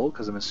magical,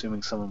 because I'm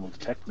assuming someone will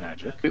detect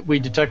magic. We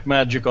detect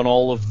magic on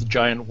all of the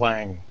giant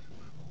wang.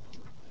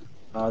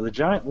 The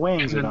giant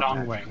wings And are the not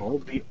non-wang. magical.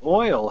 The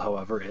oil,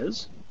 however,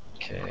 is.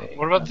 Okay.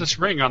 What about this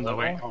ring on the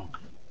way home?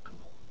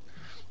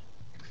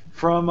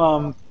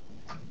 From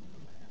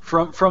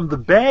the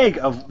bag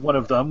of one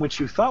of them, which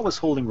you thought was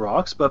holding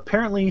rocks, but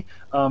apparently,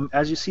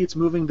 as you see it's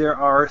moving, there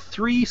are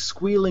 3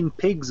 squealing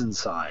pigs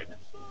inside.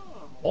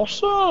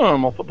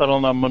 Awesome! I'll put that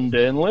on our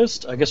mundane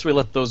list. I guess we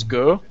let those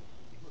go.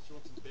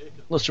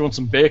 Unless you want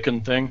some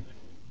bacon thing.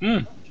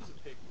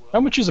 How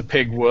much is a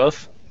pig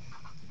worth?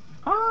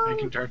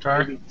 Bacon tartare?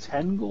 Maybe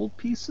 10 gold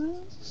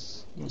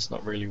pieces? It's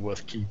not really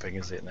worth keeping,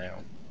 is it now?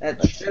 How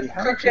much is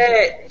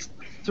Cricket!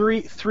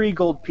 it? 3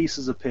 gold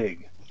pieces a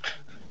pig.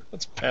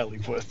 That's barely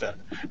worth that.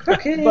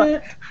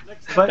 Cricket!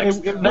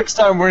 But Next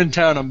time we're in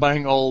town, I'm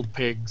buying old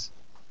pigs.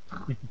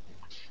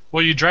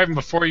 Well, you drive them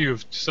before you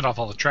set off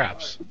all the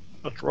traps.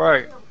 That's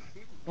right.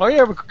 Oh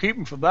yeah, we could keep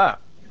them for that.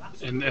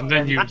 And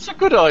then you That's a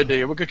good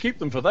idea. We could keep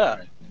them for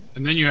that.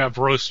 have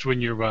roast when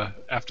you're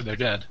after they're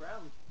dead.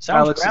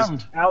 Sounds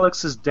grand.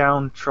 Alex is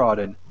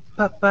downtrodden.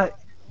 But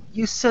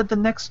you said the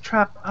next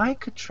trap I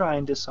could try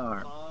and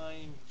disarm.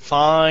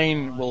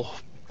 Fine.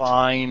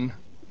 Fine.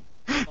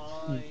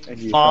 And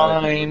you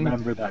Fine.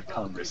 remember that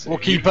conversation. We'll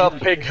keep up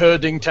pig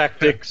herding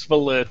tactics for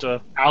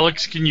later.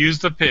 Alex can use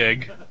the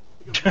pig.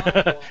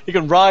 He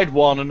can ride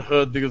one and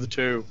herd the other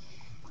 2.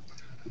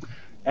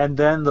 And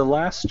then the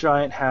last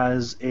giant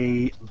has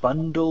a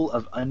bundle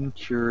of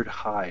uncured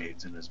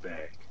hides in his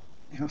bag.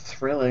 How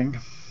thrilling.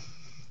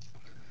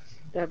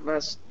 That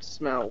must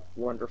smell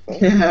wonderful.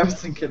 Yeah, I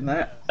was thinking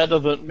that. Better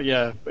than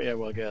well,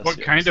 I guess. What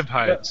yes. kind of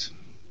hides?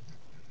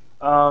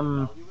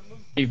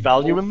 Any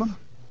value in them?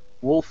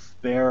 Wolf,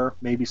 bear,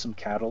 maybe some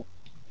cattle.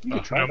 You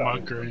could try No that.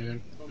 monk or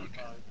anything.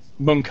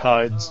 Monk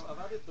hides.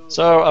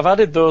 So I've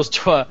added those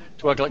to our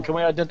collection. Can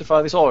we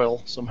identify this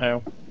oil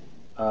somehow?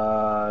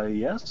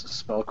 Yes, a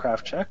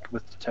spellcraft check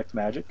with detect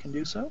magic can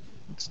do so.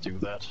 Let's do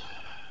that.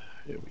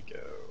 Here we go.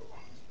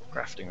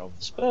 Crafting of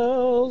the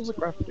spells,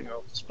 crafting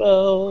of the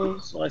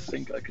spells. I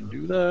think I can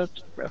do that.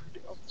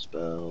 Crafting of the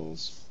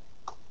spells.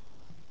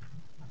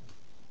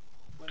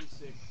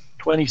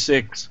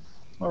 26.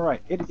 All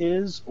right, it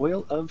is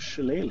oil of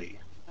shillelagh.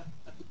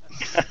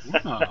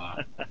 Ah.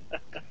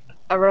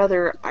 A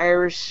rather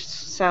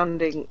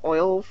Irish-sounding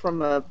oil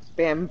from a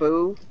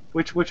bamboo.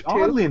 Which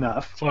oddly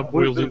enough, Club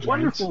would wielding be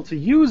wonderful to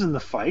use in the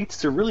fight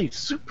to really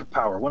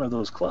superpower one of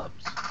those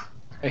clubs.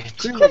 It's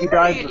Clearly he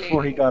died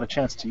before he got a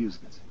chance to use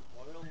it.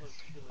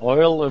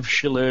 oil of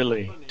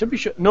shillelagh. To be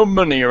sure, no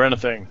money or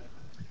anything.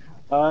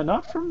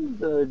 Not from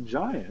the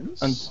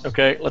giants. And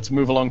okay, let's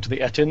move along to the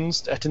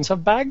Ettins. Do Ettins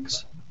have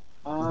bags?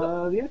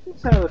 The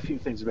Ethics have a few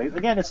things about it.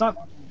 Again, it's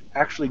not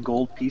actually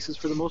gold pieces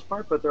for the most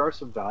part, but there are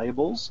some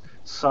valuables,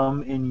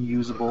 some in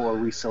usable or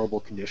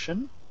resellable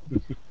condition.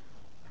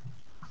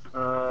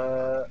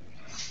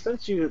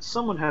 Bet you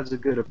someone has a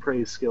good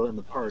appraise skill in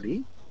the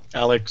party.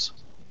 Alex.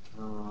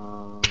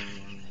 Um,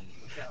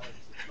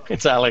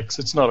 It's Alex.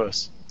 It's not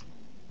us.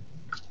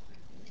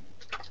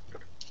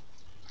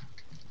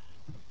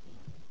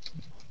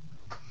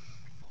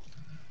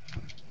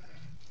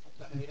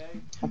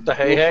 What the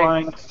hey you'll hey?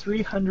 find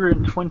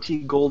 320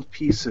 gold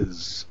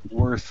pieces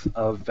worth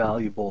of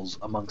valuables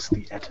amongst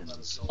the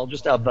Ettins. I'll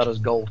just add that as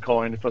gold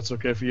coin if that's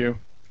okay for you.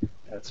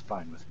 That's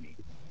fine with me.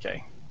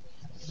 Okay.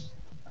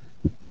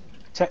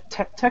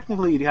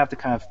 Technically, you'd have to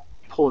kind of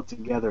pull it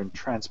together and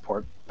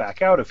transport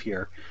back out of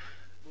here.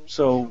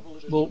 So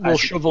We'll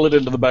shovel it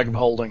into the bag of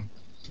holding,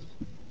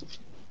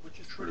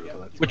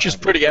 which is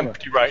pretty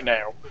empty right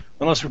now,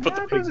 unless we put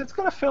the pigs. It's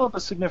going to fill up a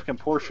significant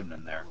portion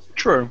in there.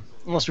 True,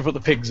 unless we put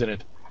the pigs in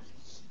it.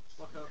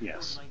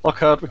 Yes.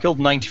 Lockhart, we killed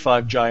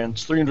 95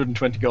 giants.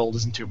 320 gold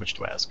isn't too much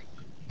to ask.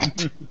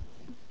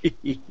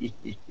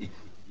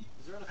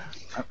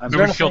 I'm No,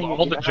 we just killed saying,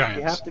 all the You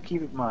giants. have to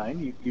keep in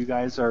mind, you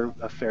guys are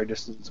a fair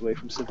distance away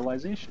from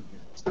civilization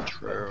here.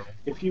 True.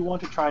 If you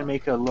want to try and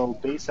make a little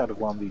base out of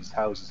one of these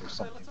houses or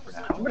something for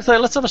I'm now, gonna say,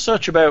 let's have a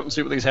search about and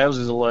see what these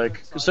houses are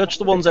like. Search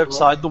the ones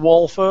outside the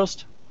wall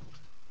first.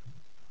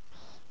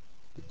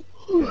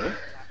 okay.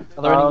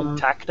 Are there any Um,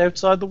 intact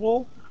outside the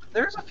wall?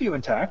 There's a few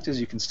intact,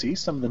 as you can see,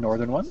 some of the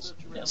northern ones.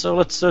 Yeah, so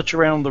let's search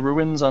around the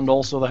ruins and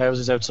also the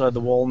houses outside the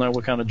wall. Now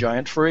we're kind of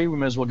giant free. We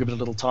may as well give it a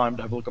little time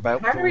to have a look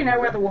about. How do we know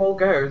where the wall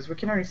goes? We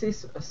can only see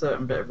a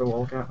certain bit of the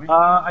wall, can't we?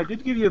 I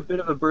did give you a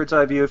bit of a bird's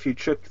eye view if you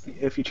check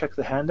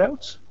the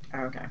handouts.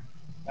 Oh, okay.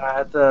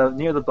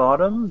 Near the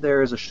bottom,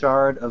 there is a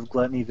shard of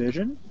Gluttony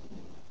Vision,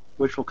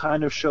 which will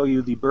kind of show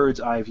you the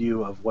bird's eye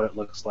view of what it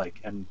looks like,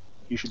 and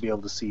you should be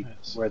able to see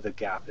Yes. where the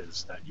gap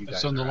is that you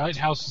guys So the are at.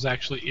 lighthouse is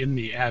actually in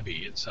the abbey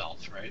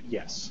itself, right?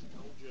 Yes.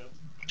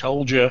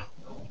 Told you.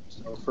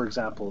 So, for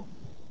example,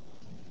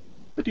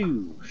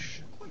 Badoosh.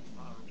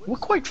 We're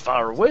quite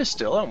far away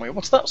still, aren't we?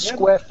 What's that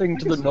square thing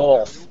to the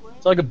north?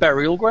 It's like a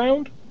burial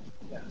ground?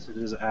 Yes, it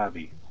is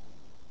Abbey.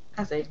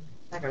 I see.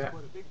 I got it.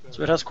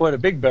 So it has quite a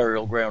big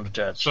burial ground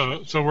attached.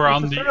 So we're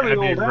on It's a the fairly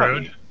Abbey old Road.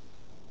 abbey.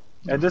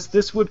 And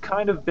this would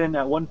kind of been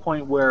at one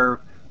point where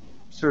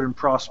certain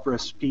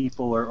prosperous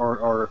people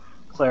or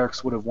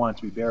clerics would have wanted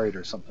to be buried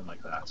or something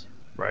like that.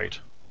 Right.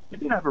 It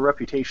did have a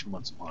reputation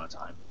once upon a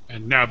time.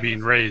 And now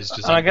being raised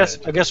is And I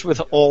undead. guess with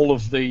all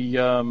of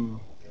the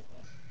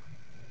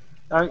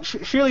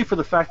Surely for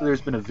the fact that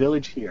there's been a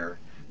village here,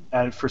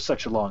 and for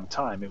such a long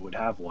time, it would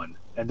have one,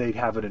 and they'd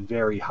have it in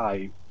very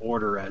high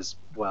order as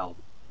well,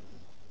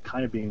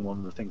 kind of being one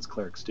of the things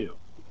clerics do.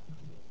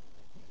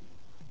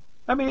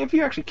 I mean, if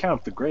you actually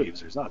count the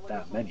graves, there's not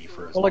that many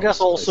for us. well, I guess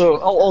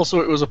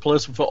also it was a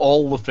place for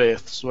all the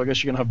faiths, so I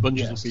guess you can have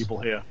bunches Yes. of people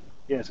here.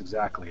 Yes,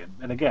 exactly.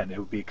 And again, it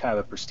would be kind of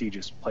a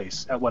prestigious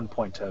place at one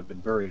point to have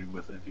been buried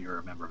with if you're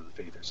a member of the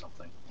faith or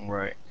something.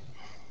 Right.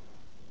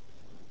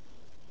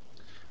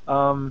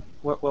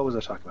 What was I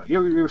talking about? You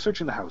were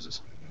searching the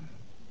houses.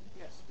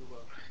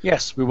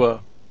 Yes, we were.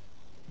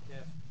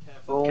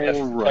 All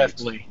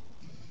Carefully.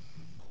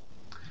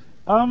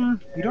 You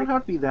don't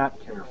have to be that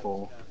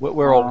careful.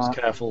 We're always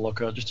careful,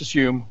 Lockhart. Just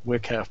assume we're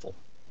careful.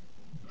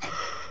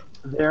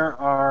 There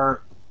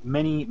are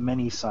many,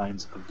 many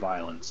signs of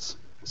violence,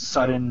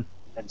 sudden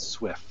and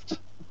swift.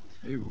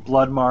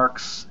 Blood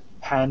marks,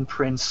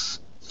 handprints,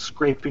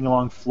 scraping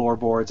along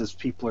floorboards as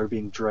people are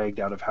being dragged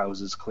out of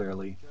houses,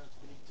 clearly.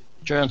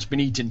 Giants been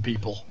eating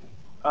people.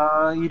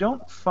 You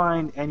don't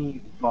find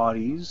any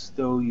bodies,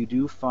 though you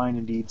do find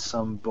indeed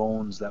some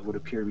bones that would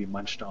appear to be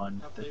munched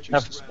on. That you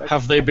suspect.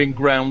 Have they been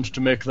ground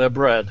to make their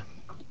bread?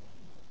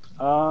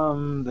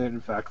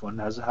 In fact, one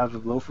has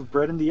a loaf of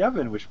bread in the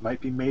oven, which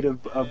might be made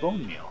of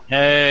bone meal.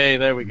 Hey,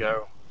 there we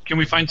go. Can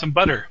we find some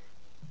butter?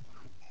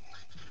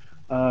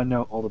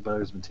 No, all the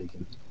butter's been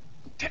taken.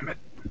 Damn it.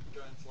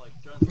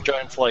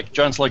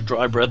 Giants like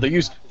dry bread. They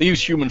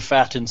use human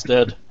fat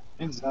instead.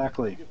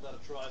 Exactly.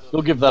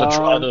 You'll give that a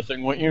try, the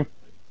thing, won't you?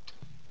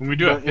 When we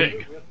do have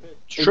pig.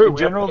 It's In true.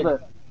 general,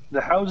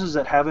 the houses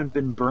that haven't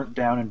been burnt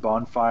down in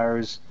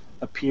bonfires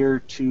appear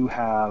to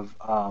have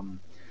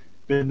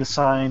been the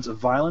signs of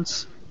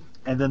violence,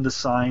 and then the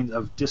signs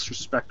of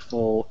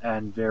disrespectful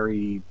and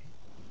very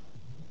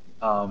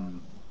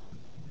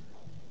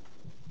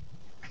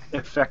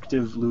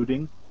effective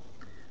looting,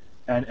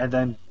 and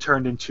then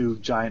turned into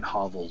giant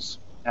hovels,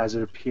 as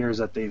it appears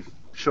that they've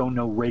shown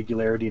no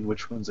regularity in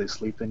which ones they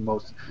sleep in.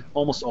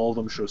 Almost all of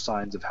them show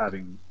signs of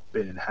having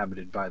been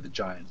inhabited by the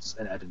giants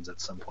and Edens at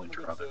some point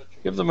or other.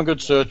 Give them a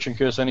good search in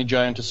case any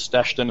giant has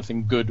stashed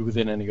anything good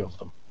within any of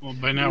them. Well,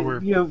 by now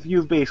we're.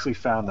 You've basically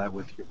found that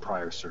with your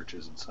prior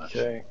searches and such.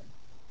 Okay.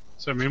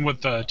 So I mean,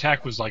 what the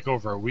attack was like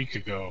over a week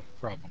ago,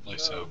 probably.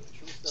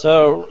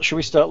 So, should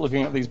we start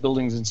looking at these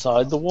buildings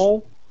inside the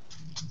wall?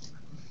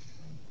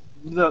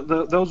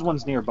 Those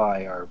ones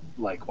nearby are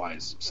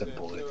likewise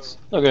simple.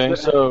 Okay,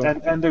 so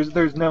And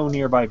there's no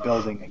nearby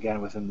building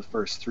again within the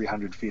first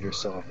 300 feet or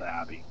so of the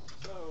abbey.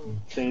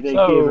 They gave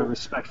a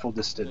respectful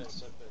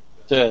distance.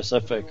 yes, I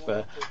think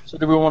fair. So,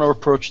 do we want to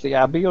approach the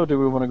abbey, or do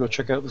we want to go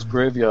check out this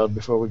graveyard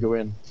before we go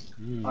in?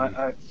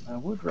 I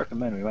would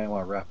recommend we might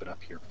want to wrap it up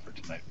here for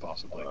tonight,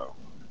 possibly.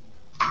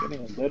 Getting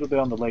a little bit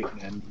on the late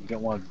end. You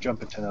don't want to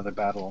jump into another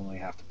battle, only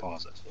have to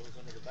pause it.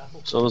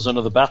 So there's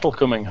another battle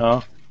coming,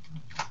 huh?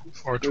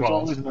 Or There's 12.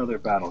 always another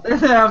battle.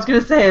 I was going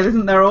to say,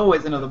 isn't there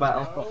always another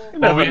battle? You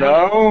never we-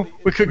 know.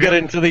 We could get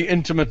into the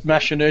intimate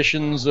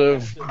machinations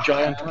of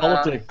giant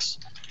politics.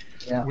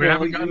 Yeah. We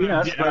haven't gotten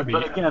Yes, to the but Abbey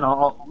yet. again,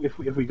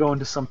 if we go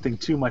into something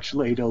too much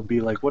late, it'll be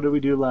like, what did we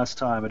do last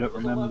time? I don't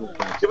remember.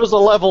 Give us a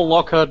level,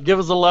 Lockhart. Give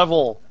us a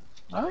level.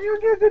 Oh,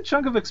 you'll get a good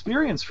chunk of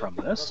experience from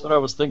this. That's what I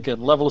was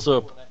thinking. Level us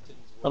up.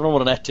 I don't know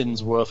what an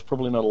ettin's worth.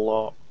 Probably not a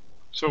lot.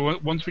 So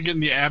once we get in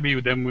the Abbey,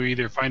 then we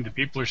either find the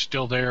people are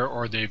still there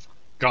or they've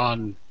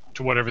gone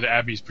to whatever the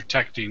Abbey's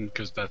protecting,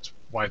 because that's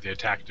why they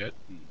attacked it.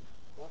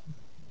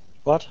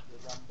 What?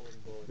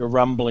 You're a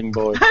rambling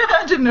boy.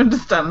 I didn't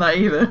understand that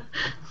either.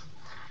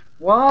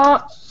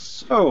 What?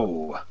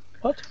 So,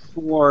 What?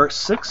 for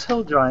 6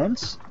 hill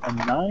giants and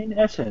 9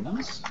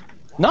 ettins,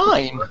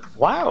 9?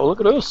 Wow,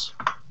 look at us.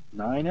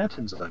 9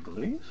 ettins, I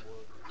believe,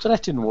 What's an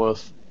ettin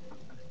worth?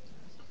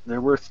 they're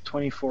worth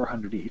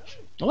 2,400 each.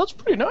 Well, that's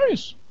pretty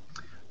nice.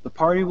 The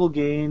party will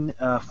gain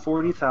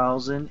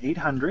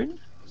 40,800.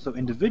 So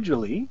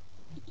individually,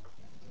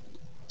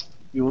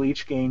 you will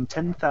each gain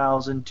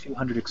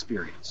 10,200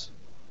 experience.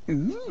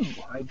 Ooh.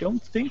 I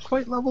don't think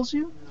quite levels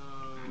you.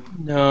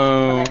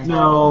 No.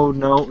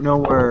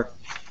 Nowhere.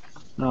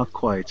 Not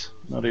quite.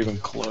 Not even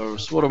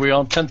close. What are we on?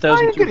 Oh, you're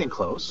 10,200. getting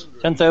close.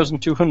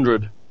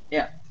 10,200.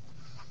 Yeah,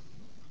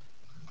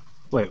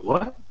 Wait,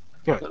 what?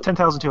 Yeah,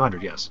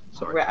 10,200. Yes.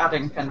 Sorry. we're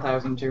adding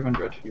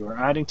 10,200. You are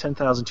adding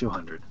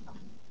 10,200.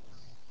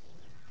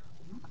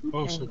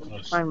 Oh, so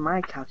close. Find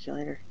my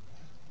calculator.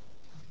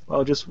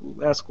 Well, just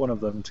ask one of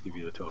them to give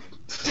you the total.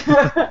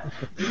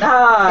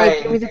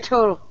 Hey, give me Nice. the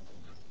total.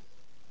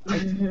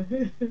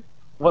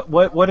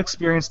 What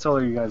experience total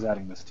are you guys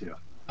adding this to?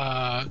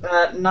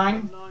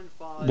 9.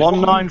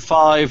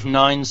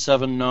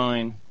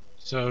 195979.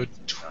 So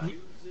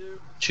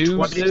Two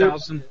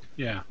 20,000.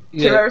 Yeah.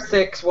 Yeah,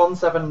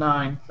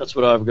 206,179. that's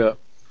what I've got.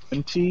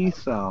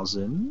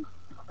 20,000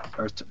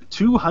 or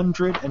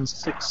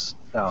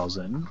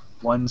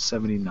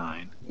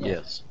 206,179.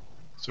 Yes.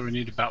 So we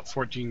need about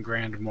 14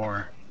 grand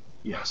more.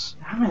 Yes.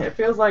 Damn it, it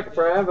feels like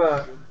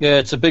forever. Yeah,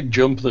 it's a big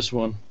jump, this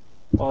one.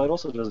 Well, it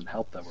also doesn't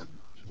help that we're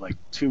like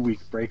 2-week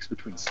breaks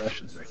between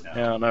sessions right now.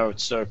 Yeah, I know, it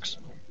sucks.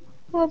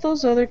 Well,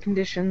 those other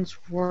conditions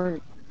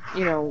weren't,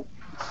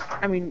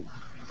 I mean,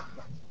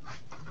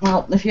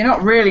 Well, if you're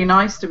not really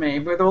nice to me,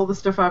 with all the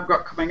stuff I've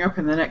got coming up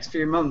in the next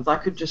few months, I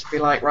could just be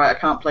like, right, I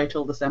can't play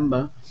till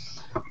December.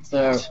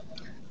 So,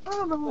 I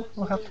don't know.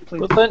 We'll have to play.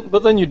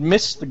 But then you'd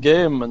miss the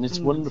game, and it's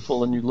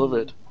wonderful, and you love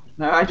it.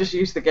 no, I just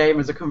use the game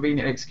as a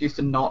convenient excuse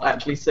to not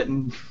actually sit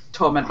and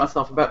torment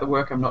myself about the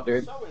work I'm not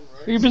doing.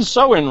 You've been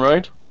sewing,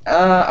 right?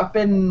 I've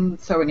been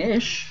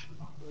sewing-ish.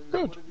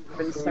 Good. I've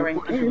been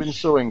What have you been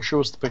sewing-ish. sewing? Show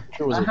us the picture.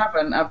 Show us I it.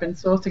 haven't. I've been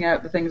sorting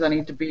out the things I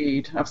need to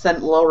bead. I've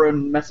sent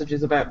Lauren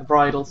messages about the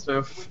bridal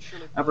stuff.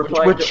 I've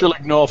replied. Which she'll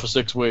ignore for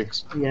 6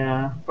 weeks.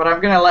 Yeah, but I'm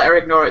going to let her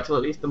ignore it till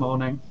at least the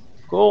morning.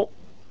 Cool.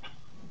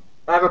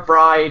 I have a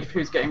bride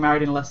who's getting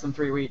married in less than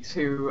 3 weeks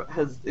who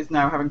is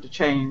now having to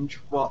change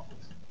what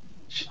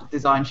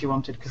design she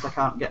wanted because I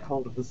can't get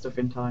hold of the stuff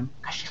in time.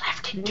 Because she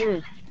left in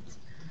 2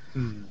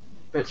 minutes.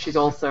 But she's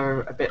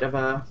also a bit of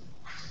a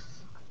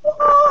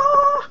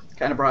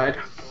kind of bride.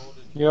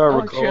 You're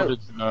Oh, recorded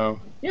now.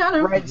 Yeah, I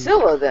know.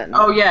 Bridezilla then.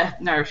 Oh yeah,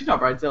 no, she's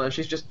not bridezilla.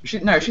 She's just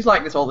she's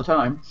like this all the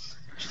time.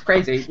 She's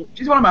crazy.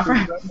 She's one of my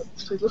friends.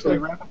 So we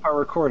wrap up our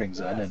recordings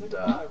then, and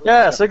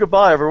Yeah, say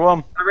goodbye,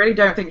 everyone. I really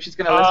don't think she's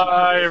going to listen.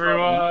 Bye,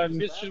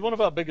 everyone. She's one of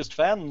our biggest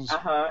fans.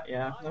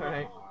 Yeah. All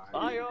right.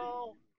 Bye, all.